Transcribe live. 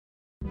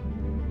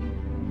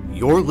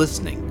You're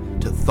listening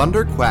to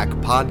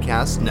Thunderquack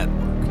Podcast Network.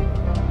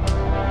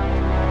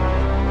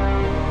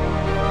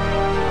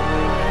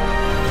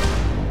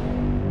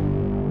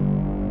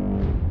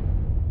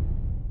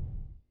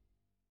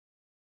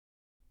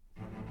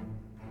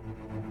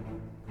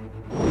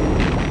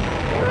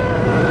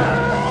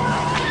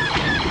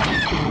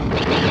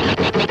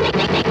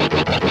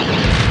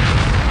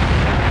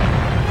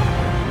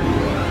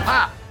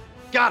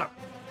 Got him!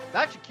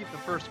 That should keep the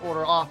first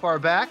order off our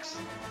backs.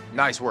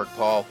 Nice work,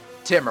 Paul.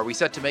 Tim, are we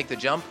set to make the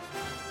jump?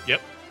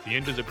 Yep, the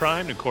engines are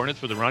primed and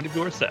coordinates for the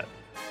rendezvous are set.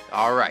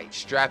 All right,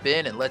 strap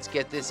in and let's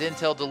get this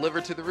intel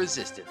delivered to the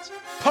Resistance.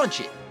 Punch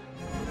it!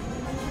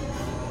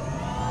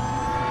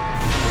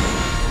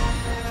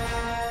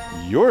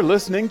 You're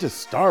listening to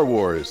Star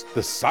Wars,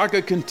 The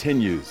Saga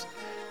Continues.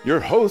 Your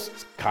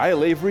hosts,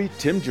 Kyle Avery,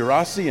 Tim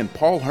Gerasi, and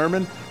Paul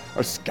Herman,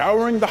 are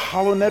scouring the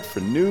HoloNet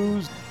for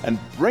news and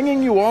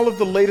bringing you all of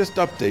the latest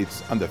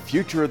updates on the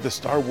future of the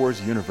Star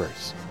Wars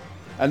universe.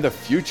 And the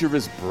future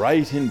is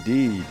bright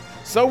indeed,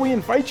 so we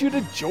invite you to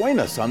join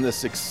us on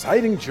this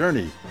exciting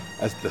journey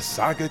as the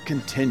saga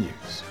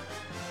continues.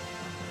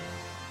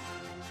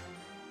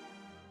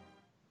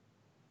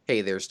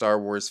 Hey there, Star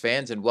Wars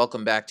fans, and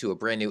welcome back to a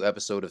brand new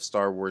episode of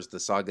Star Wars The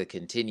Saga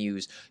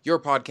Continues, your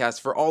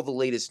podcast for all the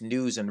latest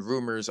news and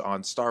rumors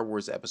on Star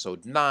Wars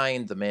Episode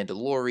 9, The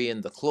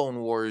Mandalorian, The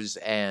Clone Wars,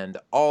 and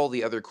all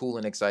the other cool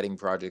and exciting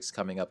projects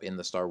coming up in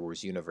the Star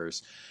Wars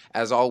universe.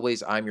 As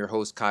always, I'm your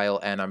host,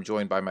 Kyle, and I'm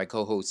joined by my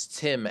co-hosts,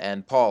 Tim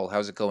and Paul.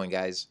 How's it going,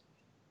 guys?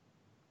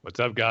 What's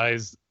up,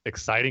 guys?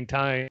 Exciting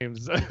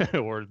times.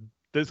 We're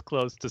this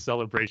close to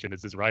Celebration.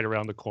 It's just right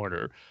around the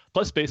corner.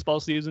 Plus, baseball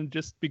season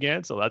just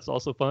began, so that's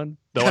also fun.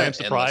 Though I am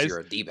surprised. Unless you're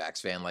a D-backs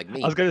fan like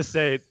me. I was going to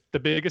say, the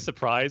biggest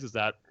surprise is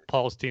that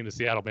Paul's team, the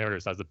Seattle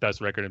Mariners, has the best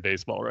record in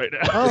baseball right now.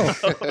 Oh,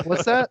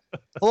 what's that?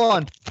 Hold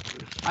on.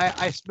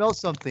 I smell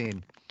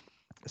something.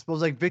 It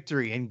smells like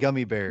victory and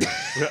gummy bears.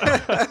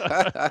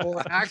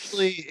 Well,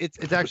 actually,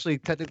 it's actually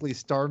technically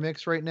Star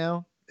Mix right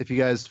now. If you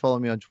guys follow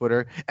me on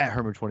Twitter at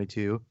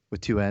Herman22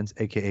 with 2 N's,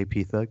 aka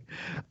P-Thug.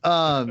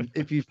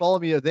 If you follow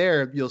me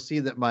there, you'll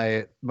see that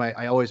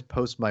I always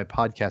post my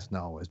podcast,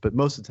 not always, but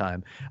most of the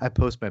time I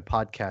post my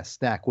podcast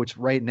snack, which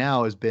right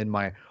now has been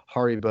my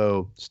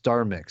Haribo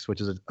Star Mix,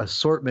 which is an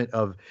assortment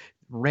of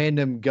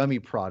random gummy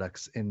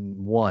products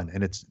in one,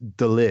 and it's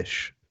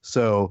delish.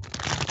 So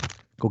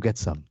go get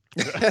some.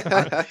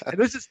 And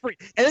this is free,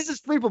 and this is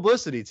free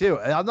publicity too.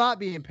 And I'm not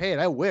being paid.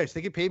 I wish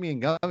they could pay me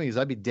in gummies.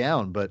 I'd be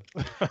down. But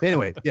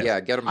anyway, yes. Yeah,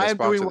 get them to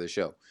sponsor the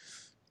show.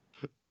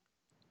 It's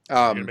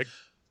gonna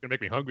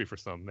make me hungry for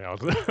some now.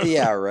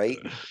 Yeah, right.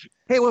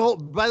 Hey, well,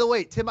 by the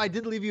way, Tim, I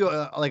did leave you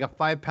a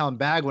 5-pound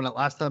bag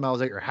last time I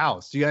was at your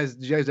house. Did you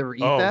guys ever eat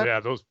that? Oh yeah,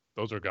 those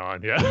are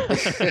gone. Yeah.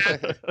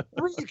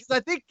 Because I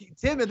think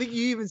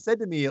you even said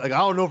to me, like, I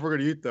don't know if we're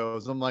gonna eat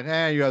those. I'm like,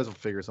 you guys will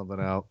figure something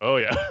out. Oh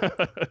yeah.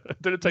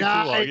 Didn't take too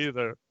long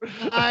either.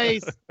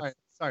 Nice.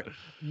 Sorry.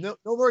 No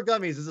more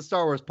gummies. It's a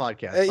Star Wars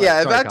podcast.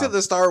 Sorry, back to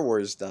the Star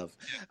Wars stuff.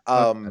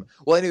 Well,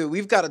 anyway,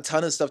 we've got a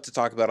ton of stuff to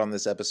talk about on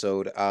this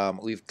episode.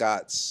 We've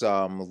got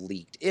some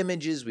leaked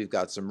images. We've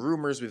got some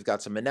rumors. We've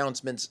got some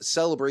announcements.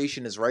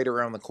 Celebration is right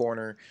around the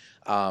corner.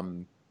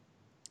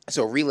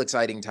 So real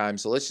exciting time.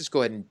 So let's just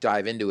go ahead and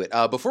dive into it.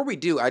 Before we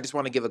do, I just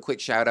want to give a quick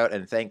shout out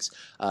and thanks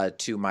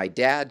to my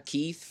dad,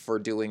 Keith, for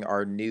doing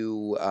our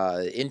new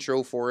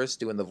intro for us,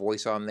 doing the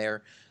voice on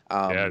there.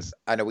 Yes.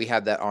 I know we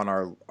had that on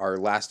our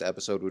last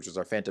episode, which was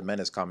our Phantom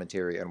Menace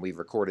commentary, and we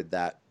recorded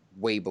that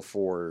way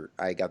before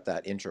I got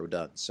that intro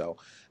done. So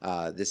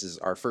this is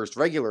our first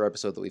regular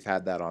episode that we've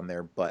had that on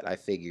there, but I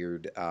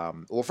figured,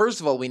 well, first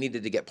of all, we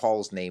needed to get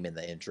Paul's name in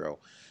the intro.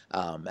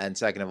 And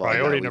second of all,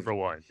 priority number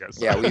one. Yes.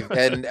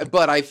 Yeah,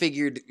 but I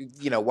figured,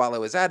 while I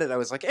was at it, I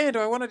was like, do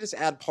I want to just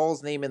add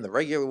Paul's name in the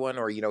regular one?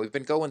 Or, we've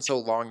been going so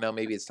long now,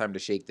 maybe it's time to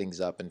shake things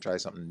up and try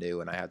something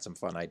new. And I had some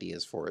fun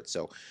ideas for it.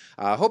 So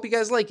I hope you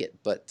guys like it.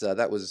 But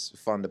that was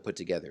fun to put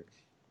together.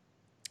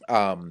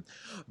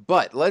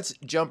 But let's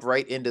jump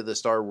right into the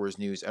Star Wars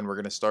news. And we're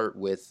going to start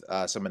with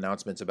some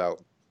announcements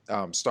about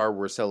Star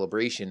Wars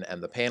Celebration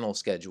and the panel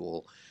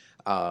schedule.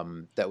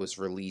 That was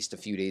released a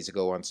few days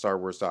ago on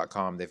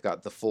StarWars.com. They've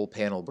got the full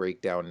panel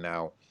breakdown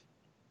now.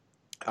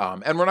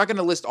 And we're not going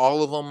to list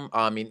all of them.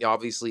 I mean,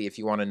 obviously, if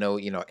you want to know,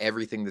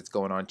 everything that's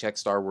going on, check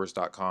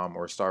StarWars.com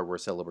or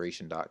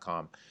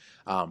StarWarsCelebration.com.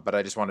 But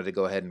I just wanted to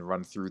go ahead and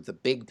run through the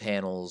big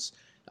panels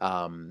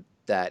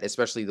that,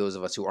 especially those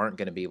of us who aren't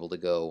going to be able to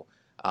go,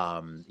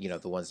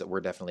 the ones that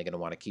we're definitely going to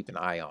want to keep an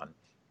eye on.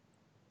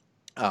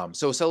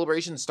 So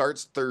Celebration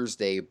starts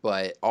Thursday,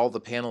 but all the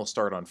panels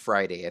start on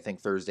Friday. I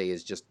think Thursday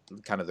is just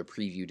kind of the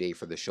preview day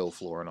for the show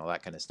floor and all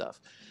that kind of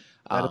stuff.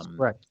 That is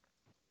correct.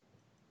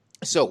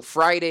 So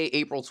Friday,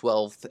 April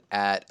 12th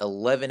at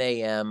 11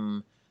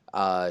 a.m.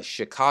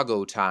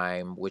 Chicago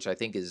time, which I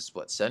think is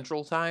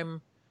Central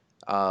time.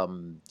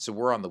 So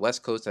we're on the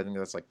West Coast. I think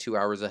that's like 2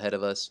 hours ahead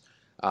of us.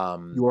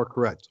 You are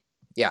correct.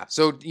 Yeah,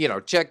 so,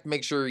 check,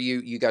 make sure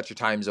you got your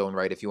time zone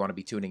right if you want to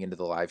be tuning into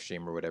the live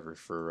stream or whatever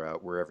for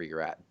wherever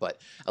you're at.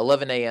 But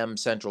 11 a.m.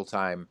 Central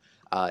Time,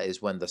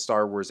 is when the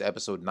Star Wars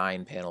Episode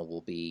 9 panel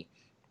will be.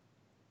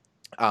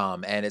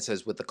 And it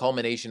says, with the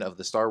culmination of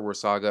the Star Wars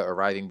saga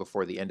arriving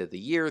before the end of the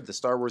year, the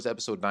Star Wars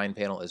Episode 9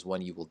 panel is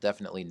one you will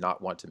definitely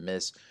not want to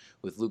miss.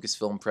 With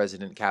Lucasfilm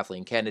President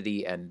Kathleen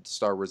Kennedy and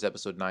Star Wars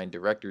Episode 9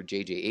 director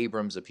J.J.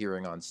 Abrams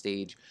appearing on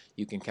stage,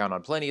 you can count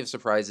on plenty of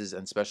surprises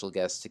and special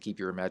guests to keep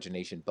your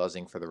imagination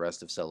buzzing for the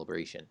rest of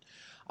Celebration.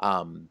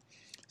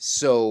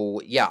 So,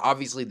 yeah,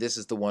 obviously this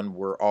is the one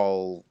we're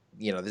all...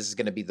 this is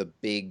going to be the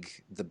big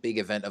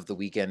event of the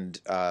weekend.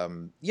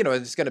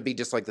 It's going to be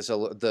just like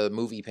the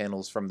movie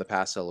panels from the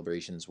past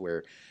celebrations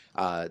where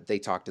they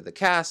talk to the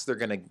cast. They're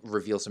going to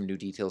reveal some new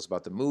details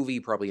about the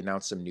movie, probably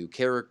announce some new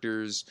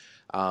characters,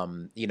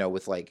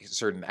 with like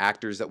certain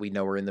actors that we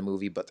know are in the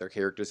movie, but their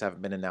characters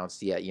haven't been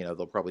announced yet.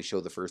 They'll probably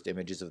show the first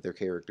images of their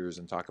characters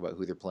and talk about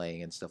who they're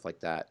playing and stuff like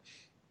that.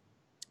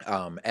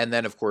 And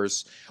then, of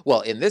course,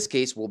 in this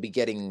case, we'll be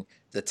getting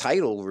the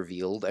title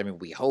revealed. I mean,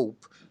 we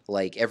hope.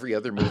 Like every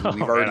other movie,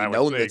 we've already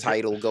known the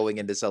title going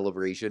into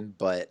Celebration,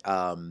 but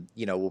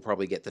we'll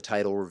probably get the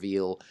title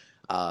reveal,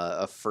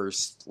 a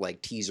first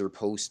like teaser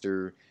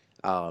poster,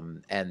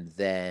 and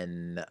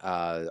then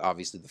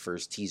obviously the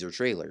first teaser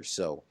trailer.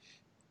 So,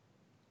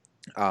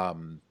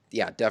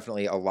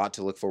 definitely a lot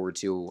to look forward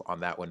to on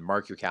that one.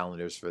 Mark your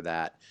calendars for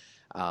that.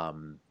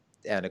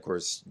 And of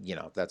course,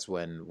 that's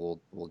when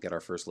we'll get our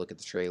first look at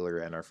the trailer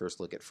and our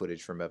first look at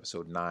footage from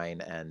Episode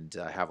 9, and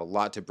have a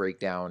lot to break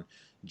down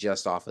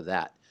just off of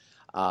that.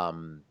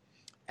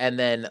 And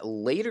then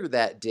later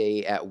that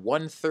day at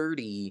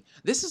 1:30,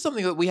 this is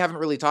something that we haven't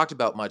really talked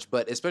about much,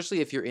 but especially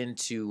if you're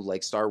into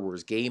like Star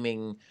Wars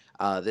gaming,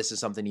 this is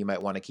something you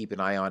might want to keep an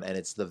eye on, and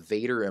it's the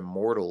Vader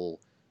Immortal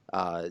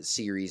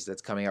series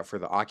that's coming out for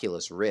the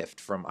Oculus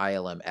Rift from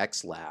ILM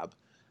X Lab.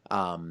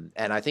 And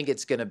I think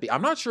it's going to be,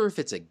 I'm not sure if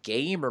it's a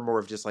game or more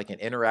of just like an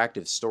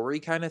interactive story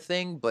kind of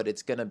thing, but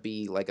it's going to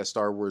be like a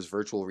Star Wars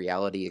virtual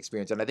reality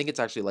experience. And I think it's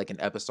actually like an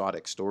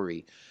episodic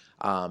story.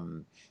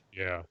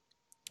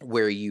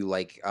 Where you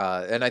like,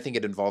 and I think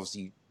it involves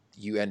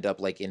you end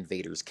up like in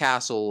Vader's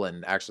castle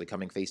and actually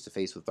coming face to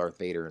face with Darth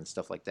Vader and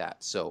stuff like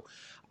that. So,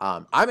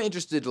 I'm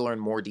interested to learn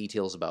more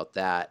details about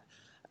that.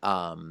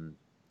 And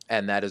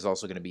that is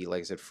also going to be, like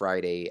I said,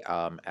 Friday,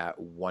 at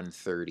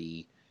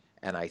 1:30.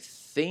 And I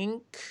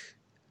think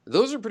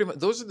those are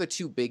the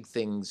two big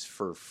things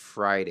for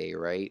Friday,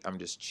 right? I'm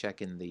just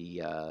checking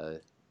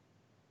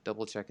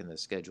double checking the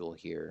schedule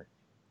here.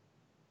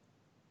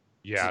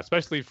 Yeah,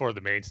 especially for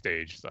the main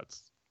stage.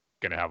 That's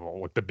going to have all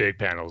with the big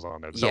panels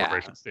on the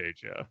celebration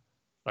stage. Yeah,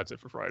 that's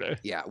it for Friday.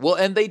 Yeah, well,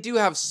 and they do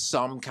have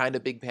some kind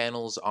of big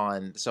panels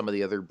on some of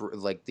the other,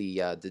 like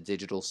the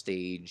digital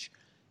stage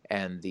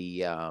and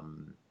the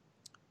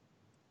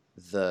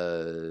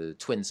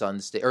Twin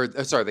Suns stage,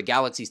 the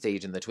Galaxy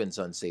stage and the Twin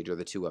Suns stage are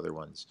the two other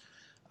ones.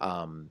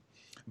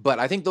 But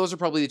I think those are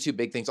probably the two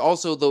big things.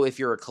 Also, though, if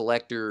you're a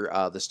collector,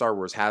 the Star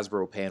Wars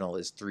Hasbro panel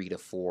is 3 to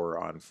 4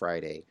 on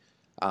Friday.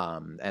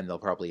 And they'll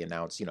probably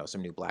announce,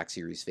 some new Black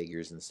Series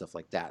figures and stuff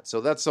like that.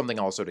 So that's something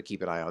also to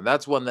keep an eye on.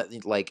 That's one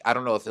that, like, I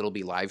don't know if it'll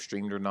be live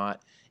streamed or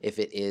not. If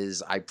it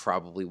is, I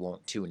probably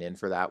won't tune in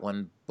for that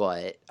one.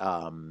 But,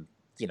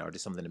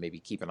 just something to maybe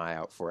keep an eye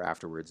out for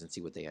afterwards and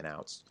see what they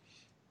announce.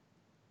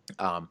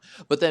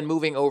 But then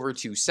moving over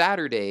to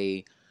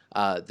Saturday,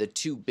 the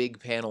two big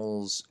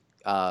panels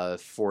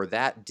for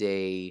that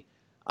day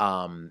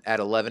at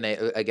 11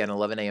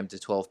 a.m. to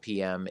 12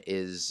 p.m.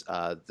 is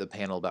the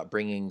panel about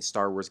bringing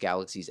Star Wars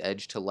Galaxy's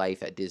Edge to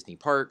life at Disney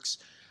parks.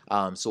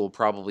 So we'll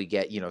probably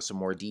get, some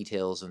more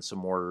details and some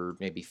more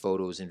maybe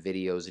photos and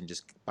videos and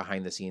just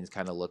behind the scenes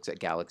kind of looks at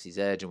Galaxy's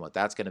Edge and what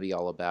that's going to be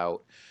all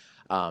about.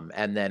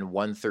 And then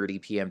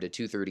 1:30 p.m. to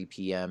 2:30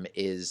 p.m.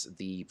 is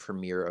the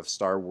premiere of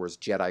Star Wars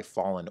Jedi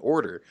Fallen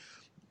Order,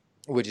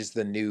 which is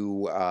the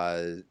new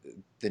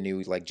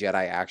like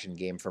Jedi action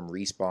game from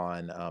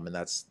Respawn, and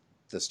that's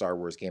the Star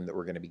Wars game that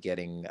we're going to be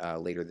getting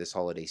later this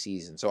holiday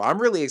season. So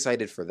I'm really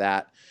excited for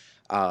that.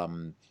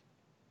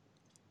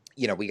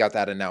 We got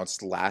that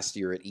announced last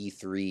year at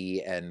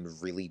E3 and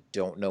really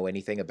don't know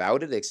anything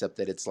about it except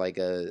that it's like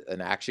an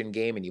action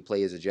game and you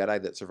play as a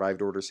Jedi that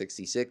survived Order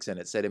 66 and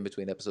it's set in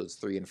between episodes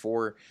 3 and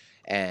 4,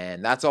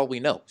 and that's all we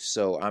know.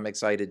 So I'm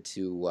excited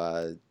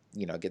to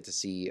get to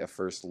see a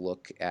first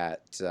look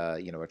at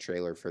a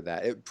trailer for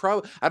that.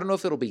 I don't know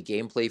if it'll be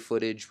gameplay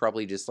footage,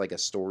 probably just like a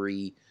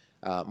story,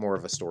 more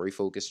of a story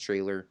focused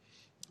trailer.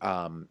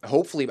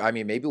 Hopefully,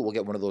 maybe we'll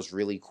get one of those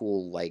really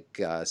cool, like,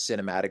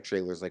 cinematic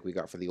trailers like we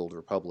got for the Old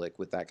Republic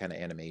with that kind of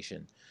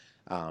animation.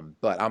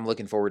 But I'm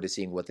looking forward to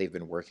seeing what they've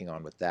been working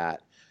on with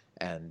that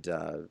and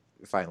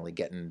finally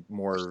getting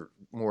more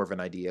of an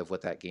idea of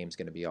what that game's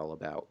going to be all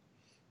about.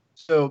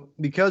 So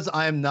because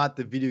I'm not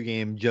the video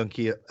game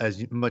junkie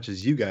as much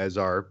as you guys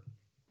are,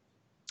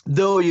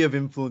 though you have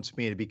influenced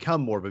me to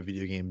become more of a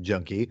video game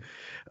junkie,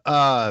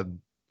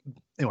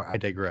 anyway, I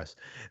digress.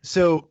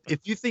 So if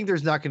you think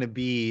there's not going to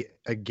be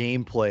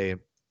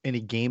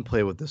any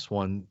gameplay with this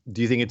one,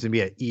 do you think it's going to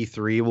be at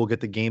E3? We'll get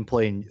the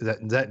gameplay. And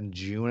is that in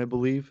June, I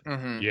believe?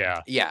 Mm-hmm.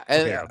 Yeah.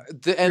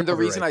 And the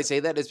reason I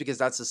say that is because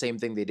that's the same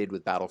thing they did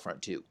with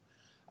Battlefront 2.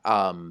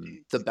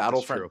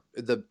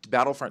 The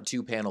Battlefront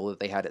 2 panel that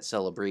they had at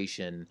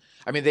Celebration,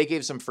 I mean, they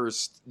gave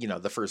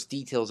the first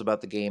details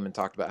about the game and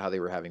talked about how they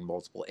were having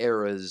multiple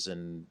eras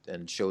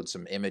and showed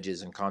some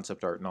images and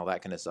concept art and all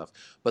that kind of stuff.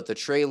 But the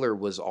trailer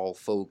was all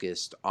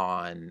focused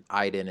on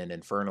Aiden and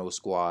Inferno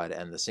Squad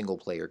and the single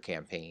player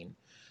campaign.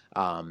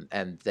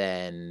 And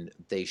then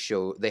they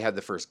had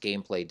the first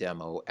gameplay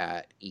demo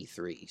at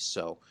E3.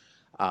 So,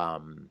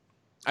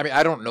 I mean,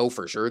 I don't know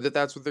for sure that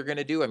that's what they're going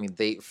to do. I mean,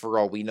 for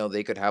all we know,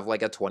 they could have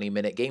like a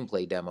 20-minute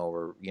gameplay demo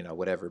or,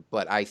 whatever.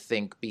 But I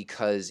think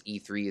because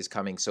E3 is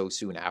coming so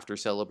soon after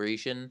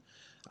Celebration,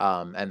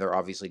 and they're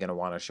obviously going to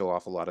want to show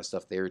off a lot of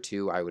stuff there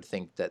too, I would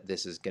think that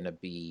this is going to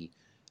be,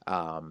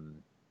 like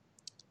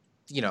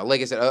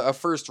I said, a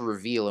first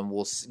reveal, and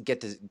we'll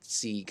get to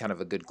see kind of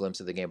a good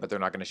glimpse of the game, but they're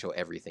not going to show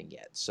everything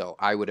yet. So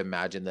I would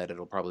imagine that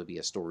it'll probably be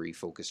a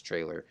story-focused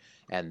trailer,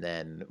 and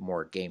then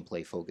more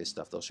gameplay-focused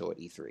stuff they'll show at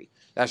E3.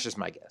 That's just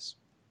my guess.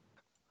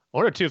 I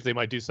wonder, too, if they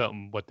might do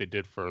something what they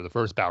did for the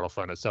first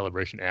Battlefront at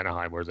Celebration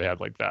Anaheim, where they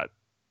had, like, that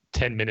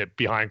 10-minute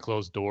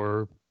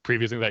behind-closed-door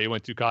preview thing that you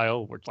went to,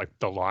 Kyle, where, like,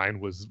 the line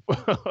was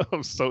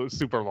so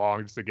super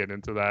long just to get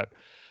into that,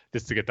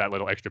 just to get that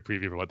little extra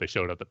preview of what they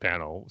showed at the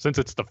panel. Since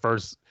it's the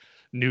first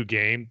new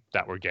game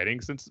that we're getting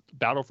since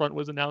Battlefront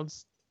was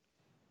announced,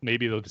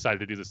 maybe they'll decide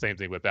to do the same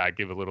thing with that,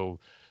 give a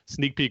little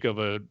sneak peek of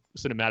a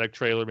cinematic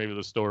trailer, maybe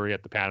the story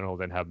at the panel,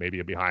 then have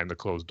maybe a behind the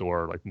closed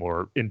door, like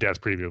more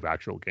in-depth preview of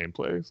actual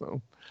gameplay.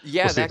 So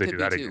yeah, we'll see that if they could do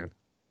be that too. again.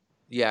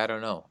 Yeah, I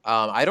don't know.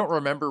 I don't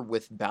remember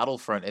with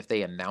Battlefront if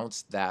they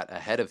announced that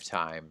ahead of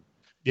time.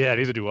 Yeah,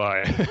 neither do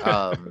I.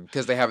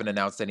 Because they haven't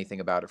announced anything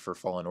about it for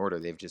Fallen Order.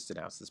 They've just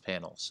announced this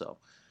panel. So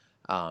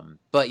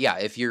but yeah,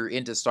 if you're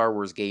into Star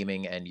Wars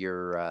gaming and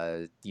you're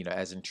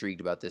as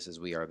intrigued about this as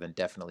we are, then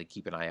definitely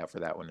keep an eye out for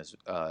that one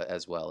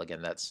as well.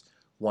 Again, that's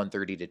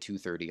 1:30 to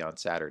 2:30 on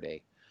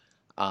Saturday.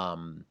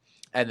 And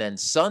then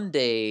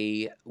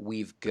Sunday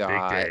we've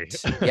got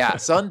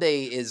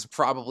Sunday is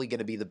probably going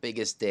to be the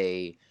biggest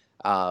day.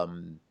 Well,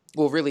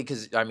 really,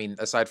 because I mean,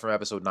 aside from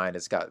Episode 9,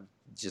 it's got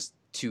just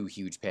two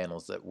huge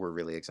panels that we're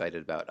really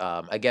excited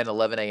about. Again,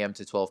 11 a.m.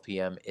 to 12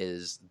 p.m.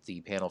 is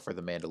the panel for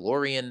The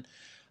Mandalorian.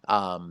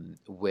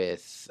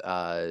 With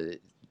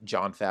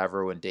Jon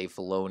Favreau and Dave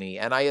Filoni,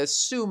 and I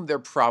assume they're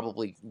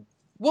probably,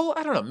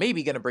 I don't know,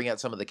 maybe going to bring out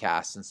some of the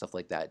cast and stuff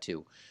like that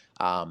too.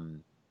 I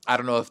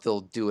don't know if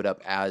they'll do it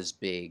up as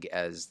big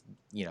as,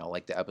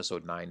 like the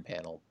Episode 9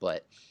 panel,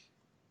 but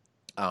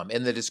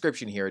in the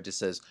description here, it just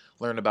says,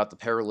 learn about the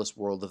perilous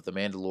world of The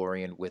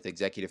Mandalorian with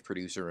executive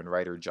producer and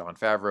writer Jon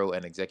Favreau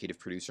and executive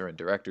producer and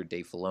director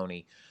Dave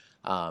Filoni.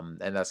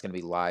 And that's going to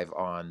be live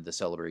on the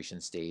Celebration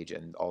stage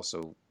and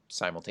also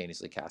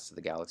simultaneously cast to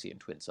the Galaxy and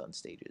Twin Sun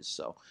stages.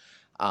 So,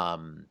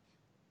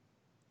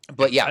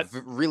 but yeah,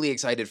 really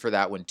excited for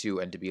that one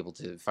too, and to be able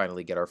to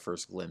finally get our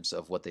first glimpse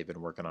of what they've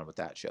been working on with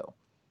that show.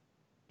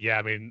 Yeah,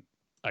 I mean,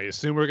 I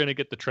assume we're going to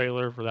get the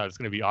trailer for that. It's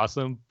going to be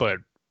awesome, but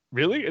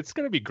really, it's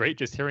going to be great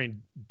just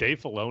hearing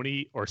Dave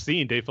Filoni or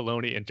seeing Dave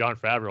Filoni and Jon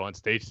Favreau on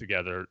stage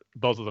together,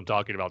 both of them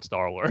talking about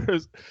Star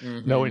Wars,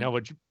 knowing how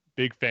much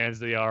big fans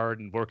they are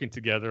and working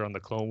together on the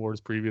Clone Wars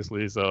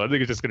previously. So I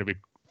think it's just going to be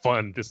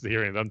fun just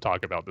hearing them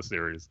talk about the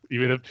series.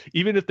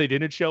 Even if they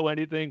didn't show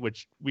anything,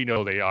 which we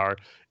know they are,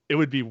 it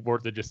would be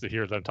worth it just to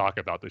hear them talk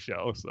about the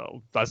show.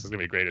 So that's just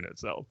gonna be great in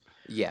itself.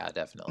 Yeah,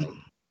 definitely.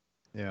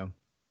 Yeah.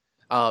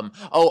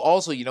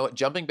 Also, you know what?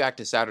 Jumping back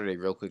to Saturday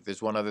real quick,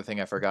 there's one other thing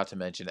I forgot to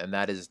mention, and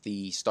that is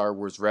the Star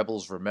Wars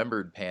Rebels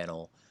Remembered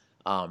panel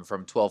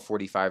from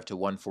 12:45 to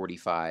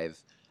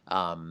 1:45.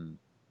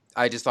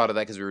 I just thought of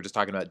that because we were just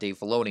talking about Dave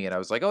Filoni, and I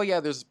was like, oh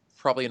yeah, there's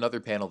probably another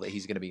panel that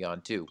he's going to be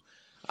on too.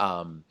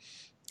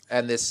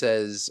 And this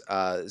says,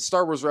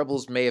 Star Wars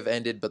Rebels may have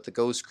ended, but the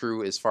Ghost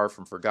Crew is far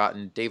from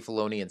forgotten. Dave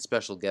Filoni and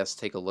special guests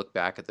take a look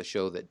back at the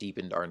show that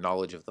deepened our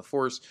knowledge of the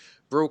Force,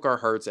 broke our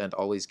hearts, and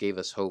always gave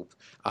us hope.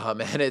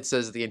 And it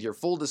says at the end here,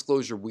 full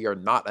disclosure, we are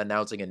not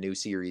announcing a new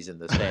series in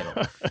this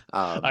panel.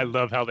 I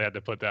love how they had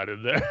to put that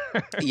in there.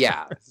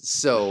 Yeah,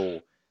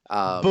 so...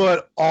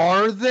 but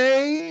are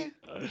they?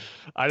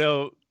 I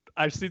know...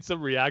 I've seen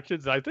some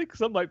reactions. I think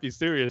some might be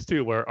serious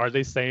too. Where are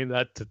they saying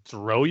that to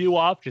throw you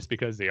off just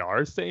because they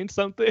are saying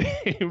something?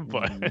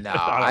 But no,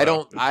 I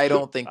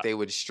don't think they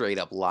would straight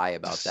up lie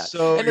about that.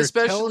 So and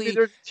especially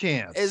there's a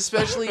chance.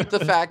 Especially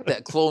the fact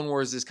that Clone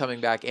Wars is coming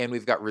back and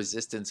we've got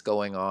Resistance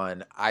going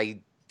on.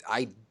 I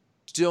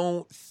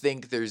don't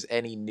think there's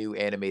any new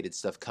animated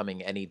stuff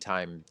coming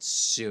anytime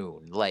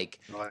soon.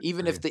 Like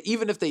even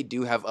if they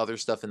do have other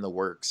stuff in the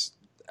works.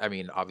 I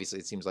mean, obviously,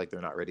 it seems like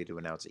they're not ready to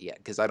announce it yet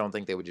because I don't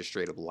think they would just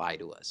straight up lie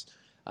to us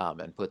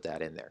and put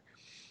that in there.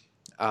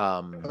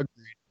 Agreed.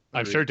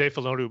 I'm sure Dave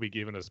Filoni will be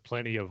giving us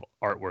plenty of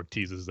artwork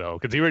teases, though,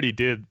 because he already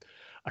did.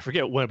 I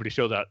forget when, but he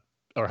showed that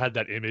or had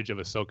that image of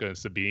Ahsoka and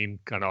Sabine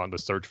kind of on the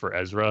search for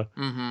Ezra,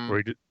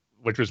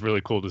 which was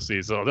really cool to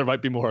see. So there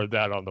might be more of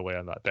that on the way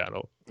on that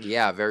panel.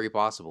 Yeah, very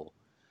possible.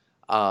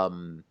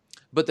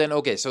 But then,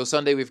 okay, so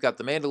Sunday we've got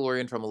The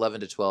Mandalorian from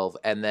 11 to 12,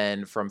 and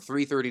then from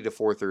 3:30 to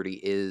 4:30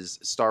 is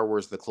Star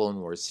Wars The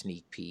Clone Wars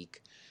sneak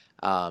peek.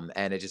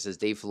 And it just says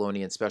Dave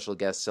Filoni and special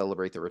guests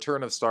celebrate the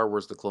return of Star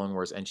Wars: The Clone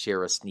Wars and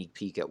share a sneak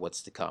peek at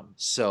what's to come.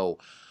 So,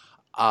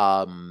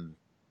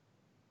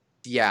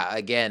 yeah,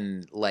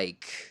 again,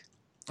 like,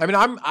 I mean,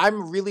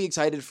 I'm really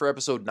excited for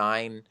Episode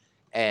 9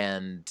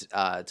 and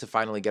to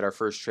finally get our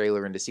first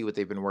trailer and to see what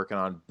they've been working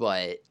on.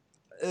 But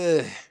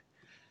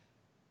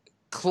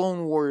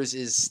Clone Wars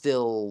is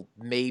still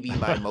maybe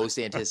my most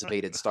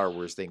anticipated Star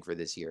Wars thing for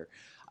this year.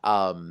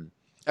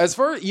 As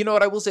far, you know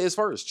what I will say, as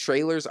far as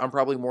trailers, I'm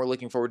probably more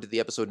looking forward to the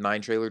Episode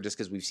 9 trailer just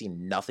because we've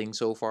seen nothing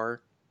so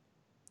far.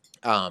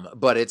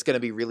 But it's going to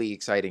be really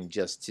exciting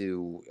just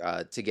to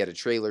get a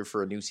trailer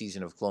for a new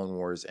season of Clone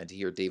Wars and to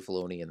hear Dave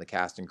Filoni and the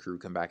cast and crew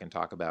come back and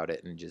talk about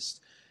it and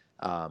just,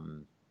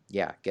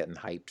 getting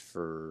hyped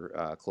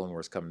for Clone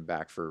Wars coming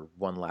back for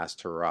one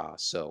last hurrah.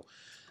 So,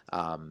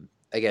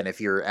 again,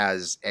 if you're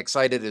as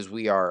excited as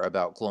we are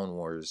about Clone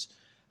Wars,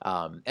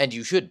 and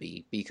you should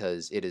be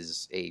because it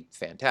is a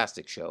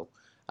fantastic show,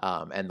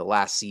 and the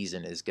last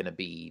season is going to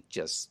be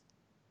just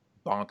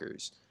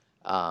bonkers.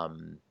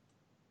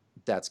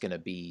 That's going to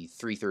be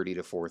 3:30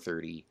 to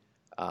 4:30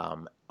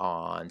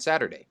 on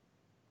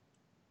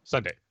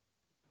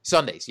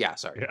Sundays. Yeah,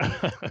 sorry.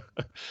 Yeah.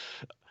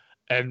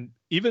 And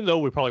even though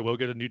we probably will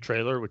get a new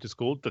trailer, which is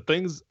cool, the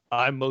things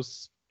I'm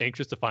most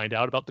anxious to find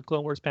out about the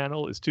Clone Wars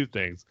panel is two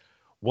things.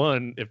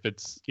 One, if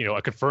it's,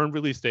 a confirmed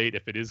release date,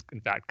 if it is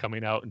in fact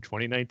coming out in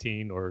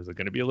 2019, or is it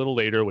going to be a little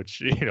later,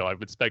 which, I've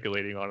been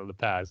speculating on in the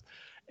past.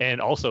 And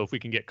also if we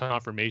can get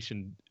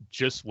confirmation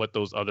just what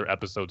those other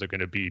episodes are going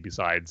to be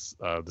besides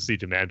the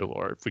Siege of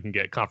Mandalore, if we can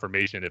get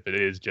confirmation if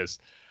it is just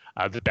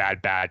the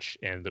Bad Batch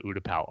and the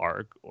Utapau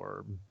arc,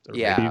 or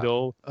maybe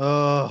they'll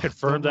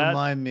confirm that.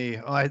 Remind me.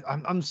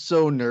 I'm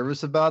so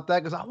nervous about that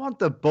because I want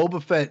the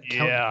Boba Fett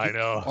I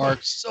know. arc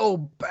so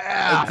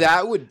bad.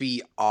 That would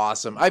be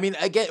awesome. I mean,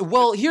 again,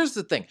 well, here's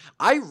the thing.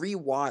 I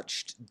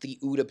rewatched the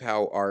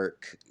Utapau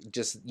arc,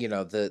 just,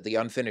 the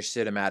unfinished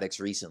cinematics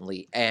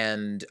recently,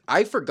 and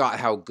I forgot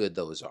how good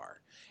those are.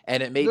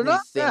 And it made me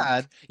think,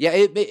 bad. Yeah,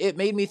 it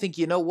made me think,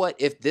 you know what?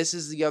 If this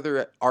is the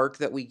other arc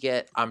that we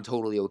get, I'm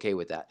totally okay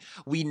with that.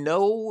 We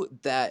know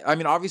that, I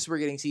mean, obviously we're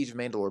getting Siege of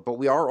Mandalore, but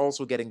we are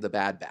also getting the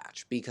Bad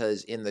Batch,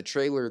 because in the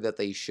trailer that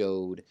they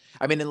showed,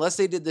 I mean, unless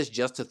they did this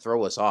just to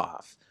throw us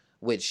off,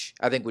 which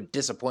I think would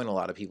disappoint a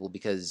lot of people,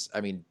 because,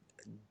 I mean,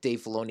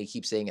 Dave Filoni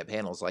keeps saying at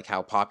panels, like,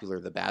 how popular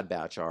the Bad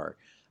Batch are.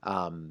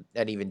 And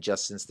even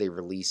just since they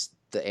released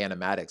the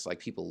animatics, like,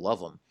 people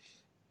love them.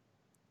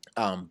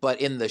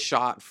 But in the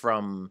shot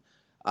from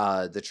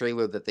the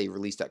trailer that they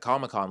released at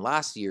Comic-Con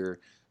last year,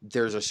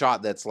 there's a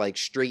shot that's like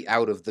straight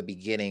out of the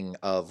beginning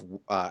of,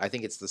 I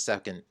think it's the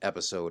second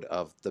episode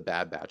of the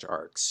Bad Batch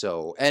arc.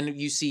 So, and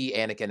you see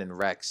Anakin and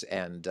Rex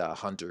and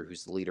Hunter,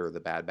 who's the leader of the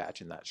Bad Batch,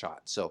 in that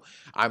shot. So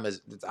I'm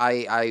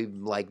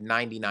like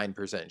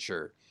 99%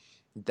 sure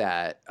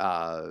that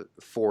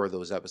 4 of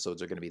those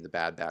episodes are going to be the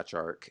Bad Batch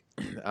arc,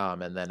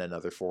 and then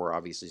another 4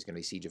 obviously is going to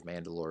be Siege of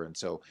Mandalore. And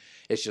so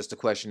it's just a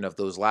question of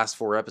those last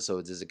 4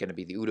 episodes. Is it going to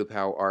be the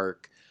Utapau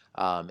arc?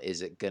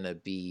 Is it going to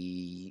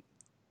be,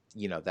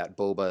 that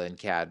Boba and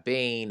Cad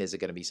Bane? Is it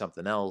going to be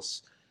something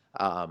else?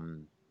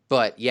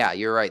 But yeah,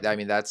 you're right. I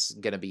mean, that's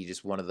going to be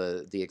just one of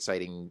the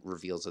exciting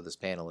reveals of this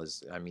panel.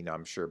 Is, I mean,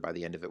 I'm sure by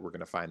the end of it, we're going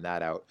to find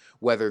that out,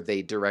 whether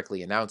they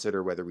directly announce it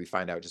or whether we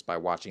find out just by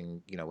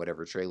watching,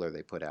 whatever trailer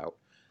they put out.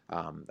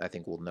 I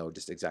think we'll know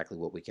just exactly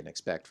what we can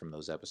expect from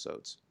those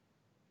episodes.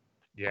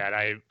 Yeah, and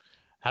I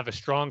have a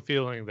strong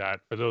feeling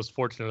that for those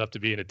fortunate enough to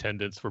be in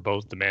attendance for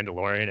both the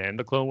Mandalorian and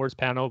the Clone Wars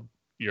panel,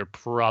 you're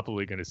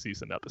probably going to see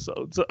some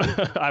episodes.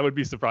 I would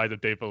be surprised if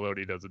Dave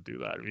Filoni doesn't do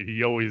that. I mean,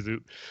 he always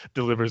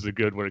delivers the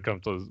good when it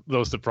comes to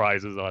those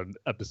surprises on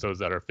episodes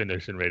that are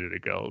finished and ready to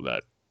go,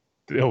 that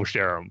he'll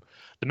share them.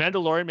 The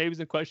Mandalorian maybe is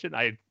in question.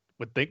 I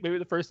would think maybe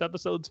the first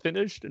episode's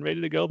finished and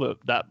ready to go,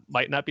 but that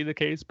might not be the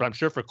case. But I'm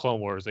sure for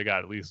Clone Wars, they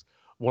got at least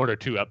 1 or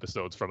 2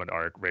 episodes from an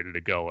arc ready to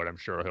go, and I'm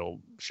sure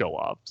he'll show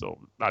off. So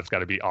that's got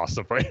to be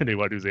awesome for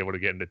anyone who's able to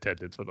get in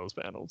attendance for those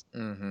panels.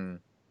 Mm-hmm.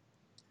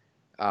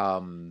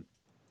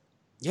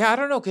 Yeah, I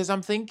don't know, because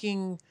I'm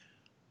thinking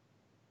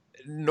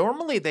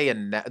normally they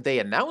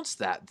announce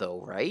that though,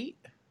 right?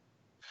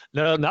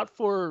 No, not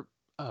for.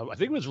 I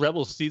think it was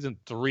Rebels season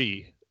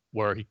 3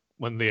 where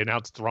when they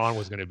announced Thrawn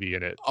was going to be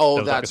in it.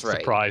 Oh, that's like a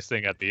surprise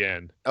thing at the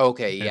end.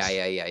 Okay,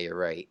 yeah, you're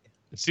right.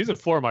 Season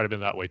 4 might have been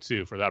that way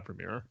too for that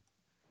premiere.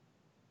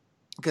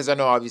 Because I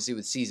know obviously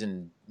with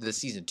the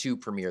season 2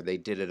 premiere, they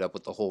did it up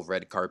with the whole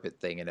red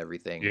carpet thing and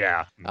everything.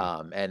 Yeah.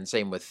 And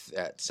same with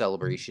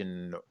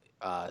Celebration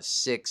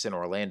 6 in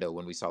Orlando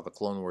when we saw the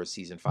Clone Wars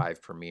season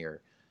 5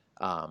 premiere.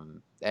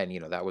 And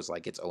that was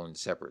like its own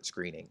separate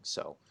screening.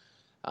 So,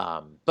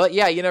 but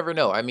yeah, you never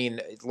know. I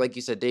mean, like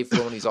you said, Dave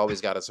Filoni's always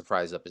got a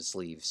surprise up his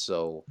sleeve.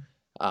 So,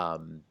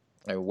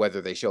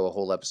 whether they show a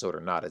whole episode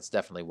or not, it's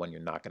definitely one you're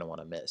not going to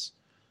want to miss.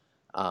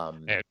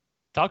 And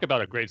talk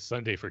about a great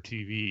Sunday for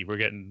TV. We're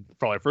getting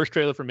probably our first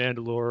trailer for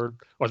Mandalore,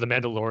 or the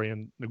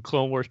Mandalorian, the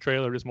Clone Wars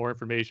trailer, just more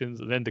information.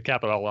 And then to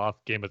cap it all off,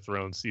 Game of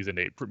Thrones season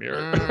 8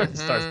 premiere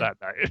starts that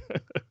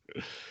night.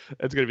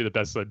 It's gonna be the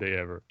best Sunday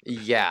ever.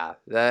 Yeah,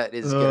 that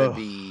is gonna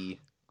be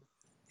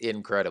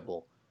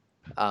incredible.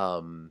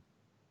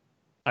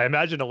 I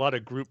imagine a lot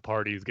of group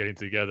parties getting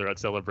together at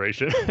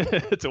Celebration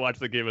to watch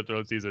the Game of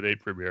Thrones season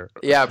 8 premiere.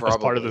 Yeah, probably.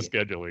 As part of the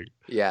scheduling.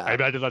 Yeah, I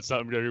imagine that's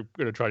something you're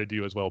going to try to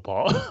do as well,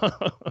 Paul.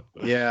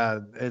 Yeah,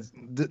 it's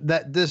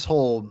this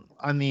whole.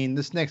 I mean,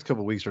 this next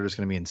couple of weeks are just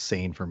going to be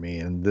insane for me,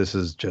 and this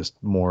is just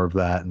more of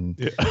that. And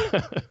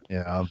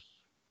yeah,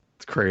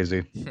 it's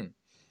crazy.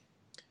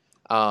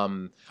 All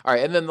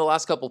right, and then the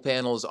last couple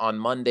panels on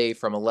Monday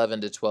from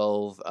 11 to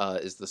 12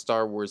 is the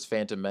Star Wars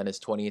Phantom Menace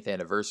 20th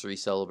anniversary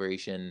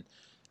celebration.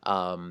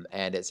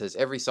 And it says,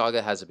 every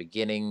saga has a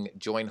beginning.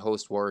 Join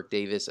host Warwick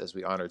Davis as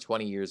we honor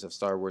 20 years of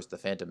Star Wars The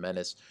Phantom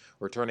Menace.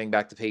 We're turning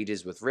back the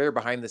pages with rare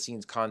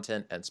behind-the-scenes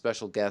content and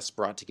special guests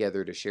brought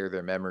together to share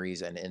their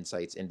memories and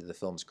insights into the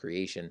film's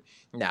creation.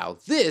 Now,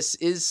 this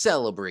is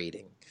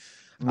celebrating.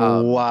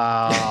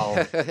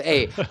 Wow.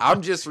 Hey,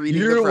 I'm just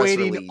reading the You're press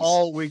waiting release.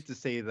 all week to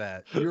say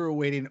that. You're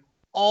waiting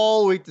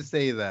all week to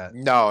say that.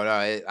 No,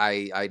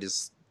 I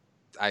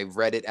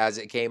read it as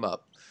it came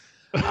up.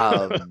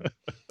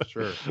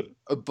 Sure.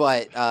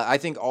 But I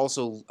think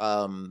also,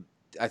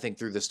 I think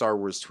through the Star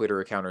Wars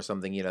Twitter account or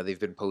something, they've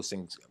been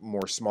posting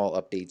more small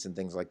updates and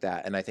things like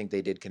that. And I think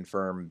they did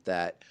confirm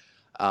that,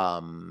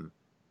 I'm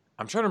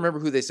trying to remember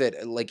who they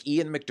said, like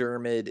Ian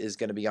McDermott is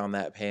going to be on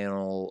that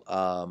panel.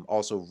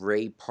 Also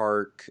Ray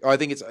Park. Oh, I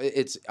think it's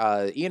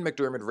Ian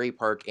McDermott, Ray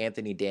Park,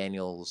 Anthony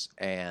Daniels,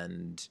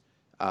 and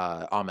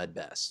Ahmed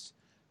Best.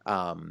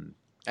 And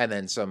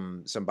then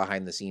some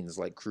behind the scenes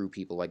like crew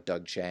people like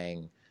Doug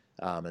Chang.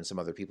 And some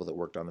other people that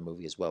worked on the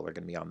movie as well are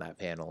going to be on that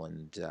panel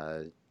and,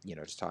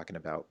 just talking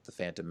about the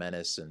Phantom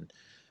Menace and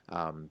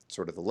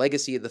sort of the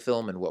legacy of the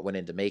film and what went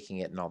into making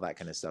it and all that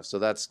kind of stuff. So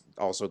that's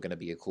also going to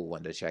be a cool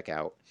one to check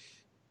out.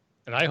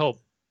 And I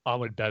hope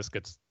Ahmed Best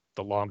gets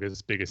the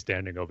longest, biggest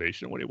standing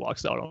ovation when he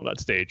walks out on that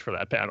stage for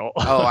that panel.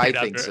 Oh, I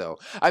think so.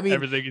 I mean,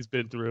 everything he's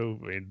been through.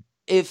 I mean,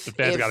 the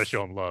fans got to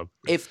show him love.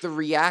 If the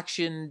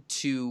reaction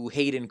to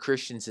Hayden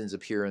Christensen's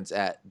appearance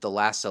at the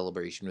last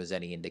celebration was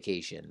any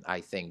indication,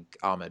 I think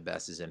Ahmed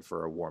Best is in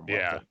for a warm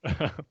welcome.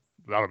 Yeah,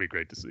 that'll be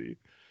great to see.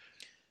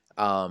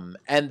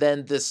 And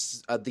then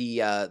this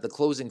the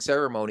closing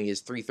ceremony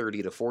is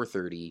 3:30 to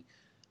 4:30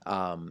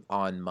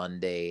 on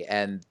Monday,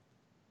 and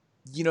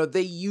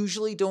they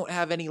usually don't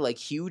have any like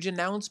huge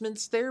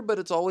announcements there, but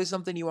it's always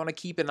something you want to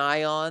keep an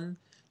eye on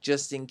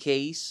just in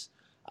case.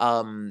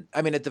 I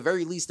mean, at the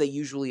very least, they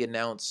usually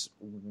announce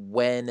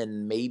when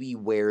and maybe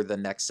where the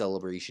next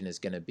celebration is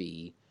going to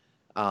be.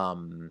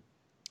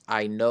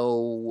 I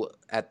know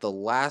at the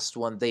last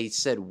one they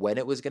said when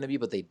it was going to be,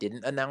 but they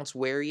didn't announce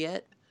where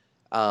yet.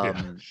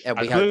 And I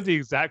believe the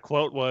exact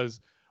quote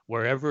was,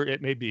 "Wherever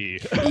it may be."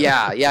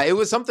 Yeah. It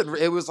was something.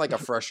 It was like a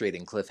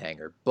frustrating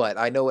cliffhanger. But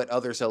I know at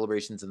other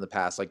celebrations in the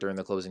past, like during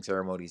the closing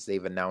ceremonies,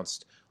 they've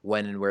announced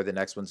when and where the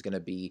next one's going to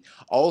be.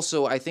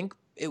 Also, I think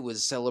it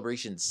was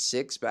Celebration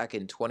 6 back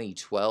in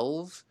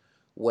 2012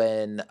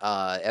 when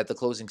at the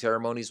closing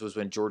ceremonies was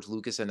when George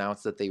Lucas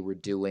announced that they were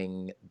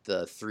doing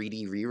the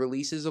 3D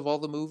re-releases of all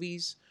the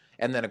movies.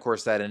 And then, of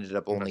course, that ended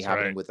up only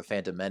happening with The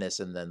Phantom Menace,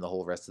 and then the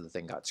whole rest of the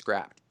thing got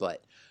scrapped.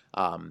 But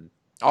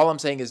all I'm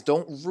saying is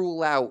don't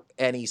rule out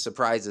any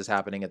surprises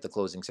happening at the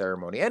closing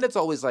ceremony. And it's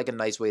always like a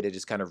nice way to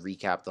just kind of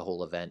recap the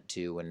whole event,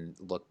 too, and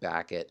look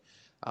back at,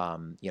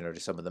 to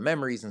some of the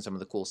memories and some of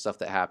the cool stuff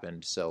that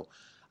happened. So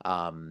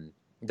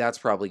that's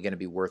probably going to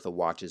be worth a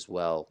watch as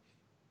well.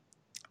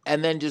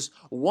 And then just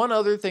one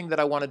other thing that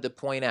I wanted to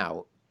point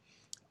out.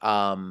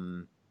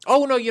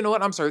 Oh, no, you know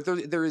what? I'm sorry.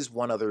 There is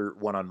one other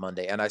one on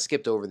Monday, and I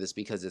skipped over this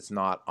because it's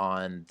not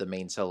on the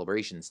main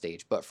celebration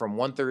stage. But from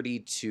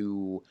 1:30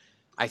 to,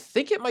 I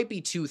think it might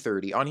be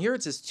 2:30. On here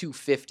it says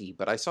 2:50,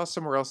 but I saw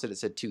somewhere else that it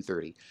said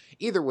 2:30.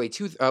 Either way,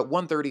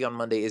 1:30 on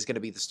Monday is going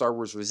to be the Star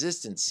Wars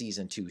Resistance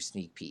Season 2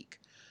 sneak peek.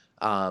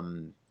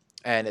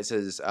 And it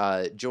says,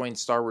 join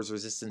Star Wars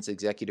Resistance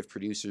executive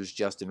producers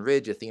Justin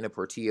Ridge, Athena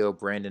Portillo,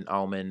 Brandon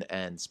Auman,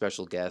 and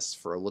special guests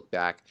for a look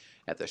back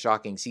at the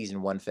shocking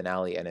Season 1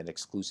 finale and an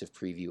exclusive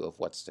preview of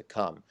what's to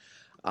come.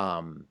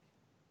 And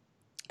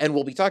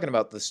we'll be talking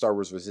about the Star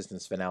Wars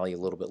Resistance finale a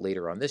little bit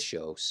later on this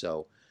show.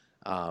 So,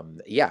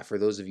 for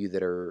those of you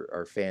that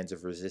are fans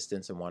of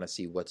Resistance and want to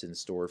see what's in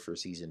store for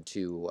Season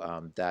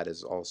 2, that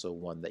is also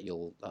one that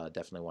you'll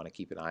definitely want to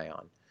keep an eye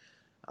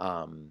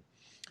on.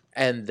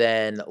 And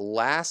then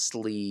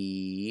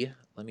lastly,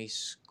 let me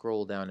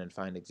scroll down and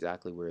find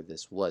exactly where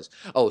this was.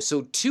 Oh,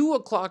 so 2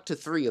 o'clock to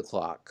 3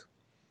 o'clock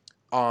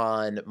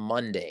on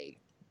Monday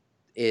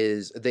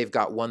they've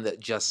got one that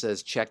just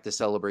says check the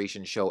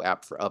Celebration Show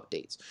app for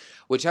updates,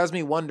 which has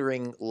me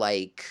wondering,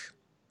 like,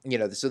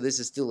 so this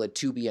is still a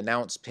to be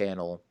announced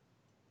panel.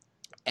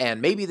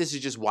 And maybe this is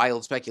just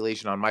wild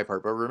speculation on my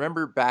part, but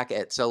remember back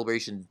at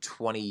Celebration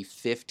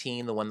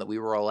 2015, the one that we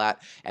were all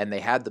at, and they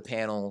had the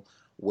panel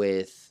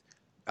with,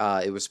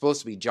 it was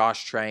supposed to be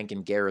Josh Trank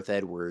and Gareth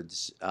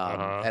Edwards.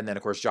 And then,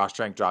 of course, Josh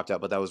Trank dropped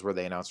out, but that was where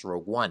they announced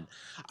Rogue One.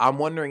 I'm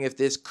wondering if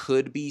this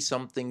could be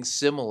something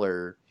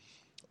similar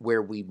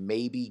where we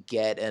maybe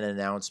get an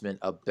announcement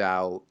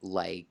about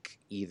like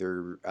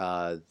either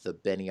the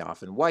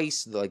Benioff and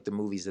Weiss, like the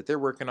movies that they're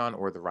working on,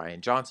 or the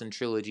Rian Johnson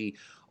trilogy,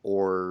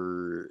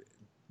 or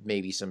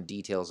maybe some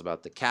details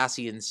about the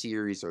Cassian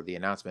series, or the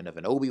announcement of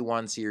an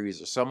Obi-Wan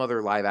series, or some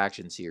other live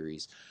action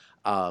series.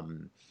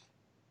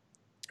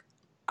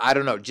 I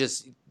don't know,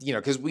 just, you know,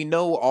 because we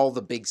know all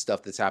the big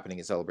stuff that's happening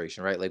in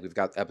Celebration, right? Like, we've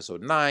got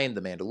Episode 9,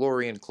 The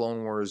Mandalorian,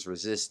 Clone Wars,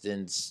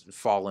 Resistance,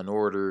 Fallen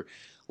Order,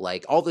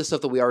 like, all this stuff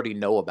that we already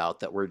know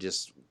about that we're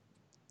just,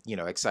 you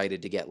know,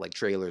 excited to get, like,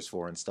 trailers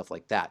for and stuff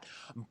like that.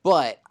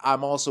 But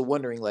I'm also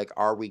wondering, like,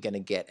 are we going to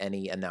get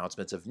any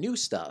announcements of new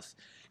stuff?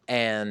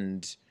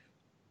 And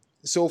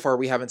so far,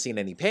 we haven't seen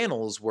any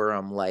panels where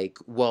I'm like,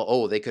 well,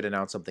 oh, they could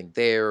announce something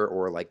there,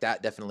 or, like,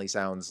 that definitely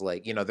sounds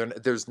like, you know,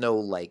 there's no,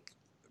 like,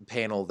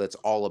 panel that's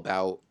all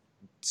about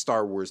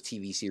Star Wars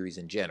TV series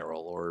in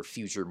general or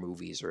future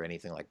movies or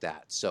anything like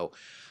that. So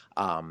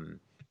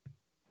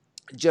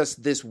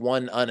just this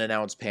one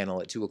unannounced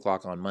panel at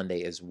 2:00 on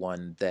Monday is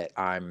one that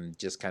I'm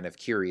just kind of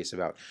curious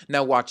about.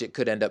 Now watch, it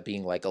could end up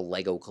being like a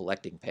Lego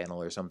collecting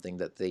panel or something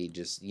that they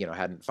just, you know,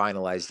 hadn't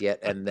finalized yet,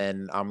 and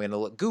then I'm going to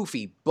look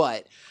goofy,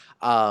 but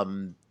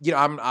you know,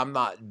 I'm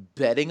not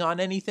betting on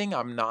anything.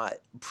 I'm not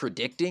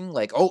predicting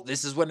like, oh,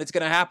 this is when it's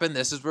going to happen.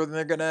 This is when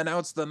they're going to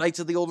announce the Knights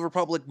of the Old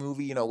Republic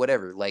movie, you know,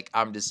 whatever. Like,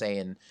 I'm just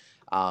saying,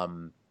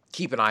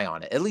 keep an eye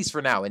on it, at least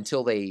for now,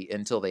 until they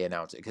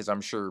announce it. Because I'm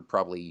sure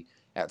probably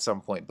at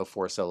some point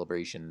before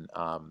Celebration,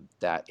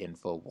 that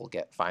info will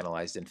get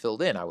finalized and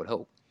filled in, I would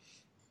hope.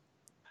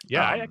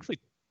 Yeah, I actually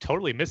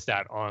totally missed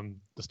that on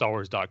the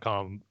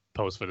StarWars.com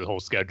post for the whole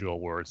schedule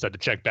where it said to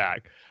check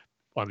back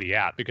on the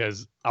app,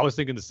 because I was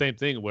thinking the same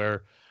thing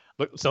where,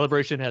 look,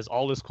 Celebration has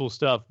all this cool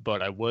stuff,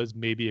 but I was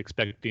maybe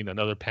expecting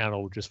another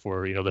panel just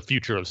for, you know, the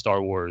future of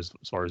Star Wars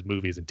as far as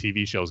movies and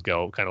TV shows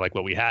go, kind of like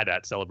what we had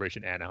at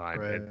Celebration Anaheim.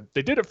 Right. And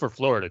they did it for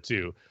Florida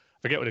too.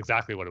 I forget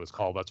exactly what it was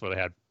called. That's where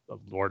they had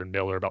Lord and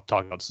Miller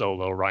talking about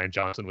Solo. Rian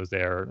Johnson was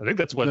there. I think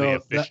that's what they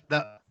officially...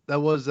 that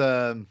was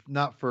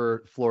not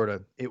for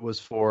Florida. It was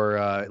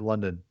for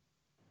London.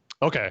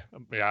 Okay.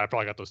 Yeah, I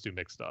probably got those two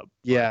mixed up.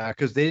 Yeah,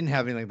 because they didn't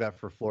have anything like that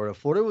for Florida.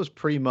 Florida was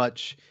pretty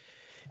much,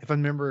 if I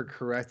remember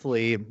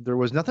correctly, there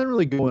was nothing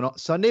really going on.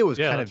 Sunday was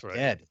kind of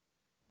dead.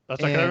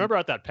 That's like, I remember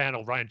at that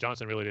panel, Rian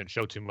Johnson really didn't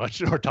show too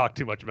much or talk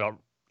too much about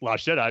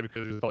Last Jedi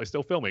because he was probably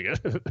still filming it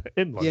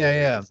in London.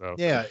 Yeah. So.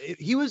 Yeah.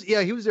 He was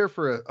there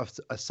for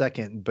a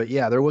second, but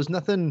yeah, there was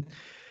nothing,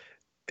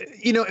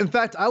 you know. In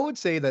fact, I would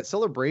say that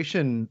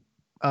Celebration,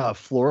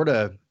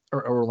 Florida,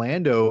 or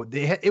Orlando,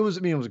 it was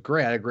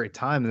great. I had a great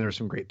time, and there were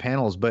some great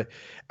panels, but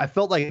I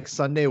felt like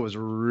Sunday was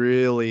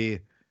really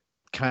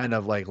kind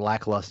of like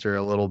lackluster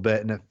a little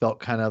bit, and it felt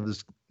kind of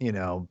this, you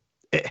know,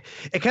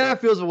 it kind of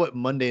feels what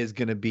Monday is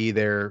going to be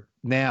there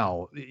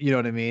now. You know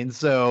what I mean?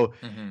 So,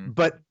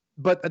 but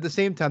at the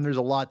same time, there's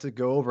a lot to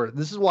go over.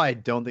 This is why I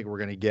don't think we're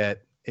going to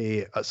get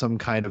some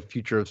kind of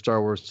future of Star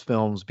Wars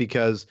films,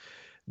 because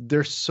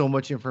there's so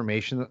much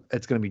information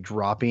that's going to be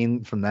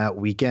dropping from that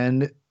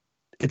weekend.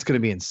 It's going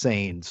to be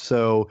insane.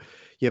 So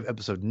you have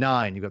Episode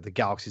 9, you've got the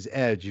Galaxy's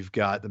Edge, you've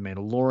got the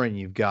Mandalorian,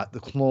 you've got the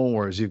Clone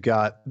Wars,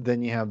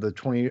 then you have the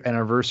 20th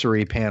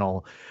anniversary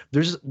panel.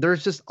 There's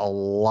just a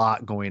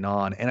lot going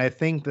on, and I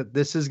think that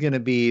this is going to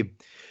be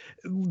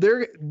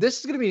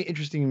an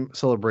interesting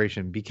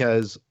celebration,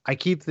 because I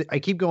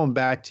keep going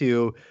back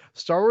to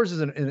Star Wars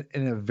is in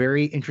a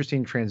very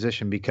interesting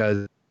transition,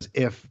 because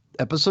if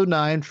Episode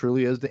 9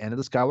 truly is the end of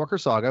the Skywalker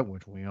saga,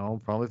 which we all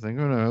probably think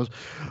it is,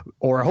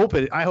 or I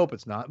hope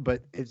it's not,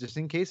 but it's just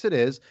in case it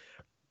is,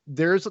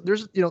 there's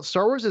you know,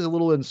 Star Wars is a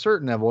little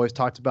uncertain. I've always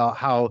talked about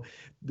how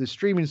the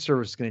streaming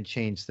service is going to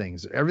change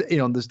things.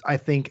 I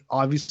think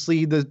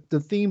obviously the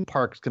theme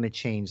park is going to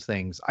change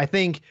things. I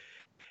think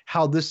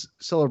how this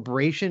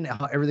celebration,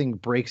 how everything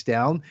breaks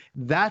down,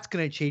 that's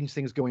going to change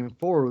things going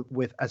forward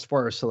with as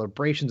far as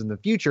celebrations in the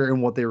future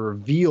and what they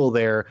reveal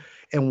there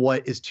and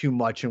what is too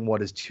much and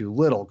what is too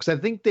little. Because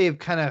I think they've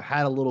kind of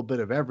had a little bit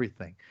of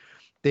everything.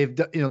 They've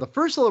done, you know, the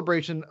first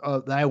celebration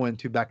that I went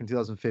to back in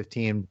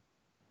 2015,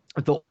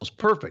 I thought was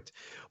perfect,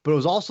 but it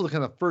was also the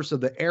kind of first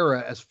of the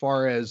era as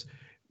far as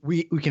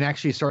we can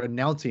actually start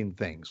announcing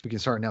things. We can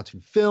start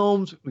announcing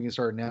films. We can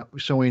start now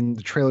showing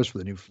the trailers for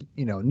the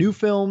new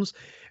films.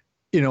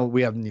 You know,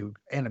 we have new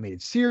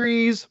animated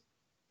series.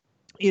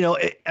 You know,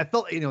 I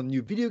felt, you know,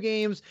 new video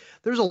games.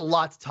 There's a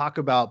lot to talk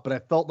about, but I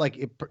felt like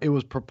it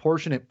was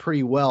proportionate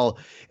pretty well.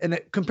 And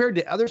compared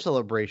to other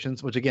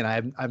celebrations, which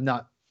again,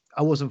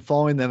 I wasn't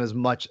following them as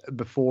much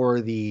before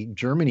the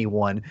Germany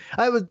one.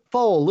 I would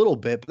follow a little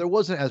bit, but there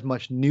wasn't as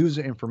much news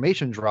and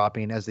information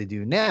dropping as they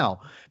do now,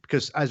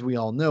 because as we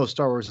all know,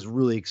 Star Wars is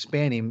really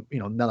expanding, you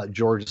know, now that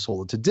George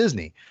sold it to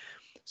Disney.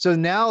 So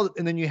now,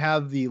 and then you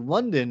have the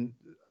London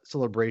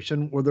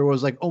celebration where there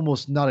was like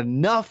almost not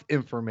enough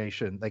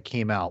information that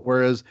came out,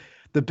 whereas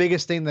the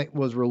biggest thing that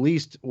was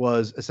released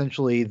was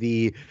essentially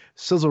the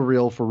sizzle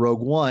reel for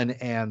Rogue One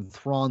and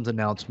Thrawn's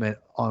announcement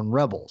on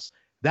Rebels.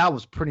 That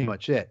was pretty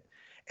much it.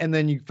 And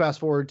then you fast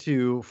forward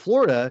to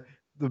Florida,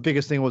 the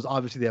biggest thing was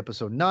obviously the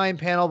episode 9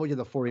 panel, but you had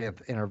the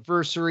 40th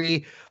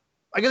anniversary.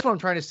 I guess what I'm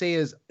trying to say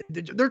is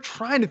they're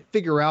trying to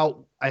figure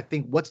out, I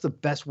think, what's the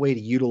best way to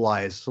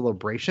utilize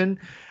Celebration.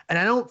 And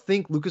I don't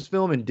think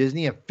Lucasfilm and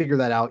Disney have figured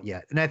that out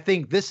yet. And I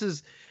think this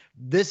is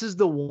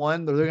the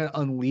one that they're going to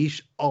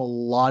unleash a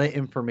lot of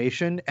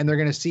information, and they're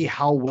going to see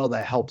how well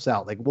that helps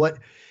out. Like, what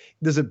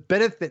does it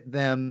benefit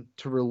them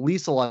to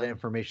release a lot of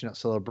information at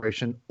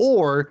Celebration,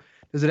 or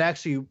does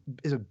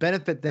it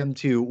benefit them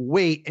to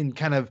wait and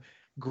kind of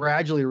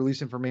gradually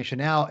release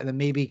information out and then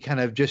maybe kind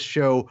of just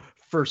show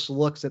first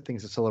looks at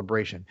things at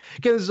Celebration?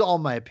 Again, this is all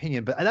my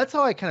opinion, but that's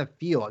how I kind of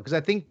feel, because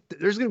I think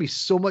there's going to be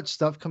so much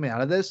stuff coming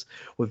out of this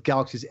with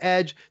Galaxy's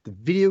Edge, the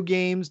video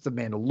games, the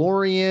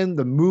Mandalorian,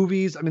 the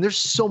movies. I mean, there's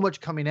so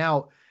much coming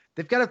out.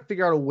 They've got to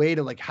figure out a way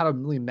to, like, how to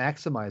really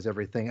maximize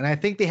everything. And I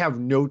think they have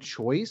no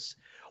choice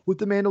with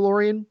the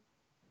Mandalorian.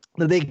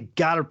 They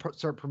got to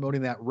start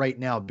promoting that right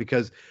now,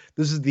 because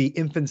this is the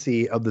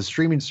infancy of the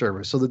streaming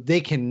service, so that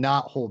they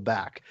cannot hold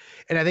back.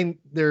 And I think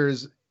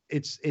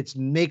it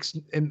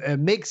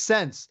makes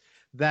sense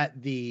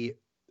that the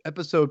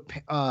episode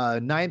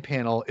 9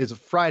 panel is a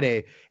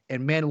Friday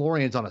and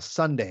Mandalorian's on a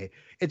Sunday.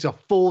 It's a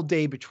full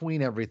day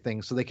between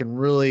everything, so they can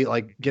really,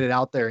 like, get it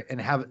out there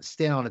and have it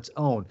stand on its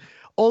own.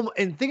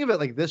 And think of it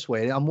like this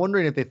way. I'm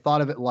wondering if they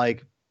thought of it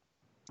like,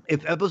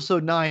 if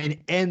episode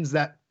 9 ends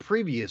that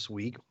previous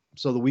week,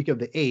 so the week of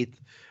the 8th,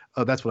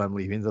 that's what I'm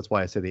leaving. That's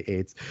why I say the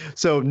 8th.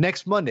 So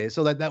next Monday,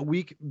 so that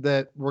week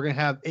that we're going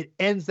to have, it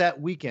ends that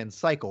weekend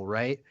cycle,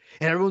 right?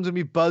 And everyone's going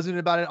to be buzzing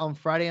about it on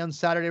Friday, on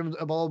Saturday,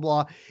 blah, blah,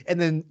 blah.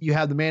 And then you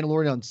have the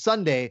Mandalorian on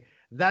Sunday.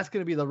 That's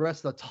going to be the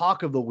rest of the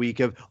talk of the week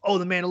of, oh,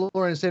 the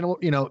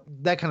Mandalorian,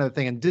 that kind of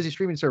thing, and Disney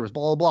streaming service,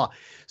 blah, blah, blah.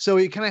 So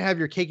you kind of have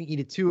your cake and eat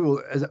it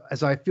too,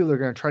 as I feel they're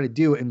going to try to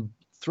do, and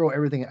throw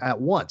everything at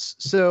once.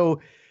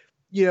 So,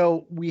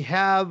 we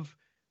have,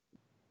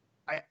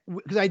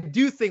 because I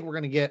do think we're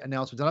going to get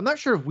announcements, and I'm not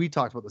sure if we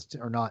talked about this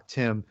or not,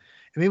 Tim.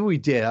 And maybe we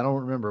did. I don't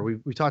remember.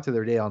 We talked the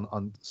other day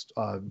on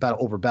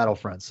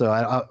Battlefront. So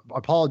I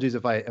apologies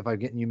if I'm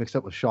getting you mixed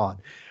up with Sean,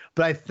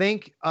 but I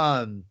think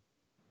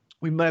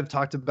we might have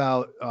talked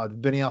about the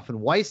Benioff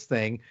and Weiss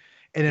thing.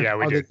 And then, yeah,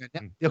 we did.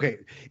 Okay,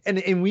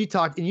 and we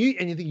talked, and you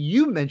think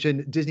you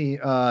mentioned Disney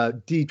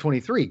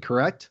D23,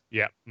 correct?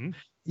 Yeah. Mm-hmm.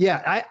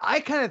 Yeah, I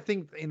kind of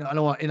think, I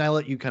don't want, and I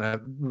let you kind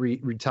of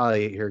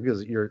retaliate here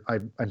because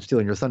I'm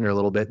stealing your thunder a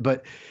little bit,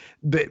 but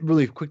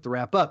really quick to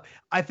wrap up.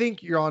 I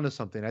think you're onto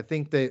something. I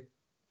think that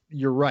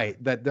you're right.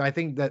 I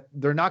think that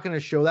they're not going to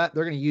show that.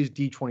 They're going to use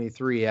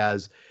D23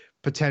 as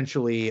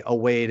potentially a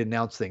way to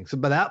announce things. So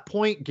by that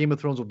point, Game of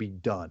Thrones will be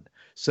done.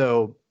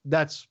 So I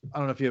don't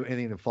know if you have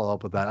anything to follow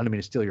up with that. I don't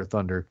mean to steal your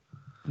thunder.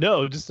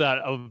 No, just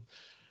that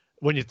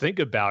when you think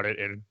about it,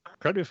 and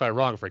correct me if I'm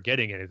wrong for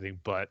getting anything,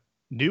 but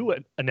new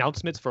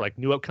announcements for, like,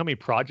 new upcoming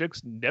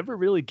projects never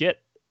really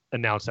get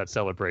announced at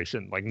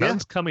Celebration. Like,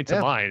 none's coming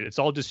to mind. It's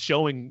all just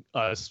showing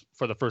us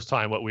for the first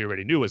time what we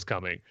already knew was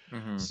coming.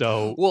 Mm-hmm.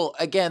 So, well,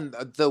 again,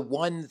 the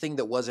one thing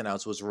that was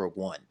announced was Rogue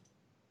One,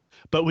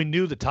 but we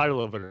knew the title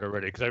of it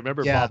already, because I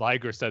remember Bob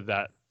Iger said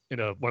that in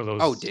one of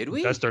those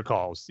investor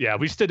calls. Yeah,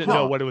 we just didn't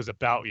know what it was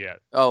about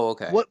yet. Oh,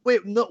 okay. What?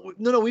 Wait, no,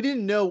 we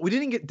didn't know.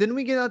 Didn't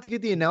we get out to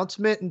get the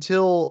announcement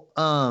until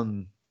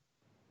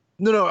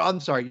No, I'm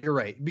sorry. You're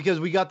right.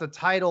 Because we got the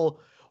title,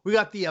 we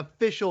got the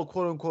official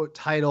quote unquote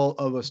title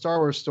of a Star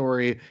Wars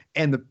story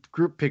and the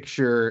group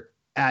picture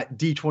at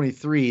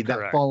D23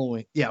 that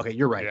following. Yeah. Okay.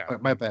 You're right. Yeah.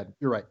 My bad.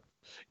 You're right.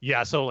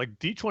 Yeah. So, like,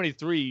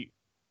 D23,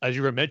 as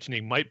you were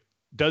mentioning,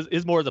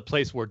 is more the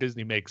place where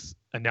Disney makes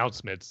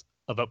announcements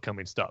of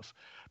upcoming stuff,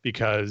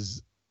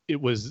 because it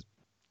was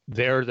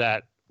there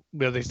that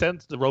they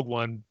sent the Rogue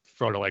One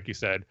photo, like you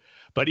said,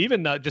 but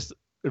even not just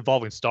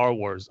involving Star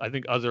Wars, I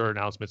think other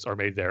announcements are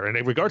made there. And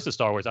in regards to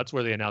Star Wars, that's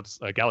where they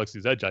announced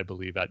Galaxy's Edge, I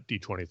believe, at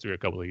D23 a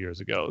couple of years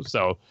ago.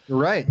 So you're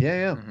right.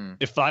 Yeah. Mm-hmm.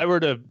 If I were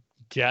to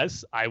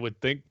guess, I would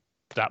think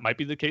that might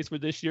be the case for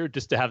this year,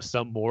 just to have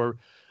some more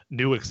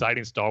new,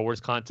 exciting Star Wars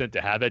content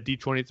to have at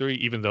D23,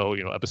 even though,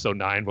 episode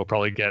 9 will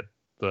probably get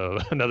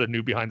another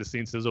new behind the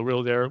scenes sizzle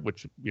reel there,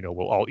 which,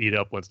 we'll all eat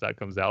up once that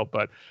comes out.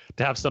 But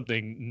to have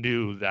something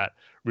new that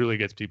really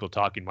gets people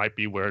talking might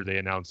be where they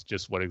announce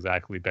just what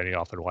exactly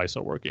Benioff and Weiss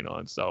are working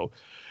on. So,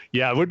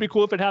 yeah, it would be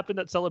cool if it happened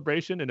at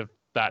Celebration, and if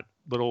that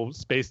little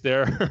space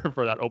there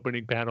for that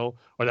opening panel,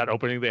 or that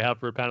opening they have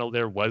for a panel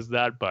there, was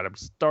that. But I'm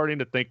starting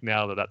to think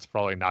now that that's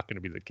probably not going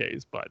to be the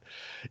case. But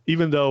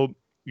even though,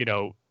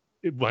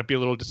 it might be a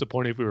little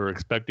disappointing if we were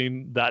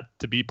expecting that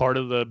to be part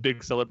of the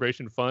big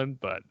Celebration fun,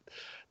 but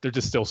there's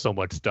just still so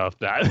much stuff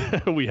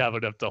that we have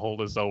enough to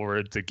hold us over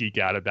and to geek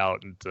out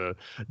about and to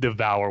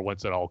devour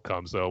once it all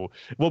comes. So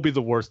it won't be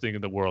the worst thing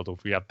in the world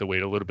if we have to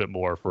wait a little bit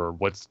more for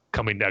what's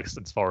coming next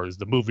as far as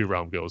the movie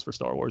realm goes for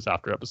Star Wars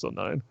after episode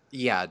 9.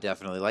 Yeah,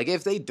 definitely. Like,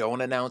 if they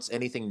don't announce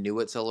anything new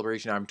at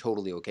Celebration, I'm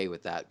totally okay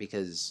with that,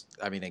 because,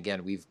 I mean,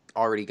 again, we've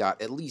already got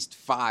at least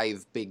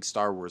 5 big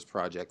Star Wars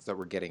projects that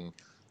we're getting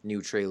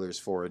new trailers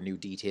for, new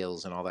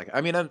details and all that. I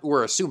mean,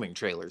 we're assuming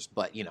trailers,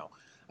 but,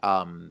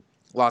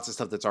 lots of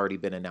stuff that's already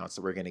been announced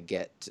that we're going to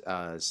get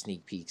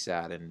sneak peeks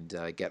at and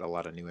get a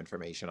lot of new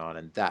information on.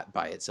 And that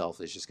by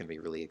itself is just going to be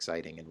really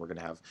exciting. And we're going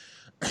to have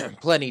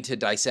plenty to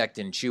dissect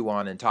and chew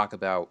on and talk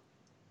about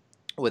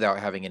without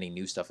having any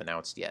new stuff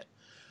announced yet.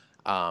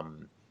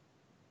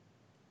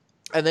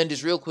 And then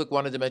just real quick,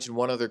 wanted to mention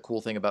one other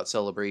cool thing about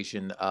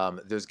Celebration.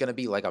 There's going to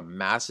be like a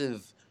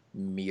massive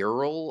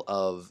mural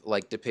of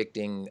like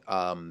depicting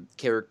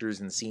characters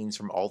and scenes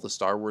from all the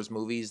Star Wars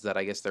movies that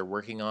I guess they're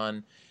working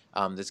on.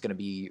 That's going to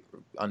be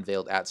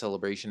unveiled at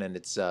Celebration, and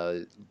it's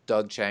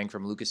Doug Chiang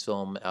from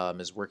Lucasfilm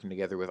is working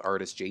together with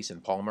artist Jason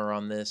Palmer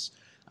on this,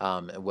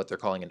 what they're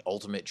calling an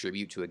ultimate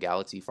tribute to a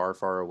galaxy far,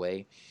 far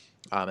away.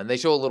 And they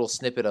show a little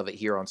snippet of it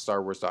here on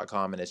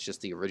StarWars.com, and it's just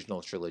the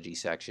original trilogy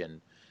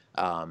section.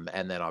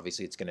 And then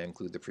obviously it's going to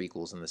include the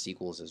prequels and the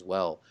sequels as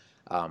well.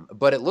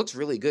 But it looks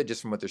really good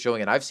just from what they're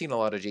showing. And I've seen a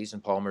lot of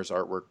Jason Palmer's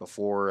artwork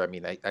before. I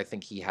mean, I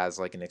think he has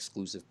like an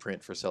exclusive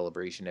print for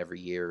Celebration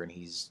every year. And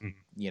he's,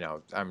 you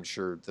know, I'm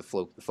sure the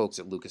folks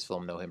at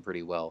Lucasfilm know him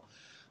pretty well.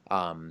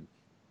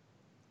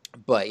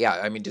 But yeah,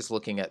 I mean, just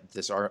looking at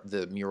this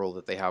the mural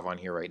that they have on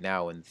here right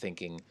now and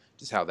thinking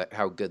just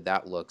how good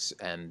that looks.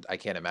 And I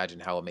can't imagine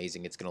how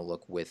amazing it's going to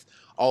look with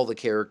all the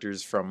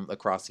characters from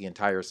across the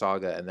entire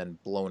saga and then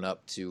blown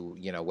up to,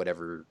 you know,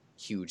 whatever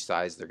huge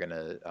size they're going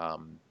to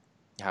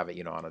have it,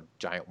 you know, on a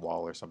giant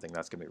wall or something.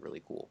 That's going to be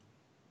really cool.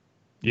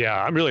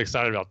 Yeah, I'm really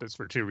excited about this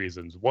for two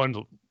reasons. One,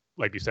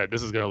 like you said,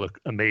 this is going to look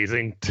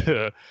amazing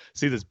to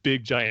see this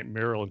big giant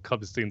mural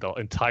encompassing the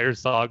entire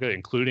saga,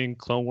 including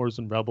Clone Wars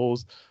and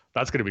Rebels.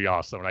 That's going to be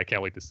awesome, and I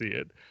can't wait to see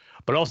it.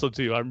 But also,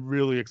 too, I'm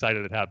really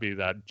excited and happy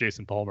that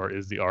Jason Palmer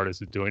is the artist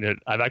who's doing it.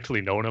 I've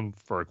actually known him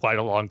for quite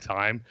a long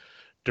time.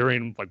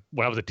 During, like,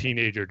 when I was a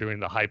teenager, during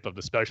the hype of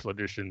the special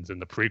editions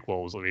and the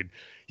prequels, I mean,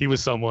 he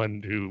was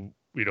someone who,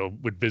 you know,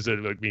 would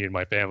visit like me and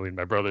my family and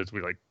my brothers.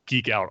 We like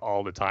geek out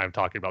all the time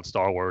talking about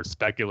Star Wars,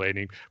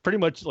 speculating. Pretty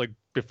much like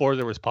before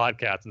there was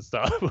podcasts and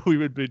stuff, we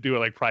would be doing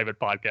like private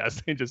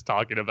podcasts and just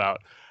talking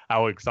about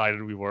how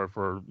excited we were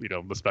for, you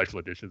know, the special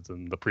editions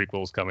and the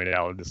prequels coming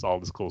out and just all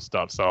this cool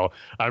stuff. So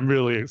I'm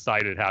really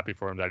excited, happy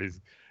for him that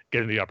he's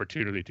getting the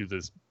opportunity to do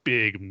this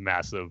big,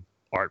 massive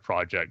art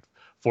project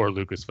for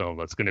Lucasfilm.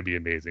 That's going to be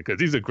amazing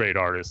because he's a great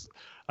artist.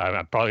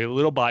 I'm probably a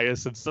little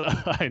biased since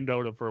I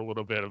know him for a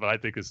little bit, but I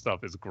think his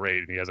stuff is great,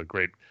 and he has a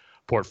great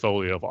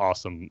portfolio of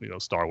awesome, you know,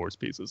 Star Wars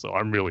pieces. So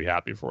I'm really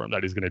happy for him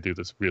that he's going to do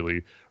this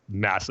really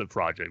massive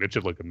project. It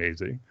should look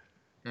amazing.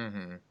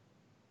 Mm-hmm.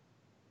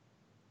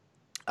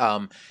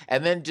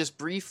 And then just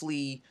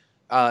briefly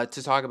to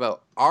talk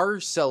about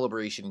our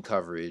Celebration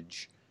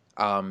coverage.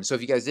 So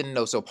if you guys didn't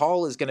know, so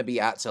Paul is going to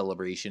be at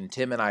Celebration.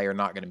 Tim and I are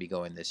not going to be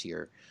going this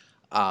year.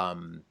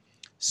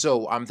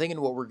 So I'm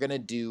thinking what we're going to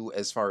do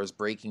as far as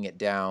breaking it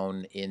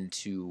down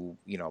into,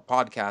 you know,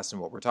 podcasts and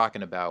what we're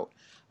talking about,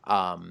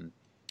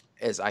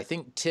 is I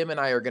think Tim and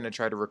I are going to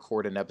try to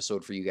record an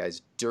episode for you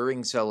guys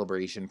during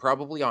Celebration,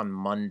 probably on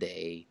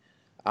Monday,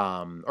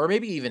 or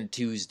maybe even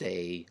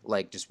Tuesday,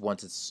 like just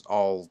once it's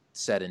all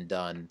said and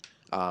done.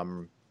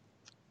 But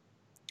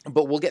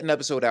we'll get an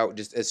episode out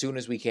just as soon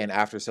as we can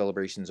after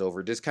Celebration's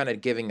over, just kind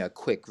of giving a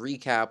quick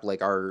recap,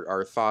 like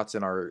our thoughts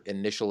and our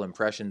initial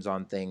impressions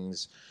on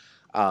things.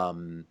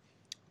 And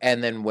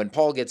then when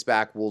Paul gets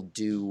back, we'll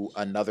do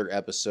another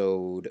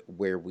episode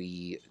where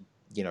we,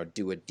 you know,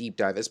 do a deep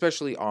dive,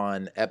 especially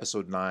on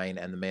episode 9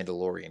 and The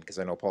Mandalorian, because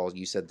I know, Paul,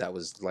 you said that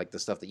was like the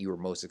stuff that you were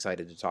most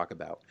excited to talk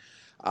about.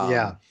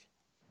 Yeah.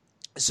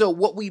 So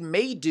what we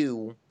may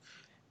do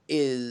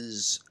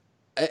is,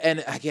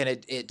 and again,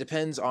 it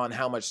depends on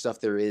how much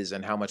stuff there is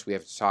and how much we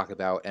have to talk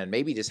about, and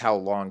maybe just how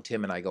long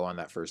Tim and I go on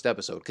that first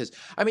episode. Because,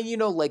 I mean, you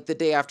know, like the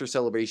day after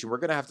Celebration, we're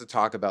going to have to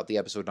talk about the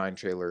episode 9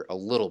 trailer a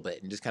little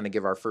bit and just kind of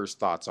give our first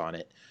thoughts on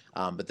it.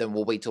 But then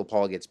we'll wait till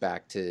Paul gets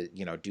back to,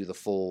 you know, do the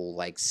full,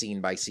 like,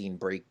 scene-by-scene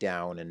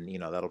breakdown, and, you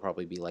know, that'll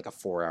probably be like a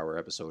 4-hour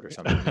episode or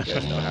something. You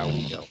guys know how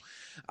we go.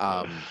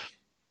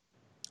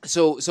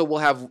 So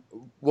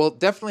we'll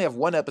definitely have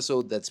one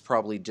episode that's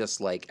probably just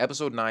like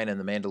episode 9 and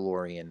The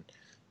Mandalorian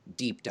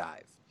deep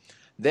dive.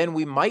 Then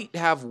we might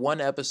have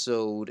one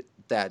episode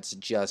that's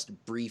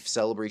just brief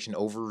Celebration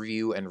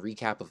overview and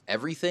recap of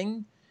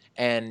everything.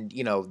 And,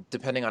 you know,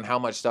 depending on how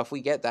much stuff we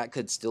get, that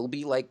could still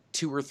be like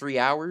 2 or 3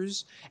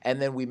 hours.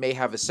 And then we may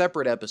have a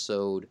separate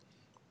episode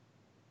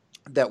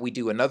that we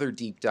do another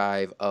deep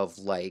dive of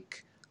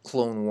like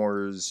Clone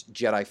Wars,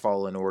 Jedi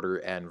Fallen Order,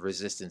 and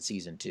Resistance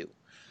Season 2.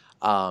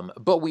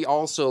 But we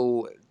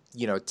also,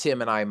 you know,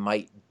 Tim and I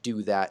might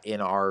do that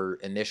in our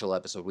initial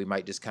episode. We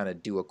might just kind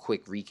of do a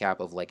quick recap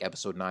of like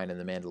episode 9 and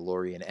The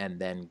Mandalorian, and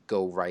then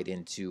go right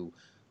into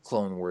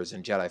Clone Wars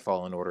and Jedi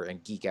Fallen Order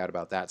and geek out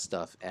about that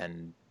stuff,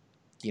 and,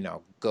 you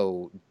know,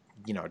 go,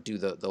 you know, do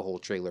the whole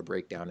trailer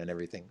breakdown and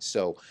everything.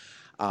 So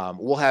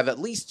we'll have at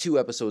least 2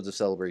 episodes of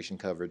Celebration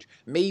coverage,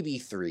 maybe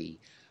 3.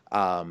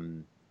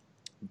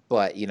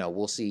 But, you know,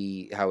 we'll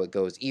see how it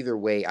goes. Either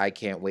way, I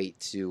can't wait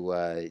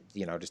to,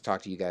 you know, just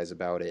talk to you guys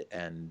about it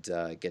and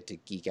get to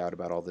geek out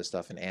about all this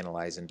stuff and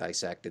analyze and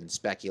dissect and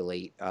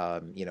speculate,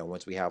 you know,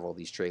 once we have all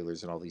these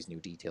trailers and all these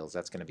new details.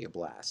 That's going to be a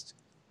blast.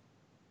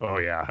 Oh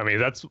yeah, I mean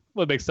that's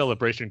what makes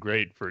Celebration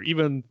great for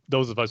even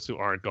those of us who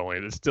aren't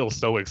going. It's still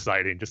so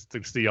exciting just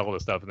to see all the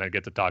stuff and then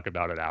get to talk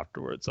about it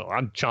afterwards. So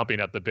I'm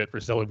chomping at the bit for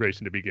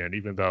Celebration to begin,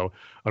 even though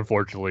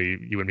unfortunately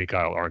you and me,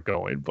 Kyle, aren't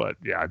going. But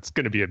yeah, it's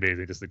going to be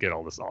amazing just to get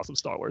all this awesome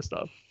Star Wars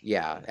stuff.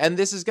 Yeah, and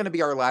this is going to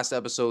be our last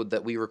episode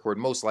that we record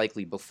most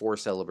likely before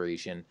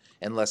Celebration,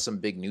 unless some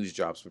big news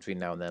drops between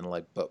now and then.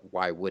 Like, but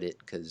why would it?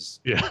 Because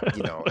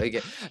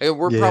again,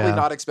 we're probably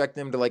not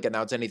expecting them to like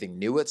announce anything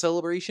new at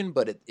Celebration.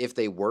 But if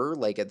they were,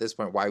 like at this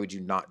point, why would you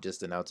not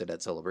just announce it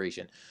at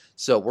Celebration?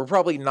 So we're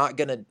probably not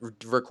going to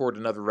record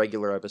another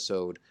regular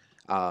episode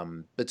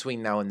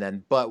between now and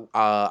then. But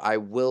I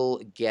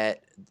will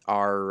get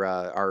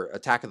our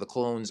Attack of the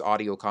Clones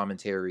audio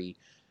commentary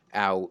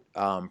out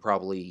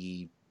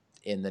probably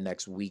in the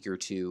next week or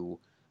two.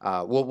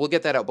 We'll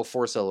get that out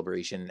before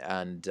Celebration,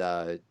 and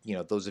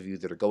those of you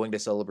that are going to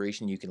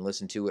Celebration, you can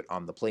listen to it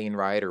on the plane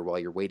ride or while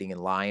you're waiting in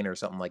line or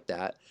something like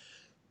that.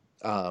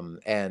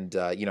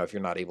 If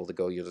you're not able to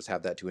go, you'll just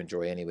have that to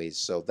enjoy anyways.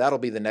 So that'll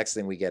be the next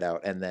thing we get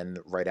out, and then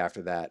right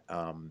after that,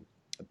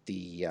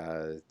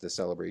 the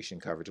Celebration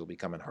coverage will be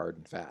coming hard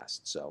and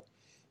fast. So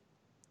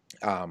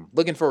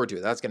looking forward to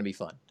it. That's going to be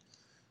fun.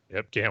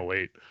 Yep, can't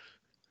wait.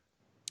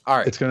 All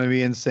right, it's going to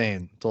be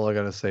insane. That's all I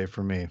got to say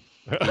for me.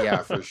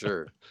 Yeah, for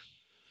sure.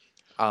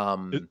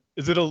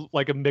 Is it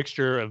like a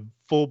mixture of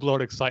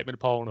full-blown excitement,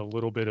 Paul, and a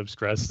little bit of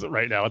stress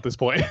right now at this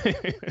point?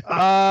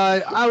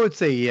 I would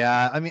say,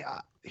 yeah. I mean,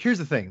 here's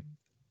the thing.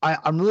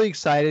 I'm really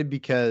excited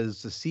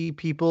because to see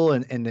people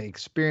and to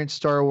experience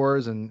Star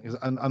Wars, and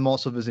I'm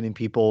also visiting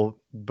people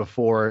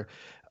before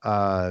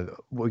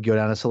we go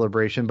down to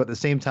Celebration. But at the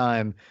same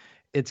time,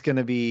 it's going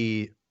to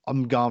be,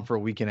 I'm gone for a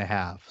week and a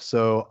half.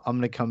 So I'm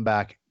going to come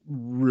back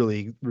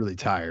really, really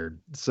tired.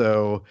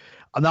 So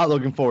I'm not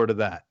looking forward to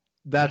that.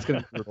 That's going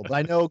to be brutal. But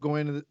I know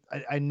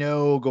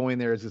going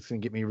there is just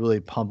going to get me really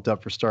pumped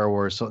up for Star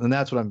Wars. So, and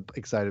that's what I'm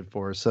excited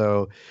for.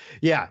 So,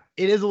 yeah,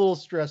 it is a little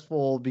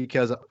stressful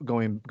because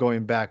going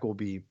back will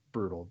be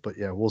brutal. But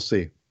yeah, we'll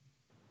see.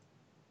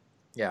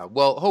 Yeah,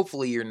 well,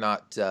 hopefully you're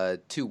not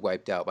too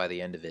wiped out by the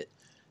end of it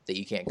that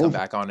you can't come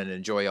back on and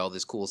enjoy all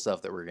this cool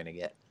stuff that we're going to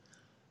get.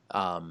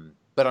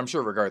 But I'm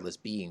sure regardless,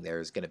 being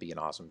there is going to be an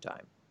awesome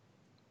time.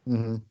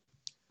 Mm-hmm.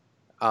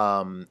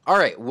 All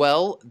right,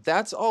 well,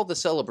 that's all the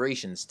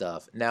Celebration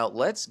stuff. Now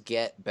let's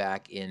get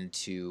back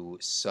into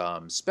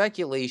some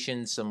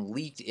speculation, some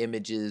leaked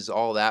images,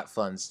 all that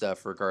fun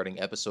stuff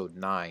regarding Episode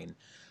 9.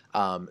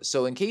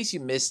 So in case you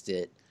missed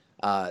it,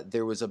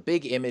 there was a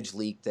big image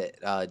leak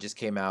that just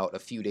came out a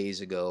few days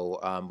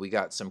ago. We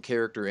got some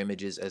character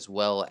images as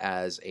well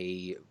as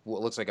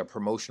what looks like a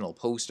promotional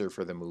poster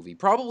for the movie.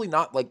 Probably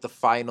not like the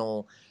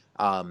final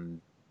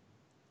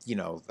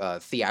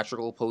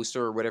theatrical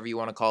poster or whatever you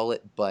want to call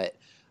it, but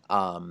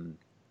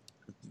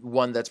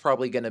one that's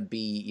probably going to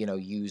be,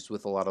 used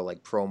with a lot of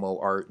like promo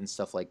art and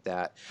stuff like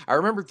that. I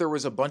remember there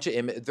was a bunch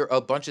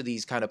of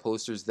these kind of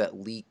posters that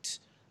leaked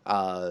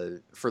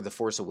for The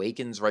Force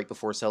Awakens right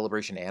before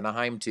Celebration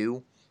Anaheim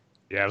too.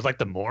 Yeah, it was like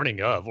the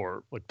morning of,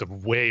 or like the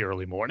way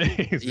early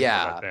morning.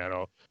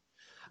 Yeah.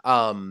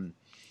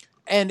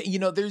 And,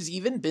 there's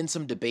even been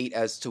some debate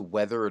as to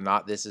whether or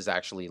not this is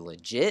actually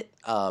legit.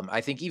 I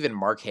think even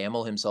Mark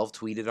Hamill himself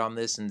tweeted on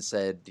this and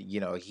said,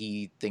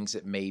 he thinks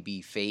it may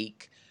be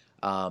fake.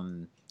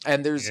 And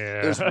there's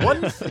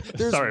one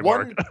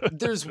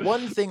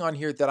thing on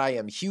here that I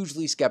am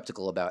hugely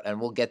skeptical about, and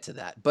we'll get to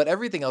that. But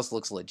everything else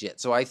looks legit.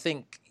 So I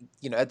think,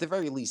 at the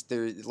very least,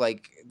 there's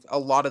like a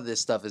lot of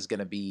this stuff is going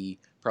to be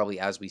probably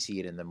as we see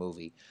it in the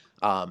movie.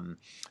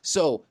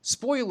 So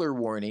spoiler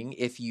warning,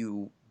 if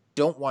you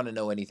don't want to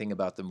know anything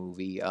about the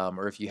movie,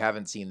 or if you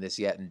haven't seen this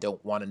yet and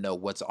don't want to know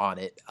what's on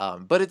it,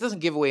 but it doesn't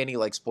give away any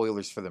like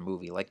spoilers for the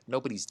movie. Like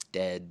nobody's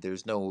dead.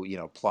 There's no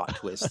plot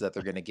twist that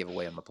they're going to give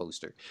away on the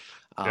poster.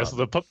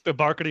 So the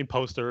marketing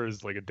poster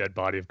is like a dead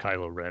body of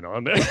Kylo Ren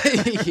on there.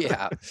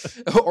 Yeah,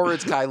 or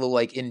it's Kylo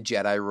like in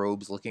Jedi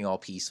robes, looking all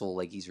peaceful,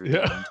 like he's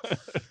redeemed.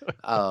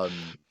 Yeah.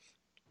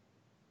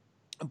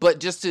 But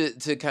just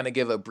to kind of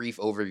give a brief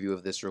overview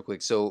of this real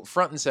quick. So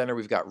front and center,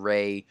 we've got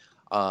Rey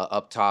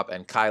up top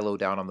and Kylo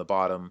down on the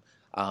bottom.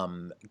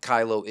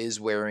 Kylo is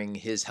wearing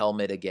his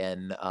helmet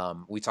again.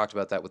 We talked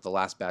about that with the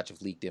last batch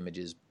of leaked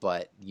images,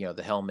 but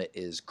the helmet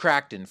is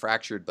cracked and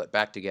fractured, but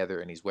back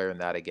together, and he's wearing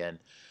that again.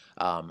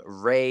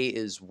 Rey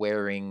is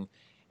wearing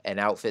an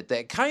outfit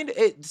that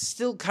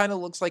still kind of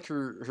looks like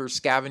her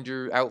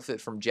scavenger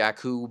outfit from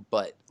Jakku,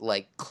 but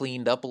like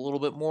cleaned up a little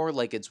bit more.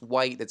 Like it's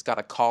white, it's got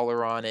a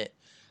collar on it.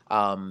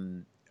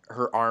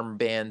 Her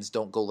armbands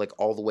don't go like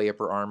all the way up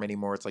her arm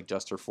anymore. It's like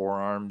just her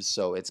forearms.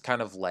 So it's kind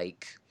of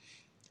like,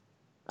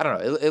 I don't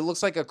know. It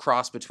looks like a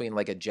cross between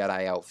like a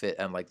Jedi outfit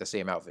and like the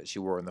same outfit she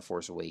wore in The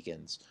Force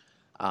Awakens.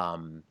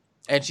 And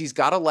she's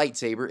got a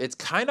lightsaber. It's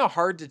kind of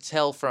hard to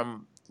tell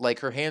from like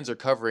her hands are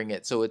covering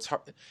it. So it's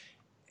hard.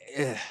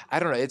 I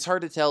don't know. It's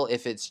hard to tell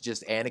if it's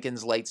just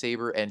Anakin's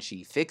lightsaber and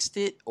she fixed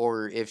it,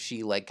 or if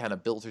she like kind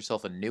of built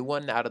herself a new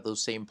one out of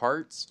those same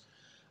parts.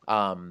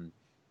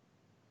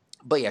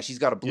 But yeah, she's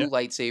got a blue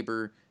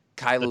lightsaber.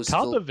 Kylo's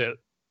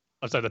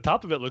the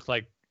top of it looks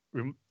like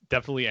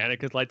definitely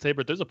Anakin's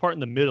lightsaber. There's a part in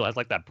the middle that has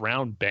like that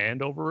brown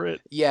band over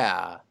it.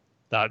 Yeah.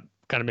 That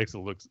kind of makes it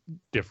look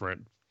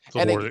different. So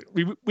And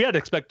we had to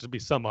expect to be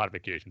some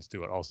modifications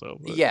to it also.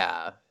 But.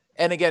 Yeah.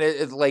 And again,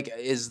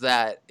 is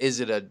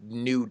it a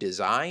new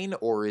design,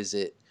 or is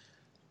it,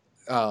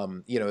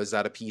 is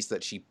that a piece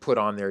that she put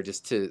on there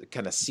just to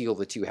kind of seal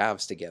the two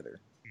halves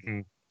together?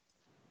 Mm-hmm.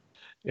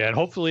 Yeah, and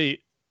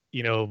hopefully,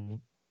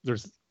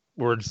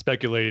 we're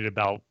speculating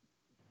about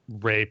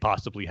Rey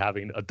possibly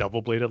having a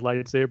double-bladed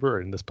lightsaber,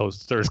 and this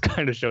poster is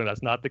kind of showing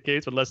that's not the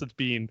case, unless it's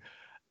being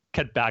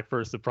kept back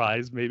for a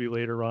surprise maybe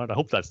later on. I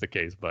hope that's the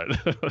case, but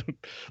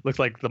looks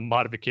like the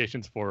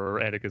modifications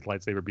for Anakin's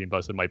lightsaber being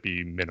busted might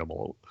be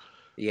minimal.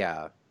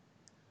 Yeah.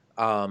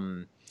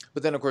 But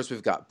then, of course,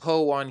 we've got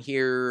Poe on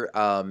here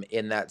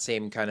in that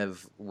same kind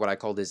of what I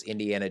call this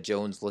Indiana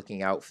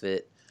Jones-looking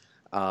outfit.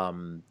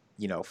 Finn,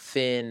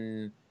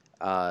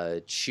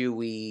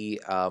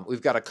 Chewie.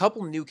 We've got a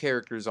couple new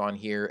characters on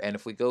here, and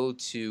if we go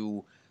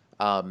to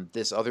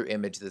this other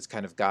image that's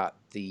kind of got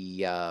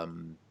the,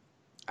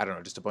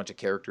 just a bunch of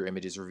character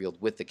images revealed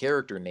with the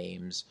character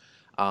names.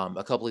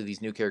 A couple of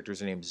these new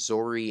characters are named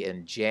Zori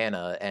and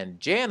Janna, and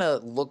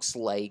Janna looks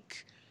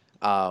like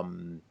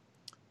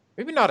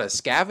maybe not a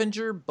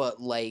scavenger,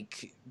 but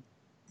like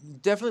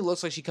definitely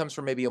looks like she comes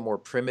from maybe a more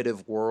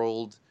primitive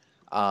world.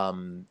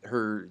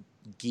 Her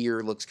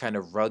gear looks kind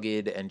of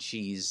rugged, and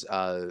she's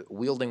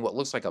wielding what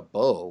looks like a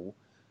bow,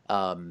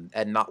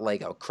 and not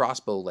like a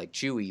crossbow like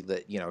Chewie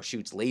that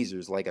shoots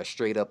lasers, like a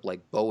straight up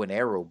like bow and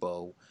arrow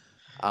bow.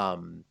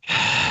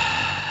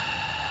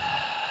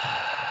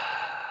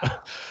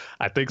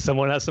 I think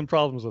someone has some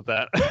problems with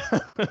that.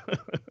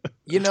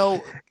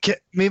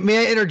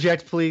 May I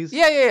interject, please?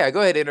 Yeah.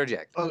 Go ahead,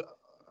 interject.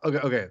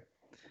 Okay.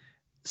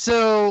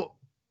 So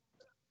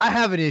I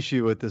have an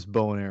issue with this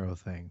bow and arrow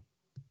thing.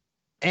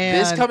 And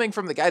this coming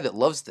from the guy that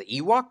loves the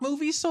Ewok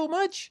movies so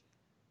much?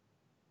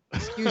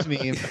 Excuse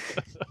me.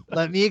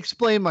 Let me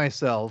explain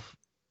myself.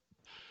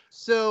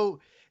 So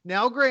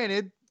now,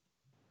 granted,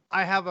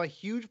 I have a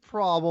huge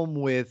problem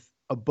with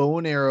a bow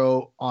and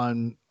arrow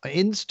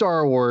in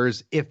Star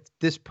Wars if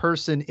this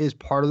person is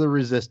part of the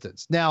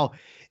Resistance. Now,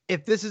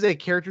 if this is a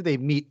character they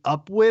meet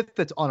up with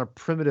that's on a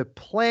primitive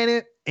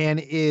planet and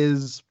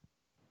has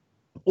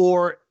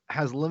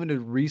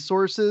limited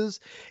resources,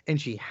 and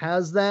she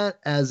has that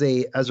as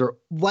her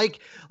like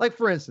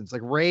for instance,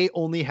 like Rey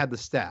only had the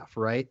staff,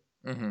 right?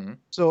 Mm-hmm.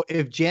 So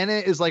if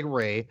Janna is like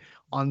Rey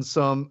on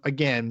some,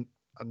 again,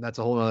 this is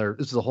a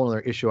whole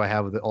other issue I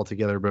have with it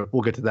altogether, but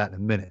we'll get to that in a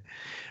minute.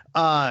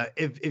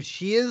 If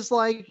she is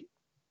like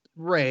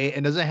Rey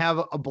and doesn't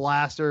have a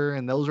blaster,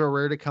 and those are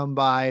rare to come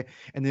by,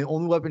 and the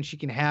only weapon she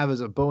can have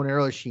is a bow and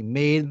arrow she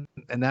made,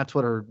 and that's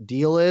what her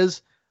deal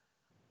is,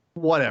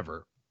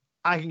 whatever.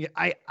 I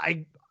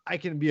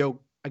can be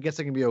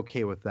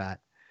okay with that.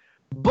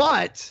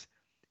 But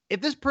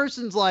if this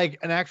person's like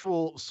an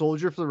actual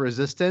soldier for the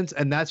Resistance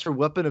and that's her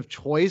weapon of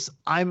choice,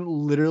 I'm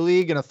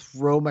literally going to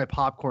throw my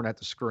popcorn at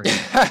the screen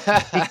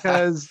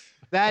because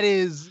that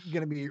is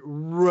going to be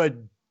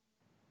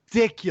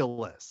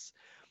ridiculous.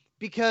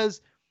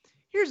 Because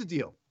here's the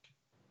deal.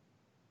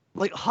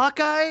 Like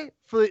Hawkeye,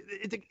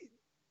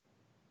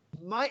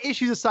 my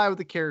issues aside with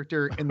the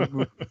character in the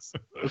movies,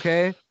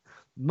 okay?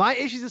 My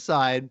issues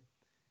aside,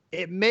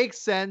 it makes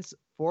sense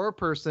for a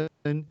person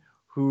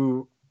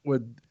who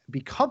would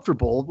be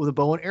comfortable with a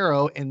bow and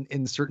arrow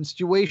in certain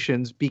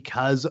situations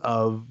because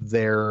of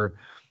they're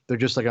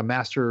just like a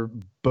master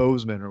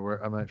bowsman,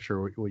 or I'm not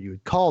sure what you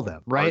would call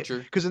them, right?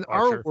 Because in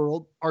our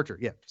world, Archer,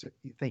 yeah.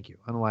 Thank you.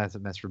 I don't know why I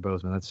said master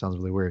bowsman. That sounds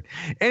really weird.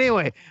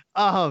 Anyway,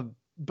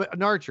 but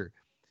an archer.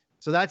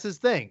 So that's his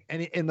thing.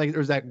 And like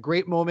there's that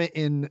great moment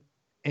in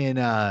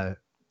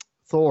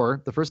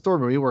Thor, the first Thor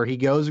movie, where he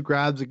goes and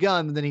grabs a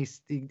gun, and then he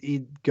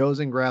goes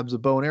and grabs a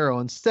bow and arrow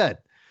instead.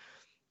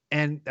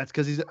 And that's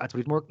because that's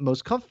what he's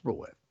most comfortable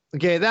with.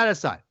 Okay, that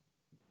aside,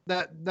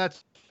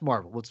 that's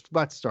Marvel. It's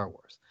about Star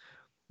Wars.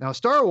 Now,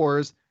 Star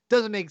Wars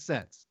doesn't make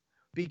sense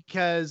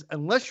because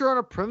unless you're on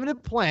a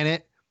primitive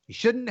planet, you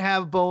shouldn't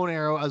have bow and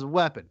arrow as a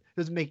weapon. It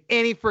doesn't make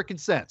any freaking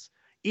sense.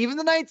 Even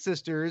the Night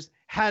Sisters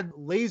had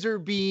laser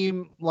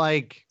beam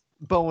like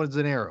bows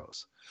and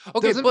arrows.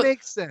 Okay, doesn't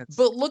make sense.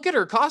 But look at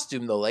her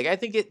costume, though. Like, I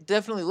think it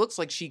definitely looks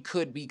like she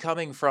could be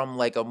coming from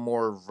like a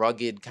more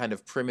rugged kind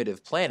of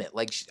primitive planet.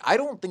 Like, I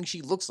don't think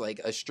she looks like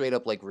a straight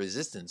up like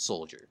Resistance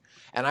soldier.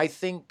 And I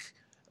think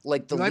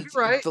like the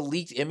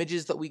leaked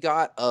images that we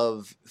got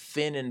of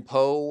Finn and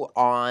Poe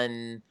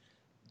on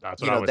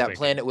that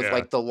planet with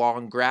like the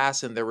long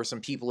grass, and there were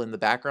some people in the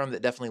background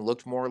that definitely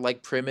looked more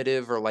like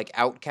primitive or like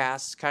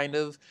outcasts kind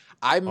of.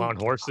 On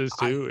horses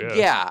too.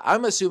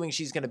 I'm assuming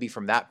she's going to be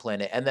from that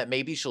planet, and that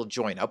maybe she'll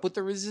join up with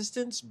the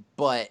Resistance,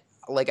 but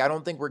like I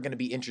don't think we're going to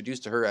be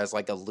introduced to her as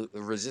like a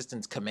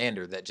Resistance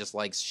commander that just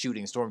likes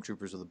shooting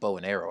stormtroopers with a bow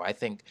and arrow. I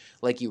think,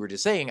 like you were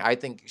just saying, I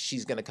think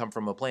she's going to come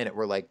from a planet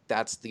where like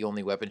that's the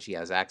only weapon she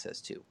has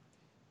access to.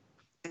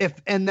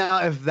 If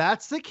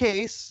that's the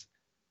case,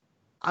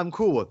 I'm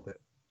cool with it.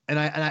 And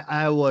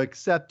I will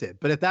accept it.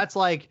 But if that's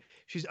like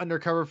she's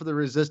undercover for the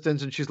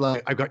Resistance, and she's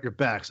like, "I've got your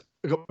backs.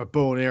 I got my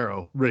bow and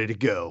arrow ready to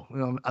go."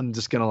 And I'm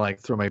just gonna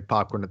like throw my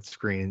popcorn at the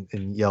screen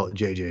and yell at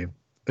JJ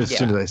as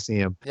soon as I see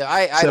him. Yeah,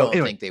 I don't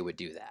think they would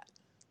do that.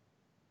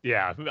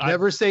 Yeah,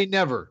 never say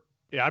never.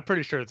 Yeah, I'm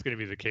pretty sure it's going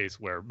to be the case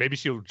where maybe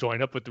she'll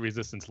join up with the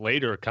Resistance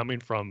later, coming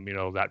from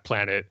that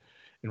planet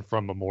and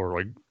from a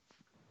more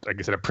like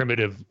I said, a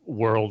primitive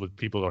world with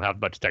people don't have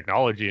much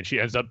technology, and she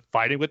ends up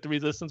fighting with the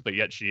Resistance, but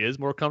yet she is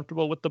more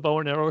comfortable with the bow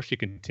and arrow. She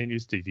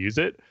continues to use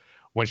it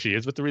when she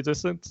is with the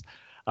Resistance.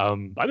 I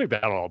think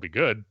that'll all be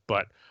good,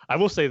 but I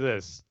will say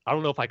this: I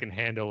don't know if I can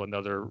handle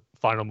another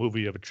final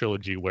movie of a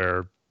trilogy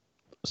where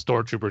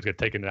stormtroopers get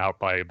taken out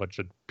by a bunch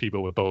of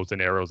people with bows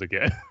and arrows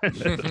again. I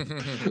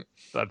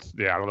don't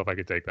know if I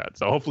could take that.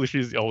 So hopefully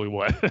she's the only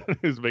one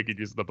who's making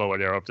use of the bow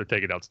and arrow if they're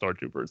taking out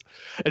stormtroopers.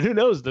 And who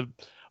knows, the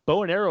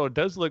bow and arrow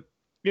does look,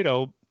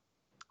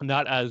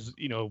 not as,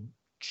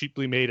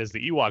 cheaply made as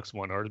the Ewoks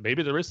one, or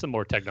maybe there is some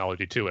more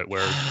technology to it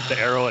where the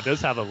arrow, it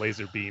does have a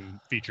laser beam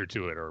feature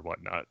to it or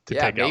whatnot to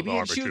take out the armor maybe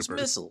it shoots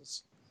troopers.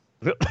 Missiles.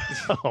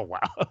 Oh wow.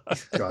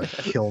 God,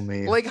 kill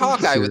me. Like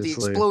Hawkeye with the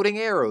Seriously. exploding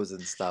arrows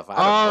and stuff.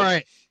 All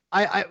right.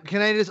 I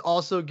can I just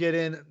also get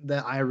in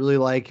that I really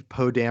like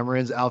Poe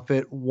Dameron's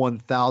outfit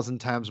 1,000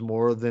 times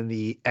more than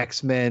the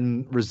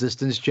X-Men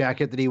Resistance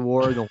jacket that he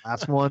wore in the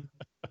last one.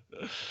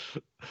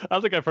 I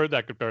don't think I've heard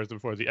that comparison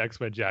before, the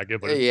X-Men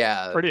jacket, but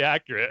it's pretty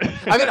accurate.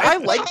 I mean, I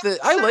like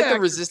the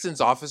Resistance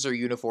officer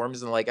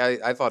uniforms, and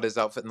I thought his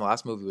outfit in the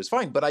last movie was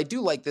fine, but I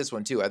do like this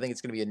one too. I think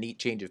it's going to be a neat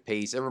change of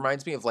pace. It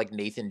reminds me of like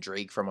Nathan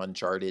Drake from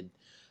Uncharted,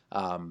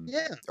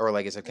 or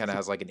like I said, kind of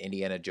has like an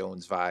Indiana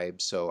Jones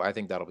vibe. So I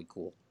think that'll be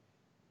cool.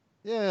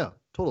 Yeah,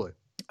 totally.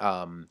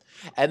 And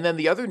then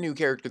the other new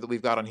character that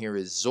we've got on here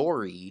is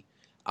Zori,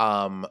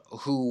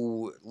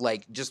 who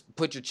just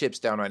put your chips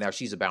down right now.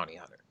 She's a bounty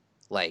hunter.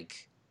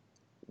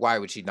 Why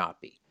would she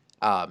not be?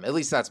 At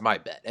least that's my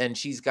bet. And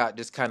she's got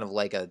just kind of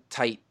like a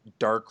tight,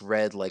 dark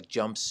red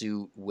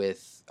jumpsuit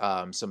with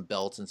some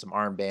belts and some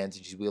armbands,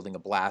 and she's wielding a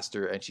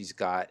blaster, and she's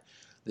got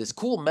this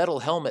cool metal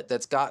helmet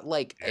that's got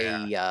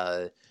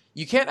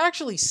you can't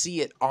actually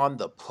see it on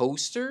the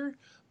poster,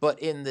 but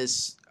in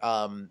this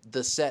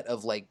the set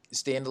of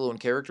standalone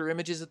character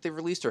images that they've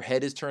released, her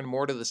head is turned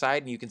more to the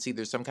side, and you can see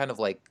there's some kind of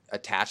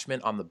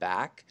attachment on the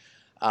back.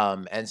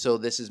 And so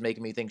this is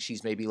making me think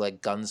she's maybe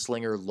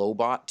Gunslinger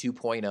Lobot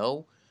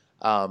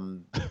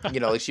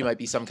 2.0. She might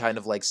be some kind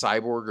of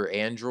cyborg or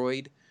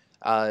android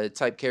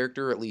type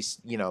character, at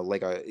least,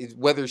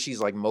 whether she's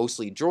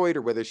mostly droid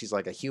or whether she's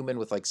a human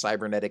with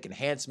cybernetic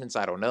enhancements,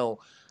 I don't know.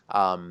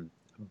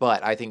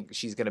 But I think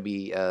she's going to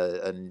be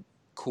a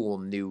cool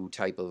new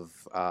type of,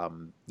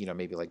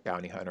 maybe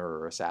bounty hunter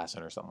or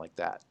assassin or something like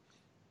that.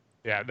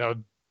 Yeah. Now,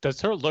 does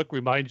her look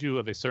remind you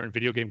of a certain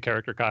video game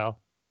character, Kyle?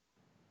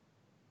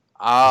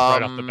 Right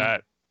off the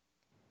bat.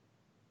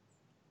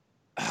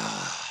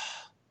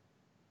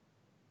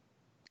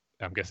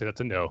 I'm guessing that's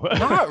a no.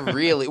 Not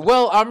really.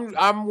 Well,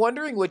 I'm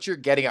wondering what you're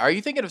getting at. Are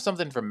you thinking of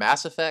something from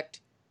Mass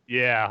Effect?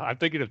 Yeah, I'm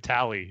thinking of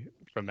Tali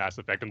from Mass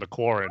Effect and the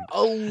Quarren.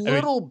 A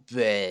little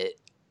bit.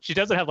 She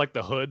doesn't have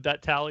the hood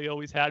that Tali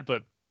always had,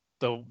 but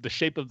the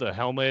shape of the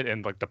helmet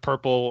and the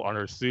purple on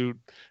her suit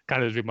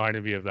kind of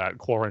reminded me of that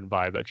Quarren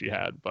vibe that she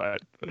had.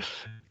 But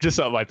just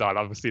something I thought.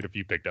 I've seen if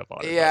you picked up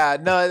on it. Yeah,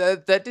 no,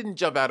 that didn't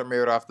jump out at me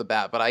right off the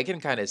bat, but I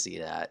can kind of see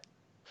that.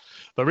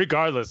 But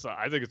regardless,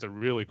 I think it's a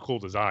really cool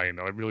design.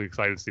 I'm really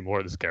excited to see more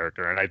of this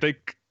character, and I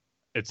think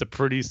it's a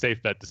pretty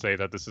safe bet to say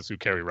that this is who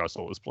Kerry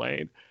Russell is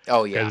playing.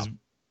 Oh yeah, because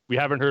we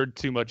haven't heard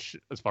too much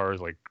as far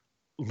as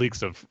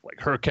leaks of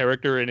her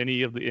character in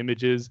any of the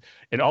images,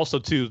 and also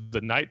too the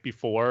night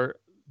before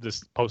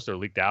this poster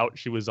leaked out,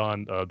 she was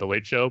on The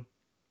Late Show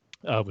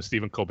with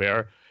Stephen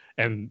Colbert,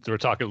 and they were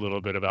talking a little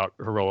bit about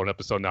her role in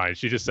episode 9.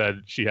 She just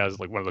said she has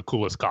one of the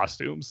coolest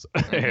costumes,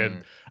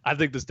 and I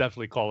think this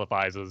definitely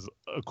qualifies as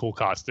a cool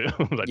costume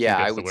that she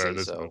gets to wear in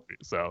this movie.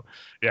 So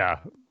yeah,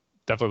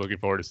 definitely looking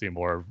forward to seeing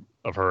more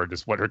of her,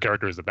 just what her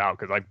character is about.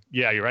 Because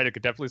you're right, I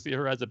could definitely see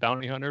her as a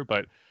bounty hunter,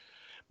 but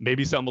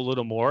maybe something a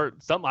little more.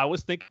 Something I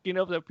was thinking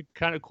of that would be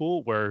kind of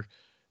cool, where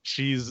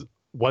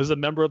was a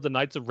member of the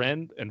Knights of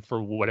Ren, and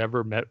for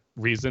whatever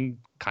reason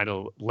kind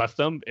of left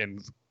them and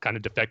kind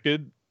of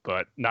defected,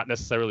 but not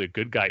necessarily a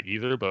good guy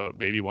either, but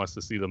maybe wants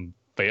to see them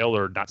fail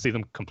or not see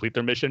them complete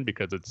their mission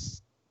because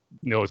it's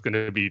it's going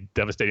to be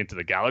devastating to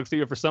the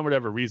galaxy, or for some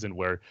whatever reason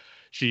where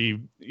she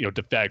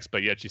defects,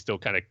 but yet she still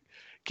kind of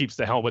keeps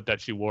the helmet that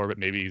she wore, but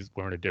maybe he's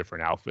wearing a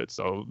different outfit.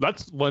 So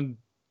that's one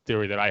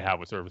theory that I have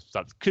with her.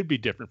 Could be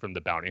different from the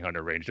bounty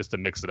hunter range, just to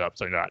mix it up,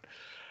 so you're not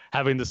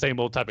having the same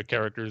old type of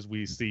characters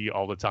we see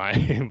all the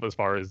time as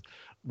far as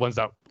ones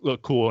that look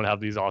cool and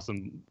have these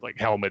awesome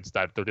helmets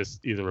that they're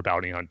just either a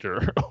bounty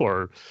hunter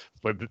or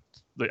the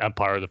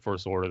Empire, the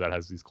First Order that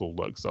has these cool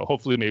looks. So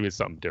hopefully maybe it's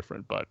something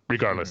different, but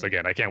regardless,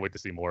 again, I can't wait to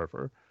see more of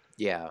her.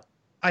 Yeah.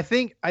 I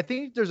think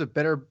there's a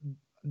better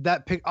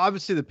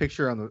obviously the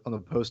picture on the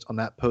post on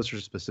that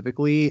poster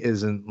specifically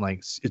isn't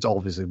it's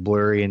obviously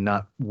blurry and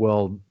not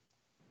well,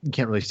 you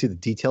can't really see the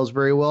details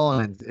very well,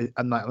 and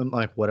I'm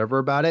not whatever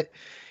about it.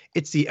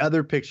 It's the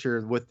other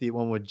picture with the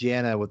one with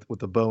Jana with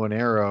the bow and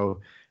arrow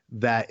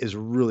that is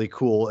really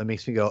cool. It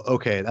makes me go,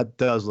 okay, that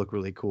does look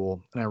really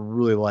cool, and I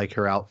really like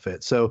her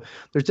outfit. So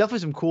there's definitely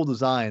some cool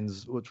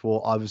designs, which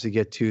we'll obviously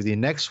get to the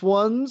next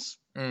ones.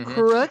 Mm-hmm.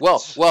 Correct. Well.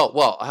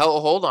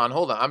 Hold on.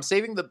 I'm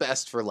saving the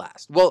best for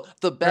last. Well,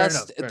 the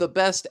best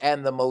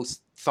and the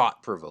most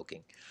thought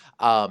provoking.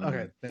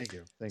 Okay, thank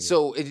you.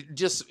 So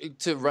just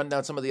to run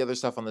down some of the other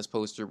stuff on this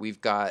poster, we've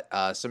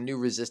got some new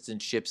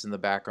resistance ships in the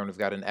background. We've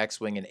got an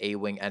X-wing, an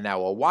A-wing, and now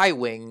a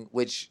Y-wing,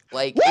 which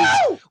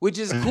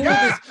is cool.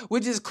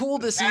 Which is cool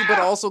to see, but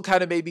also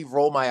kind of made me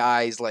roll my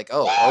eyes, like,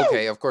 oh,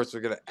 okay, of course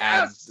we're gonna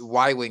add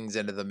Y-wings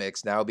into the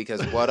mix now,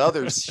 because what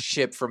other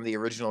ship from the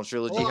original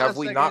trilogy have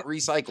we not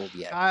recycled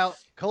yet? Kyle,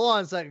 hold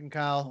on a second,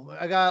 Kyle.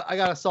 I got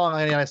a song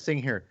I gotta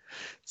sing here.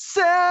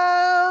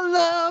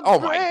 Celebrate. Oh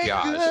my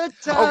gosh.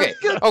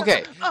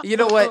 Okay. You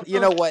know what?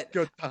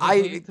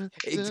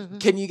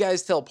 Can you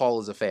guys tell Paul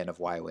is a fan of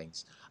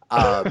Y-wings?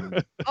 All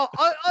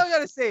I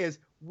gotta say is,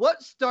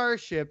 what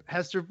starship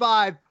has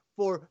survived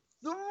for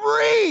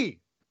three,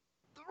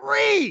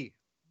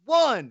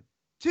 1,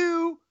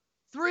 2,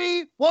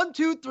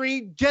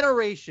 3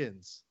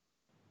 generations?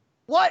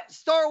 What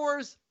Star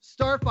Wars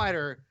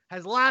starfighter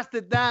has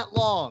lasted that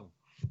long?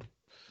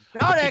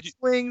 Not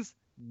X-wings,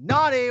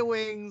 not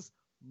A-wings,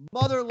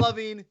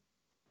 mother-loving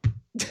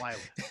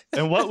Y-wings.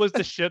 And what was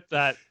the ship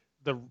that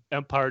the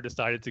Empire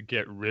decided to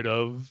get rid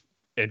of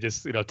and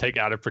just take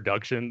out of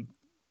production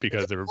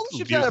because they were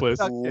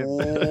useless?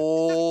 Hold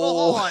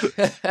on.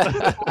 Out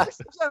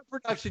of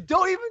production.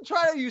 Don't even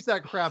try to use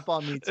that crap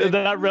on me, Tim.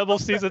 That Rebel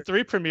Season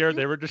 3 premiere,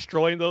 they were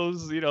destroying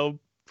those,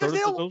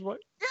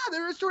 prototypes. Yeah, they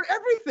restored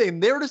everything.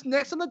 They were just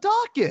next on the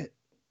docket.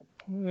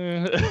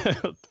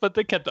 But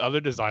they kept the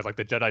other designs, like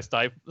the Jedi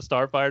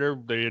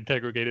Starfighter. They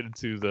integrated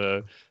into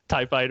the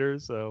TIE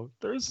fighters. So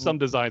there's some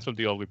designs from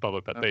the Old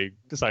Republic that they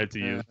decided to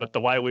use, but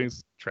the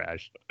Y-wings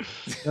trash.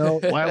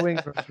 No,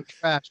 Y-wings are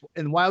trash,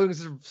 and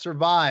Y-wings have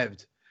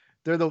survived.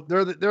 They're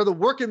the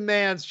working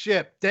man's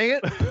ship. Dang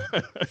it!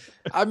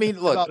 I mean,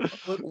 look,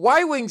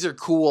 Y-wings are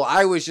cool.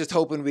 I was just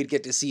hoping we'd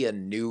get to see a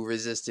new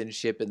Resistance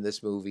ship in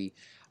this movie.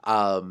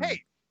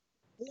 Hey.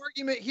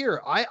 Argument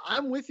here.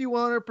 I'm with you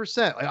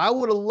 100%. Like, I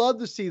would have loved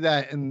to see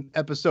that in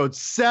episode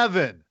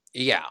 7.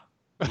 Yeah.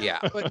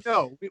 But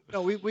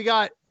we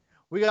got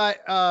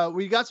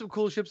some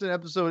cool ships in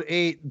episode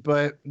 8,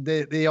 but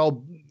they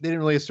didn't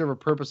really serve a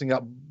purpose and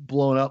got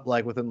blown up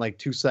like within like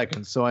 2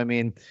 seconds. So I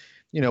mean,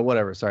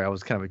 whatever. Sorry, I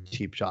was kind of a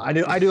cheap shot.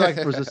 I do like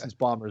the Resistance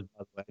bombers,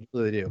 by the way. I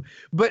really do.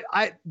 But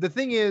the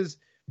thing is,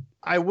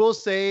 I will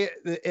say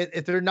that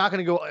if they're not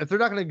going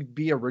to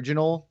be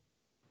original,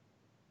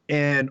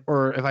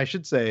 or if I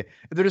should say, if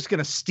they're just going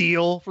to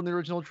steal from the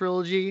original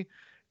trilogy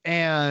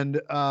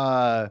and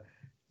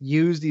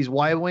use these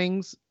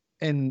Y-wings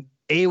and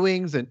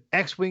A-wings and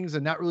X-wings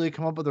and not really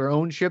come up with their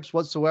own ships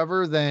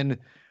whatsoever, then at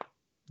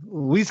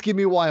least give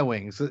me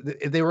Y-wings.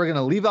 If they were going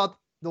to leave out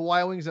the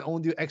Y-wings and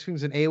only do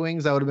X-wings and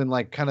A-wings, I would have been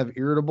like kind of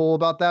irritable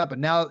about that. But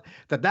now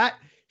that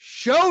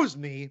shows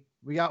me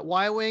we got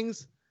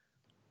Y-wings,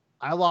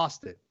 I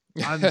lost it.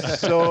 I'm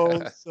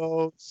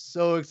so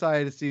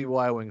excited to see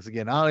Y-wings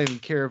again. I don't even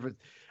care if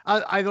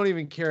I don't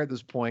even care at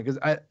this point because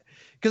I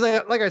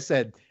like I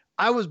said,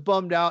 I was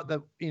bummed out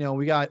that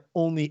we got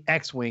only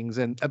X-wings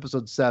in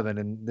episode 7,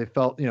 and they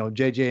felt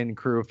JJ and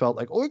crew felt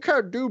like, we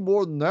can't do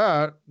more than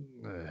that.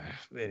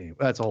 Anyway,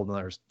 that's a whole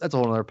nother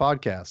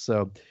podcast.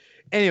 So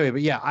anyway,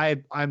 but yeah,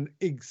 I'm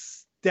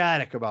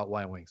ecstatic about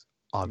Y-wings,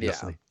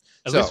 obviously. Yeah.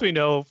 At least we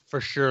know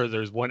for sure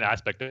there's one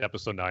aspect of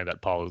episode 9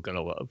 that Paul is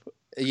gonna love.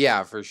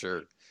 Yeah, for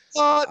sure.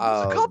 There's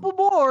a couple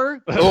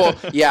more. Oh,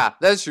 yeah,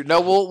 that's true.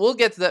 No, we'll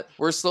get to that.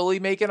 We're slowly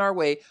making our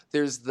way.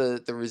 There's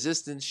the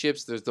Resistance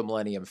ships. There's the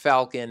Millennium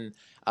Falcon.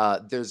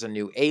 There's a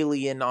new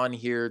alien on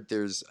here.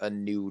 There's a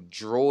new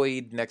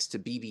droid next to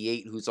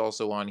BB-8 who's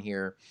also on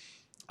here.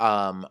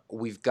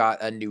 We've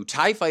got a new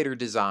TIE fighter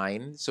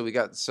design. So we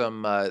got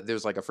some,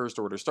 there's like a First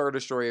Order Star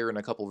Destroyer and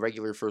a couple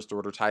regular First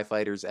Order TIE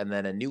fighters, and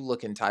then a new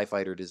looking TIE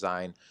fighter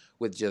design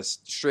with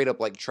just straight up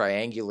like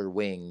triangular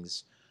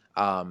wings.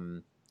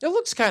 It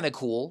looks kind of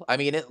cool. I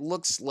mean, it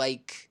looks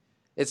like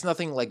it's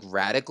nothing like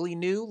radically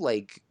new,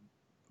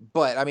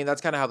 but I mean,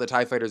 that's kind of how the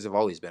TIE fighters have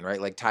always been, right?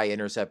 Like TIE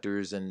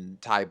interceptors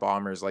and TIE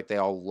bombers, like they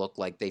all look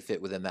like they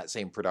fit within that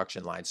same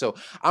production line. So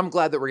I'm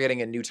glad that we're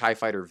getting a new TIE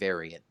fighter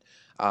variant.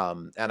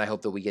 And I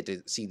hope that we get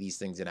to see these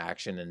things in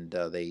action and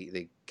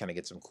they kind of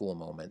get some cool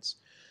moments.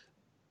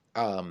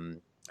 And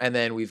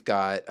then we've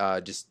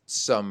got just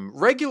some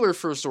regular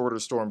First Order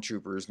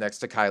stormtroopers next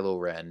to Kylo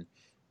Ren.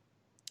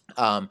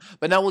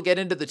 But now we'll get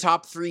into the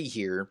top 3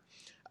 here.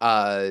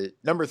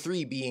 Number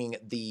 3 being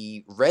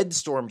the red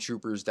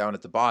stormtroopers down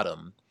at the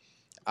bottom.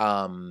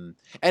 And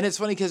it's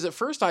funny because at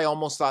first I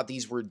almost thought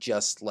these were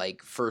just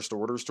like First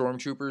Order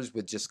stormtroopers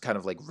with just kind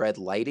of like red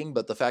lighting.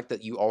 But the fact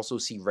that you also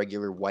see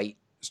regular white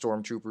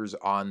stormtroopers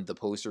on the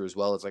poster as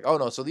well, it's like, oh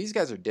no, so these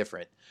guys are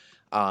different.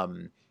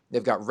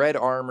 They've got red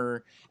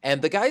armor,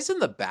 and the guys in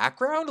the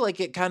background,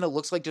 like it kind of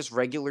looks like just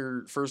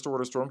regular First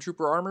Order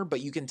Stormtrooper armor, but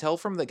you can tell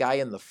from the guy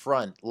in the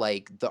front,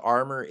 like the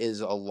armor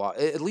is a lot.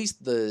 At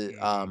least the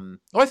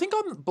I think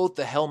on both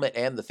the helmet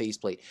and the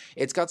faceplate,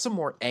 it's got some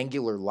more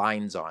angular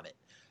lines on it,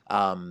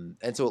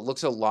 and so it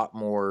looks a lot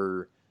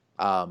more.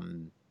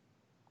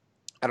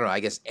 I don't know,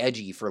 I guess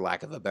edgy for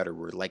lack of a better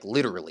word, like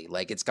literally,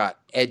 like it's got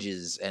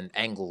edges and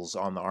angles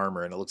on the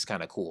armor, and it looks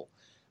kind of cool.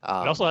 It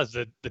also has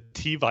the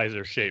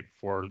T-visor shape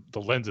for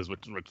the lenses,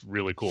 which looks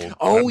really cool.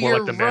 Oh, more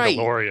you're like the right.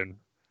 Mandalorian.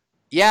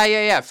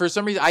 Yeah. For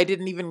some reason, I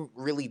didn't even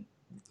really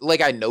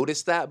like. I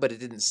noticed that, but it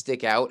didn't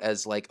stick out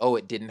as like, oh,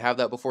 it didn't have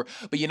that before.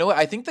 But you know what?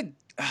 I think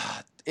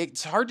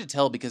it's hard to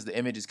tell because the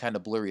image is kind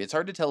of blurry. It's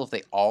hard to tell if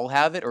they all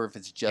have it or if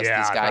it's just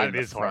this guy in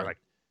the front. Hard.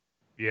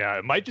 Yeah,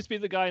 it might just be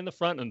the guy in the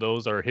front, and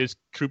those are his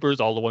troopers,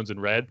 all the ones in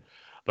red.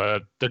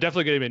 But they're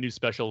definitely getting a new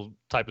special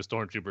type of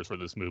stormtroopers for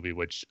this movie,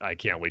 which I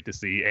can't wait to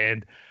see.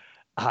 And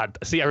I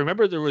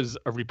remember there was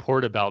a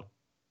report about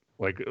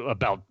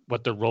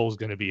what the role is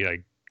going to be. I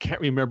can't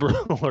remember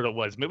what it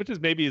was, which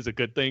maybe is a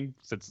good thing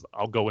since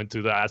I'll go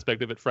into the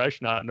aspect of it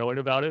fresh, not knowing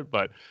about it.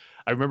 But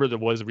I remember there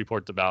was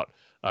reports about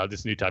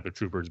this new type of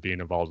troopers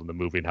being involved in the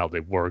movie and how they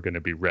were going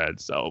to be red.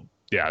 So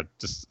yeah,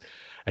 just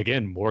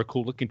again, more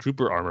cool looking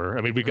trooper armor.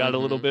 I mean, we got a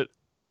little bit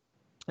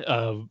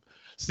of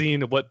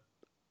seeing what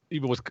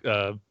even was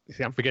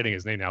I'm forgetting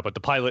his name now, but the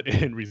pilot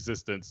in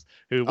Resistance,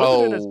 who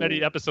wasn't in as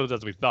many episodes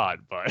as we thought,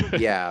 but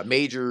yeah,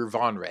 Major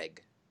Von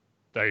Reg.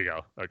 There you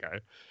go. Okay,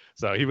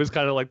 so he was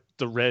kind of like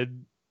the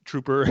red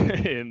trooper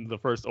in the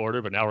First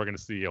Order, but now we're going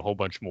to see a whole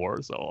bunch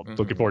more. So I'm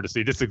looking forward to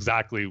see just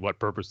exactly what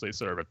purpose they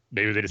serve.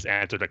 Maybe they just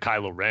answer to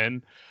Kylo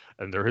Ren,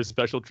 and they're his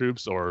special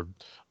troops, or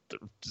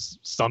just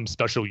some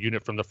special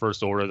unit from the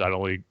First Order that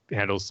only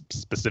handles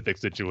specific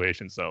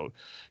situations. So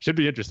should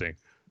be interesting.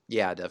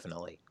 Yeah,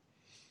 definitely.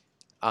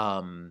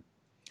 And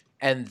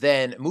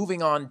then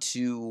moving on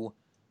to,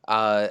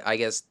 I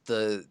guess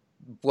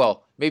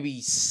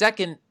maybe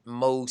second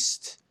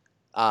most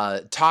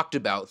talked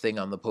about thing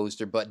on the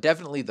poster, but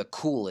definitely the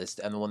coolest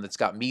and the one that's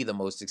got me the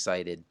most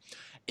excited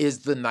is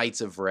the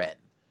Knights of Ren.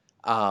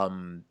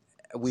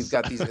 We've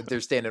got these, they're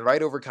standing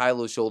right over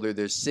Kylo's shoulder.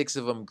 There's 6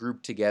 of them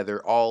grouped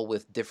together, all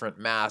with different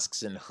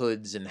masks and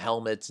hoods and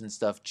helmets and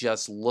stuff,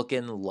 just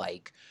looking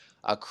like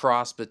a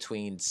cross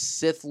between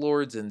Sith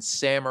Lords and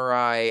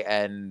Samurai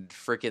and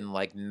freaking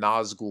like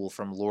Nazgul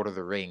from Lord of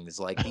the Rings.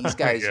 Like these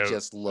guys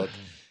just look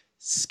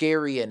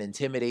scary and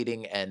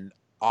intimidating and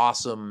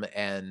awesome,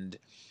 and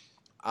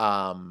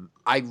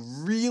I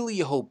really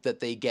hope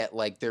that they get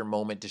like their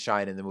moment to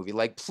shine in the movie.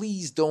 Like,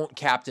 please don't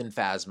Captain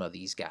Phasma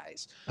these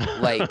guys.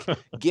 Like,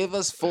 give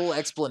us full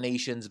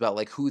explanations about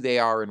like who they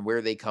are and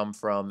where they come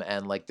from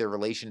and like their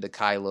relation to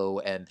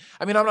Kylo. And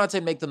I mean, I'm not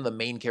saying make them the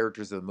main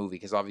characters of the movie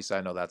because obviously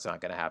I know that's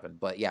not going to happen.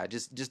 But yeah,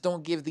 just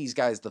don't give these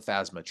guys the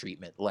Phasma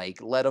treatment.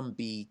 Like, let them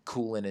be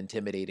cool and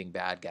intimidating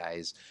bad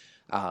guys.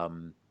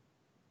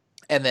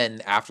 And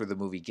then after the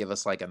movie, give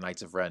us like a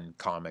Knights of Ren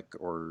comic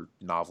or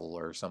novel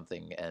or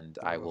something, and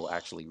I will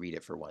actually read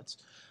it for once.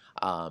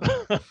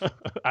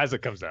 As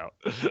it comes out.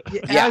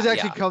 As it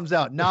actually comes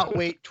out, not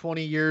wait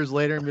 20 years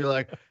later and be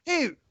like,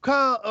 hey,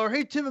 Kyle, or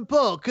hey, Tim and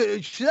Paul,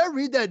 should I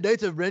read that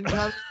Knights of Ren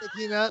comic that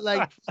came out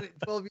like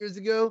 12 years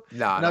ago?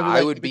 No,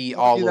 I would be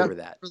all over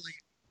that.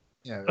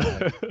 Yeah.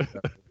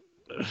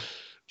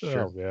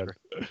 Sure. Oh, man.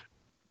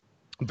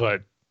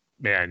 But,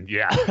 man,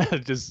 yeah,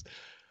 just...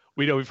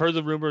 we've heard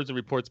the rumors and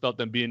reports about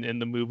them being in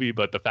the movie,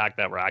 but the fact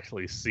that we're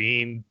actually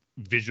seeing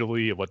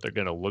visually of what they're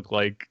going to look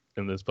like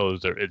in this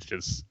poster, it's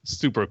just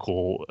super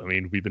cool. I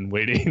mean, we've been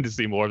waiting to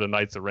see more of the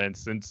Knights of Ren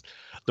since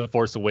The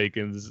Force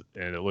Awakens,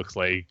 and it looks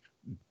like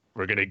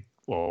we're going to,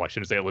 well, I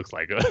shouldn't say it looks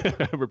like,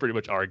 we pretty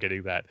much are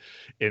getting that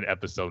in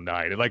Episode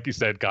 9. And like you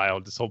said, Kyle,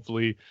 just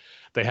hopefully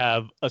they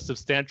have a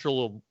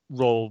substantial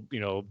role,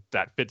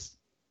 that fits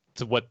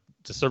to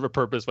serve a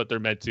purpose, what they're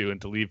meant to, and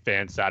to leave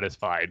fans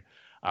satisfied.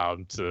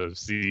 To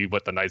see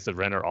what the Knights of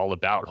Ren are all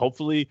about.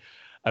 Hopefully,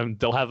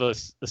 they'll have a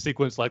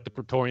sequence like the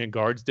Praetorian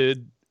Guards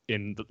did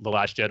in The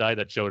Last Jedi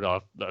that showed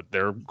off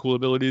their cool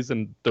abilities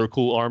and their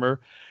cool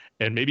armor,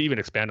 and maybe even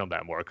expand on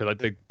that more, because I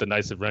think the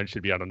Knights of Ren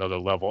should be on another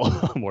level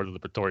more than the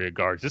Praetorian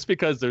Guards, just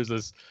because there's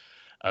this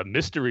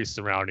mystery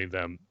surrounding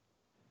them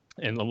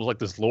and almost like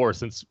this lore,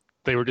 since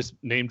they were just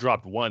name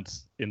dropped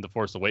once in The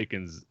Force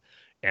Awakens,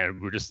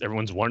 and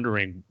everyone's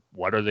wondering,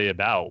 what are they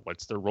about?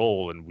 What's their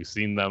role? And we've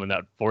seen them in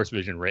that Force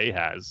vision Rey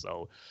has.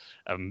 So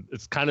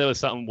it's kind of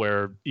something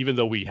where, even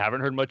though we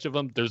haven't heard much of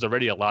them, there's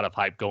already a lot of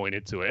hype going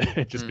into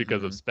it just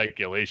because of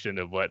speculation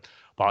of what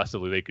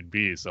possibly they could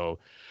be. So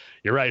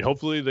you're right.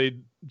 Hopefully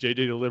JJ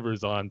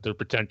delivers on their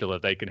potential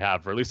that they can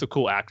have for at least a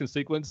cool action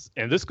sequence.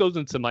 And this goes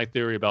into my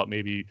theory about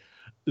maybe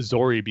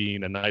Zori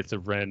being a Knights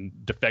of Ren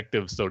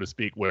defective, so to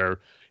speak, where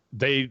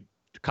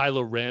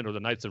Kylo Ren or the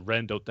Knights of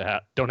Ren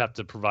don't have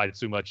to provide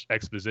too much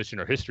exposition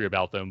or history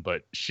about them,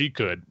 but she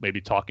could, maybe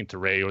talking to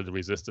Rey or the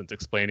Resistance,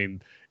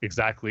 explaining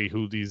exactly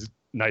who these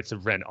Knights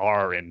of Ren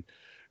are and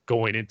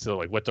going into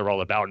like what they're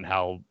all about and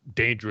how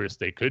dangerous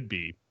they could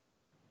be.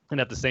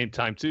 And at the same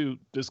time, too,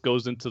 this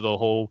goes into the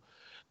whole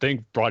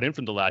thing brought in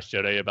from The Last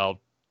Jedi about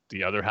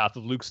the other half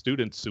of Luke's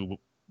students who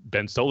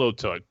Ben Solo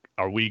took.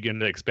 Are we going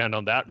to expand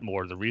on that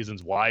more? The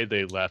reasons why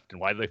they left and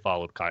why they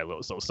followed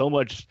Kylo. So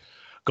much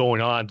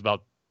going on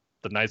about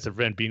the Knights of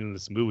Ren being in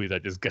this movie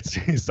that just gets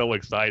me so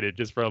excited,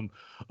 just from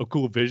a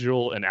cool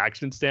visual and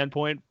action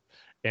standpoint,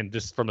 and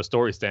just from a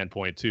story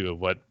standpoint too, of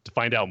what to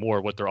find out more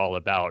of what they're all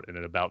about, and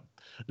then about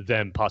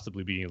them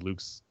possibly being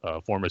Luke's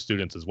former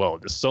students as well.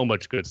 Just so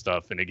much good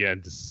stuff, and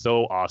again, just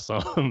so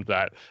awesome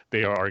that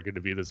they are going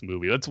to be this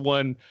movie. That's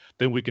one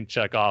thing we can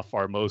check off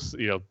our most,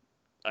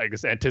 I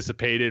guess,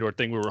 anticipated or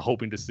thing we were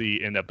hoping to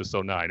see in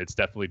episode 9. It's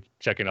definitely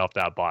checking off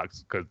that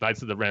box, because the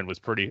Knights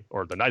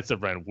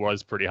of Ren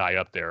was pretty high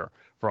up there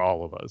for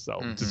all of us. So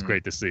it's just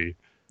great to see.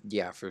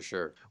 Yeah, for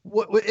sure.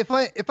 If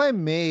I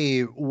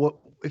may,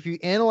 if you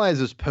analyze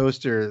this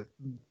poster,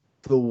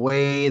 the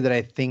way that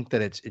I think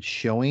that it's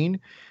showing,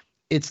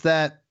 it's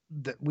that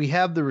we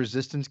have the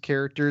Resistance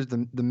characters,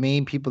 the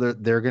main people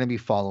that they're going to be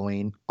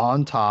following.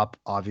 On top,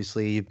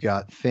 obviously, you've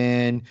got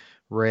Finn,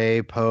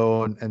 Rey,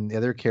 Poe, and the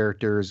other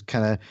characters.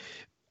 Kind of,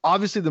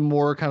 obviously, the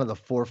more kind of the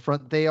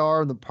forefront they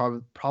are,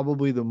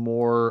 probably the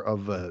more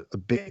of a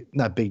big,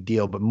 not big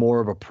deal, but more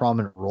of a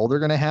prominent role they're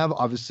going to have.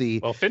 Obviously,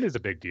 well, Finn is a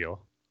big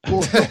deal.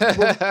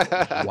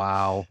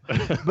 Wow.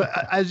 But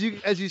as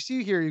you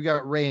see here, you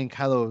got Rey and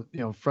Kylo,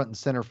 front and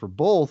center for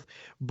both.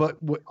 But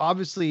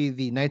obviously,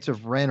 the Knights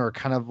of Ren are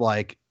kind of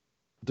like,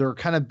 they're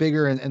kind of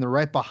bigger and they're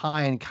right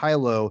behind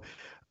Kylo.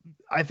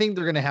 I think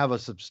they're going to have a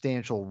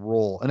substantial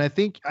role, and I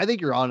think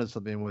you're onto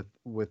something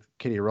with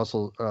Katie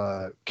Russell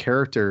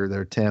character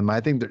there, Tim.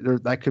 I think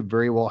that could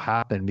very well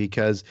happen,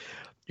 because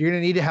you're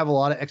going to need to have a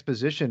lot of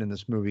exposition in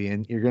this movie,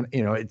 and you're going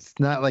to, it's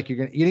not like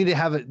you need to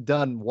have it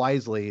done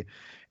wisely.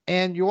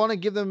 And you want to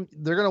give them,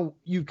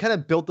 you've kind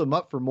of built them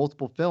up for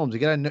multiple films.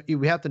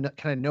 We have to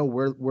kind of know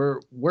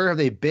where have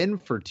they been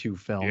for 2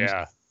 films.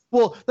 Yeah.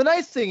 Well, the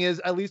nice thing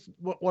is, at least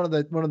one of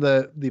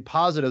the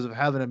positives of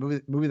having a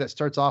movie that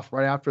starts off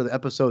right after the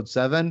episode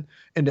 7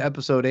 into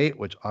episode 8,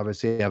 which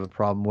obviously I have a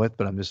problem with,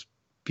 but I'm just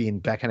being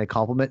backhanded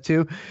compliment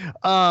to,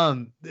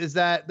 is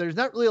that there's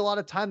not really a lot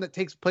of time that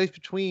takes place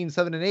between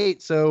 7 and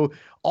 8. So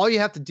all you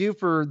have to do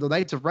for the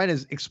Knights of Ren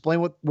is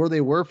explain where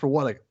they were for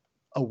like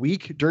a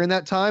week during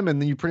that time, and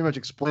then you pretty much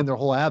explain their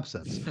whole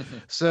absence.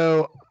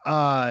 So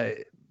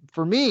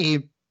for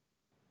me,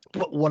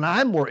 what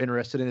I'm more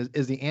interested in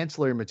is the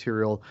ancillary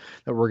material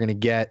that we're going to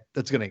get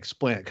that's going to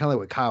explain it, kind of like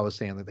what Kyle was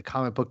saying, like the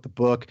comic book, the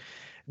book.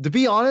 To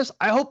be honest,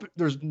 I hope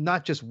there's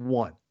not just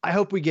one. I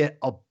hope we get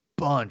a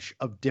bunch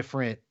of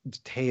different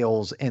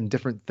tales and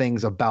different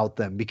things about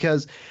them,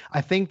 because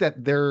I think that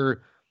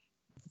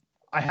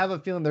I have a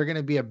feeling they're going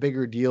to be a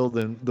bigger deal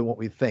than what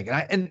we think.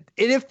 And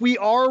if we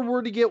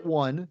were to get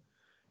one,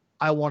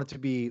 I want it to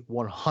be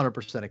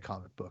 100% a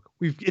comic book.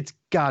 It's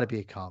got to be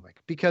a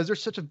comic, because they're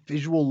such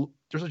visual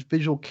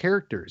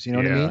characters. You know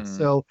what I mean?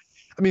 So,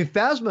 I mean,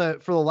 Phasma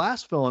for the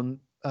last film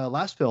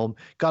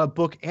got a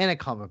book and a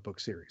comic book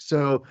series.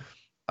 So,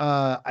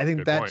 I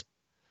think that's,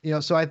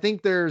 so I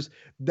think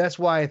that's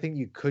why I think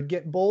you could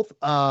get both.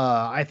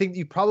 I think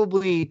you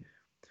probably,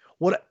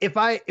 if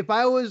I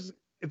was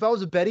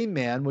a betting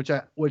man,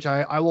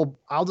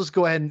 I'll just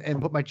go ahead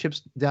and put my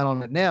chips down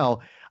on it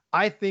now.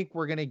 I think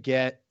we're going to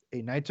get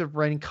a Knights of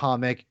Ren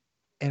comic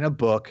and a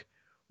book,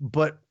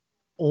 but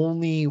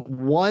only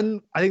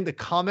one. I think the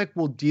comic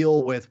will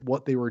deal with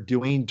what they were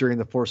doing during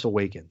The Force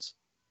Awakens.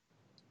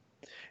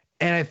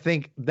 And I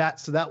think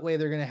that way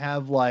they're going to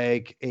have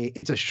like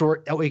it's a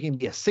short, it can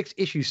be a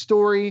 6-issue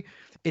story.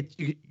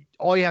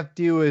 All you have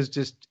to do is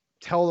just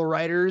tell the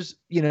writers,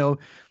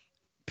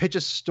 pitch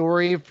a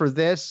story for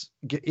this,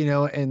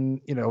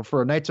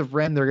 for Knights of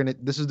Ren,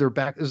 this is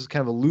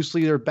kind of a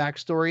loosely their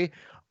backstory.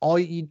 All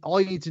you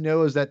need to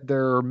know is that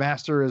their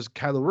master is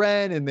Kylo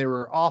Ren, and they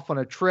were off on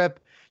a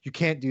trip. You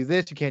can't do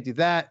this, you can't do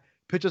that.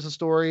 Pitch us a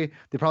story.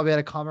 They probably had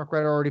a comic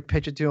writer already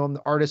pitch it to them.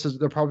 The artists,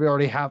 they're probably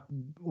already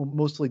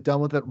mostly done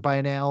with it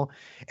by now.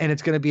 And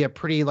it's going to be a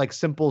pretty like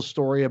simple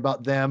story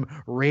about them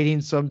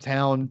raiding some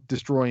town,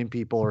 destroying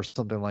people or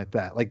something like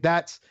that. Like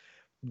that's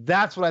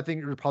what I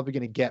think you're probably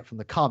going to get from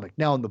the comic.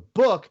 Now in the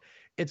book,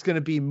 it's going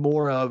to be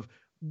more of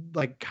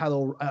like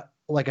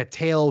like a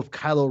tale of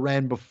Kylo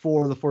Ren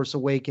before The Force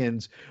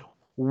Awakens,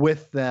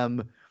 with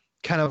them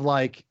kind of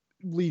like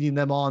leading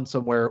them on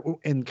somewhere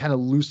and kind of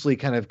loosely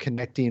kind of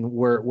connecting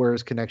where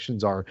his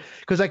connections are.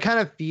 Because I kind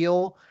of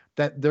feel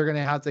that they're going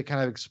to have to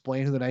kind of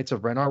explain who the Knights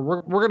of Ren are.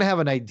 We're going to have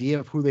an idea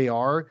of who they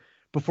are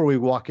before we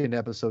walk into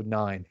episode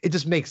 9. It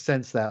just makes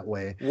sense that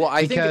way. Well,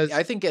 I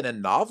think in a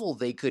novel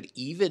they could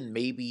even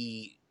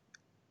maybe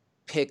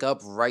pick up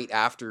right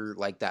after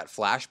like that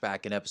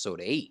flashback in episode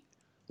 8.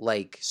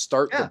 Like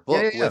start the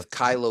book with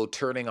Kylo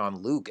turning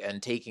on Luke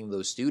and taking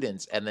those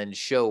students, and then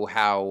show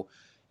how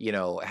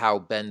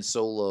Ben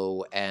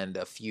Solo and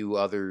a few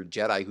other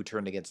Jedi who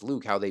turned against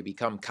Luke, how they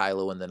become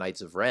Kylo and the Knights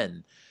of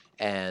Ren,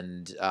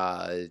 and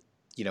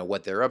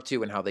what they're up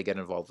to and how they get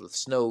involved with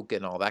Snoke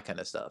and all that kind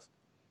of stuff.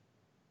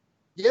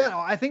 Yeah,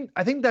 I think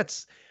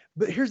that's.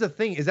 But here's the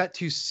thing: is that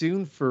too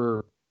soon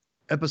for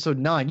episode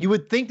 9. You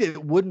would think that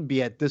it wouldn't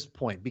be at this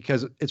point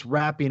because it's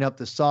wrapping up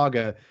the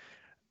saga.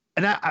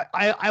 And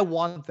I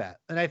want that.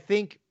 And I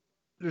think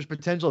there's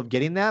potential of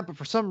getting that, but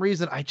for some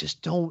reason, I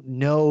just don't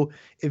know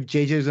if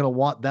JJ is going to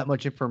want that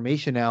much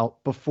information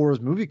out before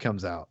his movie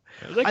comes out.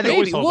 I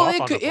think maybe.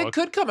 Well, it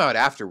could come out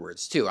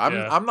afterwards too.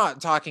 I'm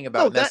not talking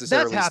about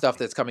necessarily stuff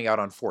that's coming out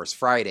on Force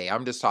Friday.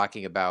 I'm just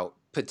talking about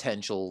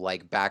potential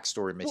like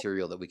backstory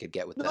material that we could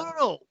get with them.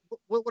 No.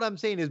 What I'm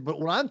saying is, but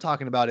what I'm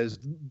talking about is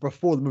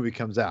before the movie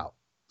comes out.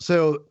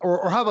 So,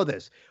 or how about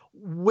this?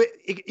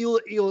 It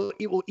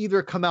will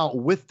either come out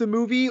with the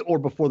movie or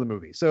before the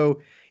movie.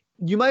 So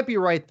you might be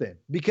right then,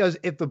 because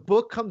if the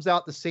book comes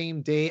out the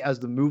same day as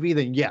the movie,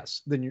 then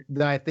yes, then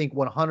I think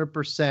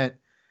 100%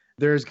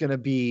 there's going to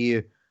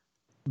be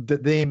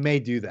that they may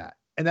do that,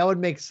 and that would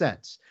make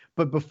sense.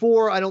 But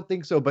before, I don't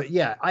think so. But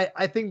yeah,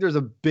 I think there's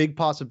a big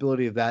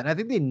possibility of that, and I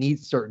think they need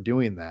to start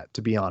doing that,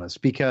 to be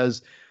honest,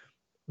 because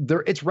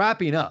it's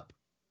wrapping up,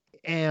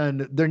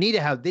 and they need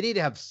to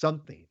have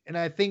something. And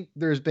I think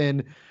there's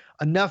been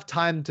enough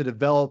time to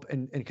develop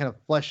and kind of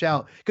flesh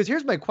out. Because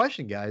here's my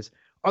question, guys.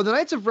 Are the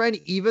Knights of Ren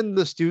even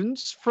the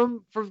students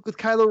with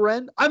Kylo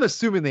Ren? I'm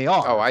assuming they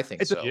are. Oh, I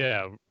think so.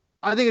 Yeah.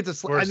 I think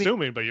it's We're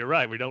assuming, but you're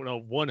right. We don't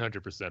know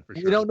 100% for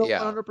sure. We don't know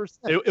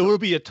 100%. It will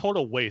be a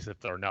total waste if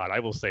they're not. I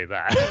will say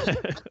that.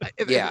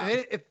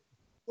 If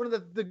one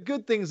of the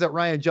good things that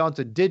Rian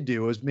Johnson did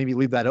do was maybe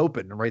leave that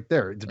open right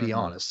there, to be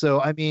honest. So,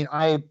 I mean,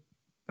 I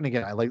like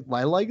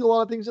a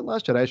lot of things in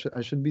Last Jedi.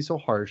 I shouldn't be so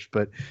harsh,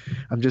 but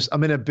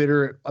I'm in a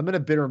bitter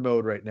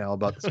mode right now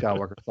about the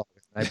Skywalker saga.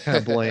 I kind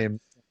of blame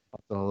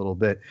a little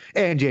bit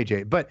and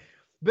JJ, but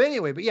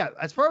anyway, but yeah,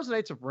 as far as the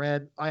Knights of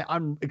Ren,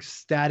 I'm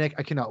ecstatic.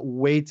 I cannot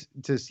wait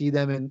to see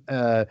them, and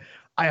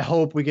I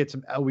hope we get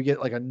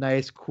like a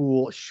nice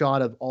cool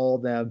shot of all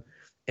of them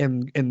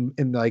in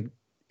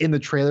the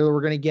trailer that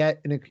we're gonna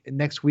get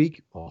next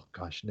week. Oh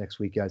gosh, next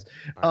week, guys.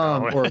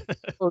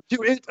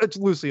 It's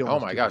loosely. Oh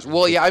my gosh.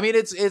 Well, yeah, I mean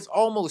it's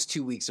almost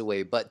 2 weeks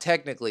away, but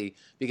technically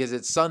because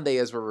it's Sunday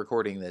as we're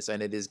recording this,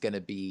 and it is gonna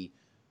be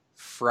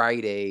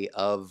Friday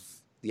of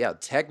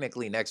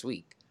technically next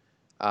week.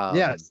 So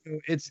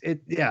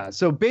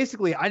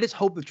basically, I just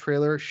hope the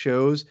trailer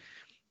shows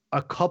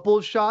a couple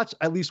of shots,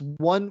 at least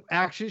one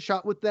action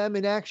shot with them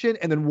in action,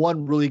 and then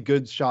one really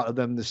good shot of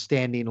them just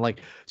standing, like,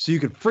 so you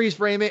could freeze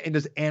frame it and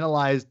just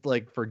analyze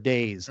like for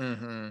days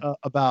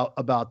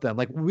about them,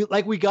 like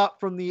we got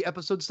from the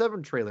Episode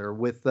 7 trailer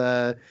with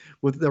the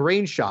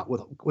rain shot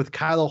with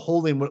Kylo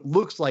holding what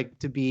looks like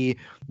to be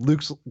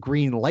Luke's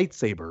green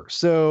lightsaber.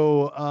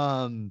 So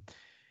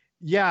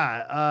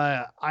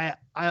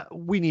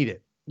we need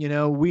it. You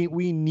know,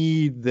 we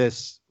need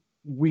this.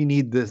 We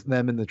need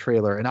them in the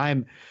trailer, and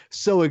I'm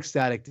so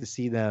ecstatic to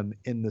see them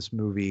in this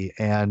movie.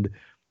 And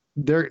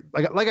they're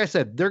like I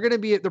said, they're going to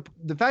be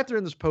the fact they're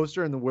in this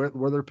poster and where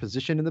they're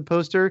positioned in the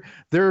poster.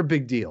 They're a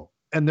big deal,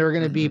 and they're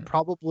going to be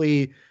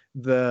probably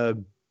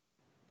I'm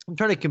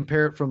trying to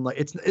compare it from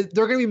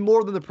they're going to be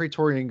more than the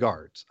Praetorian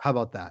Guards. How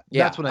about that?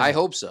 Yeah, that's what I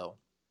hope so.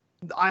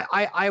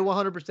 I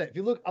 100%. If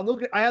you look,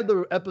 I had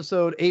the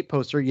Episode 8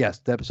 poster. Yes,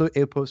 the Episode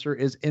 8 poster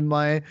is in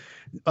my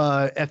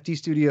FT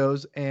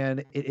Studios, and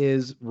it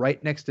is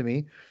right next to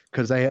me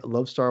because I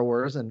love Star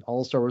Wars, and all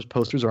the Star Wars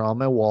posters are on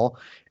my wall.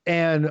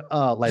 And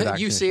live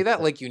action. You say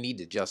that like you need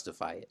to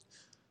justify it.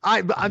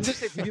 I'm just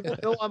saying, people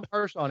know I'm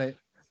harsh on it.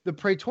 The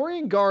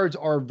Praetorian Guards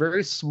are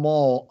very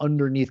small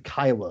underneath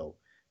Kylo,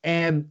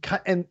 and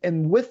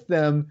with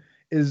them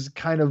is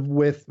kind of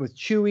with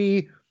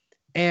Chewie,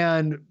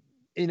 and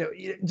you know,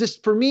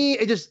 just for me,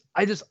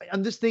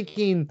 I'm just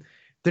thinking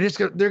they're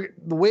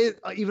the way,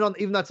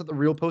 even that's not the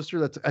real poster,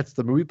 that's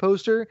the movie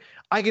poster.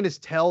 I can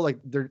just tell like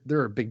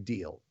they're a big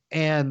deal,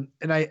 and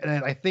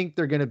I think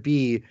they're gonna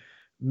be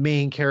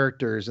main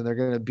characters, and there's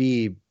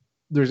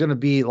gonna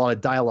be a lot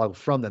of dialogue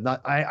from them.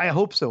 I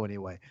hope so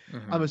anyway.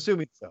 I'm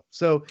assuming so.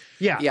 So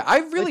yeah, I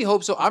really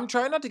hope so. I'm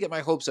trying not to get my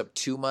hopes up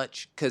too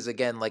much because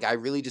again, like I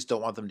really just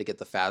don't want them to get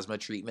the Phasma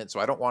treatment. So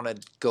I don't want to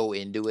go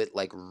into it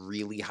like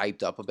really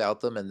hyped up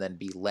about them and then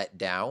be let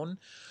down.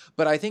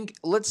 But I think,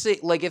 let's say,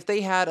 like if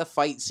they had a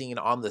fight scene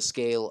on the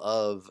scale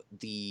of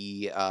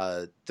the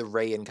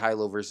Rey and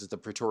Kylo versus the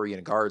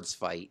Praetorian Guards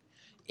fight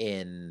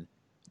in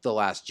The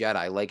Last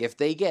Jedi, like if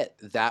they get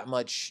that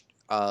much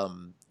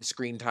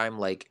screen time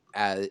like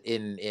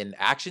in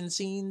action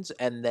scenes,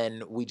 and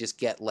then we just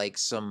get like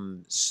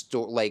some just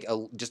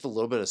a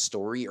little bit of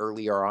story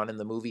earlier on in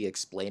the movie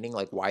explaining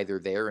like why they're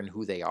there and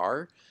who they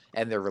are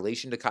and their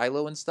relation to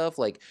Kylo and stuff,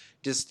 like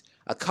just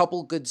a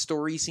couple good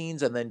story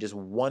scenes and then just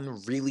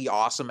one really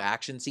awesome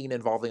action scene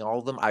involving all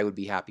of them, I would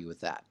be happy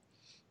with that.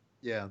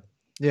 Yeah.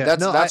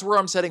 That's where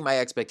I'm setting my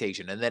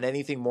expectation, and then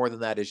anything more than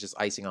that is just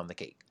icing on the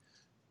cake.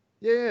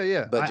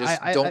 Yeah. But just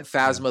don't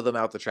Phasma them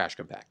out the trash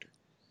compactor.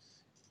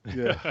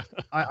 Yeah,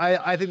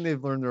 I think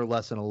they've learned their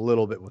lesson a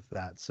little bit with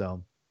that.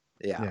 So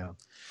yeah.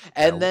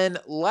 And then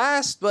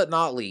last but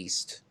not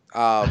least,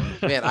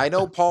 man, I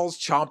know Paul's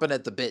chomping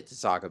at the bit to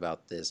talk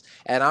about this,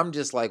 and I'm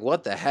just like,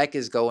 what the heck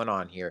is going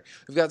on here?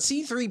 We've got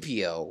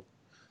C-3PO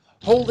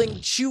holding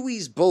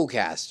Chewie's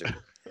bowcaster.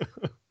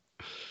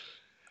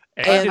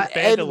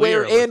 and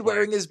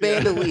wearing his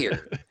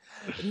bandolier.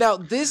 Now,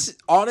 this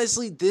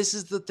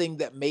is the thing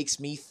that makes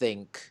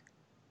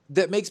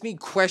me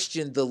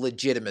question the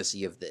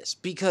legitimacy of this,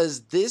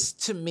 because this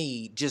to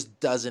me just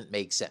doesn't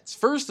make sense.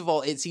 First of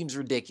all, it seems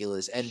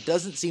ridiculous and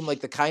doesn't seem like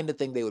the kind of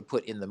thing they would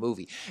put in the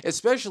movie,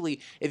 especially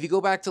if you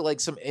go back to like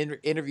some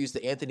interviews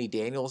that Anthony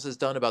Daniels has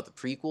done about the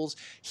prequels.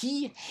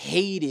 He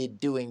hated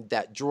doing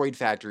that droid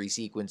factory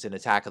sequence in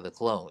Attack of the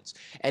Clones,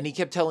 and he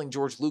kept telling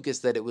George Lucas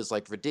that it was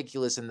like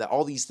ridiculous and that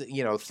all these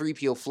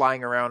 3PO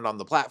flying around on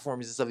the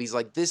platforms and stuff. He's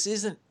like, this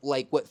isn't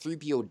like what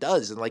 3PO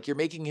does, and like you're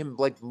making him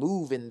like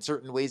move in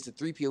certain ways that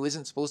 3PO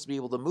isn't supposed to be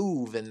able to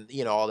move, and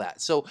all that.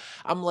 So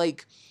I'm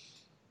like,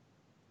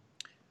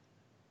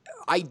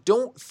 I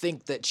don't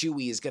think that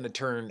Chewie is going to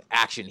turn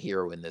action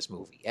hero in this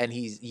movie, and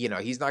he's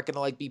not going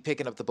to like be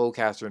picking up the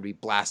bowcaster and be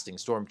blasting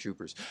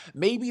stormtroopers.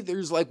 Maybe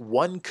there's like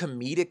one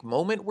comedic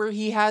moment where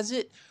he has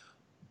it,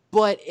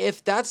 but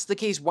if that's the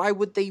case, why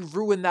would they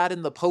ruin that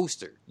in the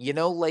poster?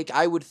 Like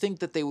I would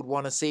think that they would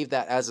want to save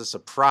that as a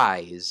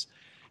surprise.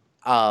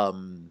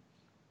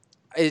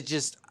 It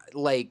just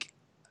like,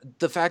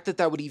 the fact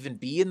that would even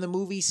be in the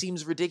movie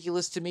seems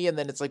ridiculous to me. And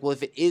then it's like, well,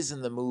 if it is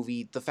in the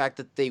movie, the fact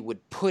that they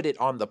would put it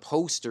on the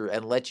poster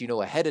and let you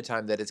know ahead of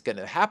time that it's going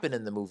to happen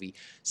in the movie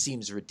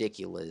seems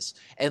ridiculous,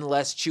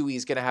 unless Chewie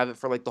is going to have it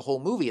for like the whole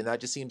movie. And that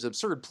just seems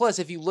absurd. Plus,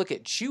 if you look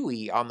at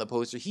Chewie on the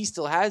poster, he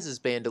still has his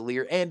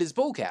bandolier and his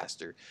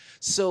bowcaster.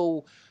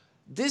 So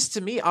this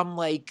to me, I'm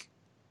like,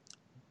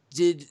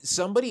 did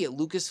somebody at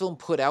Lucasfilm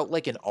put out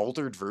like an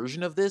altered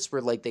version of this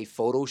where like they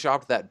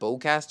photoshopped that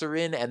bowcaster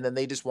in, and then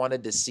they just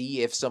wanted to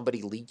see if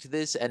somebody leaked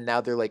this, and now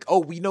they're like, oh,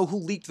 we know who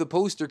leaked the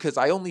poster because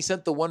I only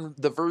sent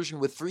the version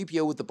with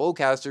 3PO with the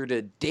bowcaster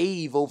to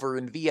Dave over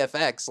in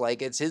VFX,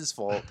 like it's his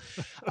fault.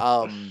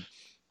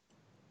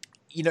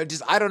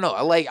 Just I don't know.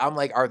 I'm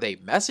like, are they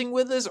messing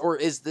with this, or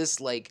is this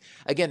like,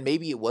 again,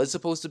 maybe it was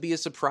supposed to be a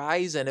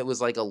surprise and it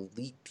was like a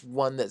leaked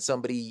one that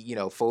somebody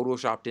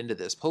photoshopped into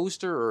this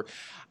poster, or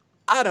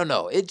I don't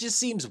know. It just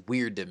seems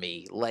weird to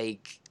me.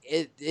 Like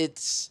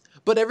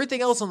but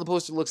everything else on the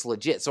poster looks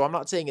legit. So I'm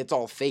not saying it's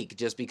all fake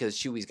just because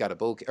Chewie's got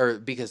or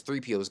because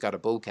 3PO's got a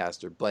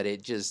bowcaster, but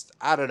it just,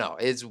 I don't know.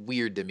 It's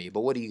weird to me.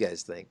 But what do you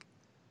guys think?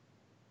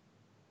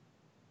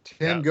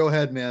 Tim, go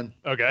ahead, man.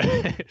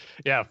 Okay.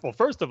 Yeah. Well,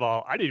 first of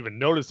all, I didn't even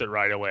notice it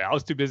right away. I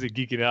was too busy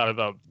geeking out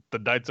about the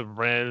Knights of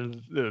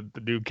Ren, the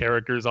new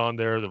characters on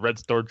there, the Red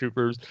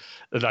Stormtroopers.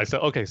 And I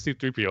said, okay,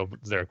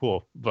 C-3PO is there.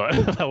 Cool. But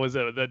that was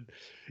it. And then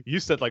you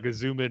said like a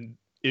zoom in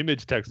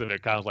image text of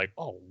it, kind of like,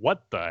 oh,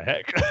 what the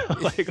heck?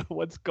 Like,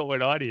 what's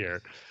going on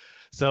here?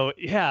 So,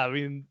 yeah, I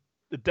mean,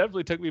 it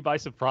definitely took me by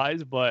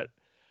surprise, but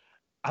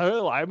I don't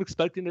know. I'm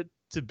expecting it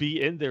to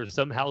be in there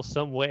somehow,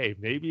 some way.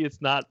 Maybe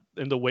it's not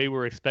in the way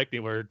we're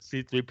expecting, where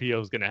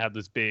C-3PO is going to have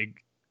this big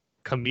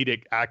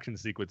comedic action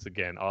sequence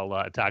again, a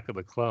la Attack of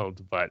the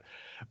Clones, but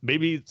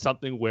maybe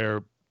something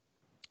where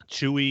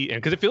Chewie, and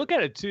because if you look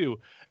at it too,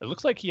 it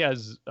looks like he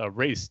has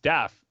Rey's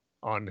staff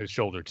on his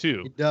shoulder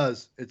too. It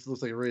does. It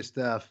looks like Rey's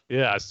staff.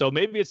 Yeah, so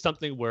maybe it's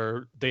something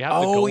where they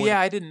have to go. Oh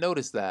yeah, I didn't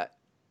notice that.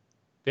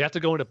 They have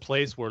to go in a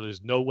place where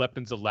there's no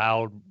weapons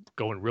allowed,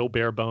 going real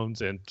bare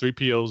bones, and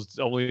 3PO's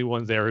the only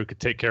one there who could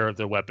take care of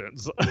their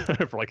weapons.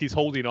 For like he's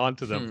holding on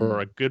to them for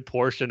a good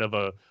portion of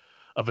a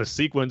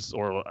sequence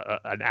or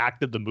an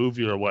act of the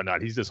movie or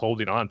whatnot. He's just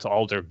holding on to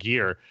all their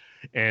gear,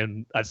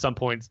 and at some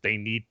points they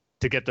need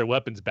to get their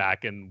weapons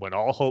back. And when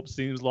all hope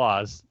seems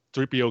lost,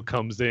 3PO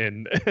comes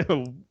in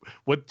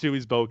with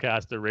Chewie's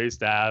bowcaster, Rey's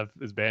staff,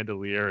 his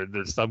bandolier, and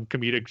there's some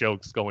comedic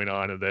jokes going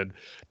on, and then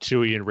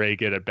Chewie and Rey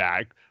get it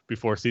back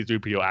before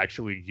C-3PO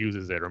actually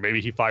uses it, or maybe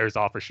he fires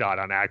off a shot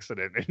on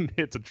accident and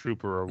hits a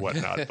trooper or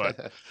whatnot.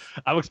 But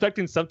I'm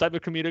expecting some type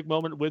of comedic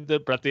moment with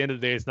it, but at the end of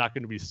the day, it's not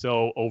going to be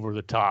so over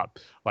the top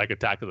like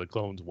Attack of the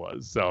Clones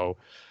was. So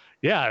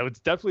yeah, it's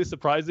definitely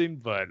surprising,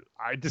 but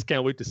I just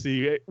can't wait to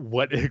see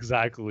what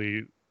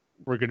exactly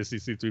we're going to see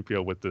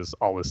C-3PO with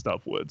all this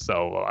stuff with.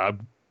 So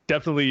I'm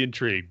definitely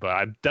intrigued, but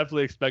I'm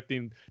definitely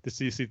expecting to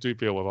see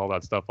C-3PO with all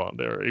that stuff on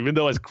there. Even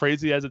though as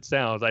crazy as it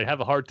sounds, I have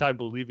a hard time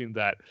believing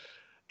that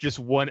just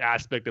one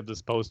aspect of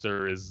this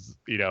poster is,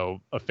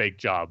 a fake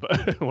job.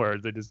 Where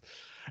they just,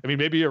 I mean,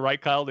 maybe you're right,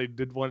 Kyle. They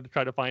did want to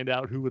try to find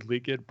out who would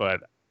leak it,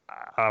 but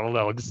I don't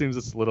know. It just seems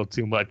just a little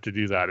too much to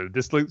do that. It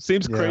just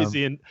seems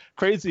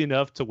crazy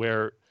enough to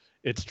where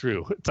it's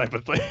true type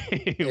of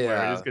thing,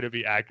 where it's going to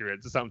be accurate.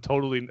 It's something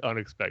totally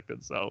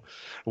unexpected. So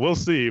we'll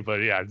see.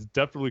 But yeah, it's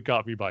definitely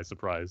caught me by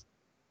surprise.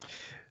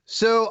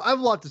 So I have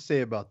a lot to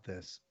say about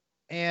this.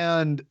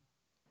 And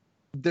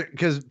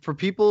because for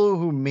people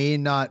who may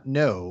not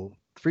know,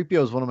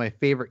 3PO is one of my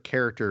favorite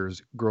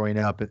characters growing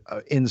up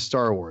in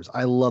Star Wars.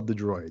 I love the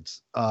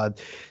droids.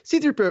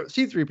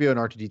 C-3PO and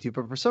R2-D2,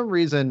 but for some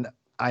reason,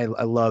 I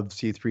loved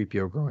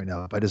C-3PO growing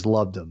up. I just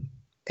loved him.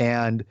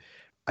 And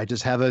I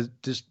just have an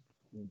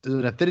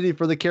affinity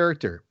for the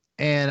character.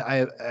 And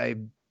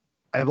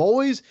I've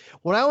always,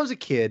 when I was a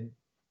kid,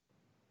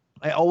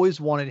 I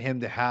always wanted him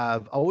to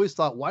have, I always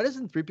thought, why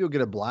doesn't 3PO get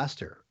a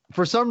blaster?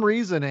 For some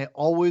reason, I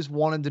always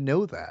wanted to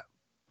know that.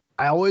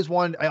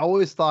 I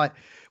always thought,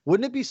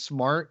 wouldn't it be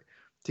smart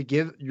to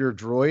give your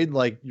droid,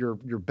 like your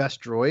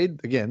best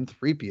droid, again,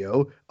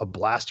 3PO, a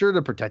blaster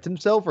to protect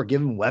himself, or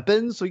give him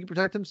weapons so he can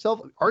protect himself?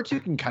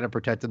 R2 can kind of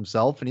protect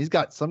himself, and he's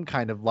got some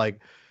kind of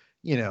like,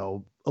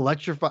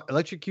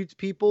 electrocutes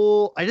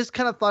people. I just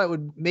kind of thought it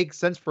would make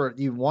sense for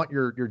you want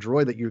your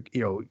droid that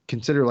you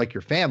consider like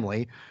your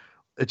family.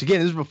 Which again,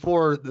 this is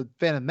before the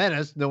Phantom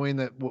Menace, knowing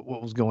that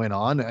what was going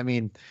on. I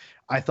mean,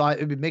 I thought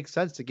it would make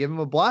sense to give him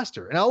a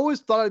blaster, and I always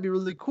thought it'd be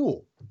really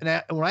cool.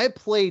 And when I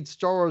played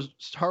Star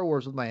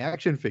Wars with my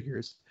action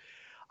figures,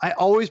 I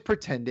always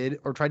pretended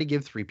or tried to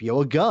give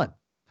 3PO a gun.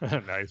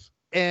 Nice.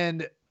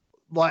 And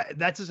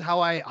that's just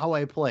how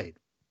I played.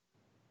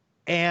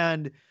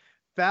 And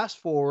fast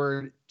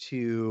forward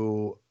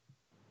to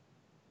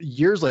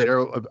years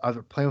later, I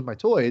was playing with my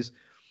toys,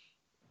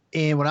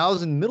 and when I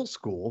was in middle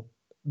school,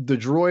 the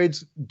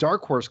Droids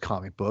Dark Horse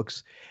comic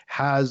books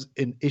has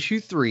an issue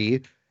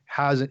 3,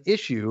 has an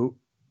issue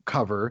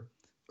cover,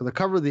 or the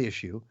cover of the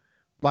issue,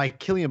 by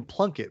Killian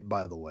Plunkett,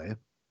 by the way.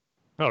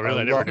 Oh, really?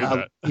 I never knew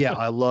that. Yeah,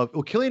 I love.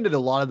 Well, Killian did a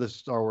lot of the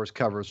Star Wars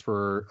covers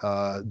for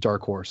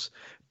Dark Horse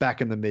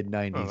back in the mid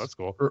 '90s. Oh, that's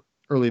cool.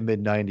 Early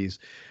mid '90s,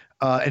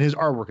 and his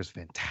artwork is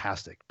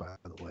fantastic. By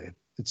the way,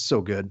 it's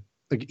so good.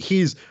 Like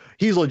he's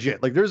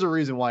legit. Like there's a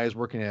reason why he's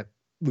working at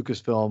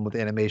Lucasfilm with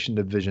the animation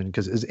division,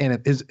 because his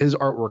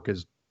artwork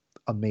is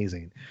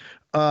amazing.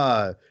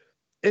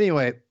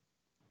 Anyway,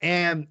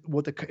 and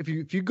if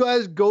you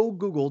guys go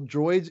Google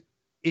Droids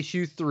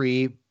issue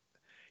 3,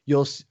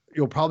 you'll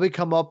probably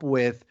come up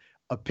with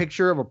a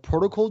picture of a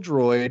protocol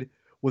droid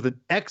with an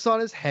X on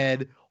his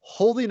head,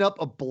 holding up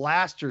a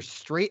blaster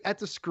straight at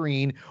the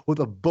screen with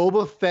a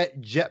Boba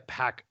Fett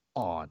jetpack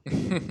on.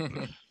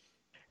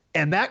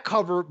 And that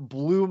cover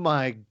blew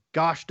my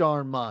gosh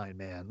darn mind,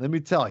 man. Let me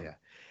tell you.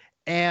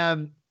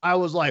 And I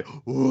was like,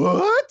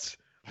 what?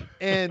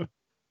 And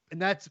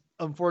that's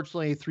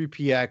unfortunately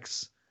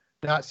 3PX,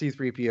 not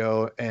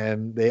C3PO,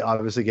 and they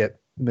obviously get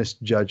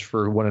misjudged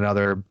for one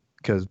another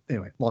because,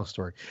 anyway, long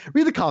story.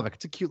 Read the comic.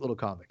 It's a cute little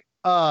comic.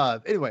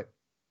 Anyway,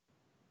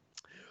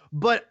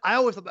 but I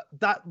always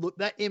thought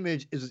that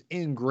image is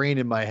ingrained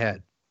in my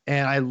head,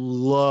 and I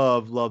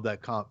love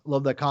that comic,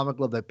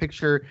 love that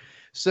picture.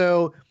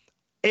 So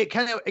it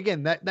kind of,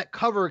 again, that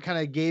cover kind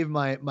of gave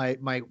my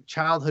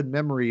childhood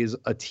memories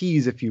a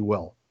tease, if you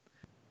will.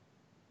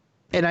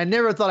 And I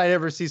never thought I'd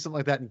ever see something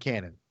like that in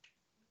canon.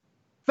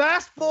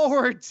 Fast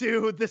forward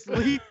to this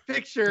leaked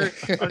picture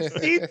of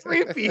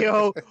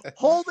C3PO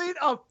holding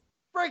a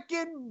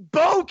freaking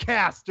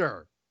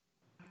bowcaster.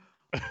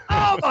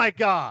 Oh my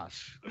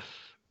gosh.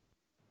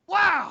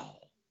 Wow.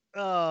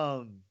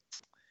 I'm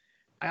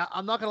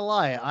not gonna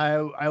lie.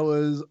 I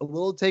was a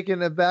little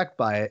taken aback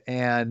by it,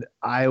 and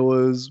I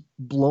was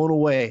blown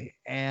away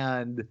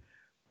and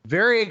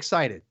very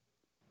excited.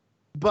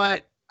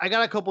 But I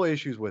got a couple of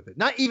issues with it.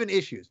 Not even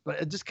issues,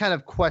 but just kind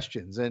of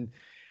questions. And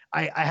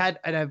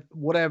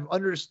what I've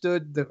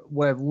understood,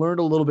 what I've learned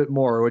a little bit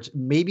more, which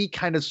may be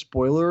kind of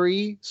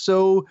spoilery.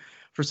 So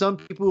for some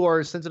people who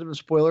are sensitive to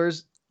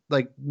spoilers,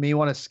 like may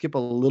want to skip a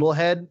little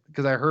ahead,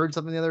 because I heard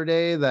something the other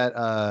day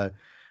that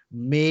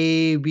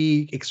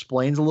maybe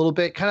explains a little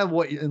bit, kind of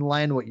what in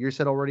line with what you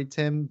said already,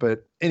 Tim.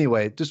 But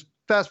anyway, just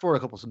fast forward a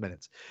couple of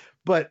minutes.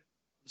 But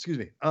excuse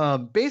me.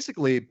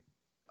 Basically,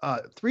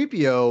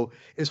 3PO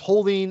is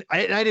holding.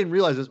 I didn't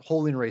realize this.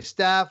 Holding Rey's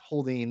staff,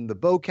 holding the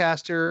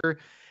bowcaster.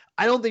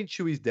 I don't think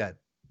Chewie's dead.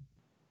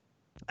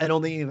 I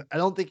don't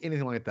think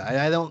anything like that.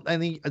 I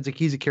think it's like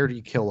he's a character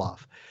you kill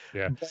off.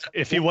 Yeah.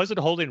 If he wasn't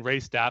holding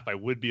Rey's staff, I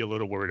would be a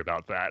little worried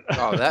about that.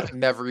 Oh, that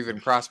never even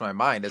crossed my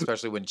mind,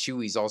 especially when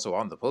Chewie's also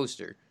on the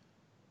poster.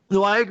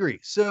 No, I agree.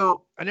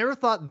 So I never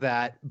thought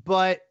that,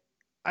 but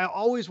I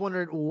always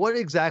wondered what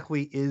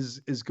exactly is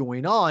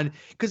going on,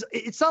 because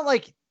it's not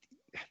like,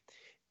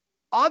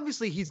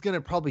 obviously he's going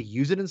to probably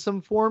use it in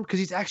some form, because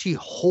he's actually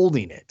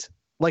holding it.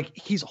 Like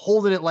he's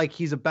holding it like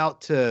he's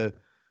about to,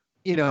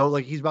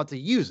 like he's about to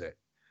use it.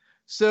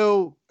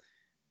 So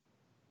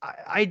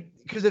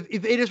because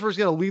if they just were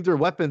going to leave their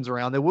weapons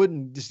around, they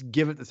wouldn't just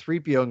give it to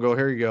 3PO and go,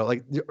 here you go.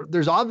 Like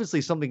there's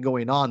obviously something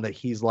going on that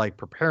he's like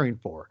preparing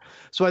for.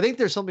 So I think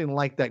there's something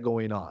like that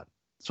going on.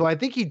 So I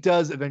think he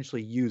does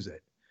eventually use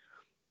it.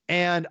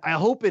 And I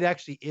hope it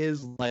actually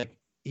is like,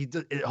 I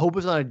hope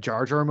it's not a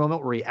Jar Jar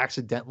moment where he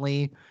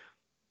accidentally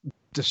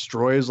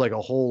destroys like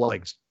a whole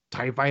like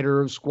TIE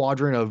fighter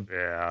squadron of.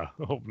 Yeah,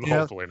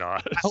 hopefully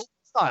not.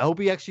 I hope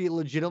he actually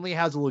legitimately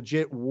has a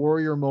legit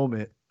warrior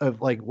moment of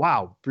like,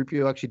 wow,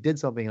 3PO actually did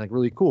something like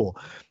really cool,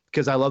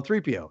 because I love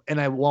 3PO, and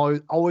I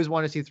always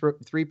want to see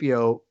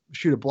 3PO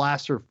shoot a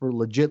blaster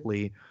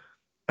legitly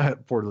in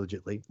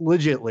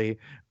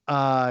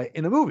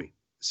a movie.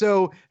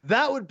 So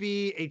that would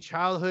be a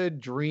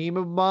childhood dream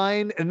of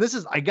mine. And this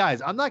is,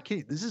 guys, I'm not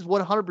kidding. This is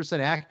 100%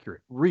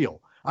 accurate,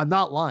 real. I'm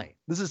not lying.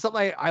 This is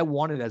something I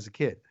wanted as a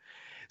kid.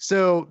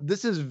 So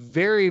this is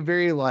very,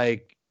 very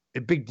like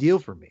a big deal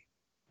for me.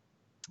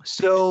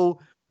 So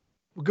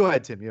go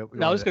ahead, Tim.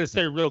 Now I was going to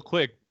say real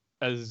quick,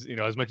 as you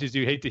know, as much as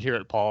you hate to hear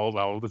it, Paul,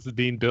 well, this is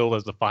being billed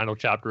as the final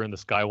chapter in the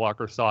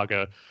Skywalker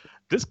saga.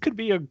 This could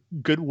be a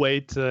good way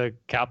to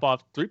cap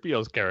off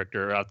 3PO's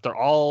character after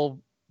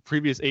all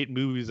previous 8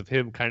 movies of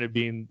him kind of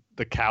being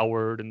the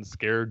coward and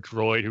scared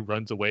droid who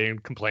runs away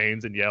and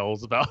complains and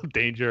yells about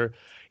danger.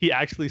 He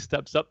actually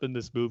steps up in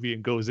this movie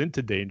and goes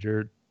into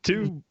danger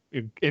to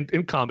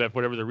in combat for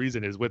whatever the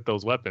reason is with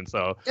those weapons.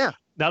 So yeah,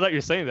 now that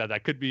you're saying that,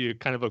 that could be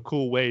kind of a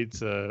cool way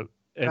to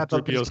end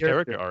 3PO's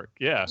character arc.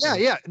 Yeah.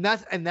 And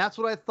that's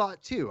what I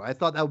thought too. I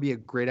thought that would be a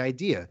great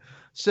idea.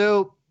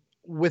 So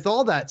with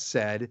all that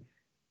said,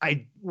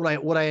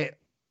 what I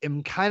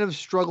am kind of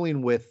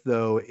struggling with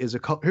though is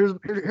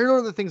here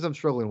are the things I'm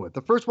struggling with.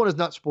 The first one is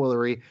not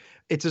spoilery.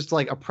 It's just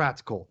like a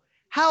practical.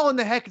 How in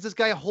the heck is this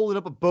guy holding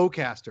up a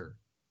bowcaster?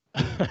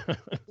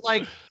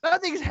 Like,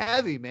 that thing's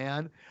heavy,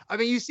 man. I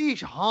mean, you see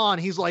Han,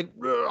 he's like,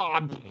 he's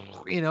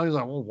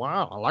like, oh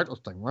wow, I like this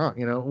thing,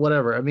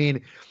 whatever. I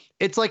mean,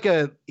 it's like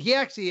he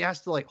actually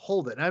has to like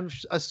hold it. And I'm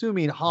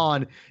assuming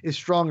Han is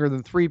stronger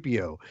than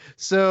 3PO.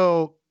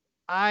 So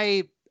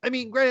I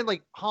mean, granted,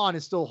 like Han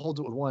is still holds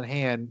it with one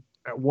hand,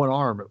 one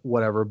arm,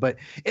 whatever, but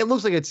it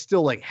looks like it's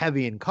still like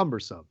heavy and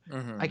cumbersome.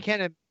 Mm-hmm.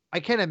 I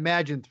can't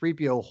imagine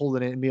 3PO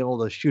holding it and being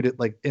able to shoot it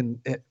like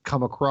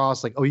come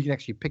across like, oh, you can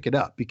actually pick it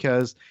up,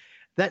 because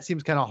that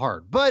seems kind of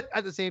hard. But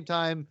at the same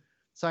time,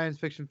 science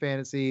fiction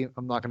fantasy,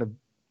 I'm not going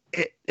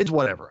to, it's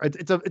whatever.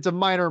 It's a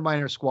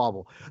minor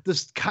squabble.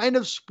 This kind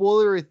of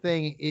spoilery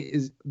thing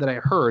is that I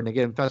heard, and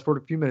again, fast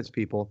forward a few minutes,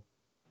 people,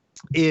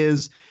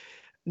 is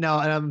now,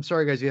 and I'm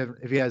sorry guys,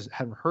 if you guys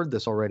haven't heard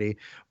this already,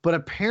 but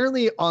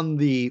apparently on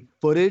the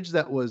footage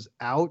that was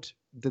out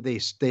that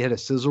they had a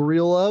sizzle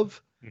reel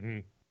of, mm-hmm.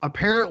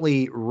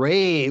 apparently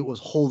Rey was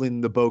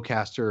holding the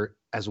bowcaster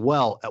as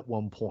well at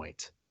one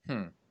point.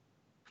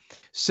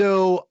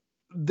 So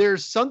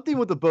there's something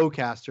with the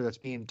bowcaster that's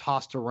being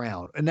tossed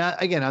around. And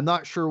that, again, I'm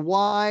not sure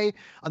why.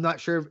 I'm not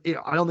sure if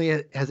I don't think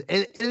it has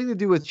anything to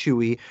do with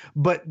Chewie,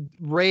 but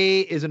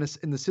Rey is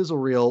in the sizzle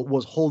reel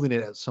was holding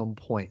it at some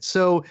point.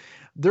 So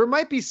there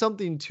might be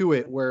something to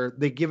it where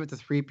they give it to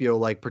 3PO,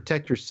 like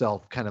protect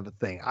yourself kind of a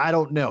thing. I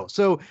don't know.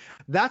 So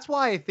that's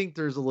why I think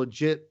there's a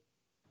legit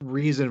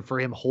reason for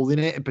him holding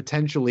it and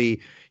potentially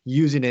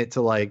using it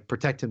to like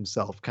protect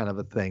himself kind of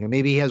a thing. And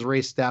maybe he has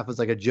Rey's staff as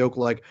like a joke,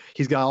 like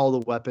he's got all the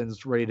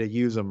weapons ready to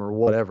use them or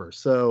whatever.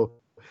 So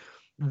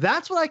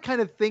that's what I kind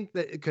of think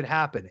that it could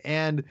happen.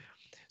 And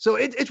so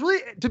it's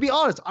really, to be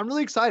honest, I'm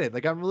really excited.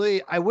 Like I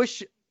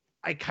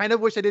kind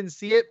of wish I didn't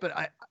see it,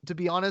 but to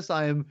be honest,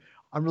 I'm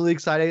really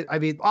excited. I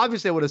mean,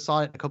 obviously I would have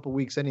saw it in a couple of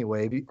weeks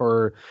anyway,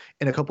 or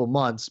in a couple of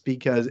months,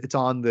 because it's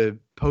on the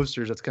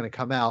posters that's going to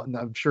come out. And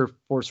I'm sure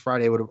Force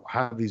Friday would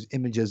have these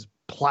images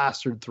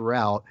plastered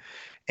throughout.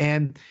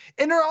 And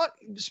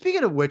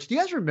speaking of which, do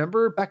you guys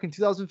remember back in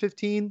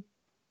 2015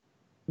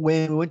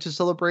 when we went to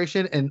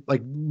Celebration and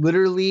like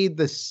literally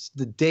the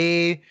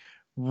day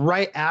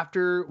right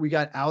after we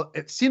got out,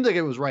 it seemed like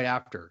it was right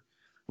after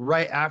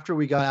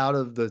we got out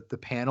of the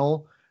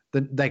panel,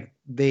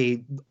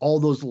 all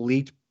those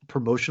leaked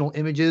promotional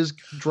images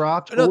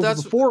dropped. No,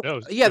 that's before.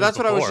 That's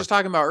what I was just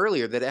talking about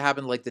earlier, that it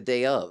happened like the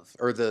day of,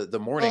 or the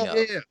morning of.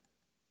 Yeah.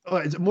 Oh,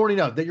 it's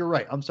morning of. That you're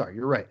right. I'm sorry.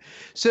 You're right.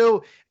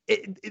 So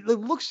it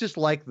looks just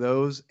like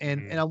those,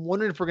 and I'm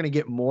wondering if we're gonna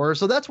get more.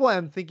 So that's why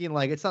I'm thinking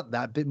like it's not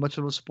that bit much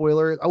of a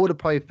spoiler. I would have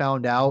probably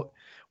found out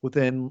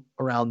within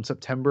around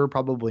September,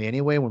 probably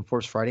anyway, when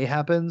Force Friday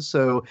happens.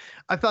 So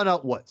I found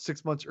out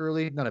 6 months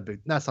early.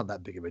 That's not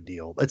that big of a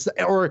deal.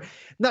 Or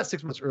not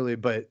 6 months early,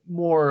 but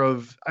more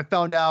of I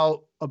found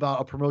out about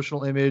a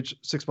promotional image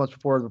 6 months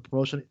before the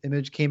promotional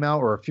image came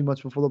out, or a few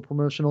months before the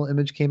promotional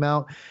image came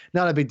out.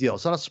 Not a big deal.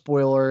 It's not a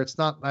spoiler. It's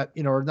not that,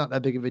 not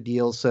that big of a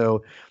deal.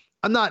 So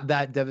I'm not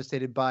that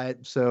devastated by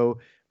it. So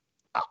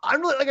I'm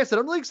really, like I said,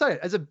 I'm really excited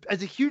as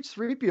a huge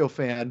 3PO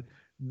fan.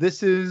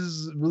 This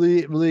is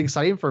really, really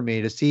exciting for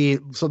me to see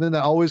something that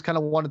I always kind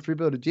of wanted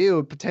 3PO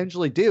to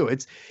potentially do.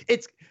 It's,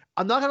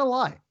 I'm not going to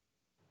lie.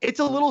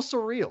 It's a little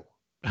surreal.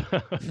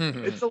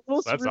 It's a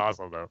little That's surreal.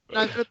 awesome though.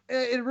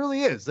 It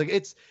really is. Like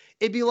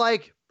it'd be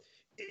like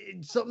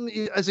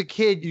something as a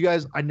kid, you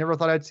guys, I never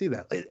thought I'd see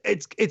that.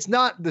 It's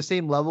not the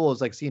same level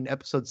as like seeing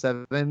episode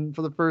 7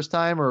 for the first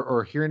time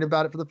or hearing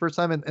about it for the first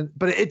time.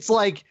 But it's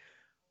like,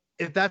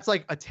 if that's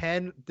like a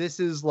 10, this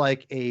is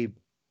like a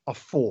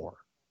 4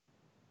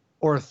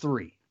 or a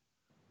 3.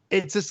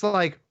 It's just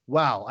like,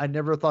 wow, I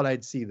never thought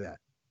I'd see that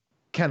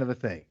kind of a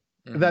thing.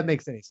 If that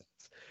makes any sense.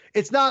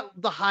 It's not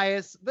the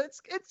highest, but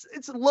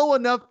it's low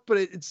enough, but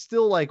it's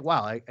still like,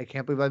 wow, I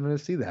can't believe I'm going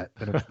to see that.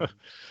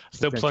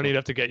 Still plenty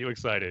enough to get you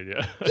excited.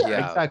 Yeah.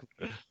 Yeah,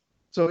 exactly.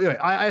 So anyway,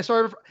 I've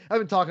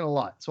been talking a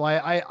lot, so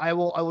I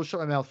will shut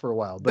my mouth for a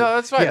while. But no,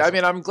 that's fine. yes. I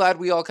mean, I'm glad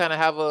we all kind of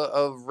have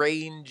a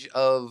range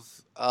of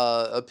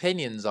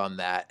opinions on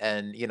that,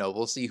 and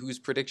we'll see whose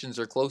predictions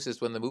are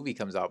closest when the movie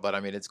comes out. But I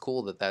mean, it's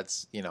cool that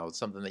that's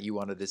something that you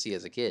wanted to see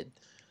as a kid.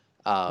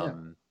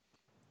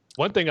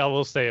 One thing I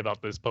will say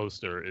about this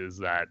poster is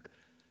that,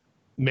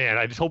 man,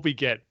 I just hope we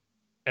get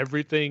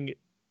everything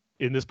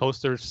in this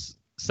poster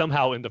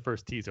somehow in the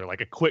first teaser, like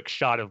a quick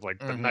shot of like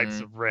the Knights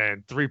of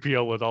Ren,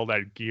 3PO with all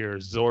that gear,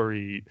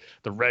 Zori,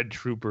 the Red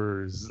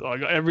Troopers,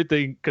 like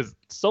everything, because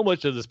so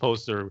much of this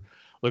poster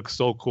looks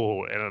so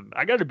cool. And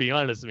I got to be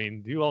honest, I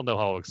mean, you all know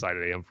how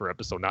excited I am for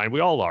Episode 9.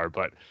 We all are,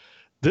 but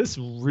this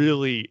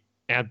really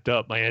amped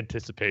up my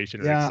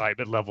anticipation and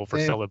excitement level for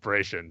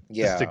Celebration.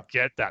 Just to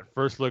get that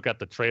first look at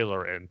the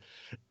trailer. And,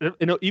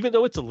 even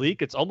though it's a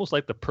leak, it's almost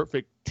like the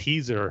perfect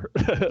teaser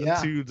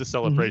to the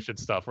Celebration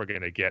stuff we're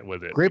going to get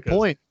with it. Great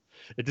point.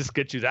 It just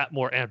gets you that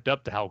more amped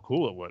up to how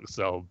cool it looks.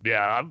 So,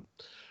 yeah, I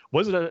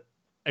wasn't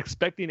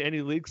expecting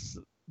any leaks.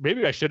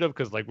 Maybe I should have,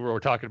 because like we were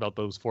talking about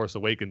those Force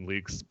Awakens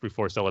leaks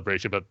before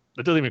Celebration, but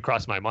it doesn't even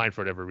cross my mind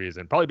for whatever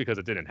reason. Probably because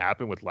it didn't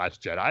happen with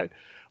Last Jedi.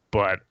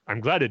 But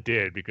I'm glad it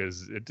did,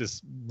 because it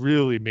just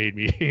really made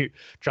me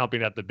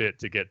chomping at the bit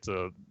to get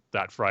to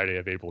that Friday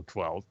of April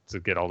 12th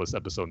to get all this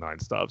Episode 9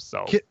 stuff.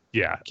 So,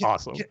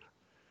 awesome.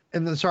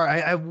 And then, sorry,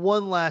 I have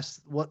one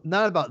last one,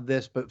 not about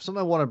this, but something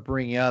I want to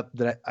bring up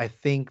that I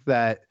think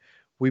that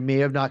we may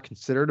have not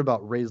considered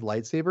about Rey's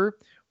lightsaber.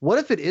 What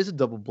if it is a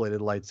double-bladed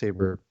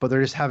lightsaber, but they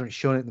just haven't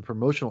shown it in the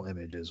promotional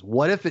images?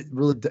 What if it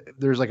really,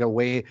 there's like a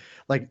way,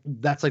 like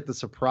that's like the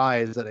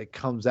surprise that it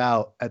comes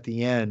out at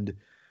the end,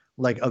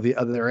 like of the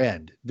other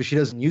end, but she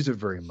doesn't use it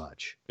very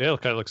much. Yeah,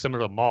 kind of like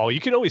similar to Maul. You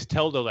can always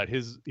tell though that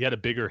he had a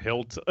bigger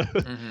hilt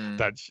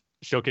that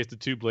showcased the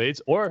two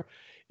blades, or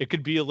it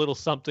could be a little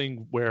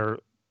something where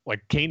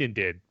like Kanan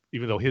did,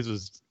 even though his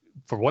was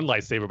for one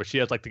lightsaber, but she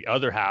has like the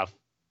other half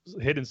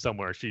hidden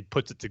somewhere. She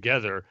puts it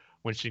together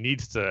when she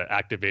needs to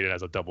activate it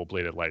as a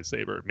double-bladed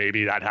lightsaber.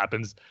 Maybe that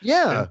happens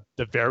in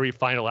the very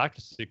final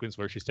action sequence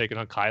where she's taking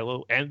on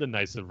Kylo and the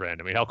Knights of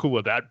Ren. I mean, how cool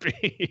would that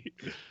be?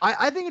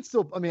 I think it's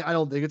still, I mean, I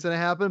don't think it's going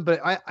to happen,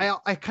 but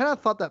I kind of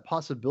thought that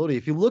possibility.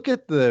 If you look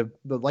at the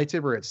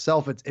lightsaber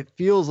itself, it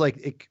feels like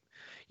it,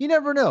 you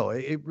never know.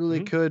 It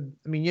really could.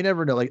 I mean, you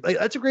never know. Like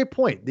that's a great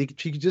point.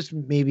 She could just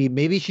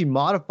maybe she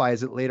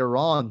modifies it later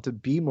on to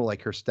be more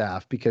like her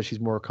staff because she's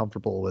more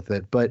comfortable with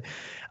it. But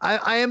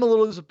I am a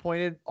little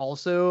disappointed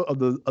also of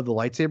the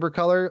lightsaber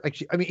color.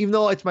 Like I mean, even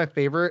though it's my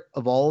favorite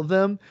of all of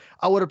them,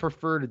 I would have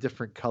preferred a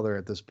different color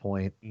at this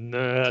point.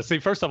 No, see,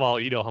 first of all,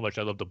 you know how much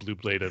I love the blue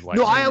bladed lightsaber.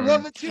 No, I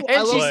love it too.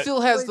 And she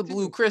still has the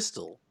blue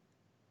crystal.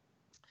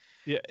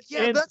 Yeah,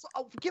 that's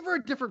give her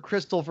a different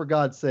crystal for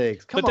God's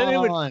sakes. Come but then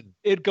on.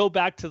 It'd go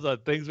back to the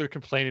things we're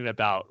complaining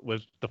about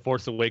with the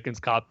Force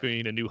Awakens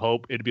copying A New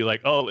Hope. It'd be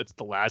like, oh, it's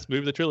the last movie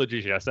of the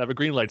trilogy. She has to have a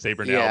green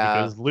lightsaber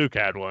now because Luke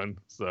had one.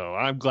 So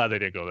I'm glad they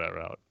didn't go that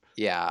route.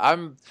 Yeah,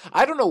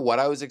 I don't know what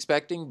I was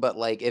expecting, but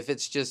like if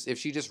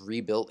she just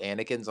rebuilt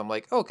Anakin's, I'm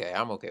like, okay,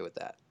 I'm okay with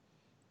that.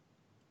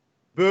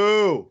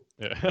 Boo.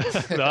 Yeah.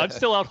 No, I'm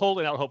still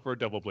holding out hope for a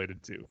double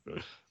bladed too,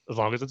 as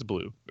long as it's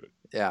blue.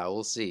 Yeah,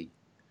 we'll see.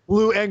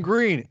 Blue and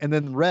green, and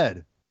then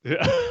red.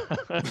 Yeah.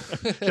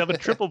 You have a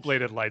triple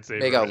bladed lightsaber.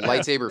 Make a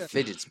lightsaber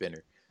fidget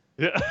spinner.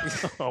 Yeah.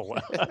 Oh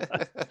wow.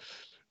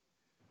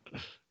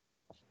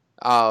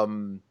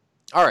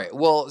 All right.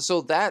 Well,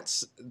 so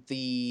that's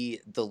the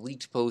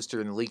leaked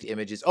poster and the leaked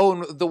images. Oh,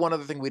 and the one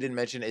other thing we didn't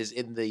mention is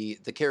in the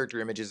character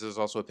images. There's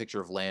also a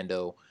picture of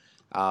Lando,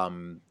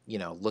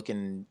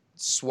 looking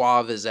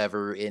suave as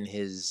ever in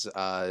his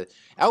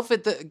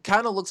outfit that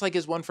kind of looks like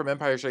his one from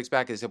Empire Strikes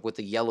Back, except with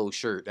the yellow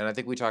shirt. And I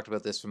think we talked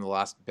about this from the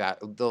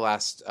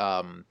last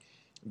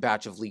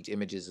batch of leaked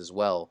images as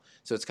well.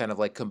 So it's kind of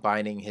like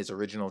combining his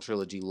original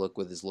trilogy look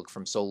with his look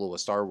from Solo: A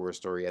Star Wars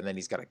Story, and then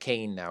he's got a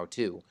cane now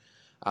too,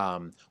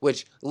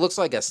 which looks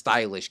like a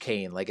stylish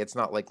cane. Like it's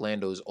not like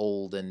Lando's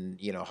old and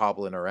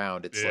hobbling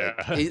around. It's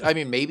like I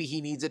mean maybe he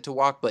needs it to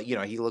walk, but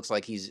he looks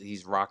like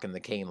he's rocking the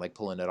cane, like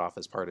pulling it off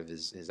as part of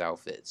his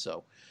outfit.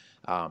 So.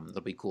 It'll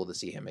be cool to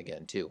see him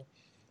again too.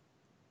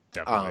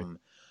 Definitely.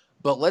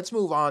 But let's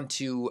move on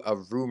to a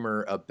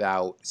rumor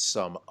about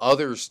some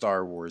other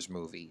Star Wars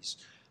movies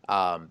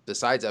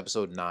besides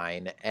Episode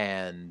 9,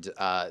 and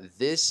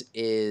this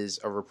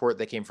is a report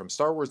that came from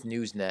Star Wars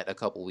Newsnet a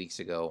couple weeks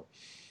ago.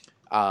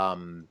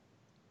 I'm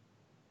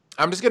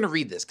just gonna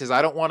read this because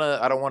I don't want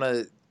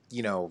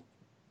to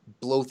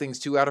blow things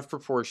too out of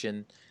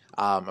proportion.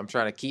 I'm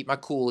trying to keep my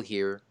cool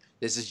here.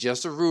 This is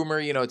just a rumor,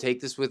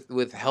 take this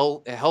with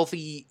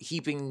healthy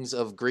heapings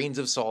of grains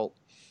of salt.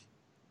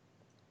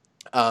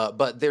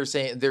 But they're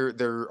saying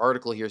their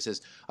article here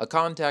says a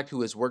contact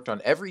who has worked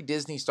on every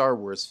Disney Star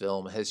Wars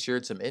film has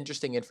shared some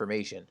interesting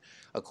information.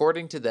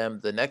 According to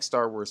them, the next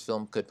Star Wars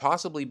film could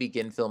possibly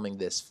begin filming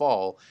this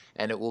fall,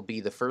 and it will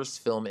be the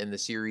first film in the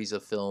series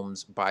of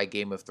films by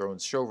Game of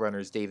Thrones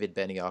showrunners David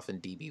Benioff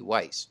and D.B.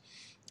 Weiss.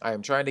 I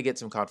am trying to get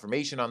some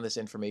confirmation on this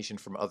information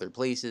from other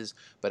places,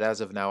 but as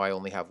of now I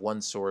only have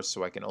one source,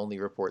 so I can only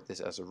report this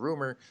as a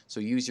rumor, so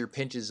use your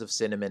pinches of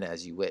cinnamon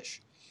as you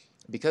wish.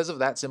 Because of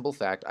that simple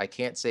fact, I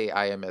can't say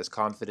I am as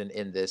confident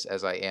in this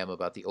as I am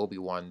about the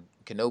Obi-Wan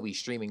Kenobi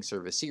streaming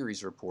service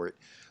series report,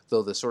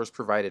 though the source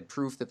provided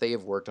proof that they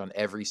have worked on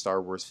every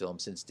Star Wars film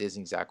since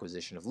Disney's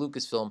acquisition of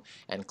Lucasfilm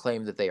and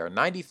claimed that they are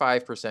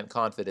 95%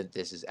 confident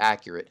this is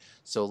accurate,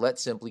 so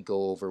let's simply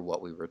go over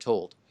what we were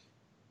told.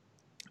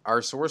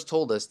 Our source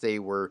told us they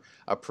were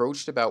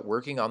approached about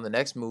working on the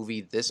next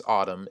movie this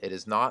autumn. It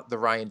is not the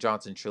Rian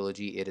Johnson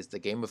trilogy. It is the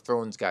Game of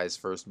Thrones guy's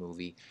first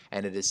movie,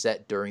 and it is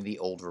set during the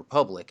Old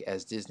Republic,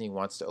 as Disney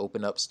wants to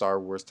open up Star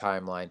Wars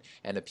timeline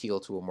and appeal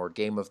to a more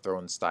Game of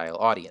Thrones style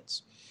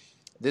audience.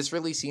 This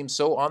really seems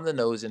so on the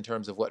nose in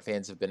terms of what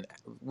fans have been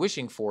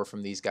wishing for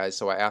from these guys,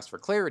 so I asked for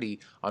clarity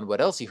on what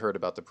else he heard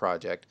about the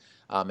project.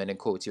 And in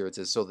quotes here it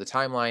says, so the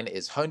timeline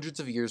is hundreds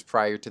of years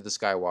prior to the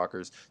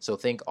Skywalkers, so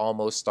think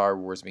almost Star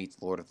Wars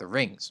meets Lord of the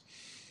Rings.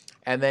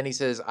 And then he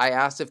says, I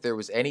asked if there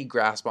was any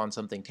grasp on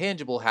something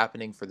tangible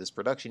happening for this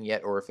production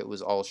yet, or if it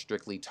was all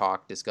strictly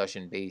talk,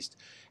 discussion based.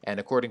 And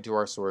according to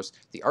our source,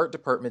 the art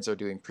departments are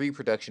doing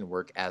pre-production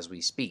work as we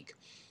speak.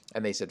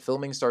 And they said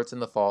filming starts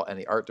in the fall and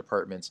the art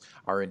departments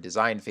are in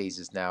design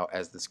phases now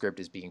as the script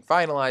is being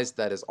finalized.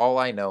 That is all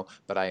I know,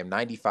 but I am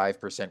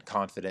 95%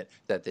 confident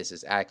that this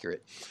is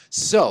accurate.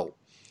 So,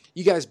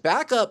 you guys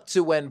back up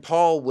to when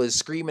Paul was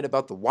screaming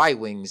about the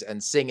Y-Wings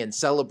and singing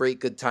Celebrate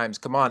Good Times,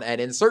 come on, and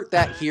insert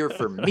that here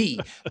for me,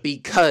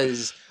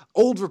 because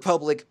Old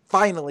Republic,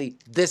 finally,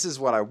 this is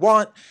what I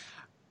want.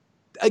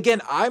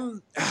 Again,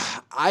 I'm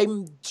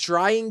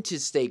trying to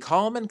stay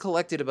calm and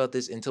collected about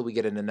this until we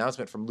get an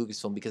announcement from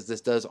Lucasfilm, because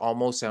this does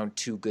almost sound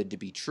too good to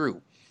be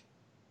true.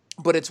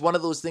 But it's one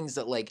of those things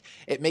that, like,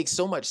 it makes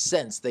so much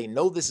sense. They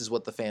know this is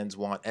what the fans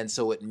want, and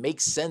so it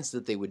makes sense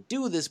that they would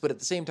do this, but at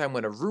the same time,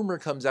 when a rumor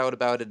comes out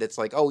about it, it's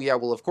like, oh yeah,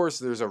 well, of course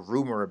there's a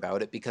rumor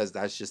about it, because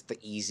that's just the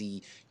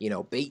easy,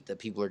 bait that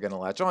people are going to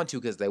latch onto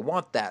because they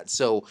want that.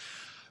 So...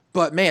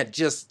 But man,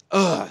 just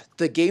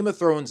the Game of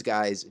Thrones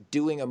guys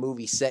doing a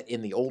movie set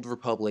in the Old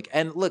Republic.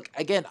 And look,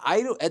 again,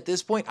 at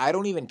this point, I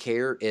don't even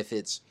care if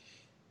it's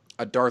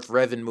a Darth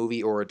Revan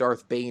movie or a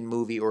Darth Bane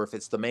movie, or if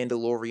it's the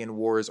Mandalorian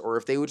Wars, or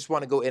if they would just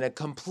want to go in a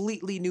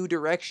completely new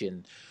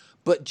direction.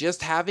 But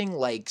just having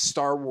like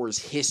Star Wars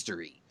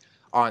history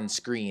on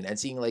screen and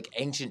seeing like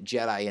ancient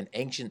Jedi and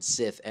ancient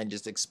Sith and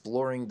just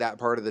exploring that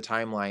part of the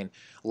timeline,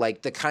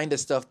 like the kind of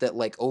stuff that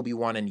like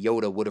Obi-Wan and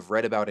Yoda would have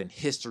read about in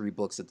history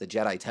books at the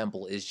Jedi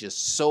Temple, is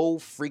just so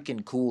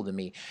freaking cool to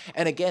me.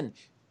 And again,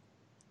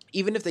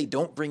 even if they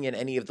don't bring in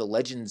any of the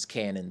Legends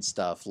canon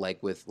stuff, like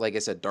I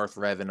said, Darth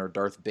Revan or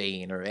Darth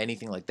Bane or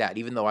anything like that,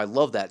 even though I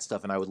love that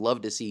stuff and I would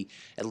love to see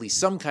at least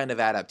some kind of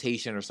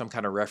adaptation or some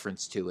kind of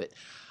reference to it,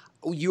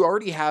 you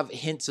already have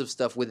hints of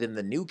stuff within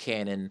the new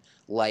canon,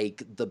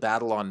 like the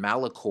battle on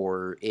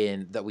Malachor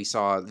that we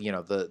saw,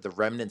 the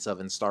remnants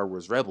of in Star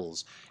Wars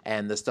Rebels,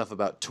 and the stuff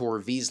about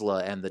Tor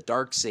Vizsla and the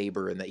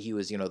Darksaber, and that he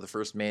was, the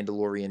first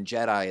Mandalorian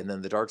Jedi, and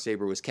then the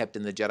Darksaber was kept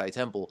in the Jedi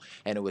Temple,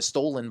 and it was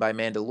stolen by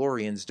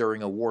Mandalorians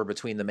during a war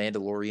between the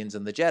Mandalorians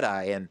and the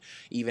Jedi, and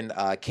even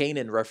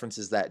Kanan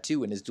references that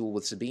too in his duel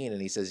with Sabine,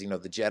 and he says, the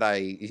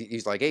Jedi,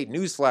 he's like, hey,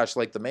 newsflash,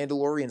 like the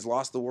Mandalorians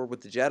lost the war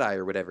with the Jedi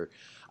or whatever.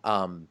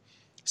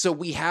 So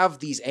we have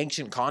these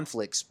ancient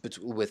conflicts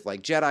with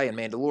like Jedi and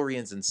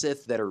Mandalorians and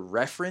Sith that are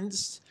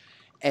referenced,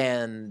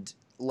 and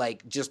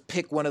like just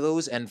pick one of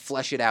those and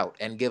flesh it out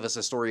and give us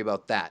a story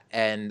about that.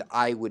 And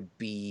I would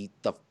be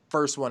the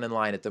first one in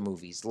line at the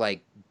movies.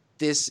 Like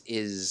this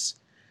is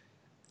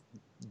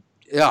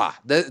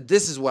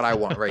what I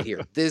want right here.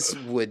 This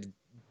would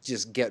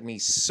just get me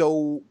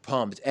so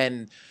pumped.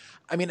 And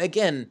I mean,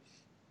 again,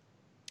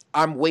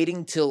 I'm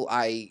waiting till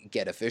I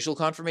get official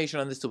confirmation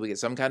on this, till we get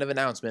some kind of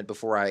announcement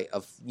before I,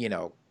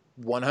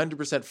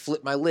 100%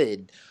 flip my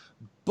lid.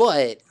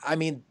 But, I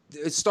mean,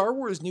 Star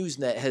Wars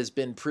Newsnet has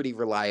been pretty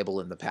reliable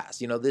in the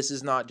past. This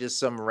is not just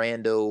some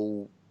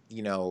rando,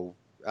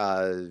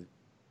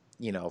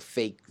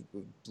 fake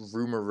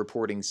rumor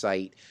reporting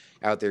site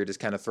out there just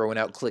kind of throwing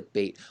out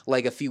clickbait.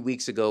 Like a few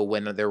weeks ago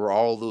when there were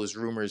all those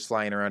rumors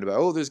flying around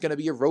about, there's going to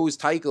be a Rose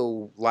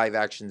Tycho live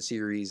action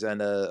series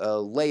and a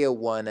Leia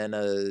one and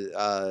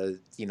a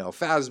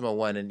Phasma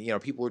one,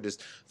 and people were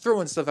just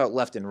throwing stuff out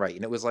left and right,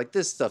 and it was like,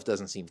 this stuff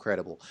doesn't seem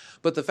credible.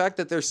 But the fact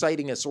that they're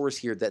citing a source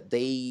here that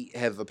they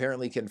have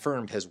apparently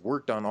confirmed has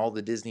worked on all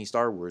the Disney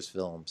Star Wars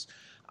films,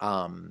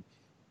 I'm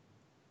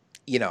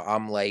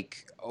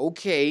like,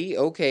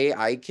 okay,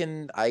 I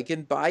can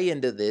buy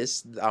into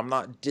this. I'm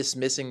not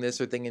dismissing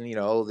this or thinking,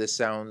 this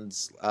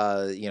sounds,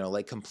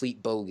 like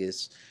complete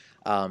bogus.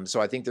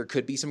 So I think there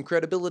could be some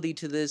credibility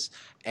to this.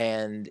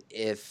 And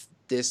if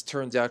this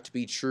turns out to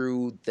be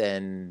true,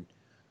 then,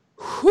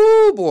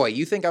 whoo boy,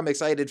 you think I'm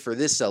excited for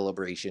this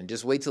celebration.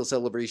 Just wait till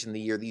Celebration the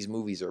year these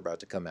movies are about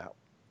to come out.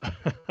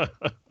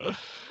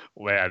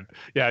 Man,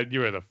 yeah,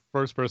 you were the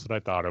first person I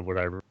thought of when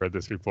I read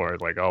this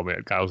report. Like, oh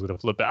man, Kyle's gonna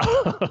flip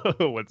out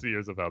once he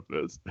hears about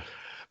this.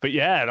 But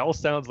yeah, it all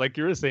sounds like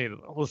you were saying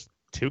almost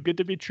too good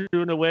to be true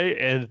in a way.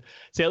 And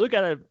see, I look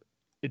at it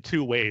in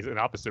two ways, in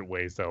opposite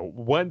ways. So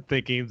one,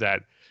 thinking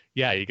that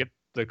you get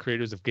the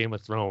creators of Game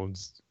of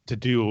Thrones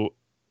to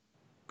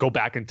go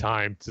back in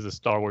time to the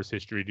Star Wars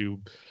history, to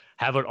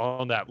have it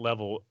on that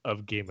level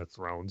of Game of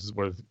Thrones,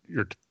 where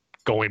you're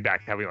going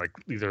back, having like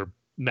these are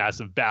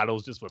massive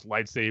battles just with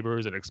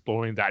lightsabers and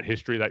exploring that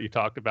history that you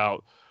talked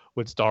about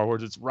with Star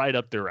Wars. It's right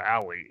up their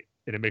alley,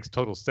 and it makes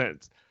total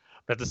sense.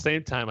 But at the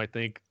same time, I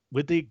think,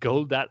 would they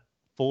go that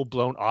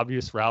full-blown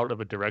obvious route of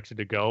a direction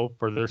to go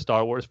for their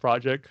Star Wars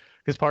project.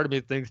 Because part of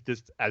me thinks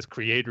just as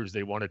creators,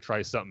 they want to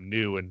try something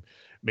new and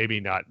maybe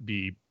not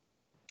be,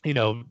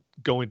 sticking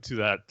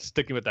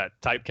with that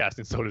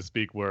typecasting, so to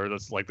speak, where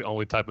that's like the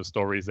only type of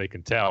stories they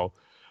can tell.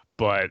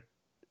 But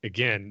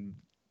again,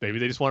 maybe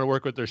they just want to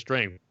work with their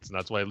strengths, and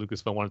that's why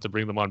Lucasfilm wanted to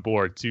bring them on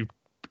board to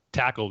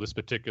tackle this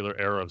particular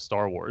era of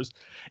Star Wars.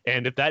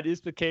 And if that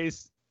is the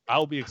case,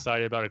 I'll be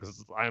excited about it,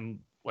 because I'm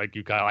like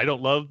you, Kyle. I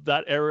don't love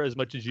that era as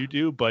much as you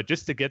do, but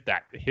just to get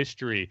that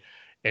history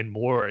and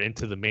more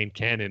into the main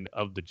canon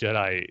of the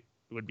Jedi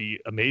would be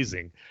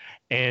amazing.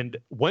 And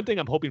one thing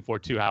I'm hoping for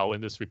too, how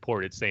in this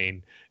report it's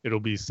saying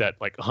it'll be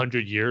set like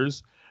 100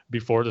 years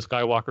before the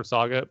Skywalker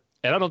saga,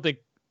 and I don't think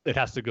it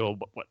has to go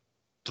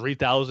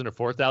 3,000 or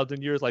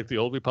 4,000 years like the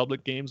Old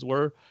Republic games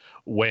were,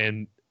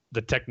 when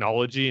the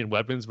technology and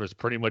weapons was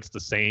pretty much the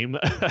same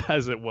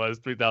as it was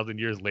 3,000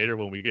 years later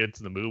when we get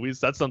into the movies.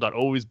 That's something that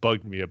always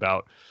bugged me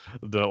about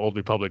the Old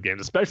Republic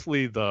games,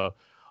 especially the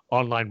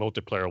online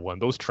multiplayer one.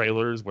 Those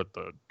trailers with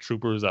the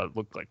troopers that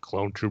looked like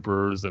clone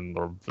troopers and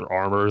their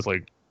armors,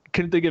 like,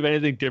 couldn't think of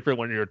anything different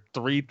when you're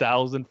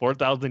 3,000,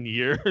 4,000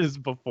 years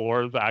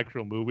before the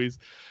actual movies.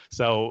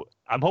 So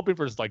I'm hoping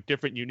for just like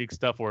different, unique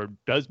stuff where it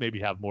does maybe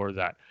have more of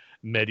that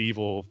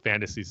medieval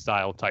fantasy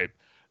style type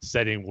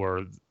setting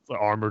where the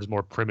armor's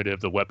more primitive,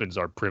 the weapons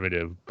are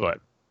primitive, but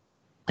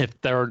you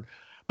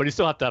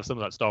still have to have some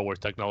of that Star Wars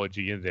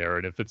technology in there.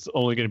 And if it's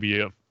only going to be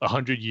a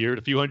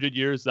few hundred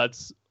years,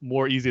 that's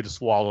more easy to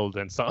swallow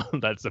than some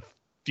that's a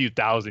few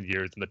thousand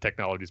years and the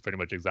technology is pretty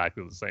much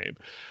exactly the same.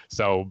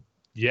 So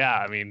yeah,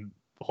 I mean,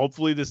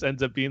 hopefully this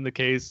ends up being the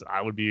case.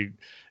 I would be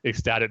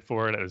ecstatic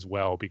for it as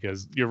well,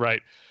 because you're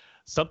right.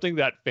 Something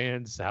that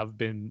fans have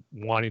been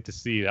wanting to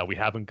see that we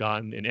haven't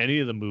gotten in any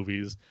of the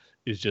movies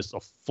is just a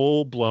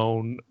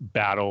full-blown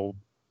battle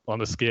on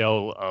the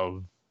scale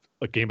of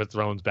a Game of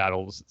Thrones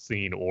battles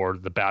scene, or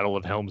the Battle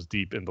of Helm's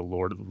Deep in the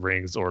Lord of the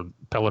Rings, or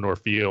Pelennor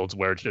Fields,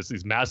 where it's just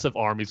these massive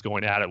armies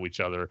going at each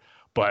other,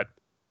 but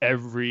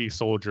every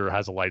soldier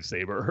has a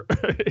lightsaber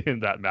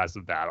in that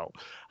massive battle.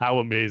 How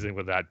amazing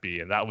would that be?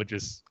 And that would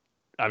just,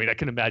 I mean, I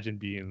can imagine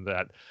being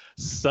that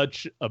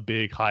such a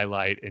big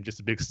highlight and just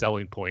a big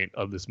selling point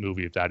of this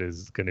movie if that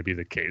is going to be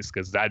the case,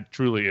 because that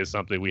truly is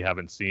something we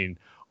haven't seen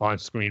on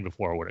screen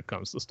before when it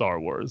comes to Star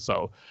Wars.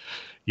 So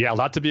yeah, a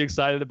lot to be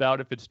excited about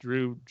if it's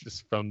true,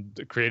 just from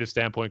the creative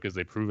standpoint, because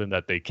they've proven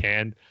that they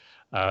can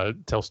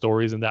tell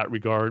stories in that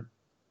regard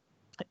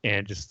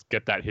and just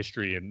get that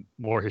history and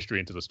more history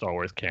into the Star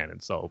Wars canon.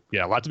 So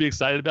yeah, a lot to be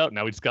excited about.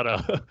 Now we just got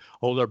to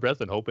hold our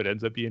breath and hope it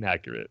ends up being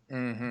accurate.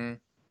 Mm-hmm.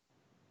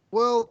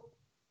 Well,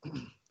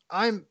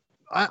 I'm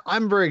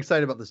very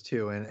excited about this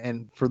too.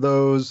 And for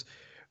those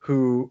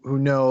who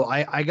know,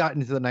 I got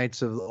into the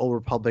Knights of the Old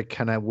Republic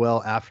kind of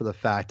well after the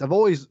fact. I've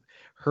always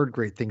heard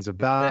great things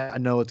about it. I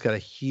know it's got a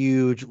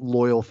huge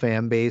loyal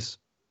fan base.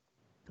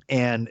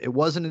 And it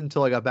wasn't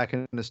until I got back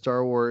into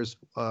Star Wars,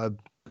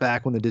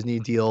 back when the Disney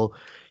deal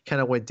kind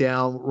of went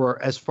down,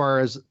 or as far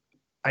as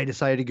I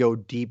decided to go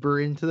deeper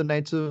into the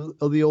Knights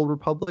of the Old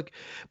Republic.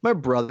 My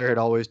brother had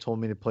always told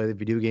me to play the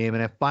video game,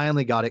 and I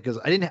finally got it because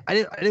I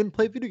didn't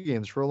play video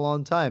games for a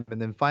long time.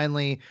 And then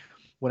finally,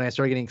 when I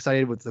started getting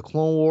excited with the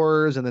Clone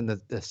Wars, and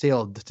then the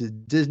sale to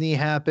Disney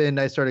happened,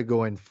 I started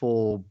going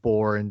full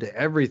bore into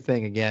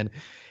everything again,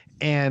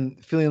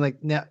 and feeling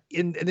like now,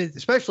 and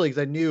especially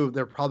because I knew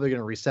they're probably going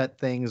to reset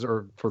things,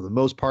 or for the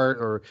most part,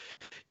 or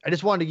I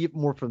just wanted to get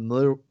more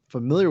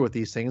familiar with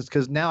these things,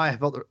 because now I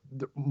felt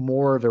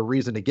more of a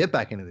reason to get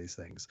back into these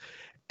things.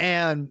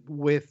 And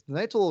with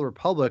Knights of the Old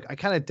Republic, I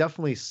kind of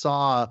definitely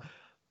saw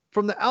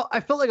from I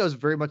felt like I was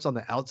very much on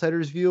the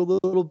outsider's view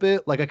a little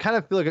bit. Like I kind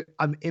of feel like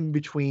I'm in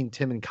between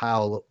Tim and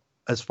Kyle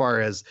as far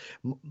as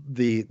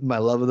my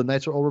love of the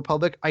Knights of the Old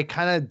Republic. I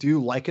kind of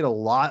do like it a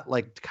lot,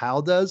 like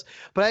Kyle does,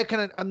 but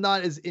I'm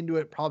not as into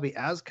it probably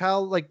as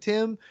Kyle, like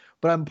Tim,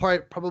 but I'm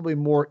probably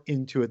more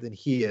into it than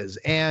he is.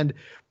 And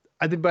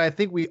I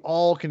think we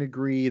all can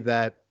agree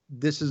that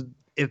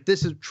if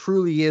this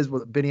truly is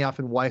what Benioff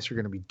and Weiss are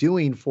going to be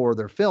doing for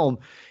their film,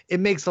 it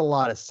makes a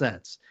lot of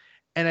sense.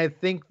 And I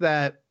think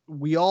that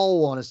we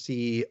all want to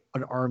see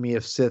an army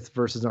of Sith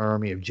versus an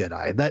army of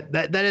Jedi.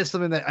 That is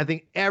something that I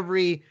think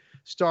every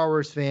Star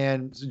Wars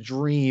fan's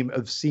dream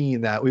of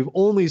seeing that. We've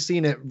only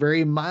seen it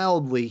very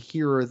mildly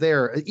here or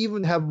there,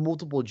 even have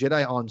multiple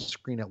Jedi on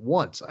screen at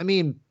once. I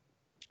mean,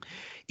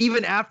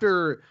 even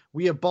after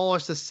we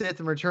abolish the Sith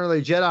and Return of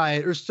the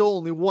Jedi, there's still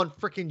only one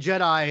freaking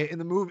Jedi in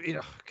the movie.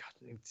 God,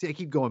 I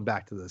keep going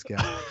back to this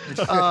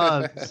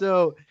guy.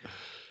 So,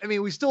 I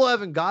mean, we still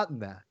haven't gotten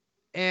that.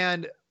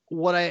 And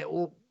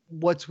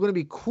what's going to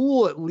be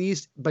cool, at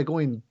least by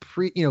going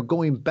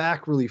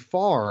back really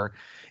far,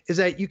 is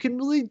that you can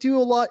really do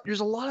a lot. There's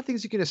a lot of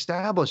things you can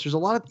establish.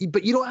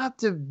 But you don't have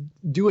to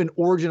do an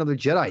origin of the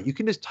Jedi. You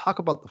can just talk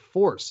about the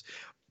Force.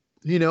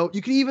 You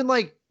can even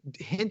like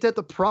hint at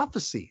the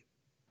prophecy.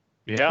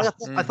 Yeah.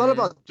 I thought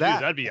about that.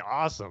 Dude, that'd be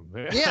awesome.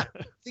 Yeah.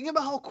 Think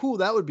about how cool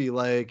that would be.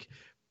 Like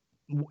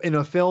in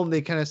a film,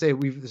 they kind of say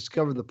we've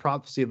discovered the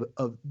prophecy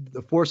of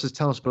the Force is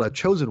telling us about a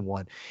chosen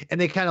one, and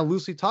they kind of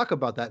loosely talk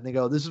about that, and they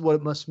go, "This is what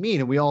it must mean,"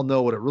 and we all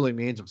know what it really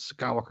means of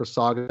Skywalker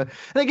Saga.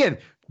 And again,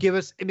 give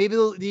us maybe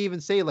they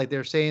even say like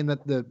they're saying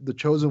that the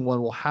chosen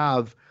one will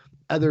have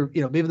other,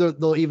 maybe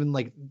they'll even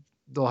like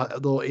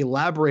they'll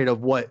elaborate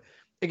of what.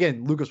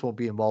 Again, Lucas won't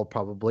be involved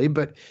probably,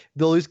 but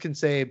they'll at least can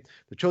say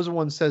the chosen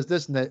one says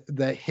this, and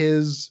that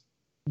his,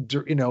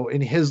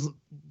 in his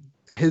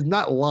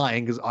not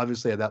lying, because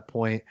obviously at that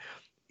point,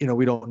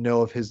 we don't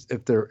know if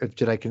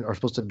Jedi are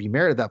supposed to be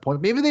married at that point.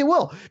 Maybe they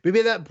will. Maybe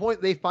at that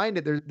point they find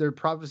it. Their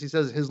prophecy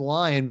says his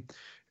line,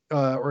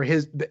 or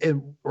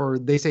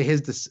they say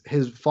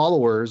his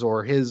followers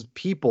or his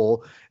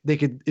people. They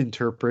could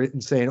interpret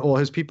and saying, "Oh,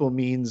 his people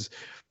means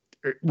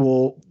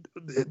will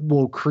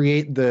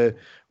create the."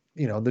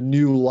 The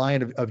new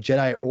line of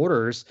Jedi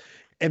orders,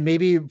 and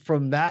maybe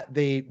from that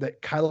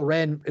that Kylo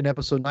Ren in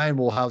Episode 9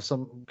 will have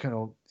some kind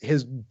of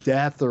his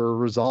death or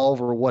resolve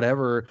or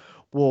whatever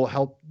will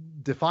help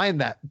define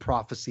that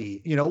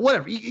prophecy.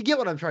 Whatever you get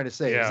what I'm trying to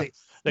say. Yeah.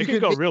 They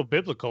could go real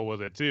biblical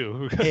with it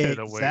too.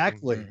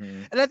 Exactly.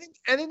 Mm-hmm. And I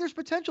think there's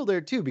potential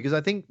there too, because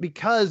I think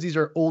because these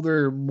are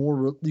older,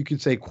 more, you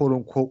could say, quote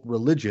unquote,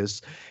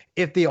 religious,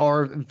 if they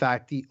are in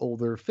fact the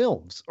older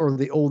films or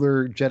the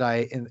older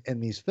Jedi in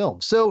these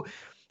films. So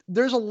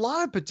there's a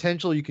lot of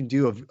potential you can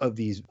do of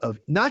these, of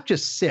not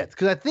just Sith,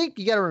 because I think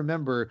you got to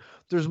remember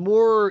there's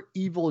more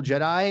evil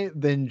Jedi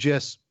than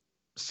just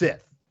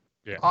Sith.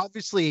 Yeah.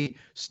 Obviously,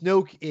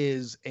 Snoke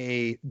is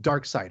a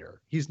Darksider.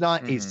 He's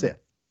not a Sith.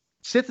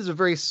 Sith is a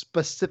very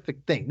specific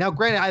thing. Now,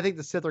 granted, I think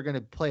the Sith are going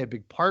to play a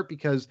big part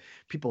because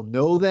people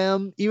know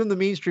them. Even the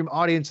mainstream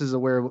audience is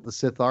aware of what the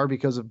Sith are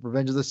because of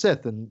Revenge of the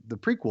Sith and the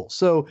prequel.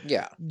 So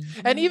yeah,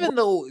 and even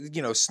though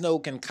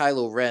Snoke and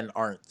Kylo Ren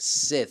aren't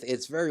Sith,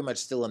 it's very much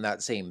still in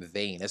that same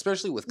vein.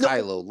 Especially with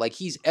Kylo, like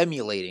he's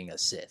emulating a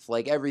Sith.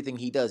 Like everything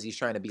he does, he's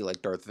trying to be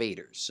like Darth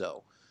Vader.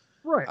 So.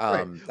 Right.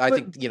 I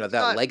think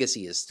that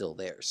legacy is still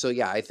there. So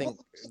yeah, I think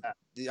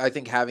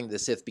having the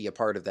Sith be a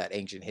part of that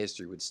ancient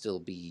history would still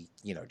be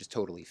just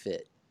totally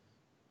fit.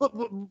 But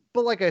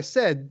like I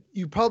said,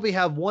 you probably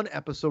have one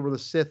episode where the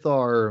Sith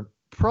are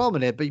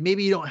prominent, but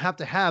maybe you don't have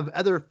to have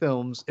other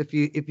films. If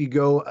you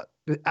go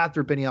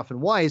after Benioff and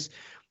Weiss,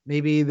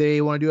 maybe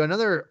they want to do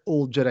another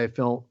old Jedi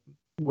film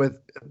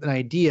with an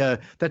idea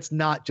that's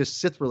not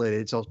just Sith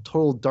related. It's a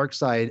total dark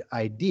side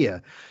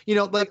idea,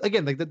 like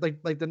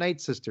the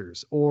Night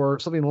Sisters or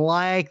something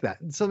like that,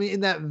 something in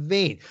that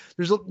vein.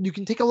 You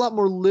can take a lot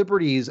more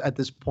liberties at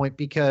this point,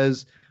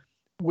 because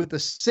with the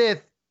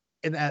Sith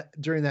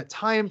during that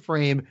time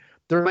frame,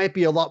 there might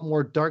be a lot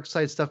more dark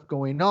side stuff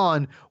going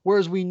on.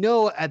 Whereas we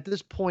know at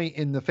this point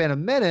in the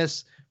Phantom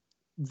Menace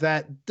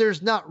that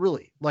there's not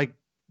really, like,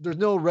 there's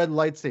no red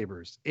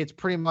lightsabers. It's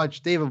pretty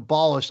much they've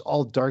abolished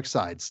all dark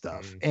side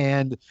stuff.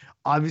 And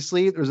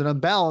obviously there's an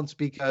imbalance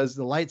because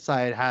the light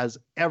side has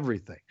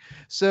everything.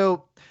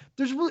 So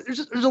there's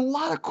a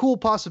lot of cool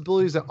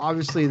possibilities that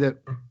obviously that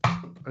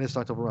I just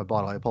knocked over my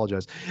bottle. I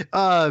apologize.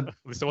 At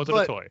least it wasn't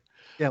a toy.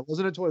 Yeah, it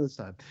wasn't a toy this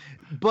time.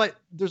 But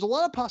there's a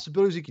lot of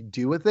possibilities you can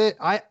do with it.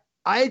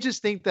 I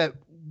just think that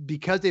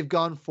because they've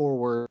gone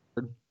forward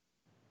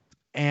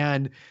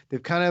and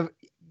they've kind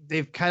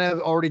of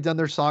already done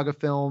their saga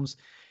films.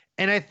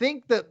 And I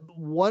think that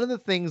one of the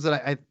things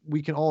that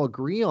we can all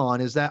agree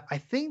on is that I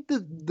think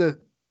that the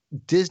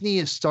Disney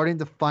is starting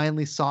to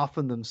finally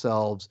soften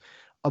themselves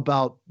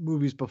about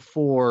movies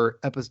before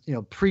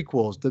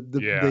prequels,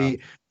 the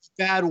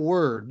bad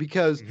word,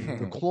 because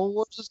the Clone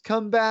Wars has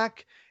come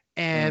back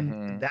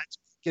and that's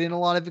getting a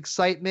lot of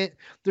excitement.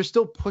 They're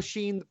still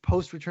pushing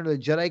post Return of the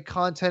Jedi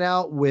content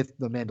out with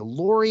The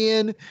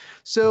Mandalorian.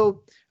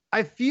 So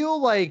I feel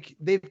like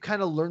they've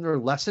kind of learned their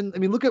lesson. I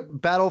mean, look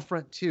at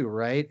Battlefront 2,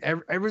 right?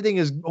 Everything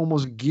is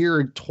almost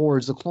geared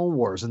towards the Clone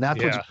Wars, and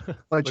that's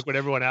like what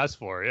everyone asked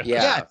for.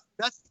 Yeah,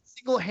 that's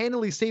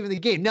single-handedly saving the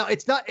game. Now,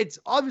 it's not. It's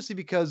obviously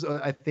because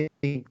I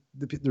think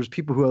there's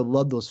people who have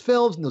loved those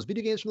films and those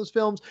video games from those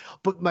films.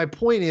 But my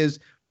point is,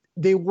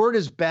 they weren't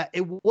as bad.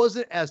 It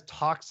wasn't as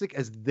toxic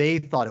as they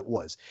thought it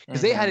was,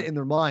 because they had it in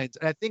their minds,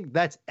 and I think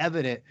that's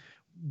evident.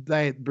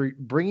 That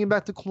bringing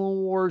back the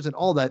Clone Wars and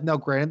all that. Now,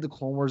 granted, the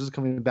Clone Wars is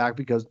coming back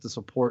because to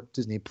support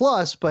Disney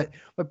Plus, but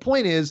my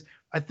point is,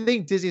 I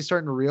think Disney's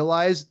starting to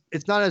realize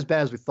it's not as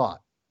bad as we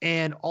thought.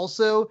 And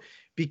also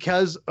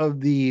because of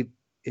the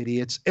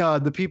idiots,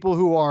 the people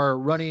who are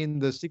running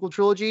the sequel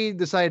trilogy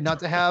decided not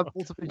to have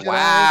Ultimate Jedi.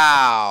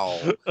 Wow.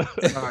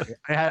 Sorry.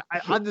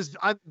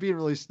 I'm being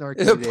really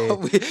snarky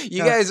today.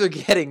 You guys are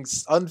getting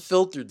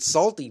unfiltered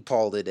salty,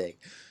 Paul, today.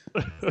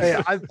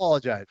 Hey, I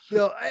apologize.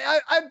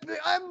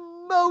 I'm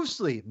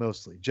mostly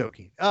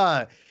joking.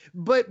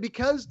 But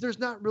because there's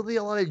not really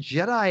a lot of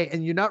Jedi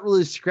and you're not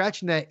really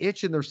scratching that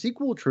itch in their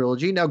sequel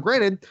trilogy. Now,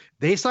 granted,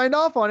 they signed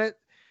off on it.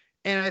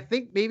 And I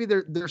think maybe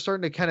they're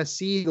starting to kind of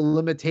see the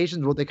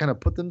limitations, what they kind of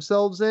put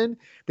themselves in.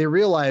 They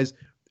realize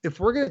if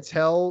we're going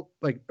to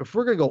if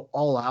we're going to go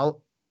all out,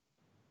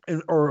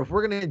 or if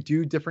we're going to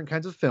do different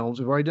kinds of films,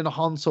 we've already done a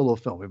Han Solo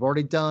film. We've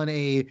already done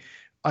a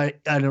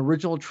an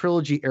original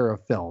trilogy era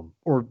film,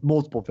 or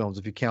multiple films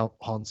if you count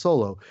Han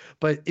Solo.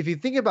 But if you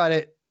think about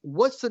it,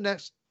 what's the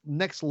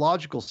next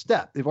logical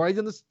step? They've already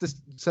done this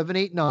 7,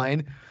 8,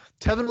 9.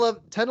 10,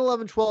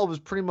 11, 12 is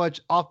pretty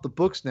much off the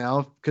books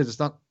now because it's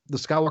not, the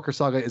Skywalker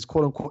saga is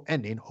quote unquote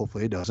ending.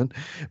 Hopefully it doesn't.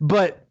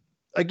 But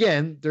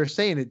again, they're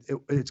saying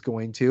it's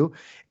going to.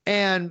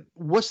 And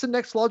what's the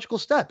next logical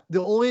step?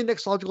 The only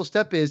next logical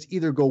step is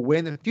either go way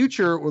in the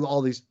future with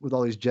all these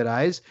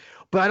Jedis,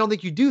 but I don't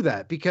think you do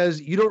that because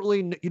you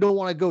don't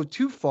want to go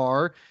too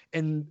far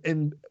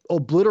and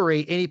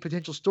obliterate any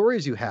potential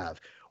stories you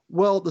have.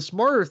 Well, the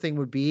smarter thing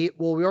would be,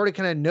 well, we already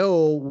kind of know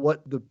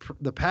what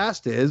the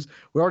past is.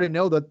 We already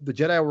know that the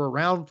Jedi were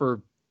around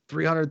for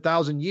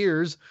 300,000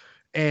 years,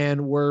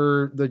 and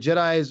where the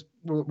Jedis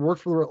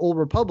worked for the Old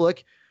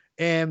Republic,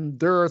 and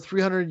there are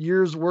 300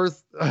 years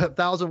worth,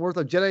 1,000 worth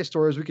of Jedi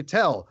stories we could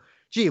tell.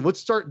 Gee, let's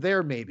start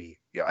there maybe.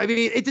 I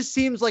mean, it just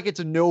seems like it's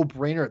a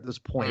no-brainer at this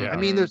point. Yeah. I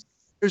mean,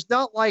 there's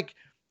not like,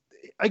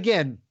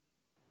 again,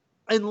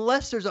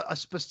 unless there's a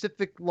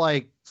specific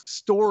like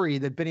story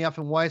that Benioff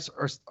and Weiss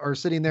are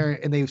sitting there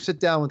and they sit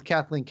down with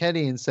Kathleen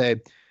Kennedy and say,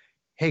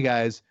 hey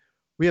guys,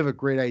 we have a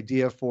great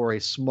idea for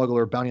a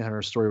smuggler bounty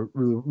hunter story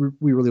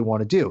we really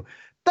want to do.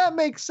 That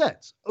makes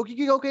sense.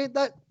 Okay,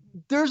 that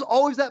there's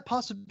always that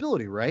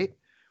possibility, right?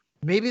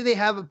 Maybe they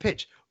have a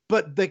pitch,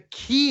 but the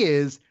key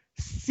is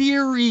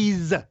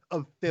series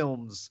of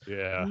films,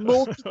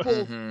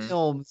 multiple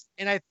films.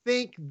 And I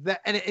think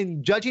that,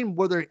 and judging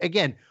where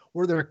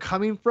they're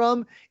coming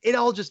from, it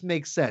all just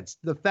makes sense.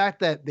 The fact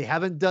that they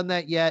haven't done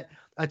that yet,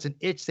 that's an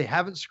itch they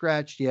haven't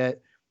scratched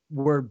yet.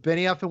 Where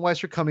Benioff and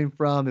Weiss are coming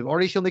from, they've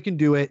already shown they can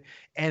do it,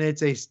 and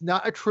it's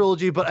not a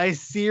trilogy, but a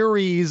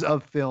series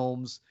of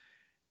films.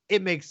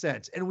 It makes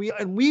sense. And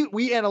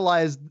we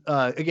analyzed,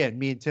 again,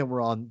 me and Tim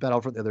were on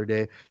Battlefront the other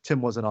day.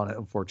 Tim wasn't on it,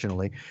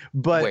 unfortunately.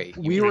 But wait,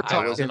 we were talking.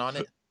 I wasn't on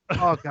it?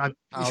 Oh, God.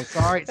 Oh,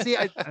 sorry. See,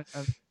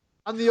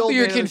 I'm the old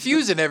You're man.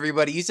 confusing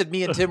everybody. You said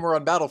me and Tim were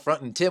on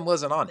Battlefront and Tim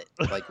wasn't on it.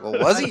 Like,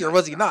 well, was he or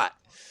was he not?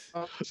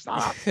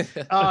 Stop.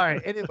 All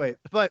right. Anyway,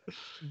 but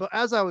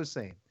as I was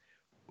saying,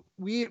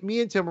 me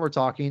and Tim were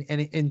talking,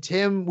 and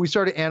Tim, we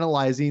started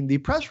analyzing the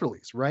press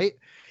release, right?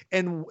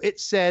 And it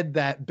said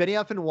that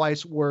Benioff and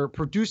Weiss were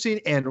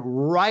producing and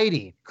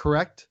writing,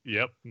 correct?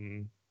 Yep.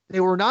 Mm-hmm. They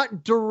were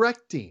not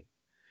directing.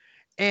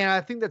 And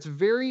I think that's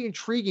very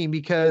intriguing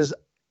because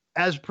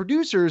as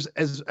producers,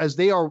 as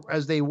they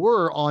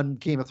were on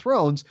Game of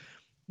Thrones,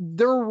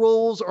 their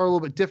roles are a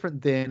little bit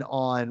different than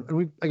on, and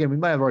we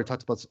might have already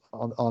talked about this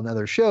on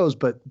other shows,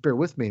 but bear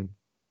with me.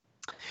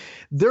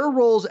 Their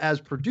roles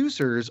as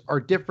producers are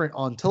different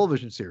on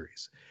television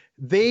series.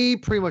 They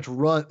pretty much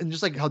run, and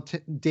just like how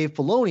Dave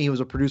Filoni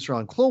was a producer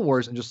on Clone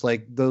Wars, and just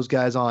like those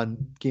guys on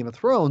Game of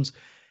Thrones,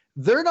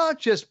 they're not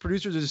just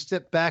producers who just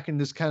step back and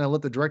just kind of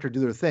let the director do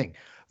their thing.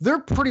 They're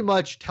pretty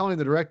much telling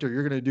the director,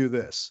 you're going to do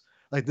this.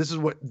 Like, this is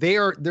what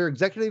they're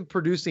executive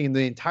producing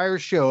the entire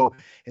show,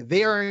 and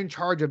they are in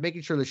charge of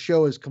making sure the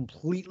show is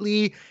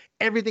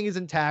everything is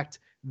intact.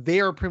 They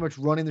are pretty much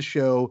running the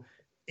show.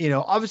 You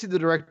know, obviously the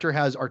director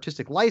has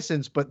artistic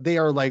license, but they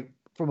are like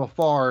from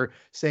afar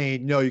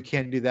saying, no, you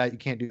can't do that. You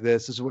can't do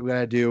this. This is what we got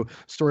to do.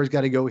 Story's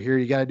got to go here.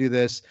 You got to do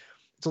this.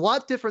 It's a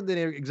lot different than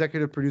an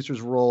executive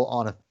producer's role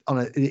on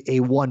a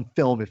one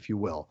film, if you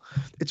will.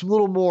 It's a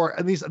little more,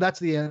 at least that's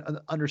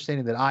the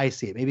understanding that I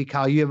see it. Maybe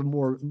Kyle, you have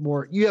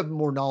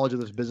more knowledge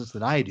of this business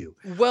than I do.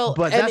 Well,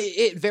 but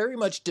it very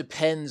much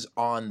depends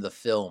on the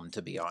film,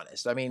 to be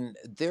honest. I mean,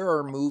 there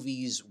are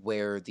movies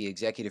where the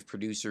executive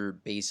producer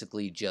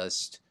basically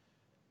just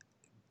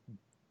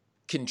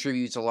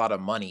contributes a lot of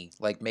money,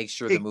 like makes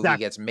sure the movie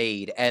gets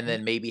made, and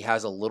then maybe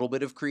has a little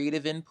bit of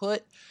creative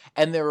input.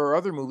 And there are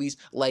other movies,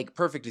 like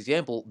perfect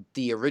example,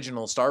 the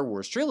original Star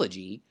Wars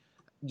trilogy.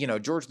 You know,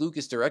 George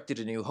Lucas directed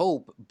A New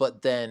Hope,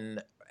 but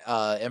then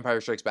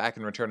Empire Strikes Back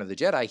and Return of the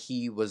Jedi,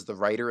 he was the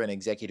writer and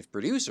executive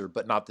producer,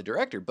 but not the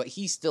director. But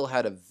he still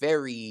had a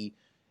very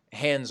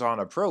hands-on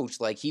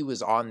approach. Like, he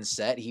was on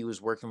set, he was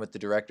working with the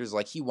directors,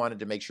 like he wanted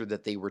to make sure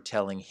that they were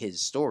telling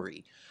his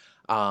story.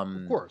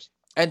 Of course.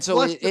 And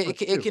so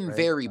it can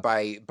vary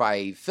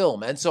by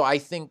film. And so I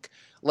think,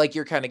 like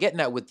you're kind of getting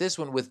at with this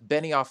one, with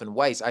Benioff and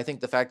Weiss, I think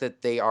the fact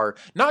that they are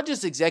not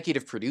just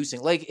executive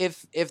producing, like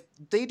if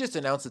they just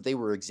announced that they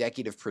were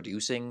executive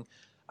producing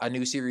a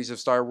new series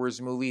of Star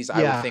Wars movies,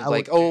 I would think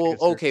like, oh,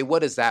 okay,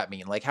 what does that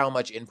mean? Like, how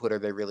much input are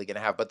they really going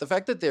to have? But the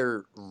fact that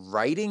they're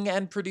writing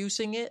and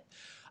producing it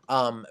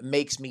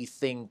makes me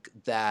think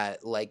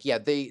that, like, yeah,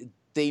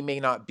 they may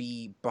not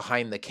be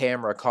behind the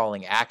camera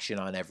calling action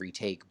on every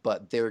take,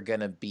 but they're going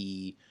to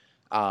be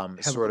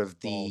sort of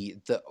the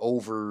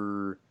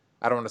over,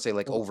 I don't want to say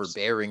like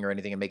overbearing or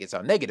anything and make it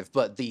sound negative,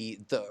 but the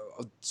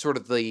sort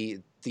of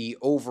the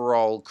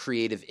overall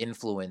creative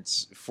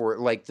influence for,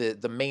 like,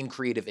 the main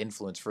creative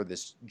influence for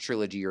this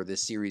trilogy or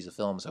this series of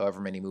films,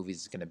 however many movies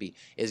it's going to be,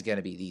 is going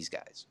to be these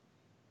guys.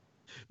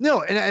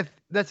 No, and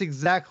that's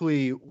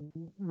exactly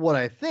what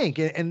I think.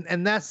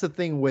 And that's the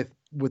thing with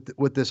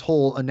with this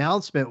whole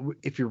announcement,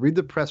 if you read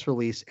the press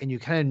release and you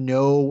kind of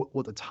know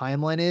what the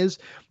timeline is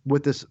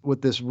with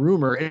this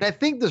rumor, and I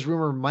think this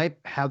rumor might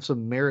have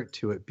some merit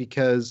to it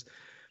because,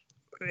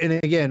 and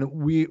again,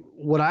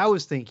 what I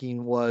was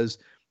thinking was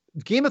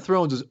Game of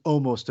Thrones is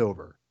almost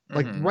over.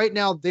 Like right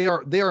now, they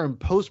are in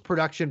post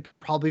production,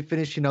 probably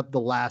finishing up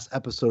the last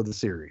episode of the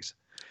series,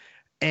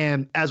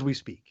 and as we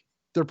speak,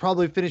 they're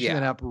probably finishing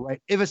it up right.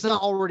 If it's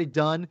not already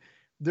done,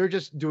 they're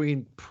just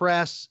doing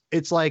press.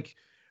 It's like,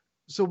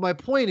 so my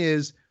point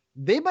is,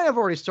 they might have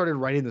already started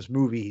writing this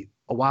movie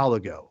a while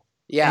ago.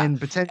 Yeah, and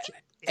potentially,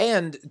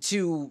 and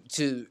to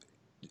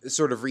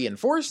sort of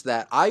reinforce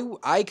that,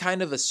 I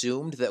kind of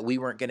assumed that we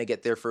weren't going to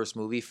get their first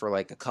movie for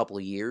like a couple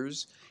of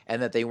years,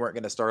 and that they weren't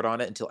going to start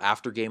on it until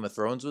after Game of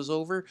Thrones was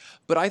over.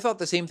 But I thought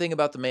the same thing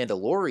about The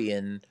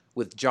Mandalorian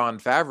with Jon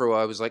Favreau.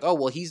 I was like, oh,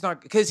 well, he's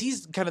not, because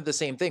he's kind of the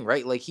same thing,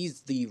 right? Like,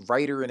 he's the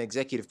writer and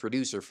executive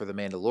producer for The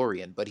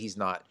Mandalorian, but he's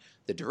not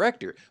the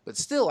director. But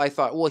still, I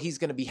thought, well, he's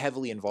going to be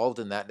heavily involved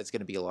in that, and it's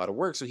going to be a lot of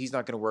work, so he's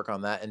not going to work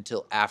on that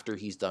until after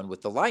he's done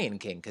with The Lion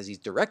King, because he's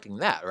directing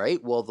that,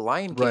 right? Well, The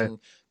Lion King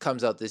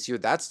comes out this year.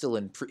 That's still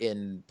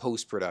in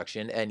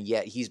post-production, and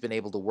yet he's been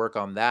able to work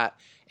on that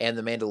and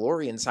The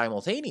Mandalorian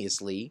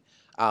simultaneously,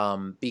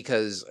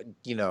 because,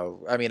 you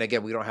know, I mean,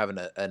 again, we don't have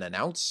an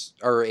announce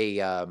or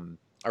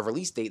a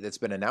release date that's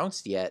been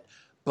announced yet,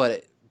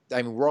 but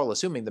I mean, we're all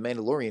assuming The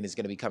Mandalorian is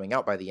going to be coming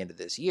out by the end of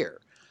this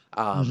year.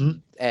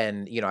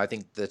 And, you know, I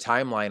think the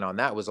timeline on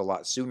that was a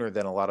lot sooner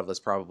than a lot of us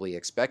probably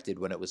expected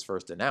when it was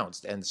first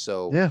announced. And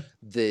so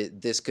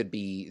this could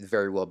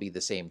very well be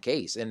the same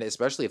case. And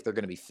especially if they're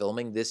going to be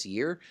filming this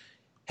year,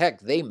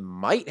 heck, they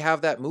might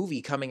have that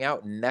movie coming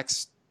out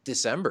next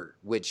December,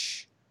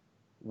 which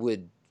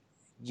would,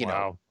 you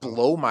know,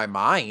 blow my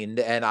mind.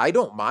 And I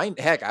don't mind.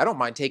 Heck, I don't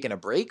mind taking a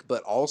break,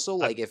 but also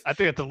like I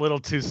think it's a little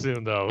too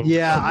soon though.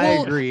 Yeah, I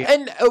agree.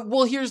 And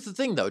well, here's the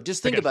thing though.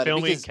 Just think about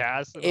it,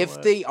 because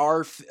if they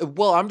are,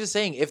 well, I'm just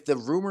saying, if the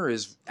rumor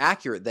is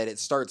accurate that it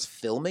starts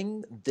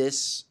filming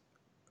this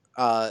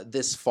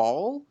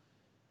fall,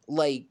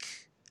 like,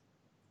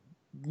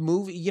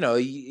 movie, you know,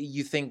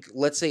 you think,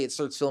 let's say it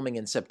starts filming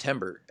in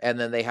September, and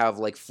then they have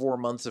like 4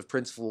 months of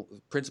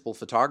principal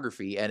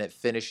photography, and it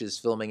finishes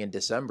filming in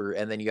December,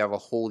 and then you have a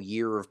whole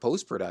year of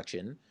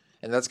post-production.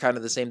 And that's kind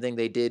of the same thing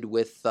they did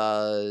with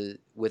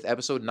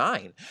episode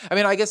 9. I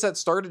mean, I guess that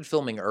started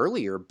filming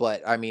earlier,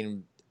 but I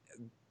mean,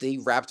 they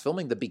wrapped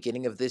filming the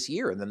beginning of this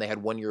year, and then they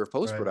had 1 year of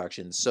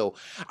post-production. Right. So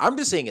I'm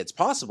just saying it's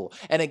possible.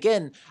 And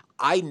again,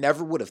 I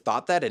never would have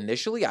thought that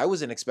initially. I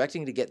wasn't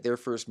expecting to get their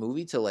first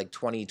movie till like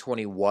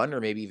 2021 or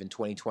maybe even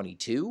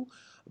 2022.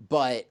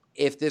 But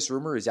if this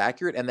rumor is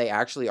accurate and they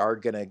actually are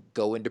going to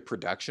go into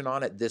production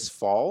on it this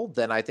fall,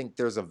 then I think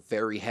there's a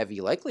very heavy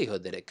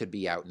likelihood that it could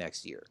be out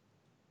next year.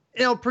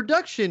 You know,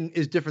 production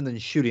is different than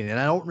shooting, and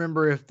I don't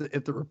remember if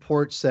the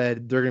report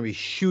said they're going to be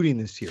shooting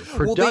this year.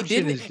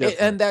 Production is different,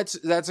 and that's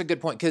a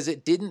good point, because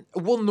it didn't.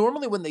 Well,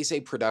 normally when they say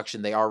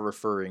production, they are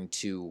referring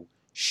to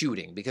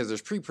shooting, because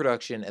there's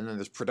pre-production, and then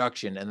there's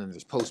production, and then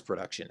there's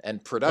post-production,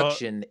 and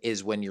production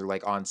is when you're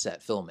like on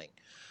set filming.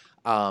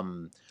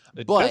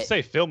 It does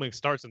say filming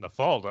starts in the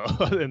fall, though,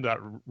 in that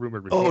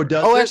rumored report. Oh,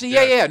 does it? Actually,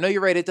 yeah. No, you're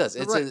right. It does.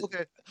 It's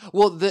okay.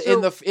 Well,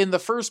 in the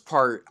first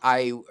part,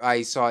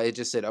 I saw it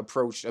just said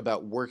approached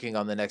about working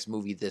on the next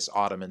movie this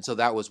autumn, and so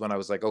that was when I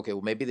was like, okay,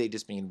 well, maybe they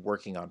just mean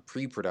working on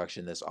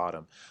pre-production this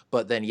autumn.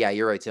 But then, yeah,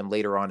 you're right, Tim.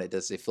 Later on, it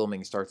does say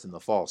filming starts in the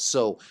fall.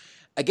 So,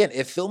 again,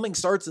 if filming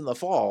starts in the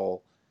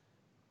fall,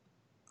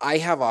 I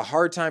have a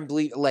hard time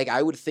believing. Like,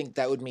 I would think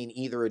that would mean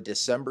either a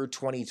December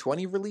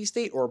 2020 release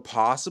date or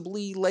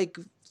possibly like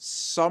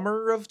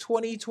summer of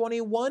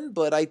 2021,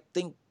 but I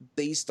think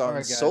based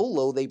on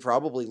Solo, they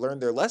probably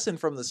learned their lesson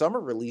from the summer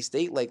release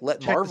date. Like,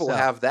 let Marvel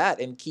have that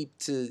and keep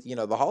to, you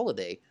know, the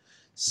holiday.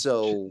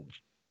 So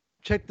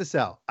check this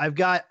out. I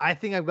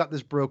think I've got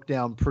this broke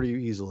down pretty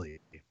easily.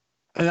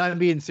 And I'm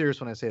being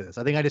serious when I say this.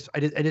 I think I just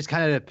kind of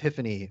had an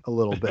epiphany a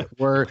little bit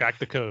where crack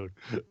the code.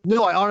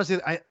 No,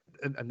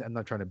 I'm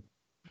not trying to.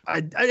 I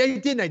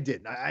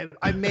didn't.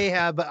 I may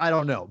have, but I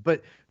don't know.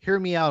 But hear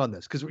me out on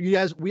this, because you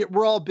guys,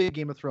 we're all big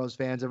Game of Thrones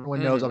fans.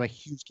 Everyone knows I'm a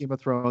huge Game of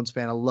Thrones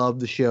fan. I love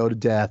the show to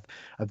death.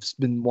 I've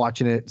been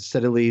watching it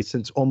steadily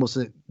since almost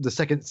the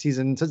second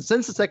season.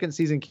 Since the second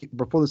season,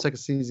 before the second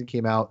season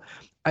came out,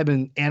 I've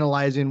been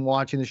analyzing,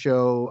 watching the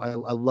show.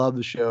 I love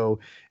the show,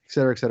 et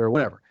cetera,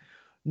 whatever.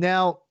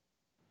 Now,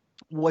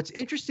 what's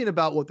interesting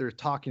about what they're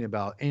talking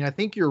about, and I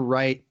think you're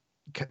right,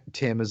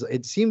 Tim, is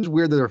it seems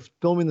weird that they're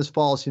filming this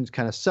fall. It seems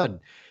kind of sudden.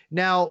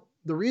 Now,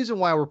 the reason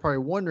why we're probably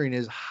wondering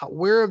is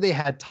where have they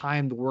had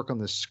time to work on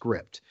the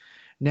script?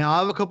 Now, I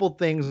have a couple of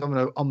things I'm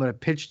gonna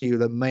pitch to you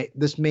that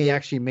may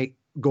actually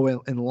go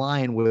in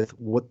line with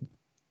what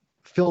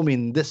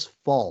filming this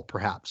fall,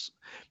 perhaps.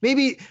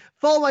 Maybe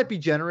fall might be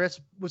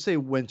generous. Let's say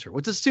winter.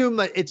 Let's assume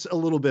that it's a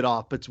little bit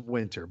off, but it's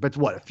winter. But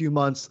what, a few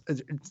months?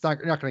 It's not.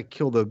 You're not going to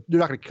kill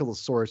the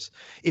source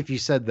if you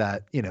said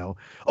that. You know.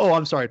 Oh,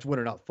 I'm sorry. It's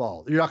winter, not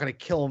fall. You're not going to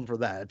kill them for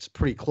that. It's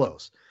pretty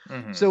close.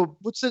 Mm-hmm. So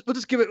let's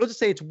just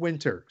say it's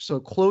winter. So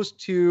close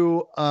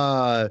to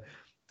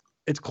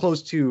it's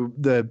close to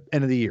the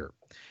end of the year.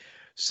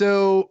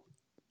 So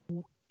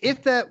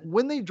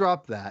when they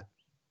drop that,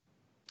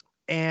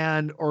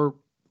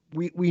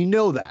 we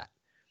know that,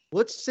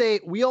 let's say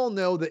we all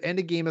know the end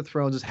of Game of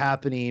Thrones is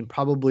happening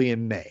probably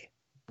in May,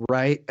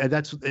 right? And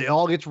it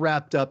all gets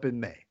wrapped up in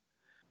May.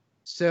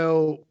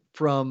 So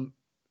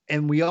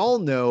and we all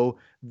know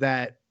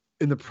that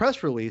in the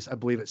press release, I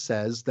believe it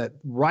says that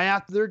right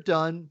after they're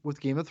done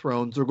with Game of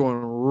Thrones, they're going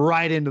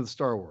right into the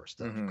Star Wars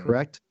stuff,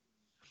 correct?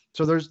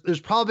 So there's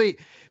probably,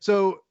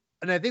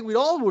 and I think we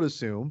all would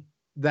assume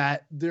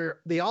that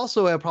they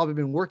also have probably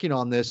been working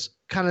on this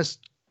kind of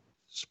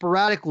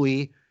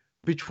sporadically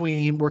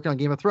between working on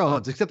Game of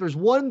Thrones, except there's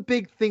one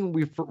big thing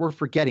we're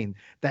forgetting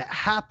that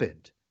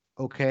happened,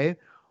 okay,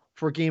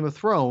 for Game of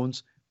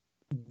Thrones,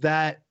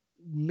 that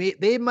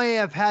they may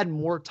have had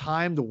more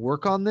time to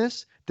work on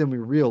this than we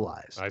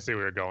realized. I see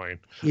where you're going.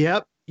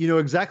 Yep. You know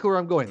exactly where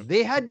I'm going.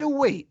 They had to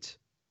wait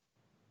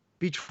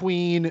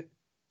between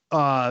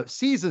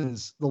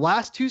seasons, the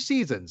last 2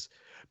 seasons,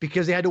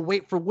 because they had to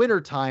wait for winter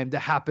time to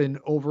happen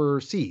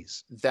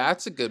overseas.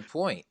 That's a good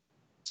point.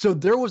 So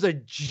there was a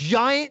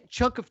giant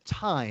chunk of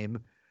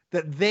time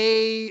that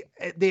they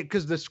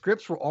because the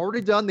scripts were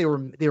already done, they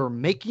were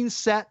making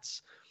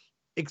sets,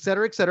 et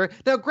cetera, et cetera.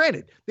 Now,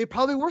 granted, they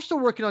probably were still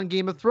working on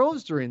Game of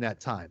Thrones during that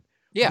time.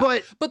 Yeah,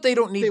 but they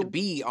don't need to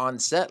be on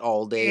set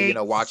all day,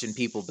 watching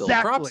people build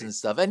props and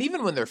stuff. And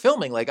even when they're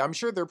filming, like, I'm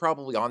sure they're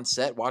probably on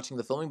set watching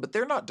the filming, but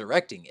they're not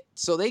directing it.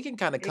 So they can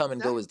kind of come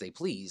and go as they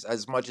please,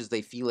 as much as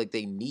they feel like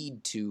they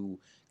need to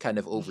kind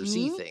of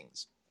oversee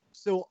things.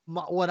 So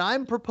what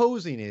I'm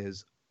proposing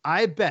is,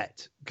 I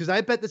bet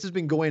this has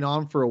been going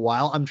on for a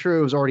while. I'm sure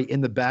it was already in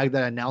the bag.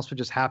 That announcement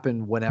just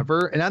happened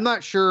whenever. And I'm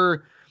not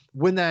sure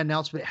when that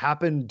announcement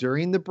happened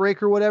during the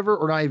break or whatever,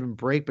 or not even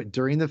break, but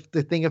during the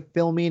thing of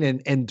filming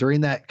and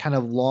during that kind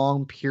of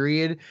long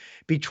period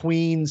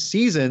between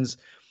seasons.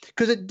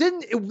 Because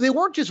they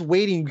weren't just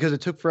waiting because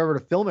it took forever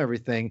to film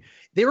everything.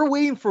 They were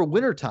waiting for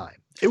winter time.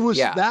 It was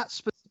that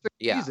specific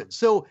season.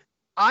 So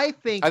I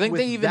think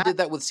they even did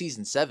that with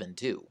season 7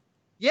 too.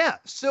 Yeah.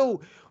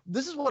 So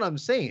this is what I'm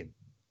saying.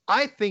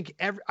 I think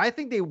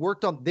they've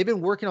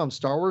been working on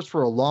Star Wars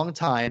for a long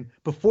time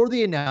before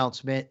the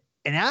announcement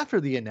and after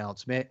the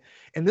announcement.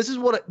 And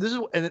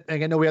and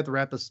I know we have to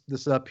wrap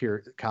this up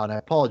here, Kyle, and I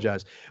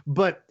apologize,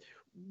 but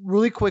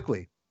really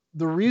quickly,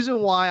 the reason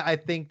why I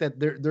think that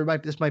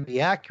this might be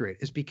accurate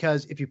is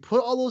because if you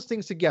put all those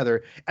things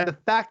together and the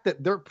fact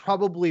that they're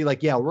probably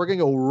like, yeah, we're going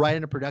to go right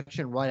into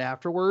production right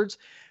afterwards,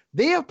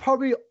 they have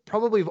probably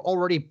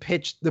already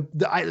pitched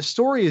the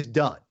story is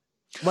done.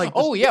 Like,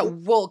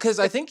 well, because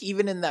I think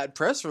even in that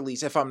press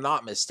release, if I'm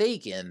not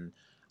mistaken,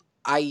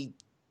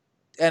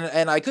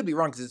 and I could be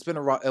wrong because it's been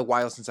a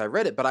while since I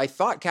read it, but I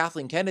thought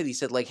Kathleen Kennedy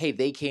said, like, hey,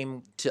 they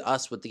came to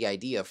us with the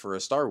idea for a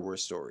Star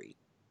Wars story.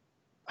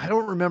 I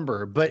don't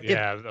remember, but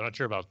I'm not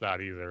sure about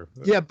that either.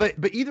 Yeah, but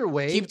either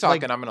way, keep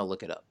talking. I'm going to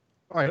look it up.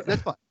 All right,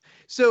 that's fine.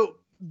 So,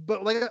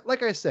 but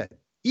like I said,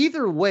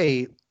 either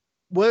way,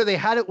 whether they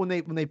had it when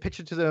they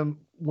pitched it to them,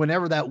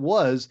 whenever that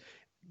was.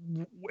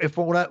 If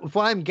what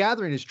I'm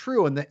gathering is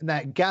true, and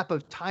that gap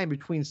of time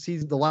between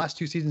the last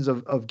 2 seasons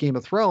of Game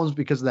of Thrones,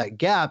 because of that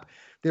gap,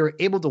 they were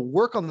able to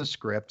work on the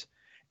script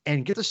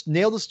and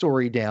nail the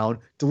story down,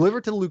 deliver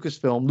it to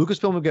Lucasfilm.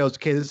 Lucasfilm goes,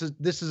 okay,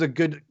 this is a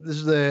good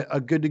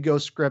to go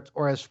script,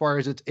 or as far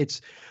as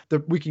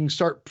we can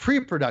start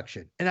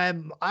pre-production.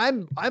 And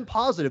I'm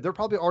positive they're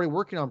probably already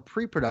working on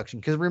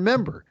pre-production, because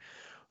remember,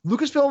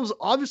 Lucasfilm's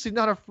obviously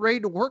not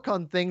afraid to work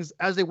on things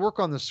as they work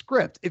on the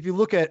script. If you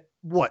look at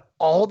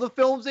all the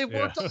films they've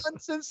worked on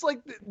since like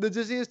the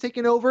Disney has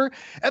taken over,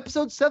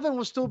 Episode 7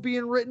 was still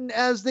being written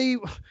as they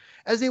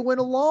went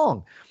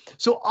along.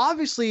 So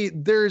obviously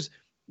there's,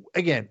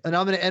 again, and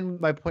I'm going to end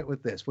my point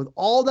with this. With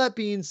all that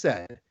being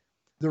said,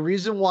 the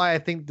reason why I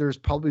think there's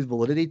probably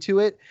validity to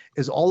it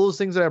is all those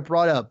things that I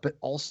brought up, but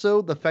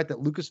also the fact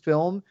that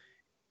Lucasfilm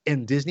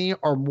and Disney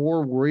are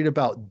more worried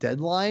about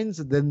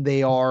deadlines than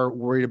they are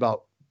worried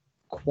about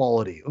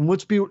quality. And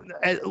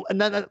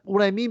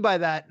what I mean by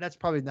that, that's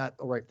probably not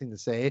the right thing to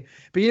say,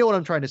 but you know what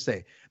I'm trying to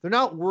say. They're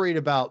not worried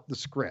about the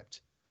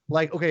script.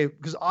 Like, okay,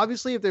 because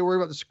obviously if they worry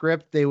about the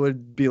script, they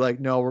would be like,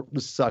 no,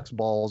 this sucks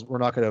balls. We're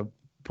not going to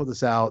put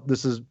this out.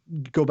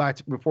 Go back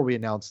to before we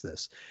announce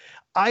this.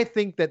 I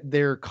think that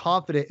they're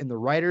confident in the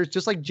writers,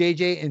 just like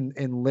JJ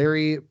and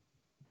Larry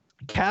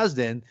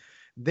Kasdan.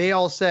 They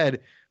all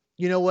said,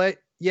 you know what?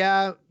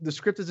 Yeah, the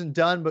script isn't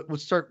done, but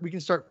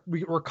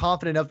we're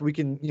confident enough that we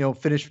can,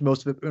 finish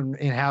most of it and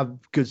have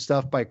good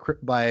stuff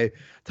by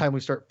time we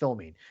start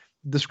filming.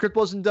 The script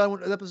wasn't done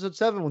with Episode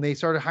 7 when they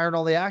started hiring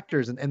all the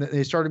actors and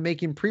they started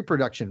making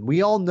pre-production.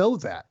 We all know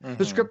that.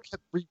 The script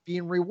kept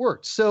being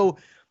reworked. So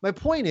my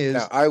point is,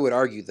 now, I would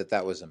argue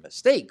that was a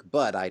mistake,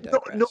 but I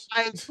digress. No,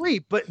 I agree.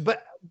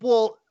 But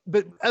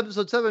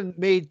Episode 7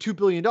 made $2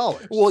 billion.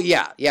 Well,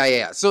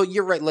 yeah. So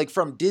you're right. Like,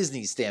 from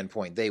Disney's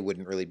standpoint, they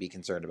wouldn't really be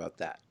concerned about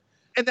that.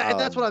 And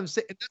that's what I'm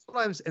saying. That's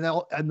what I'm saying.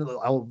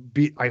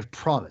 I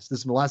promise. This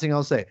is the last thing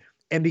I'll say.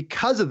 And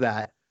because of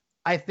that,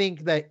 I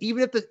think that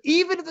even if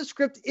the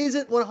script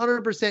isn't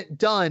 100%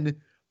 done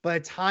by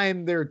the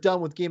time they're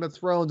done with Game of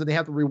Thrones and they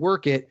have to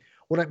rework it,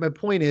 my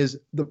point is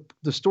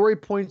the story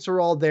points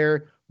are all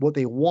there, what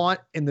they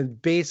want, and the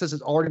basis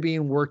is already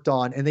being worked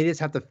on, and they just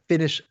have to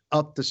finish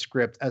up the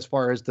script as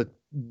far as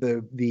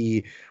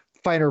the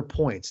finer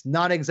points,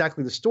 not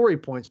exactly the story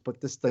points, but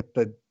this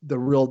the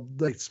real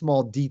like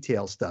small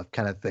detail stuff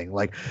kind of thing.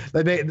 Like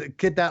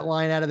get that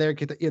line out of there,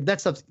 that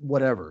stuff's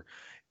whatever.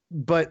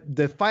 But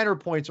the finer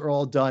points are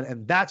all done,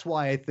 and that's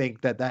why I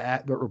think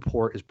that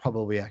report is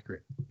probably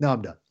accurate. Now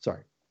I'm done.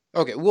 Sorry.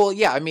 Okay. Well,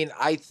 yeah. I mean,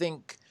 I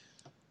think,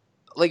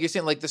 like you're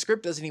saying, like the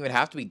script doesn't even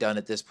have to be done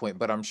at this point,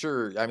 but I'm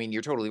sure, I mean,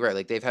 you're totally right.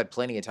 Like they've had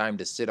plenty of time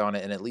to sit on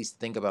it and at least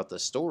think about the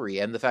story.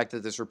 And the fact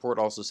that this report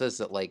also says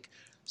that like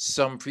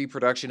some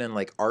pre-production and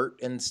like art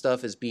and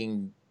stuff is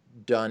being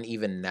done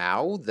even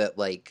now, that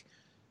like,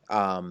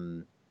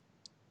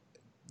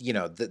 you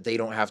know, that they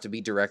don't have to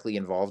be directly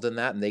involved in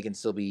that, and they can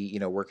still be, you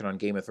know, working on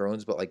Game of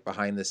Thrones, but like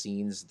behind the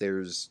scenes,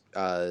 there's,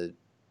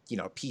 you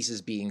know,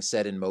 pieces being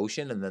set in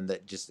motion, and then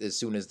that just as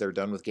soon as they're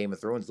done with Game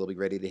of Thrones, they'll be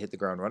ready to hit the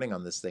ground running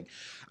on this thing.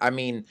 I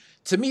mean,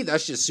 to me,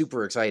 that's just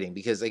super exciting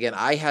because, again,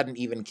 I hadn't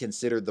even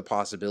considered the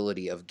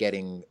possibility of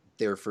getting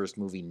their first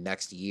movie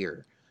next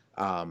year.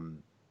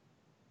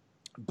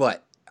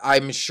 But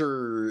I'm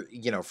sure,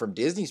 you know, from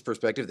Disney's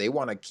perspective, they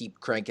want to keep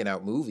cranking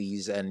out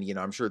movies, and, you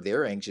know, I'm sure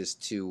they're anxious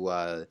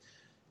to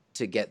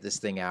get this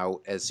thing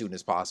out as soon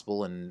as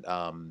possible, and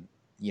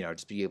you know,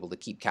 just be able to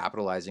keep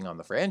capitalizing on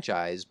the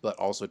franchise, but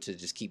also to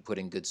just keep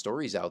putting good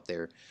stories out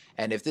there.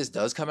 And if this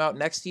does come out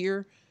next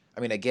year, I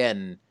mean,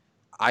 again,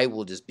 I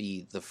will just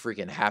be the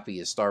freaking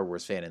happiest Star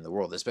Wars fan in the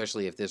world,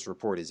 especially if this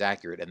report is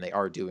accurate and they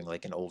are doing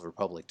like an Old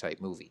Republic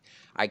type movie.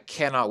 I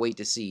cannot wait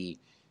to see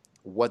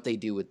what they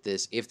do with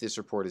this, if this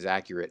report is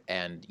accurate,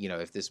 and, you know,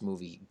 if this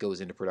movie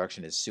goes into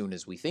production as soon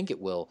as we think it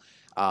will.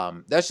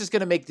 That's just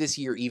going to make this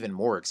year even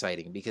more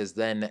exciting, because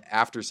then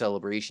after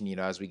Celebration, you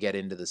know, as we get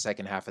into the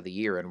second half of the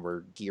year and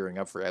we're gearing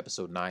up for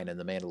Episode 9 and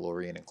The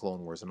Mandalorian and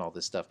Clone Wars and all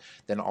this stuff,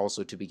 then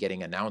also to be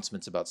getting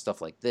announcements about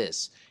stuff like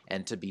this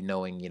and to be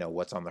knowing, you know,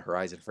 what's on the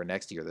horizon for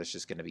next year, that's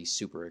just going to be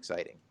super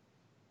exciting.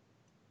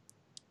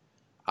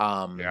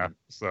 Yeah,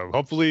 so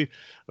hopefully,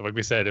 like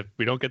we said, if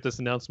we don't get this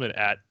announcement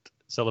at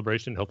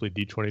Celebration, hopefully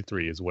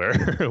D23 is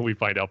where we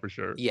find out for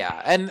sure. Yeah,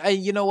 and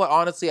you know what,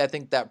 honestly, I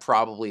think that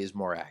probably is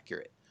more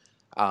accurate,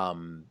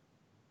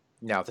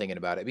 now thinking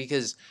about it,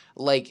 because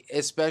like,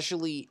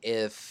 especially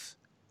if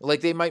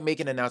like they might make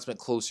an announcement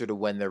closer to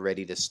when they're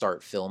ready to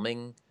start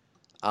filming,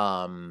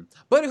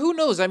 but who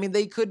knows, I mean,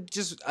 they could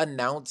just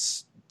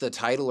announce the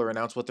title or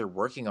announce what they're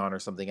working on or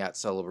something at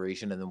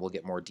Celebration, and then we'll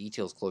get more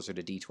details closer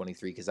to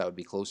D23, because that would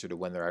be closer to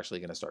when they're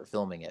actually going to start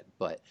filming it.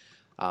 But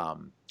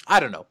I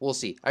don't know. We'll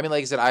see. I mean,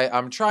 like I said,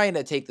 I'm trying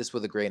to take this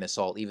with a grain of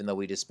salt, even though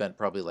we just spent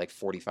probably like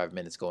 45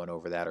 minutes going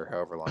over that, or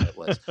however long it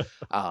was.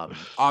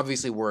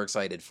 Obviously, we're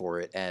excited for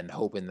it and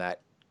hoping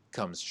that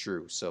comes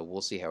true. So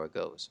we'll see how it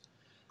goes.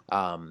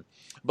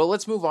 But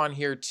let's move on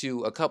here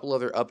to a couple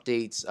other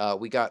updates.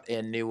 We got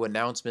a new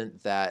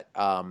announcement that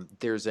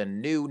there's a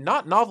new,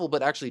 not novel,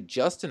 but actually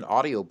just an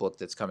audiobook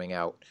that's coming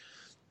out.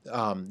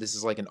 This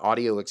is like an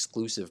audio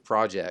exclusive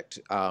project,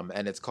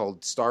 and it's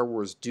called Star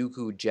Wars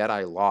Dooku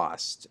Jedi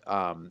Lost,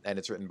 and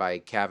it's written by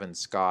Cavan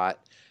Scott,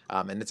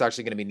 and it's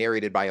actually going to be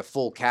narrated by a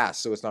full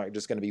cast, so it's not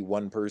just going to be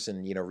one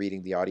person, you know,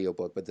 reading the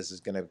audiobook, but this is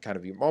going to kind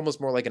of be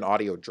almost more like an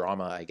audio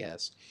drama, I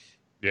guess.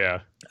 Yeah.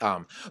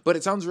 But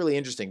it sounds really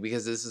interesting,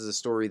 because this is a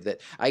story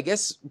that I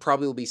guess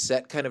probably will be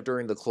set kind of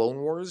during the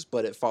Clone Wars,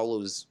 but it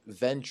follows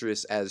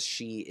Ventress as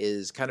she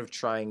is kind of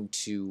trying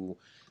to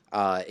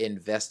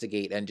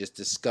investigate and just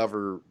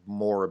discover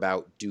more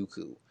about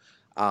Dooku.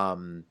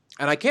 And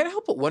I can't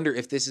help but wonder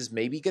if this is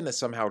maybe going to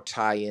somehow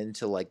tie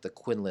into like the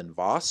Quinlan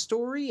Vos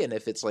story, and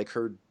if it's like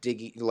her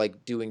digging,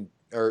 like doing,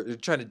 or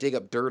trying to dig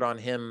up dirt on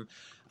him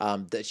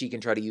that she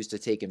can try to use to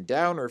take him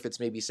down, or if it's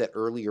maybe set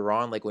earlier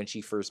on, like when she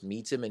first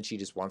meets him and she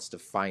just wants to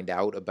find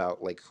out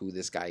about like who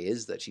this guy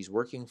is that she's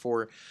working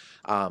for.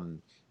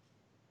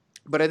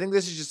 But I think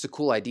this is just a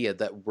cool idea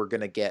that we're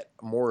going to get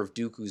more of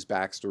Dooku's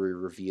backstory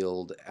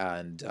revealed,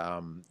 and,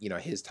 you know,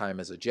 his time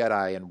as a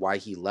Jedi and why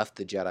he left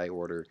the Jedi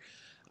Order.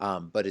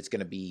 But it's going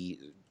to be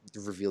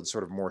revealed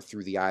sort of more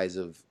through the eyes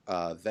of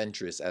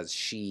Ventress, as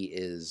she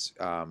is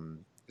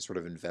sort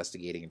of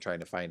investigating and trying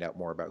to find out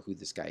more about who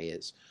this guy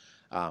is.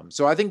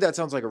 So I think that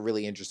sounds like a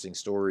really interesting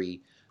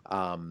story.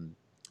 And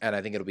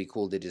I think it'll be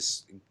cool to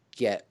just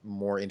get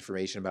more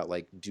information about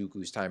like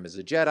Dooku's time as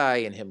a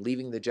Jedi and him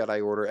leaving the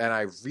Jedi Order. And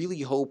I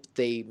really hope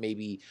they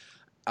maybe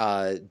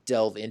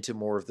delve into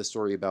more of the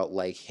story about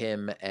like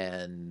him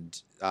and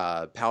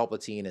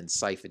Palpatine and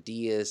Sifo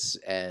Dyas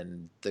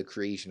and the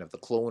creation of the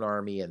Clone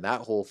Army and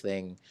that whole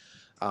thing.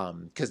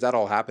 Because that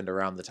all happened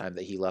around the time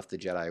that he left the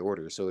Jedi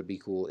Order. So it'd be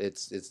cool.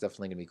 It's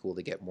definitely gonna be cool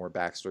to get more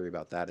backstory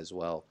about that as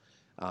well.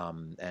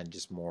 And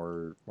just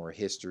more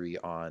history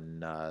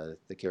on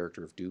the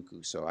character of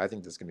Dooku. So I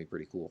think that's gonna be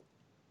pretty cool.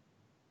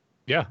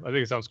 Yeah, I think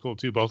it sounds cool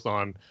too, both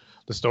on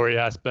the story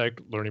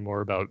aspect, learning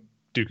more about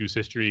Dooku's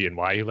history and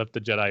why he left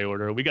the Jedi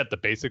Order. We got the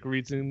basic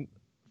reason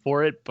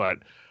for it, but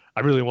I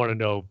really want to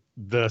know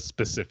the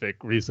specific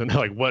reason,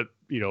 like what,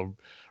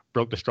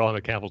 broke the straw on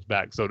the camel's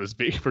back, so to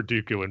speak, for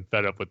Dooku and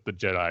fed up with the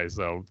Jedi.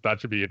 So that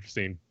should be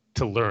interesting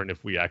to learn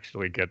if we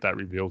actually get that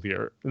revealed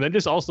here. And then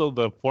just also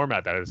the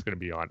format that it's going to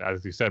be on,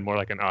 as you said, more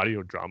like an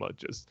audio drama.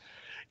 Just,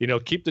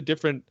 keep the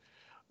different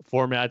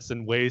formats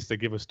and ways to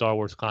give us Star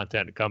Wars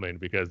content coming,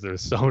 because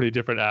there's so many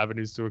different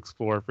avenues to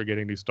explore for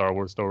getting these Star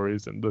Wars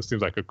stories, and this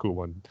seems like a cool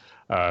one,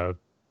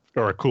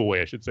 or a cool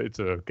way, I should say,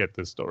 to get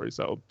this story.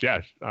 So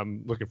yeah,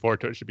 I'm looking forward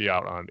to it. It should be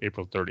out on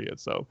April 30th,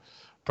 so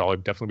probably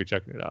definitely be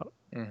checking it out.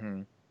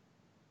 Mm-hmm.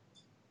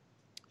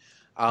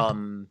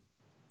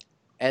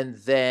 And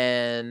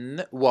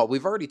then, well,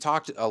 we've already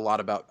talked a lot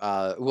about,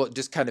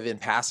 just kind of in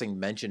passing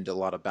mentioned a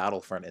lot of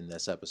Battlefront in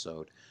this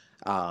episode.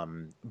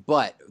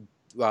 But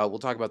we'll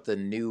talk about the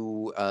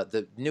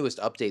newest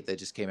update that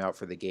just came out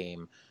for the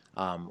game,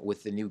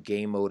 with the new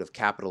game mode of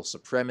Capital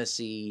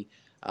Supremacy,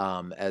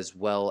 as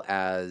well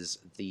as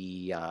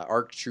the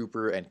ARC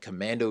Trooper and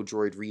Commando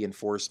Droid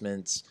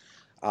reinforcements.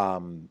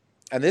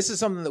 And this is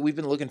something that we've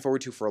been looking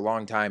forward to for a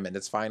long time, and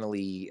it's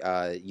finally,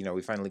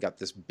 we finally got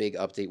this big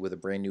update with a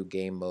brand new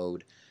game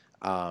mode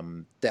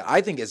that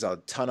I think is a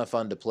ton of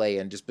fun to play.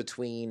 And just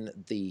between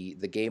the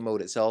game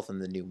mode itself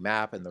and the new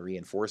map and the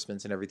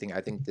reinforcements and everything,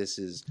 I think this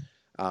is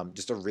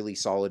just a really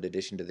solid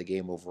addition to the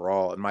game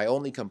overall. And my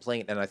only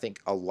complaint, and I think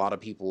a lot of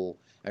people,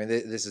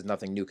 this is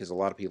nothing new because a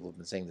lot of people have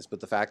been saying this, but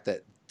the fact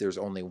that there's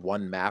only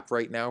one map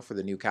right now for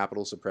the new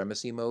Capital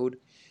Supremacy mode,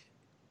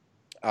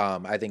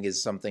 I think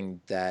is something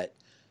that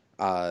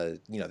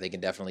they can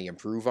definitely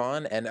improve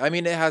on. And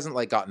it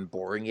hasn't gotten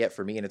boring yet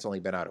for me, and it's only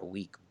been out a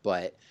week,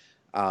 but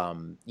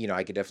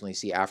I could definitely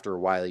see after a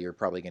while you're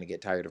probably going to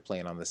get tired of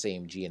playing on the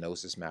same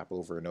Geonosis map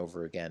over and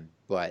over again.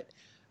 But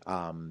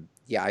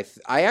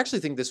I actually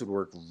think this would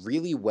work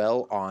really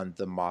well on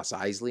the Mos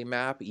Eisley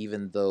map,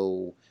 even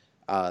though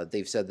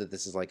they've said that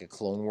this is like a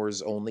Clone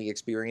Wars only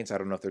experience. I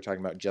don't know if they're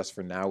talking about just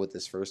for now with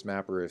this first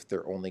map, or if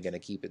they're only going to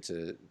keep it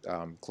to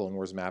Clone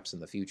Wars maps in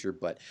the future.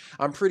 But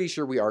I'm pretty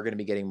sure we are going to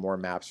be getting more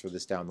maps for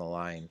this down the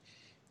line.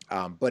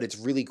 But it's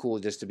really cool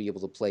just to be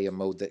able to play a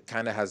mode that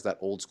kind of has that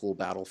old school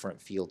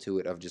Battlefront feel to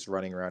it, of just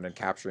running around and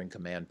capturing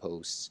command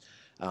posts.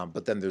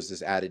 But then there's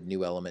this added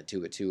new element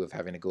to it too, of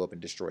having to go up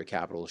and destroy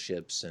capital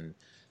ships. And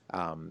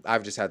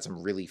I've just had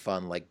some really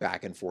fun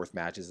back and forth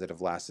matches that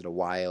have lasted a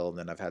while, and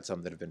then I've had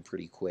some that have been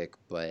pretty quick.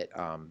 But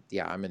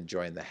I'm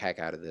enjoying the heck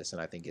out of this,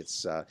 and I think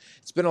it's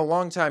been a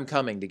long time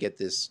coming to get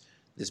this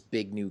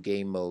big new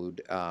game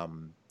mode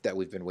that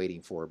we've been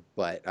waiting for.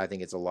 But I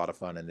think it's a lot of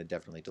fun, and it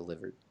definitely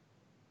delivered.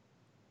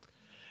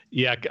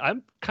 Yeah,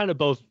 I'm kind of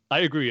both. I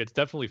agree. It's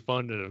definitely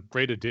fun and a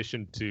great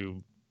addition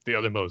to the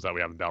other modes that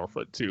we have in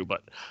Battlefront 2.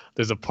 But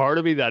there's a part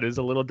of me that is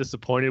a little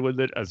disappointed with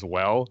it as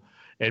well.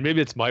 And maybe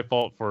it's my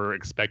fault for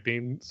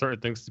expecting certain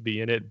things to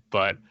be in it.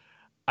 But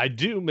I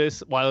do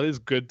miss, while it is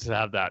good to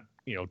have that,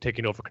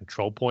 taking over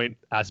control point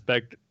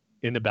aspect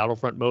in the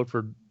Battlefront mode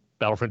for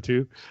Battlefront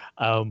 2,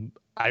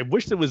 I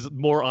wish it was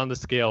more on the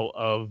scale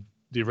of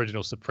the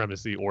original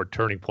Supremacy or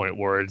Turning Point,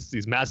 where it's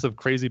these massive,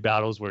 crazy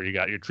battles where you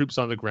got your troops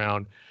on the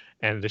ground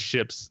and the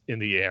ships in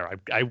the air.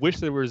 I wish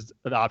there was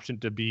an option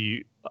to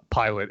be a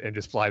pilot and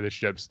just fly the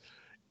ships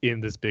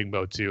in this big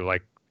mode too,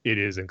 like it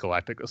is in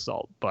Galactic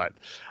Assault. But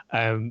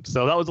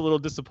so that was a little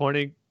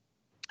disappointing.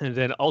 And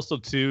then also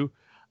too,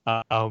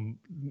 again,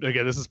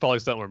 this is probably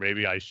something where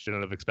maybe I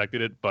shouldn't have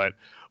expected it, but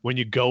when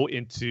you go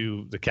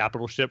into the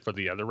capital ship for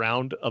the other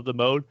round of the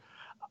mode,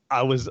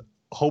 I was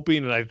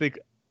hoping, and I think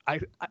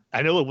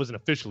I know it wasn't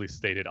officially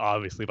stated,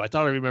 obviously, but I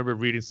thought I remember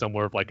reading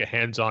somewhere of a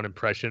hands-on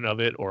impression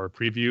of it, or a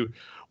preview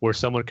where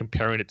someone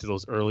comparing it to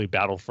those early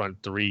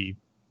Battlefront 3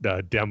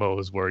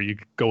 demos where you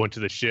go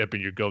into the ship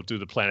and you go through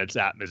the planet's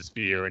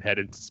atmosphere and head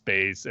into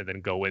space and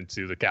then go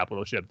into the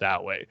capital ship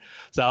that way.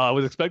 So I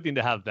was expecting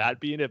to have that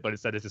be in it, but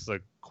instead it's just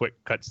a quick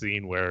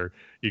cutscene where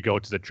you go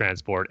to the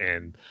transport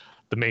and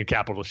the main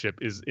capital ship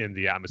is in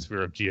the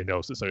atmosphere of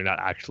Geonosis, so you're not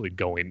actually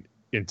going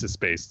into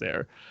space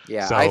there.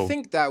 Yeah, so, I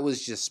think that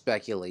was just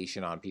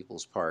speculation on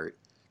people's part,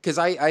 because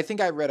I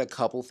think I read a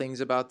couple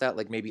things about that,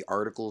 maybe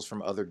articles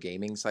from other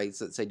gaming sites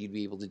that said you'd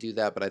be able to do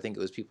that, but I think it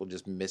was people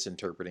just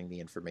misinterpreting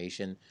the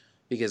information,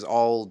 because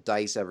all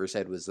DICE ever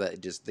said was that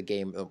just the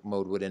game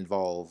mode would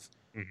involve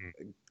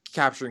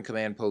capturing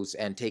command posts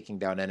and taking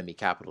down enemy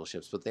capital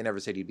ships, but they never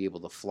said you'd be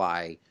able to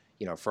fly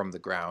from the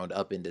ground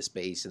up into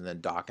space and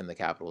then dock in the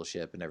capital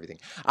ship and everything.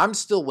 I'm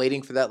still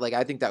waiting for that.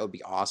 I think that would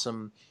be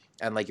awesome.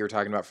 And you were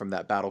talking about from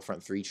that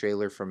Battlefront 3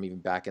 trailer from even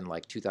back in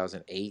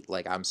 2008,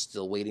 I'm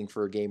still waiting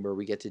for a game where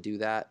we get to do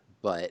that.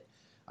 But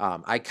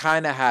I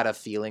kind of had a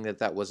feeling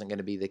that wasn't going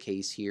to be the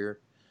case here.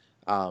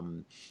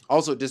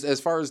 Also, just as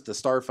far as the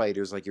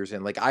starfighters, like you were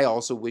saying, I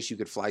also wish you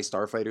could fly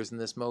starfighters in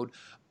this mode.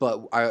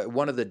 But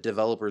one of the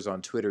developers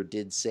on Twitter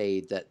did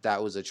say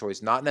that was a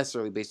choice, not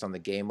necessarily based on the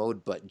game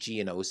mode, but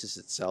Geonosis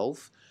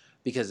itself,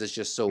 because it's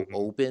just so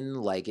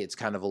open. It's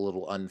kind of a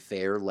little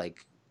unfair.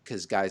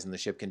 because guys in the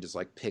ship can just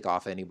like pick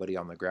off anybody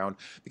on the ground.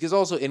 Because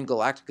also in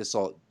Galactic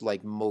Assault,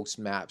 like most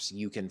maps,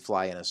 you can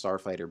fly in a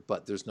starfighter,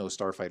 but there's no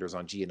starfighters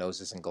on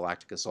Geonosis and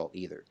Galactic Assault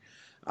either.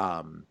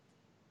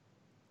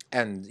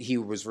 And he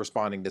was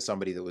responding to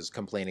somebody that was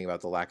complaining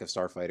about the lack of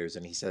starfighters,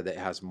 and he said that it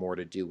has more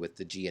to do with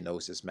the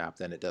Geonosis map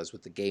than it does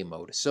with the game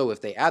mode. So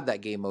if they add that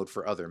game mode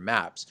for other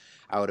maps,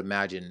 I would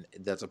imagine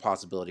that's a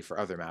possibility for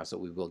other maps that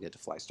we will get to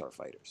fly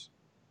starfighters.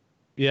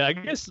 Yeah, I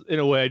guess in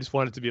a way I just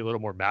wanted it to be a little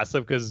more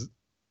massive because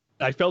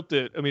I felt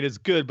it. I mean, it's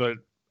good, but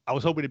I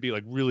was hoping to be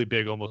like really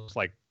big, almost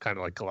like kind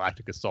of like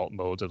Galactic Assault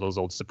modes or those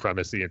old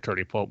Supremacy and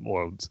Turning Point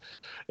modes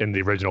in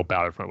the original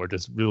Battlefront, were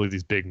just really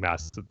these big,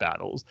 massive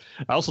battles.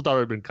 I also thought it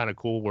would have been kind of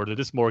cool where there's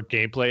just more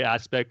gameplay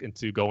aspect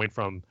into going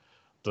from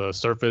the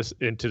surface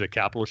into the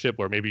capital ship,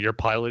 where maybe you're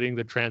piloting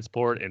the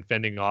transport and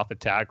fending off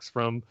attacks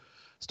from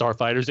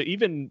starfighters,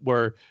 even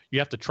where you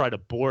have to try to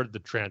board the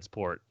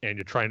transport and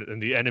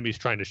the enemy's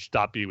trying to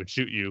stop you and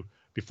shoot you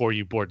before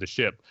you board the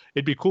ship.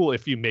 It'd be cool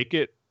if you make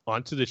it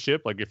onto the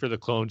ship, like if you're the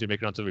clones, you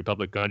make it onto the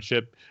Republic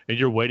gunship, and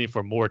you're waiting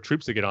for more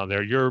troops to get on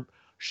there. You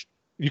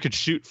could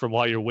shoot from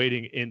while you're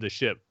waiting in the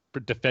ship,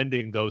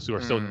 defending those who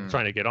are still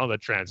trying to get on the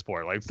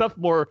transport. Like stuff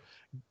more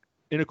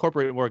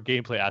incorporate more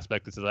gameplay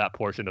aspect into that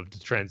portion of the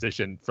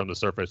transition from the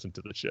surface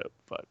into the ship.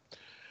 But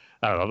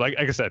I don't know. Like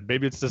I said,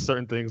 maybe it's just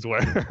certain things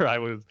where I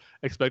was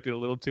expecting a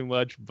little too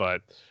much,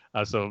 but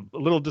so a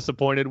little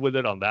disappointed with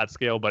it on that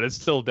scale. But it's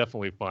still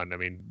definitely fun. I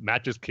mean,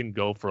 matches can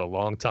go for a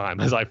long time,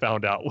 as I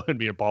found out when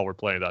me and Paul were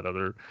playing that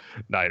other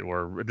night,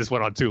 where this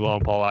went on too long.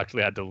 Paul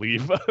actually had to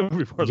leave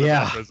before the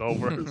match was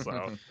over.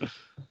 So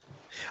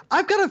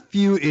I've got a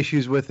few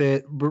issues with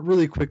it, but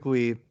really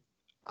quickly,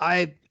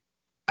 I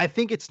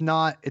think it's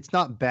not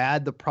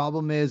bad. The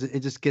problem is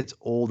it just gets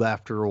old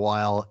after a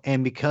while,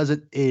 and because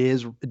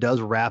it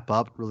does wrap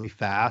up really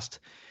fast.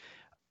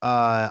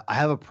 I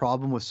have a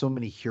problem with so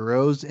many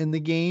heroes in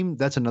the game.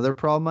 That's another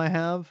problem I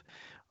have.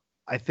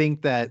 I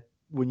think that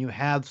when you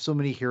have so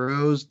many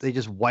heroes, they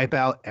just wipe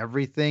out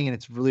everything, and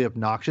it's really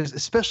obnoxious,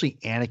 especially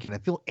Anakin. I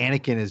feel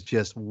Anakin is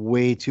just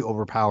way too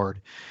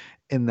overpowered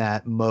in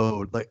that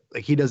mode. Like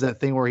he does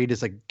that thing where he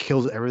just like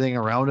kills everything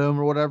around him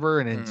or whatever,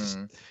 and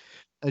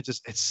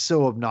it's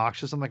so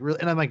obnoxious. I'm like, really,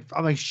 and I'm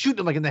like shooting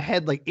him like in the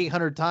head like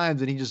 800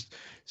 times, and he just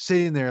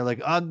sitting there like,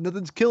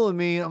 nothing's killing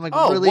me. I'm like,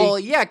 oh, really? Well,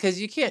 yeah,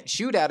 because you can't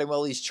shoot at him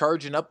while he's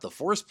charging up the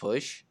force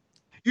push.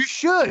 You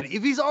should.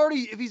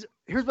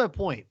 Here's my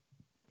point.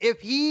 If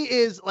he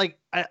is like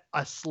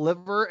a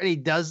sliver and he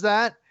does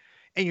that,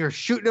 and you're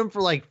shooting him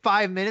for like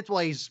 5 minutes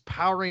while he's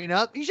powering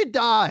up, he should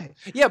die.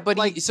 Yeah, but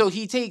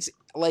he takes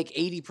like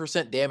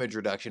 80% damage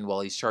reduction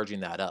while he's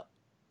charging that up.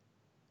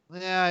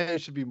 Yeah,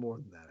 it should be more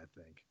than that, I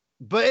think.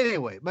 But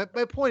anyway, my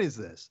point is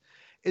this,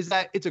 is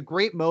that it's a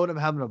great mode. I'm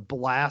having a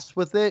blast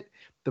with it.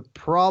 The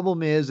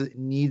problem is it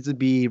needs to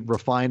be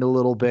refined a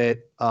little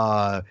bit.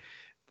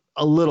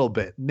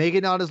 Make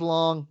it not as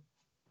long.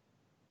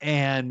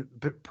 And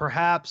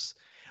perhaps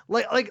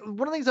like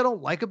one of the things I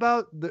don't like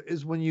about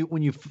is when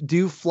you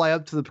do fly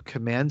up to the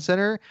command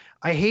center,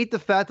 I hate the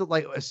fact that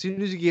like as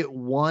soon as you get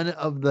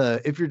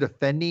if you're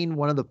defending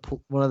one of the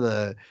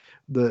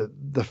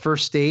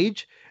first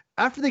stage,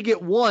 after they get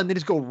one, they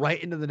just go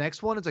right into the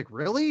next one. It's like,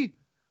 really?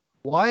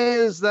 Why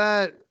is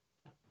that?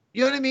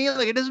 You know what I mean?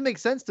 Like, it doesn't make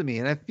sense to me.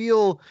 And I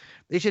feel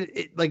they should,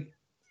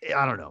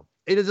 I don't know.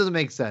 It just doesn't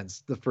make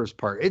sense, the first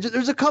part.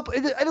 There's a couple,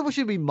 I wish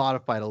it would be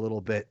modified a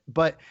little bit.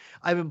 But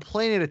I've been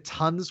playing it a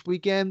ton this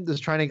weekend,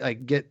 just trying to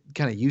like get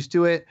kind of used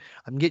to it.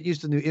 I'm getting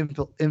used to new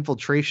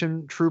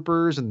infiltration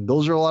troopers, and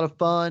those are a lot of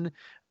fun.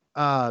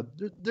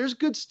 There's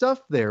good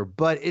stuff there,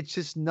 but it's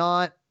just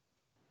not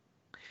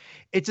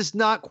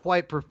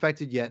quite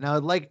perfected yet. Now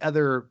I'd like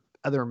other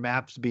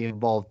maps to be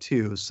involved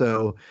too.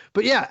 So,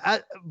 but yeah,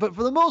 but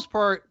for the most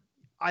part,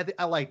 I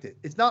liked it.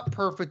 It's not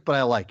perfect, but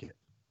I like it.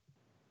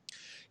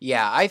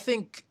 Yeah, I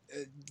think,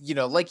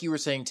 like you were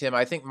saying, Tim,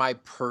 I think my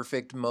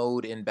perfect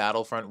mode in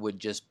Battlefront would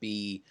just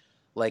be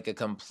like a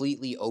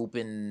completely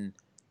open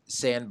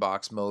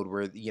sandbox mode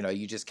where,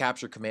 you just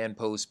capture command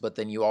posts, but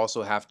then you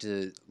also have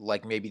to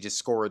like maybe just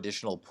score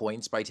additional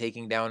points by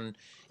taking down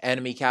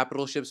enemy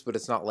capital ships, but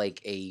it's not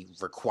like a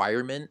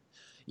requirement,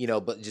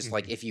 but just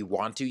like if you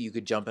want to, you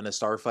could jump in a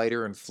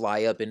starfighter and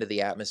fly up into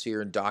the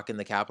atmosphere and dock in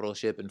the capital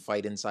ship and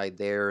fight inside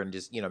there, and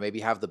just, maybe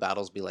have the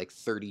battles be like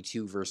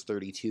 32 versus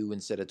 32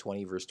 instead of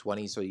 20 versus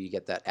 20, so you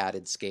get that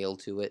added scale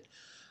to it.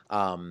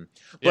 But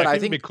I think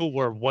it'd be cool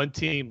where one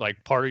team,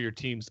 like part of your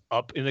team's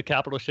up in the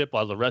capital ship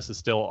while the rest is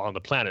still on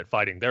the planet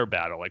fighting their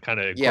battle. Like kind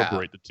of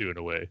incorporate the two in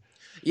a way.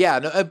 Yeah,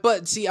 no,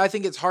 but see, I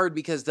think it's hard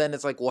because then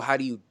it's like, well, how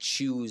do you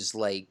choose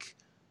like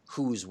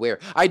who's where?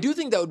 I do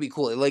think that would be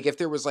cool. Like if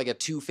there was like a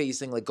two-phase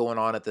thing like going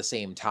on at the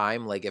same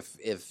time, like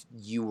if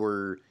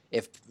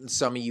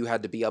some of you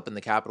had to be up in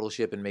the capital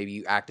ship and maybe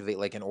you activate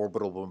like an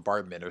orbital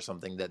bombardment or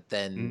something that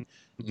then,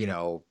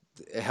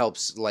 it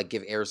helps like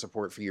give air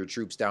support for your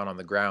troops down on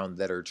the ground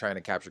that are trying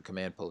to capture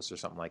command posts or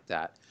something like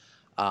that.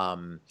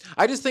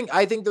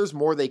 I think there's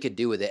more they could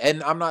do with it.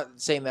 And I'm not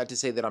saying that to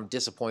say that I'm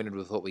disappointed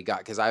with what we got,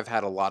 because I've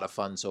had a lot of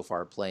fun so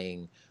far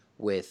playing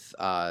with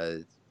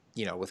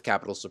with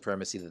Capital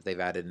Supremacy that they've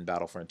added in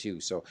Battlefront 2.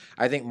 So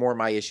I think more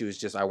my issue is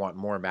just I want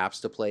more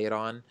maps to play it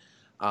on.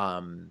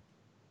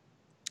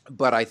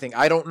 But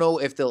I don't know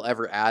if they'll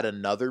ever add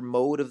another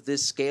mode of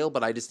this scale,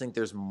 but I just think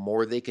there's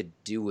more they could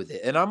do with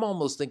it. And I'm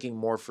almost thinking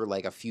more for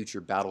like a future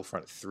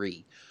Battlefront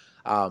 3,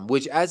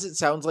 which, as it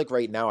sounds like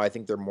right now, I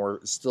think they're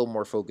still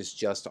more focused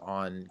just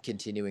on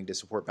continuing to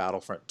support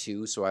Battlefront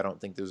 2. So I don't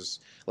think there's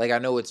I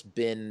know it's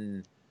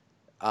been,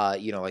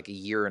 like a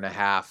year and a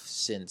half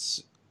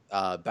since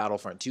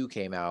Battlefront 2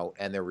 came out,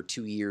 and there were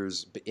 2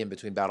 years in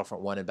between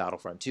Battlefront 1 and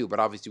Battlefront 2, but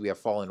obviously we have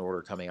Fallen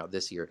Order coming out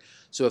this year.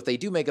 So if they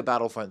do make a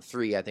Battlefront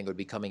 3, I think it would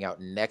be coming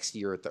out next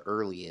year at the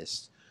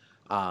earliest,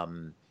 but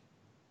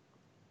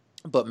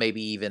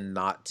maybe even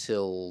not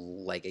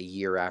till like a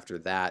year after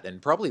that,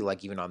 and probably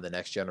like even on the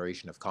next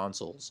generation of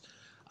consoles.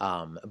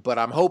 But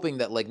I'm hoping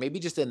that like maybe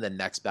just in the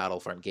next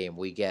Battlefront game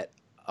we get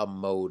a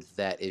mode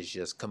that is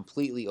just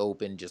completely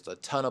open, just a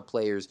ton of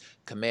players,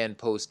 command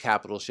posts,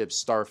 capital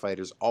ships,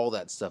 starfighters, all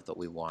that stuff that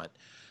we want.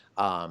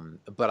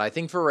 But I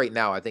think for right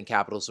now, I think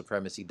Capital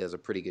Supremacy does a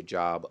pretty good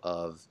job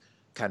of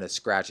kind of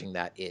scratching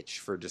that itch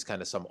for just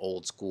kind of some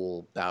old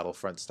school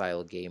Battlefront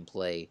style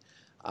gameplay,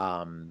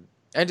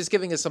 and just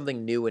giving us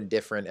something new and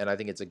different. And I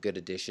think it's a good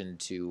addition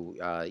to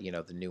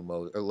the new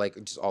mode, or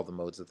like just all the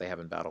modes that they have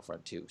in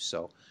Battlefront 2.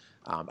 So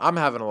I'm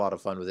having a lot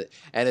of fun with it.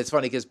 And it's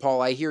funny because,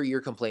 Paul, I hear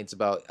your complaints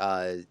about,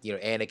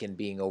 Anakin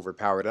being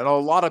overpowered. And a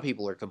lot of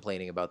people are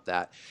complaining about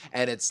that.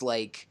 And it's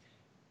like,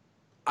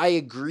 I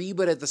agree,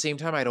 but at the same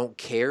time, I don't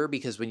care,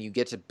 because when you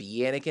get to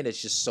be Anakin,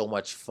 it's just so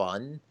much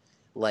fun.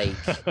 Like,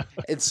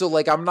 and so,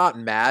 like, I'm not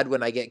mad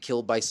when I get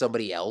killed by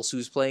somebody else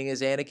who's playing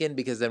as Anakin,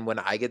 because then when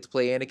I get to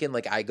play Anakin,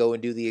 like, I go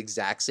and do the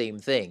exact same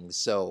thing.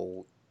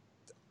 So,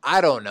 I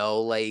don't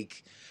know,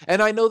 like... And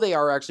I know they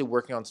are actually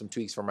working on some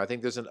tweaks for him. I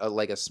think there's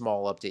a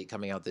small update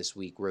coming out this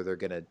week where they're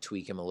going to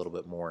tweak him a little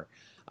bit more.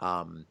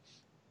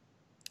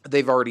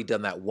 They've already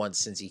done that once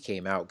since he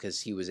came out, because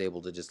he was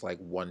able to just like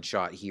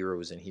one-shot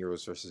heroes and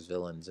heroes versus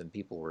villains, and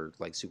people were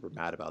like super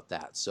mad about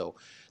that. So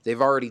they've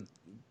already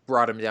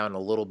brought him down a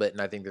little bit,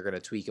 and I think they're going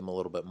to tweak him a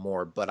little bit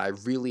more. But I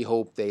really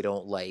hope they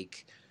don't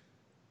nerf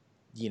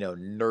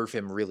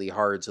him really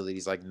hard so that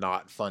he's like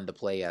not fun to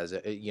play as,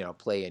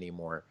 play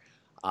anymore.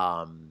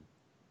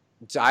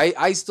 So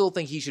I still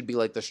think he should be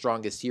like the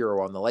strongest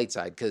hero on the light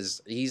side,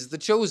 because he's the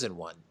chosen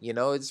one.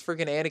 It's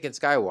freaking Anakin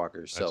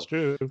Skywalker. So that's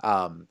true.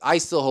 I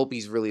still hope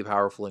he's really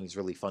powerful and he's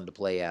really fun to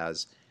play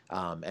as.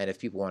 And if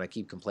people want to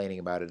keep complaining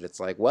about it, it's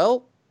like,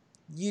 well,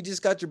 you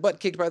just got your butt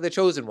kicked by the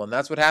chosen one.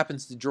 That's what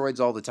happens to droids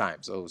all the time.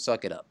 So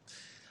suck it up.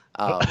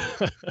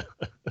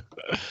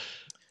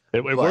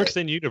 It works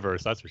in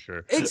universe, that's for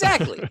sure.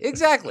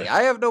 Exactly.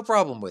 I have no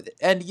problem with it.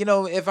 And,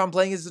 if I'm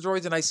playing as the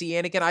droids and I see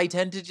Anakin, I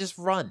tend to just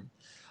run.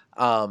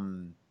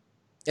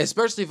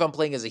 Especially if I'm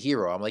playing as a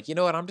hero. I'm like, you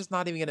know what? I'm just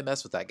not even going to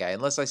mess with that guy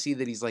unless I see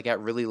that he's like at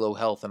really low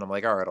health, and I'm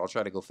like, all right, I'll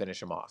try to go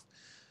finish him off.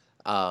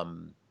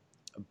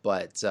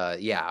 But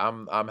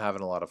I'm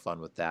having a lot of fun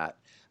with that.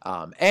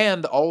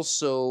 And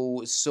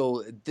also,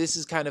 so this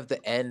is kind of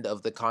the end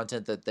of the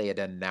content that they had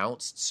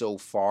announced so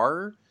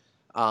far,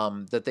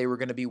 that they were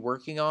going to be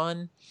working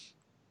on.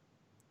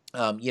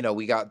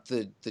 We got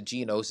the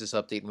Geonosis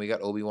update, and we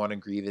got Obi-Wan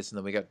and Grievous, and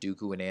then we got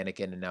Dooku and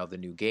Anakin, and now the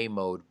new game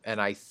mode. And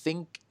I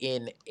think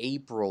in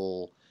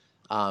April,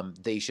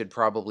 they should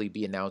probably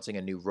be announcing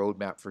a new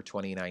roadmap for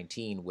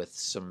 2019 with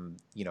some,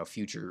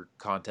 future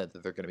content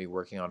that they're going to be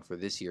working on for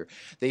this year.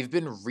 They've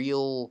been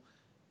real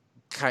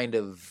kind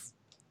of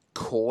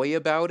coy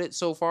about it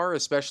so far,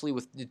 especially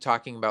with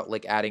talking about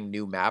like adding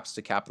new maps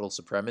to Capital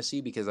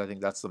Supremacy, because I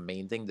think that's the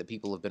main thing that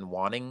people have been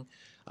wanting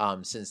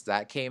since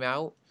that came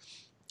out.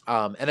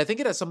 And I think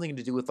it has something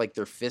to do with like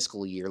their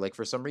fiscal year. Like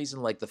for some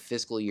reason, like the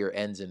fiscal year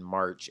ends in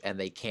March, and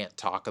they can't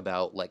talk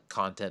about like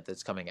content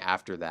that's coming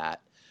after that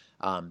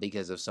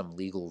because of some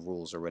legal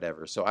rules or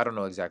whatever. So I don't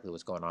know exactly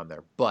what's going on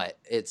there, but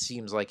it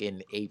seems like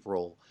in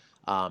April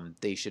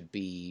they should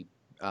be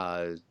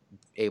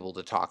able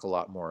to talk a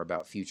lot more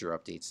about future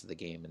updates to the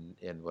game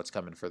and what's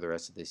coming for the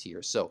rest of this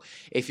year. So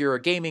if you're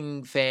a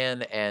gaming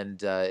fan,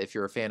 and if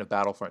you're a fan of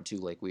Battlefront 2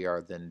 like we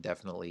are, then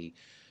definitely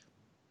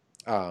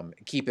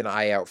keep an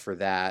eye out for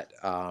that.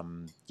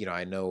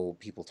 I know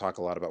people talk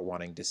a lot about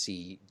wanting to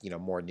see,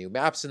 more new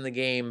maps in the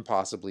game,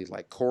 possibly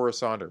like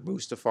Coruscant or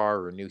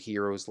Mustafar, or new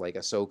heroes like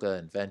Ahsoka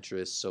and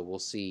Ventress. So we'll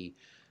see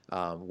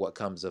what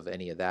comes of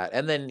any of that.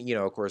 And then,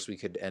 of course, we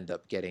could end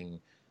up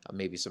getting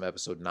maybe some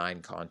episode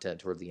 9 content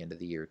toward the end of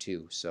the year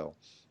too. So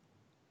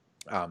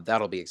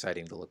that'll be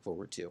exciting to look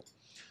forward to.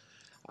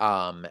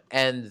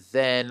 And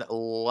then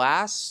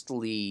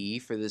lastly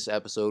for this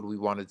episode, we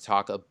wanted to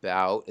talk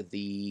about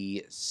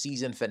the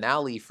season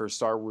finale for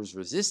Star Wars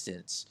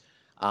Resistance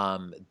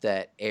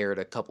that aired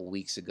a couple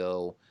weeks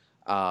ago.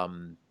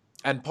 And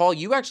Paul,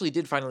 you actually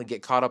did finally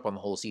get caught up on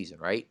the whole season,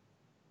 right?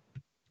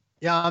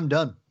 Yeah, I'm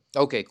done.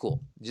 Okay, cool.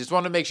 Just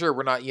want to make sure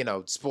we're not,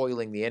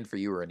 spoiling the end for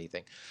you or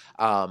anything.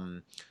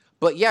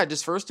 But yeah,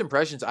 just first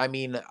impressions. I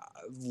mean,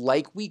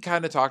 like we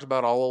kind of talked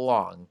about all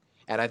along,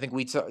 and I think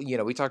we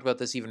talked about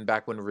this even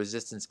back when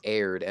Resistance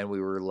aired, and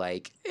we were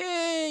like,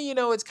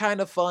 it's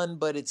kind of fun,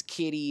 but it's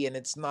kiddie and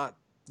it's not,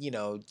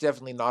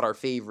 definitely not our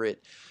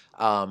favorite.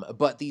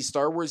 But these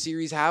Star Wars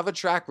series have a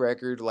track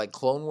record. Like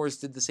Clone Wars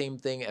did the same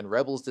thing and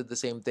Rebels did the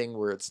same thing,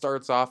 where it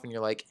starts off and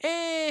you're like,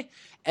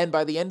 and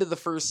by the end of the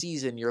first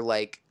season, you're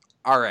like,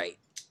 all right,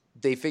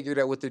 they figured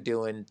out what they're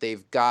doing.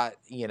 They've got,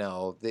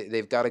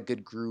 they've got a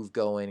good groove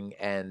going,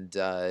 and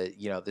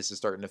this is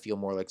starting to feel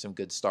more like some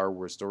good Star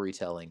Wars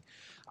storytelling.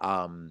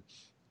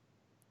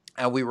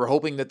 And we were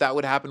hoping that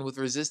would happen with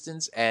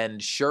Resistance,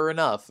 and sure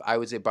enough, I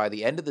would say by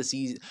the end of the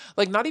season,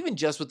 like not even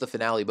just with the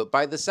finale, but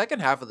by the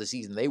second half of the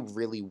season, they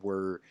really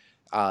were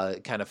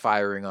kind of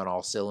firing on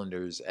all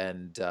cylinders,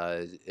 and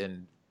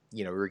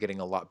we were getting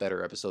a lot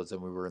better episodes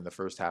than we were in the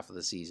first half of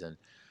the season.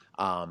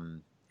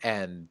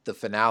 And the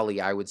finale,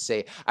 I would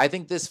say, I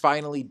think this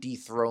finally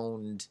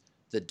dethroned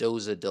the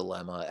Doza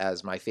Dilemma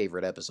as my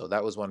favorite episode.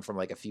 That was one from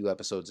like a few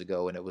episodes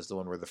ago, and it was the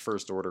one where the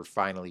First Order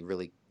finally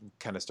really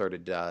kind of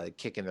started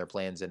kicking their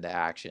plans into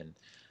action.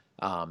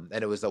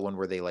 And it was the one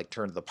where they like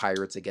turned the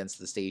pirates against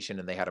the station,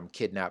 and they had them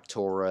kidnap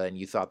Tora, and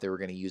you thought they were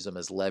going to use them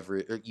as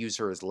leverage, or use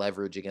her as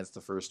leverage against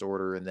the First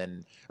Order,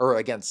 or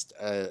against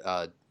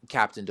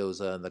Captain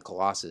Doza and the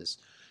Colossus.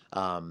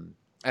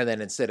 And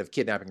then instead of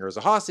kidnapping her as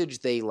a hostage,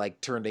 they like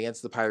turned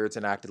against the pirates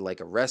and acted like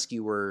a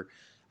rescuer.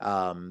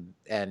 And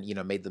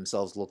made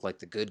themselves look like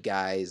the good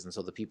guys, and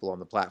so the people on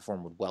the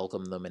platform would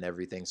welcome them and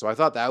everything. So I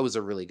thought that was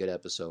a really good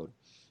episode.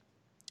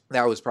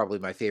 That was probably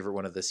my favorite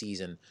one of the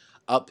season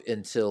up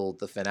until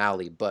the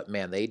finale, but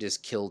man, they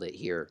just killed it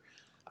here,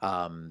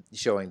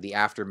 showing the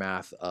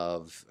aftermath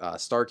of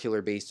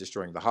Starkiller Base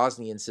destroying the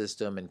Hosnian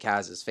system and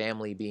Kaz's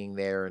family being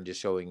there, and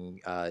just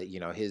showing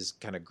his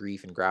kind of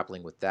grief and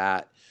grappling with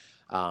that.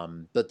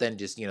 But then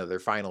just their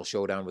final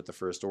showdown with the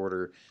First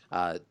Order,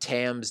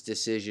 Tam's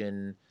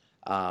decision.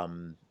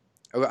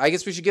 I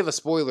guess we should give a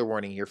spoiler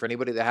warning here for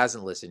anybody that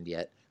hasn't listened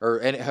yet, or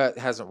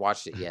hasn't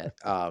watched it yet.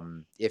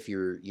 If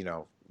you're,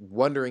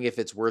 wondering if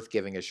it's worth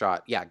giving a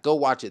shot, yeah, go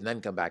watch it and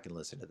then come back and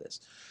listen to this.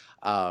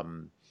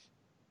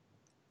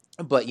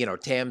 But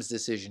Tam's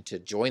decision to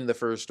join the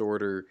First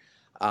Order,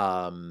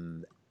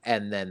 and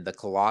then the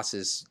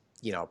Colossus,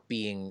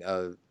 being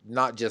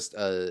not just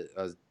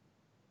a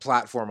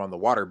platform on the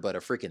water, but a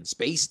freaking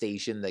space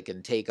station that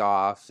can take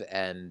off,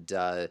 and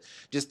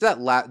just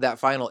that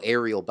final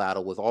aerial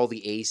battle with all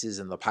the aces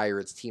and the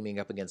pirates teaming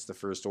up against the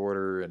First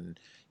Order, and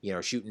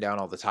shooting down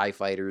all the TIE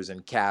fighters,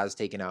 and Kaz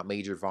taking out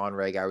Major Von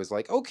Reg. I was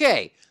like,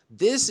 okay,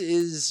 this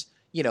is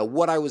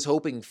what I was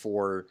hoping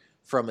for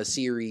from a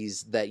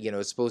series that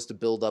is supposed to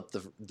build up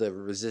the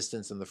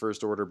Resistance and the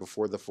First Order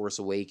before the Force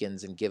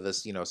Awakens, and give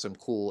us some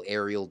cool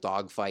aerial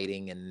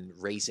dogfighting and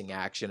racing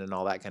action and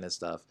all that kind of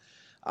stuff.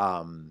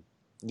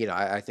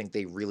 I think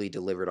they really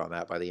delivered on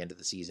that by the end of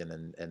the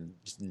season, and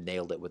just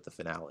nailed it with the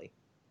finale.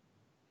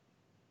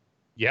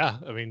 Yeah,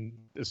 I mean,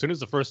 as soon as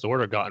the First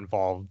Order got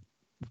involved,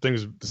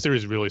 the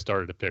series really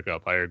started to pick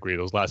up. I agree.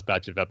 Those last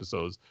batch of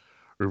episodes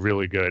were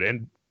really good,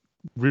 and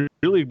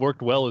really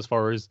worked well as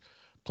far as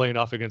playing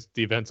off against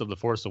the events of The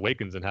Force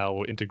Awakens and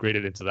how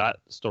integrated into that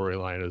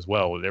storyline as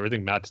well.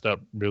 Everything matched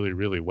up really,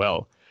 really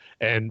well.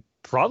 And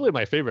probably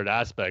my favorite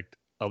aspect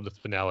of the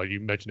finale, you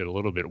mentioned it a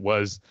little bit,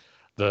 was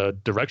the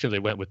direction they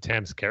went with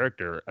Tam's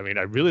character. I mean,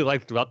 I really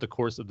liked throughout the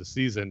course of the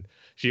season,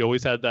 she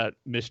always had that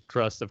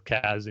mistrust of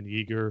Kaz and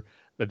Yeager.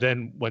 But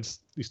then once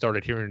she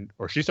started hearing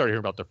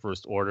about the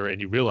First Order,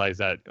 and you realize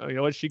that,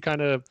 she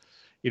kind of,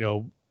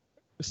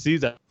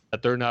 sees that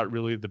they're not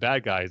really the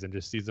bad guys, and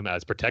just sees them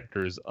as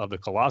protectors of the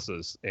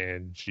Colossus.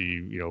 And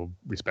she,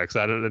 respects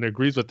that and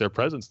agrees with their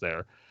presence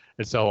there.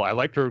 And so I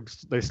liked her.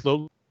 They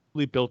slowly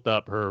built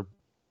up her,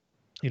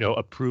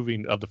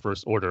 approving of the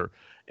First Order,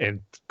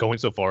 and going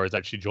so far as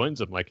that she joins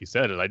them, like you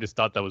said. And I just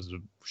thought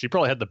she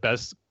probably had the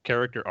best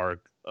character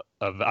arc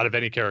out of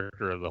any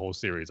character of the whole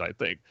series. I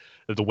think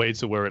the way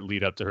to where it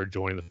lead up to her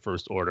joining the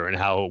First Order, and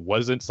how it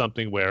wasn't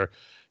something where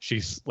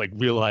she's like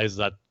realized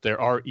that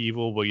there are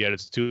evil, but yet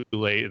it's too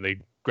late, and they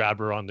grab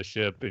her on the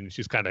ship and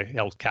she's kind of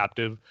held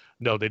captive.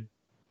 No,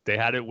 they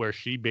had it where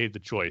she made the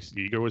choice.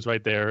 Yeager was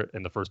right there,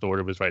 and the First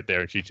Order was right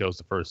there, and she chose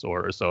the First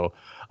Order. So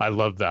I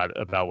love that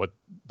about what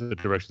the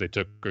direction they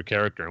took her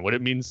character, and what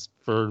it means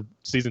for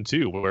season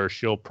 2, where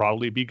she'll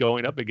probably be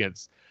going up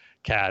against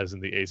Kaz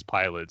and the Ace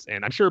pilots.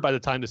 And I'm sure by the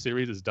time the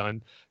series is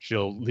done,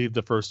 she'll leave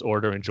the First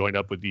Order and join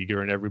up with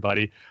Yeager and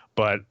everybody.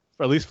 But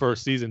at least for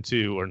season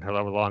 2, or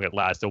however long it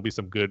lasts, there'll be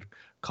some good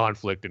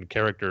conflict and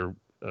character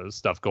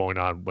stuff going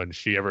on when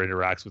she ever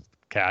interacts with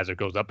Kaz or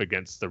goes up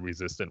against the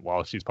Resistance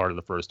while she's part of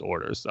the First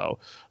Order. So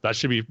that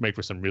should make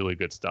for some really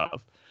good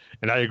stuff.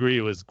 And I agree,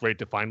 it was great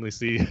to finally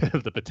see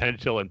the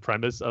potential and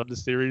premise of the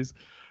series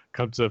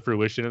come to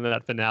fruition in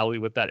that finale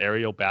with that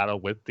aerial battle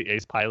with the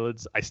Ace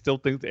pilots. I still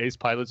think the Ace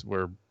pilots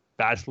were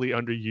vastly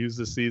underused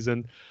this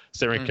season.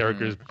 Certain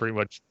characters pretty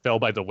much fell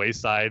by the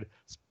wayside,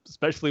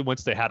 especially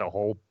once they had a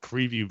whole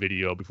preview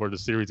video before the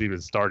series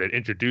even started,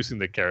 introducing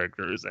the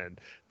characters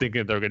and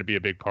thinking they're going to be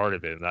a big part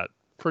of it. And that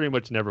pretty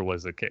much never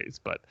was the case,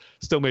 but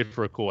still made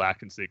for a cool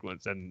action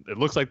sequence. And it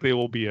looks like they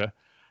will be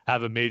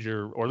have a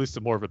major, or at least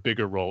a more of a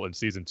bigger role in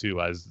season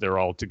 2 as they're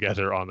all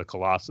together on the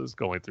Colossus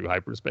going through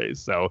hyperspace.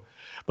 So,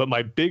 but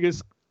my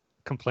biggest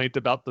complaint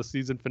about the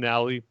season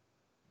finale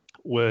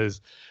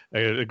was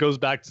it goes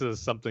back to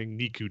something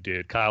Niku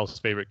did, Kyle's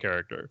favorite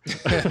character.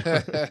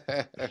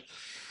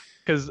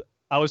 Because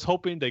I was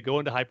hoping they go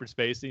into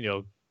hyperspace, you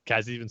know,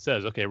 Kaz even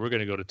says, okay, we're going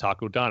to go to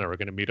Takodana. We're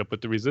going to meet up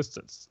with the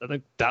Resistance. I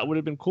think that would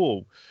have been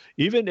cool.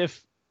 Even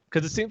if,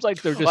 because it seems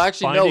like they're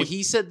just no,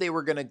 he said they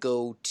were going to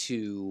go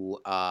to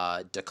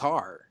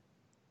Dakar.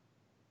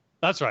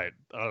 That's right.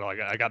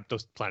 I got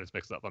those planets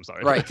mixed up. I'm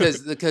sorry. Right,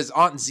 because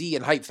Aunt Z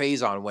and Hype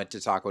Phazon went to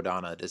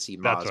Takodana to see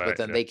Maz, right, but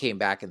then they came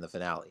back in the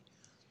finale.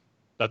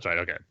 That's right.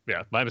 Okay.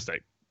 Yeah, my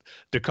mistake.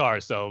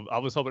 Dakar. So I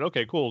was hoping,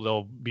 okay, cool.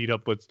 They'll meet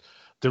up with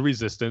the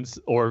Resistance,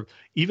 or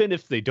even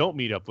if they don't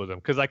meet up with them,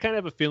 because I kind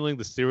of have a feeling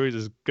the series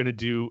is going to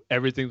do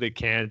everything they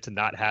can to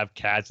not have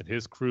Kaz and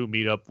his crew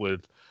meet up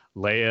with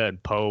Leia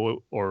and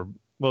Poe, or,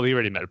 well, he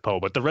already met Poe,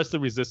 but the rest of the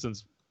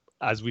Resistance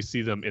as we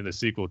see them in the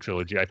sequel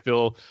trilogy.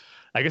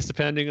 I guess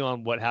depending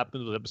on what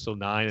happens with episode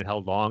 9 and how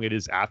long it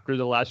is after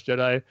The Last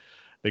Jedi,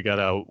 they got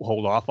to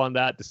hold off on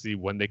that to see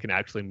when they can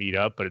actually meet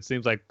up. But it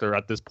seems like they're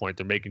at this point,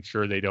 they're making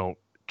sure they don't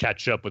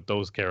catch up with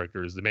those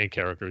characters, the main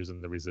characters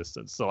in the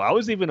Resistance. So I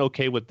was even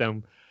okay with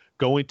them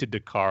going to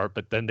Dakar,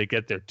 but then they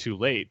get there too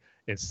late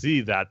and see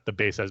that the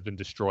base has been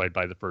destroyed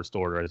by the First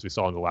Order, as we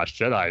saw in The Last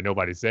Jedi.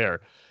 Nobody's there.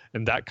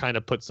 And that kind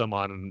of puts them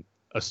on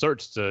a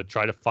search to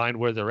try to find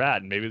where they're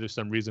at. And maybe there's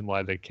some reason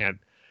why they can't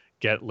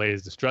get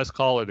Leia's distress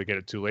call, or they get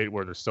it too late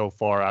where they're so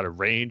far out of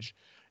range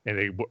and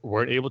they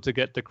weren't able to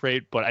get the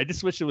crate. But I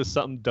just wish it was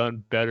something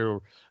done better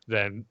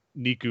than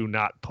Niku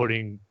not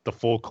putting the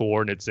full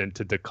coordinates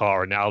into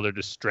Dakar. Now they're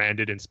just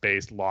stranded in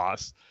space,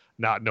 lost,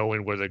 not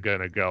knowing where they're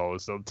going to go.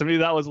 So to me,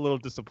 that was a little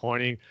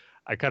disappointing.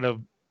 I kind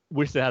of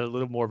wish they had a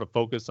little more of a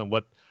focus on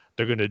what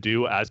they're going to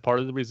do as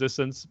part of the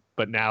Resistance,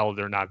 but now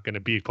they're not going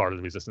to be part of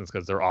the Resistance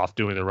because they're off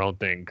doing their own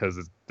thing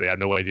because they had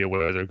no idea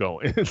where they're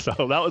going. So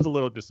that was a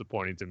little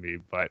disappointing to me,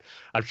 but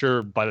I'm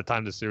sure by the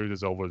time the series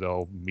is over,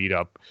 they'll meet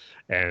up.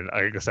 And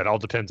like I said, it all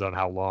depends on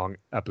how long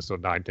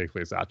episode 9 takes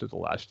place after The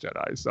Last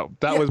Jedi. So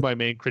that was my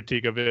main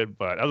critique of it.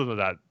 But other than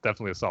that,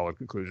 definitely a solid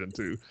conclusion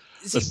to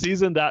the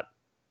season. That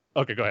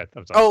okay, go ahead.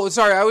 I'm sorry. Oh,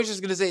 sorry. I was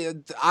just going to say,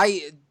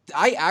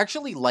 I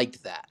actually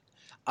liked that.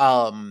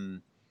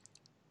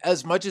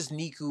 As much as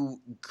Niku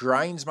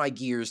grinds my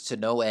gears to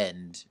no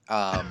end,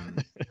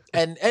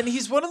 and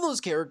he's one of those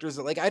characters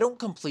that, like, I don't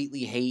completely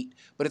hate,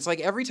 but it's like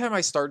every time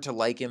I start to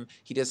like him,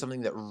 he does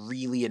something that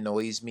really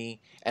annoys me,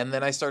 and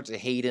then I start to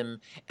hate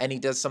him, and he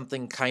does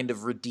something kind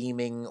of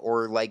redeeming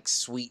or, like,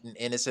 sweet and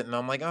innocent, and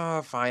I'm like,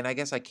 oh, fine, I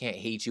guess I can't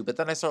hate you, but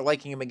then I start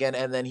liking him again,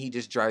 and then he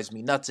just drives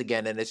me nuts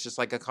again, and it's just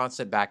like a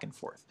constant back and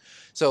forth.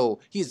 So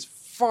he's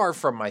far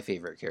from my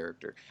favorite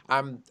character.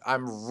 I'm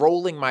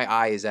rolling my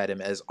eyes at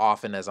him as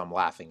often as I'm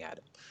laughing at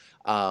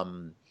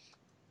him.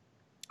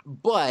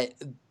 But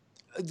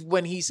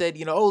when he said,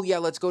 you know, oh yeah,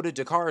 let's go to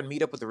Dakar and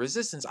meet up with the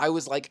Resistance, I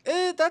was like,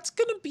 that's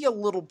going to be a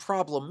little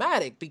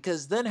problematic,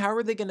 because then how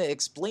are they going to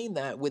explain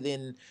that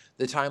within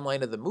the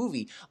timeline of the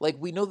movie? Like,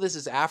 we know this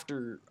is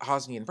after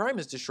Hosnian Prime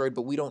is destroyed,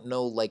 but we don't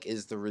know, like,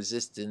 is the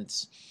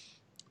Resistance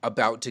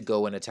about to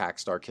go and attack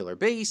Starkiller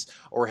Base,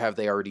 or have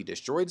they already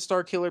destroyed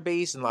Starkiller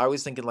Base? And I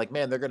was thinking, like,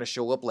 man, they're going to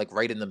show up, like,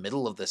 right in the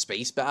middle of the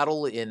space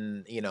battle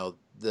in, you know,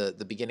 the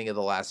beginning of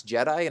The Last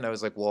Jedi. And I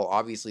was like, well,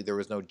 obviously there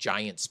was no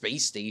giant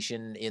space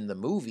station in the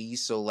movie,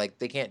 so, like,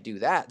 they can't do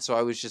that. So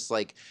I was just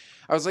like,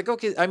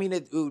 okay, I mean,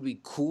 it would be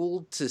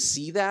cool to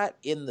see that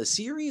in the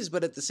series,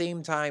 but at the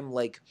same time,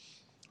 like,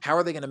 how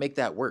are they going to make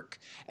that work?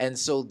 And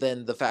so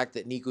then the fact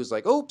that Niku's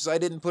like, oops, I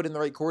didn't put in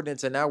the right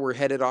coordinates, and now we're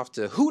headed off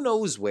to who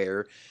knows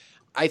where,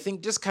 I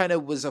think just kind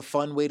of was a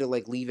fun way to,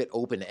 like, leave it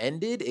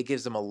open-ended. It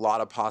gives them a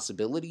lot of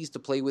possibilities to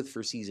play with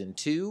for season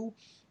 2.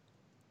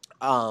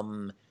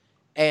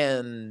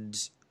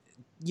 And,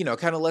 you know,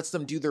 kind of lets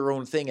them do their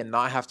own thing and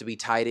not have to be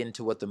tied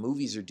into what the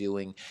movies are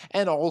doing.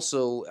 And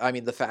also, I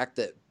mean, the fact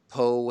that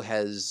Poe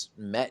has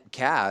met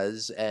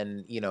Kaz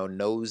and, you know,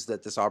 knows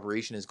that this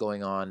operation is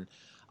going on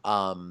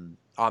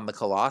the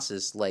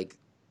Colossus, like,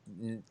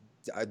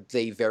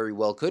 they very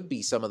well could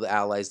be some of the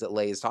allies that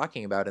Leia is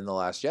talking about in The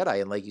Last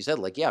Jedi. And like you said,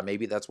 like, yeah,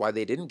 maybe that's why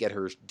they didn't get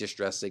her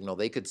distress signal.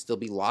 They could still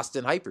be lost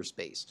in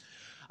hyperspace.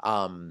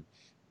 And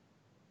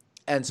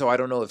so I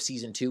don't know if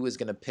season 2 is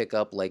going to pick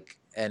up, like,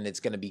 and it's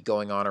going to be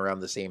going on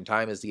around the same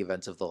time as the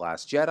events of The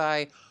Last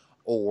Jedi,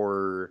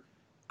 or,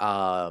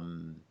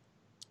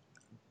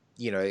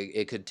 you know,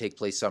 it could take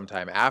place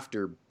sometime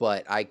after.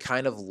 But I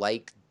kind of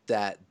like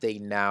that they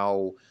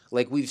now,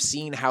 like, we've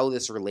seen how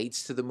this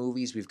relates to the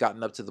movies. We've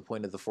gotten up to the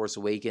point of The Force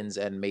Awakens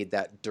and made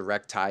that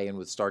direct tie-in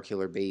with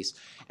Starkiller Base,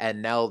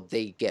 and now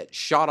they get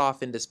shot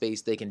off into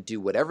space. They can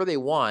do whatever they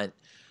want,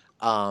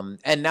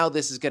 and now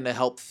this is going to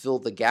help fill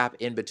the gap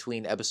in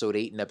between episode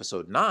 8 and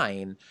episode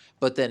 9,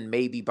 but then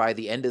maybe by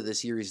the end of the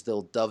series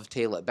they'll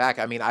dovetail it back.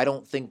 I mean,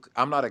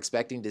 I'm not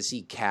expecting to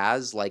see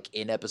Kaz, like,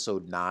 in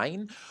episode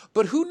 9,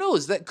 but who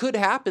knows? That could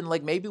happen.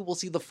 Like, maybe we'll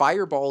see the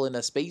Fireball in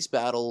a space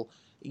battle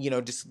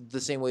just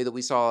the same way that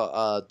we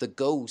saw the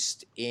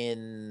Ghost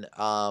in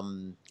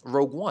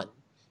Rogue One.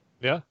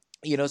 Yeah.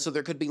 So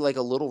there could be like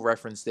a little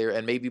reference there,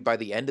 and maybe by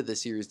the end of the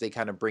series they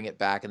kind of bring it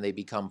back and they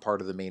become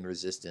part of the main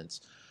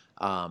Resistance.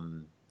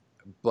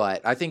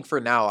 But I think for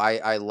now,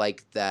 I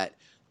like that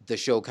the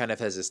show kind of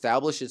has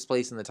established its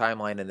place in the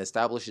timeline and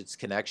established its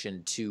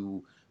connection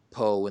to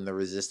Poe and the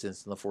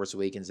Resistance and the Force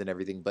Awakens and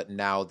everything, but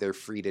now they're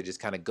free to just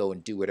kind of go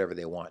and do whatever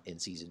they want in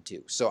season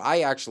 2. So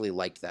I actually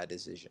liked that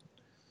decision.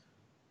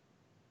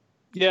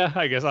 Yeah,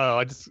 I guess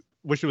I just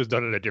wish it was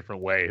done in a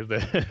different way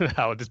than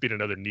how it just been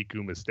another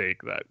Niku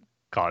mistake that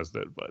caused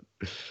it. But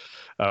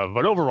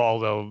overall,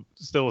 though,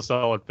 still a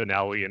solid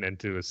finale and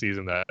into a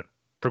season that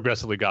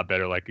progressively got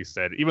better, like you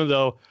said. Even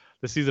though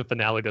the season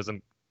finale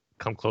doesn't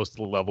come close to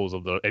the levels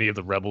of any of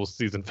the Rebels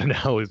season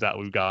finales that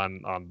we've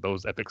gotten on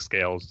those epic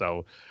scales,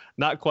 so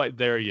not quite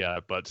there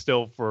yet. But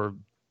still, for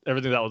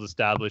everything that was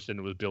established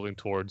and was building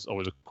towards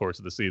over the course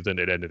of the season,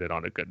 it ended it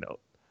on a good note.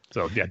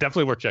 So yeah,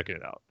 definitely worth checking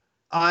it out.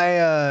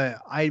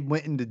 I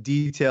went into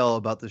detail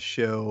about the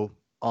show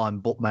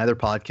on my other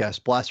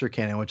podcast, Blaster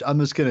Cannon, which I'm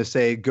just gonna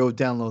say go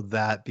download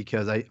that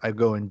because I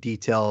go in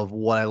detail of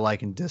what I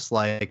like and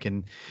dislike,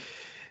 and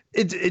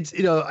it's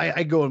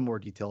I go in more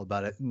detail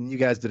about it. And you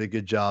guys did a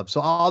good job,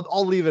 so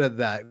I'll leave it at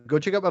that. Go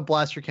check out my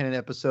Blaster Cannon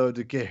episode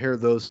to hear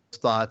those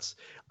thoughts.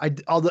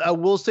 I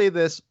will say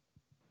this,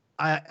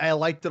 I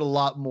liked it a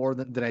lot more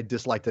than I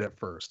disliked it at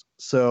first.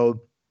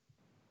 So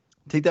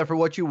take that for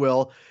what you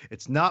will.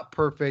 It's not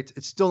perfect.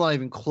 It's still not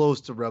even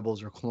close to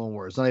Rebels or Clone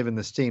Wars. It's not even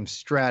the same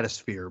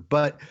stratosphere.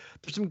 But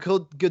there's some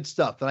good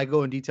stuff that I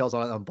go in details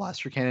on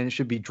Blaster Cannon. It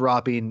should be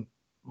dropping.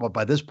 Well,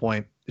 by this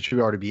point, it should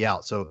already be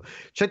out. So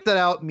check that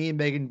out. Me and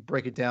Megan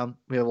break it down.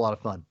 We have a lot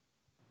of fun.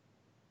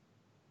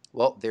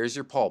 Well, there's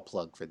your Paul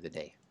plug for the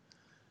day.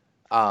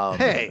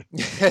 Hey.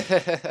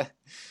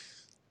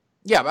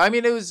 Yeah, I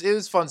mean, it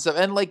was fun stuff.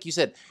 And like you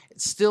said,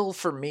 still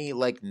for me,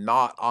 like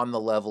not on the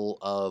level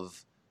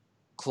of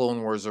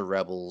Clone Wars or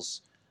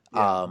Rebels.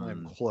 Yeah,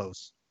 I'm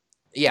close.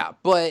 Yeah,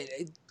 but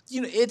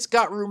it's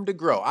got room to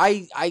grow.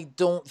 I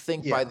don't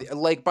think by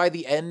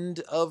the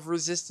end of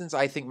Resistance,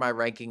 I think my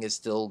ranking is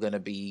still going to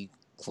be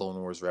Clone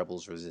Wars,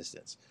 Rebels,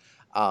 Resistance.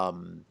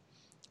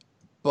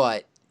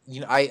 But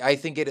I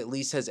think it at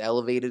least has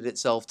elevated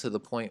itself to the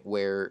point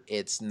where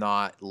it's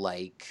not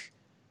like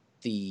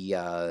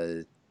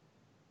the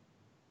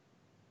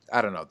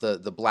I don't know,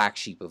 the black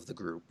sheep of the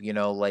group,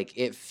 like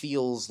it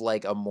feels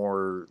like a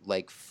more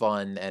like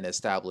fun and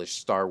established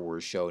Star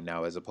Wars show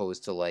now, as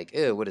opposed to like,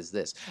 ew, what is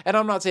this? And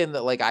I'm not saying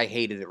that like I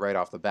hated it right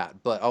off the bat,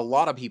 but a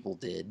lot of people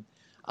did,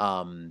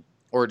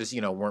 or just,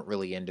 weren't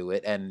really into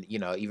it. And,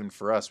 even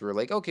for us, we were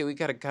like, okay, we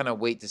got to kind of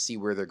wait to see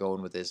where they're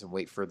going with this and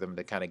wait for them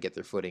to kind of get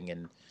their footing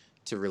and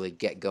to really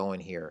get going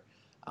here.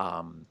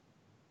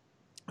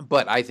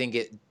 But I think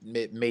it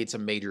made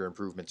some major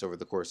improvements over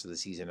the course of the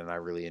season, and I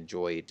really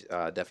enjoyed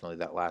definitely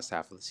that last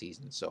half of the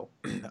season. So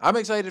I'm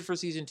excited for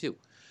season 2.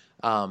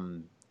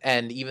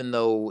 And even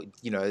though,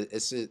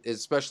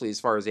 especially as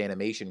far as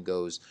animation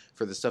goes,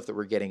 for the stuff that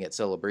we're getting at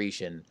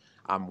Celebration,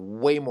 I'm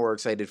way more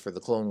excited for the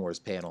Clone Wars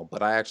panel.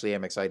 But I actually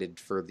am excited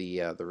for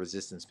the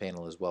Resistance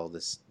panel as well.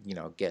 This,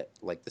 get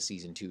like the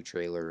season 2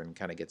 trailer and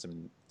kind of get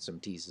some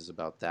teases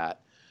about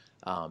that,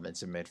 and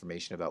some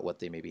information about what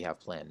they maybe have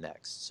planned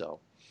next. So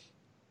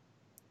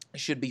it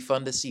should be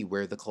fun to see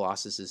where the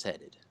Colossus is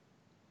headed.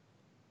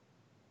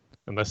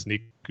 Unless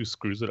Niku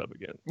screws it up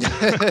again.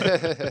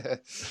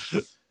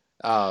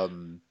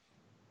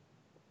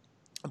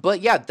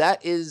 But yeah,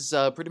 that is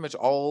pretty much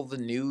all the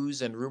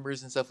news and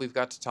rumors and stuff we've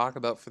got to talk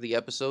about for the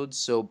episode.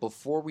 So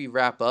before we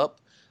wrap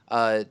up,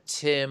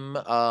 Tim,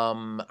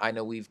 I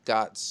know we've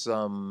got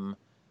some,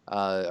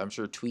 I'm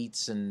sure,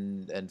 tweets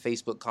and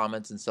Facebook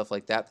comments and stuff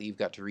like that you've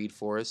got to read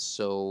for us.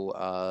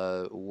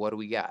 So what do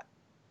we got?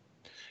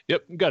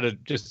 Yep, got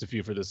just a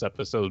few for this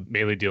episode,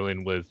 mainly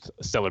dealing with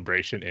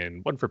Celebration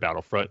and one for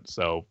Battlefront.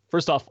 So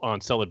first off, on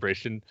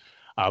Celebration,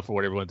 for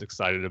what everyone's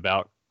excited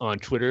about, on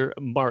Twitter,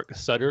 Mark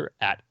Sutter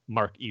at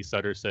Mark E.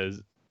 Sutter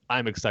says,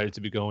 I'm excited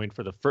to be going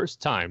for the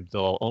first time.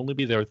 They'll only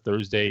be there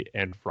Thursday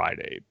and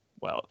Friday.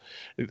 Well,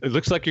 it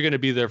looks like you're going to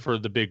be there for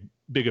the big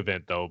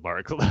event, though,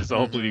 Mark. So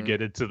hopefully you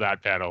get into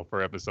that panel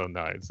for episode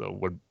 9. So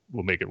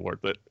we'll make it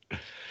worth it.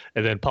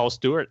 And then Paul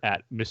Stewart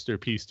at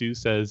Mr. P. Stew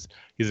says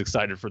he's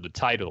excited for the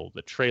title,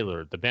 the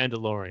trailer, the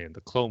Mandalorian,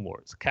 the Clone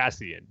Wars,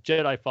 Cassian,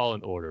 Jedi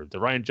Fallen Order, the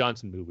Rian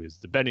Johnson movies,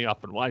 the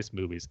Benioff and Weiss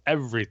movies,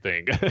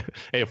 everything.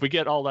 Hey, if we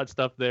get all that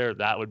stuff there,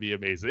 that would be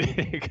amazing.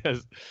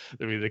 Because,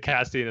 the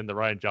Cassian and the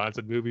Rian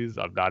Johnson movies,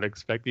 I'm not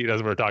expecting,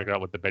 as we're talking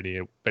about with the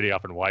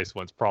Benioff and Weiss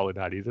ones, probably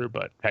not either.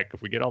 But heck,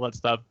 if we get all that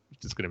stuff,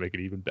 it's just going to make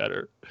it even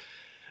better.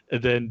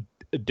 And then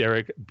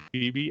Derek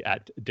Beebe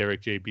at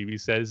Derek J. Beebe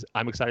says,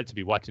 I'm excited to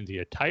be watching the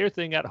entire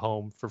thing at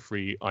home for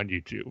free on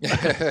YouTube.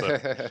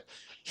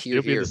 So,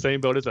 you'll be in the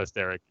same boat as us,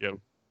 Derek. Yep.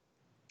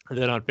 And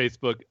then on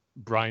Facebook,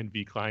 Brian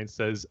V. Klein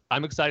says,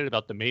 I'm excited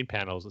about the main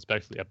panels,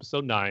 especially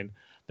episode 9,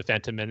 the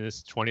Phantom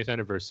Menace 20th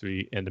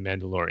anniversary, and the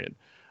Mandalorian.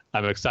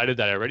 I'm excited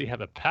that I already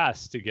have a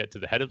pass to get to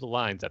the head of the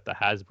lines at the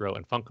Hasbro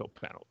and Funko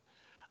panel.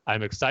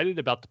 I'm excited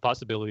about the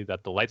possibility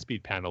that the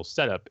Lightspeed panel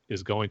setup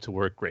is going to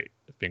work great.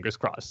 Fingers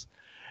crossed.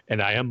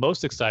 And I am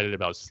most excited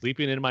about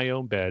sleeping in my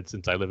own bed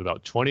since I live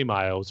about 20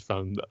 miles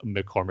from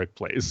McCormick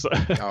Place.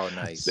 Oh,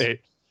 nice.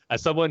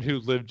 As someone who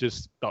lived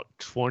just about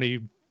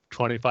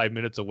 25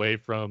 minutes away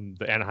from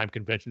the Anaheim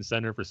Convention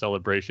Center for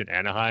Celebration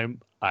Anaheim,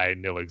 I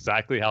know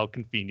exactly how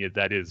convenient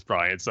that is,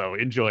 Brian. So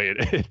enjoy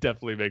it. It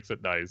definitely makes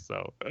it nice.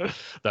 So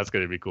that's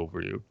going to be cool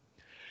for you.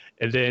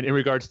 And then in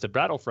regards to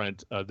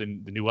Battlefront, the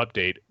new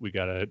update, we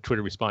got a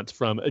Twitter response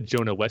from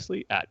Jonah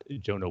Wesley at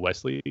Jonah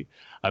Wesley.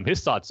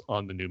 His thoughts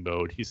on the new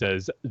mode. He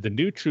says, the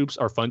new troops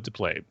are fun to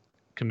play.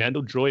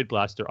 Commando Droid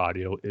Blaster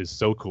audio is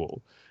so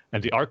cool.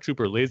 And the ARC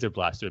Trooper Laser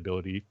Blaster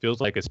ability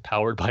feels like it's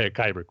powered by a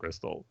Kyber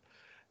crystal.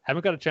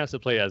 Haven't got a chance to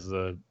play as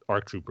a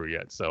ARC Trooper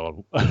yet,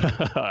 so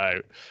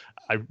I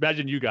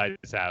imagine you guys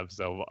have.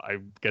 So I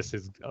guess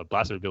his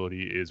blaster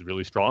ability is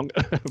really strong.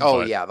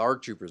 Oh, yeah, the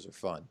ARC Troopers are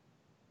fun.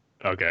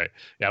 Okay.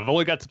 Yeah, I've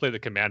only got to play the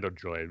Commando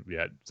Droid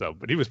yet,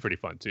 but he was pretty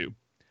fun too.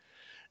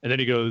 And then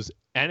he goes,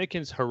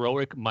 Anakin's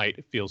heroic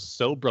might feels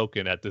so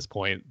broken at this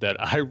point that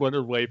I run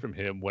away from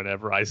him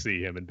whenever I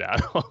see him in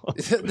battle.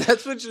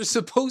 That's what you're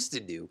supposed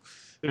to do.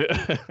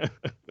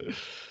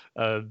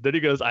 Then he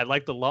goes, I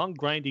like the long,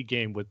 grindy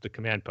game with the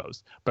command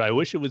post, but I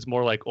wish it was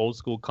more like old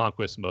school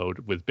Conquest mode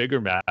with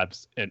bigger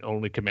maps and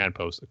only command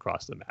posts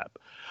across the map.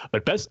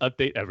 But best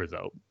update ever,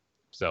 though.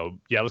 So,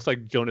 yeah, it looks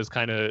like Jonah's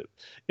kind of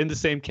in the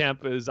same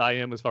camp as I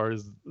am as far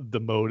as the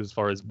mode, as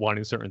far as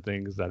wanting certain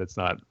things that it's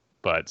not,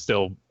 but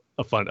still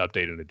a fun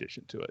update in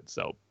addition to it.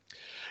 So,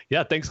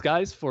 yeah, thanks,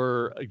 guys,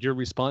 for your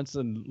response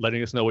and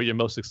letting us know what you're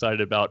most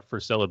excited about for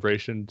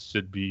Celebration.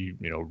 Should be,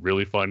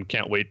 really fun.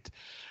 Can't wait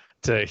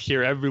to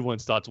hear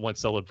everyone's thoughts once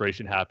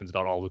Celebration happens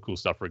about all the cool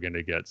stuff we're going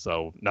to get.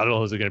 So not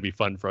only is it going to be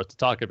fun for us to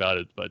talk about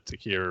it, but to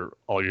hear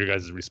all your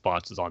guys'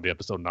 responses on the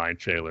Episode 9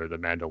 trailer, The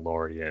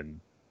Mandalorian,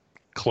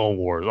 Clone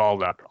Wars, all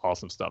that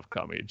awesome stuff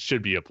coming. It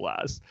should be a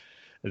blast.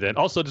 And then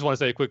also just want to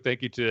say a quick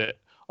thank you to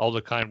all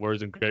the kind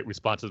words and great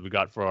responses we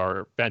got for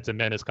our Phantom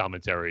Menace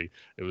commentary.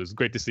 It was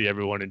great to see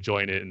everyone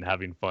enjoying it and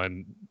having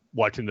fun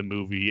watching the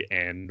movie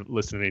and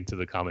listening to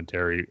the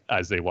commentary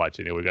as they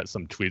watch it. We got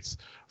some tweets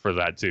for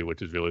that too,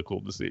 which is really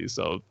cool to see.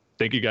 So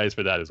thank you guys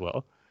for that as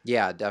well.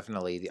 Yeah,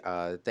 definitely.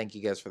 Thank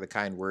you guys for the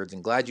kind words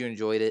and glad you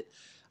enjoyed it.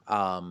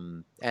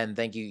 And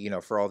thank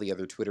you, for all the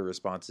other Twitter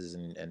responses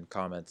and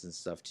comments and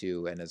stuff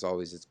too. And as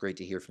always, it's great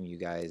to hear from you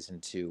guys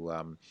and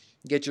to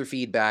get your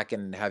feedback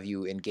and have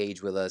you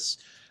engage with us.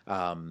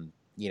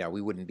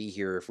 We wouldn't be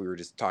here if we were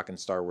just talking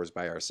Star Wars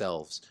by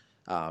ourselves.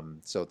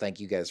 So thank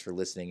you guys for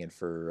listening and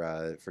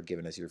for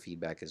giving us your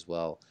feedback as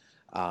well.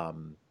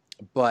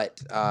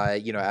 But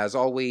as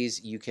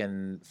always, you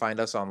can find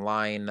us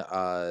online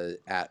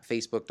at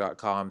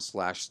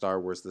facebook.com/Star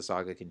Wars The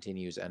Saga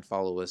Continues and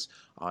follow us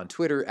on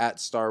Twitter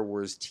at Star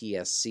Wars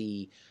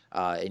TSC.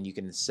 And you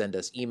can send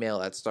us email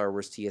at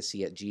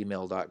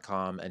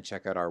starwarstsc@gmail.com and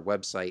check out our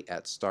website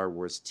at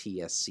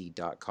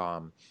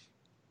starwarstsc.com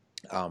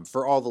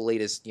for all the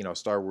latest,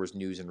 Star Wars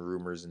news and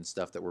rumors and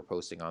stuff that we're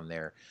posting on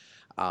there.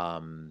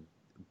 And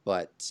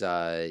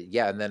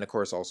then, of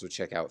course, also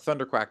check out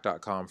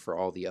thunderquack.com for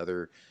all the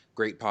other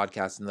great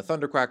podcasts in the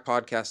Thunderquack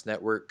Podcast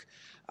Network.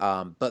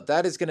 But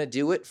that is going to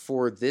do it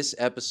for this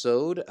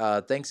episode.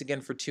 Thanks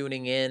again for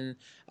tuning in.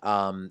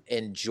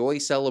 Enjoy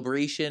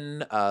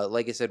Celebration.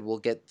 Like I said, we'll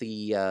get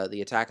the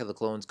Attack of the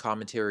Clones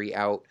commentary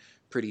out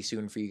pretty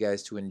soon for you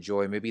guys to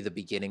enjoy. Maybe the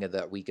beginning of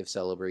that week of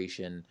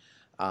Celebration.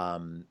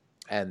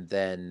 And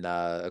then,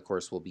 of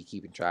course, we'll be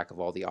keeping track of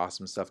all the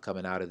awesome stuff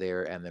coming out of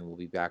there. And then we'll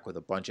be back with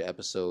a bunch of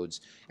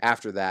episodes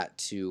after that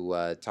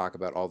to talk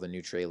about all the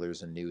new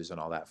trailers and news and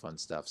all that fun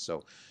stuff.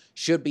 So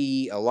should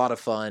be a lot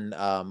of fun.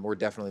 We're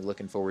definitely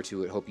looking forward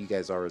to it. Hope you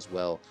guys are as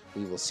well.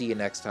 We will see you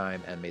next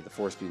time, and may the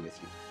Force be with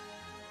you.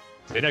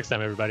 See you next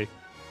time, everybody.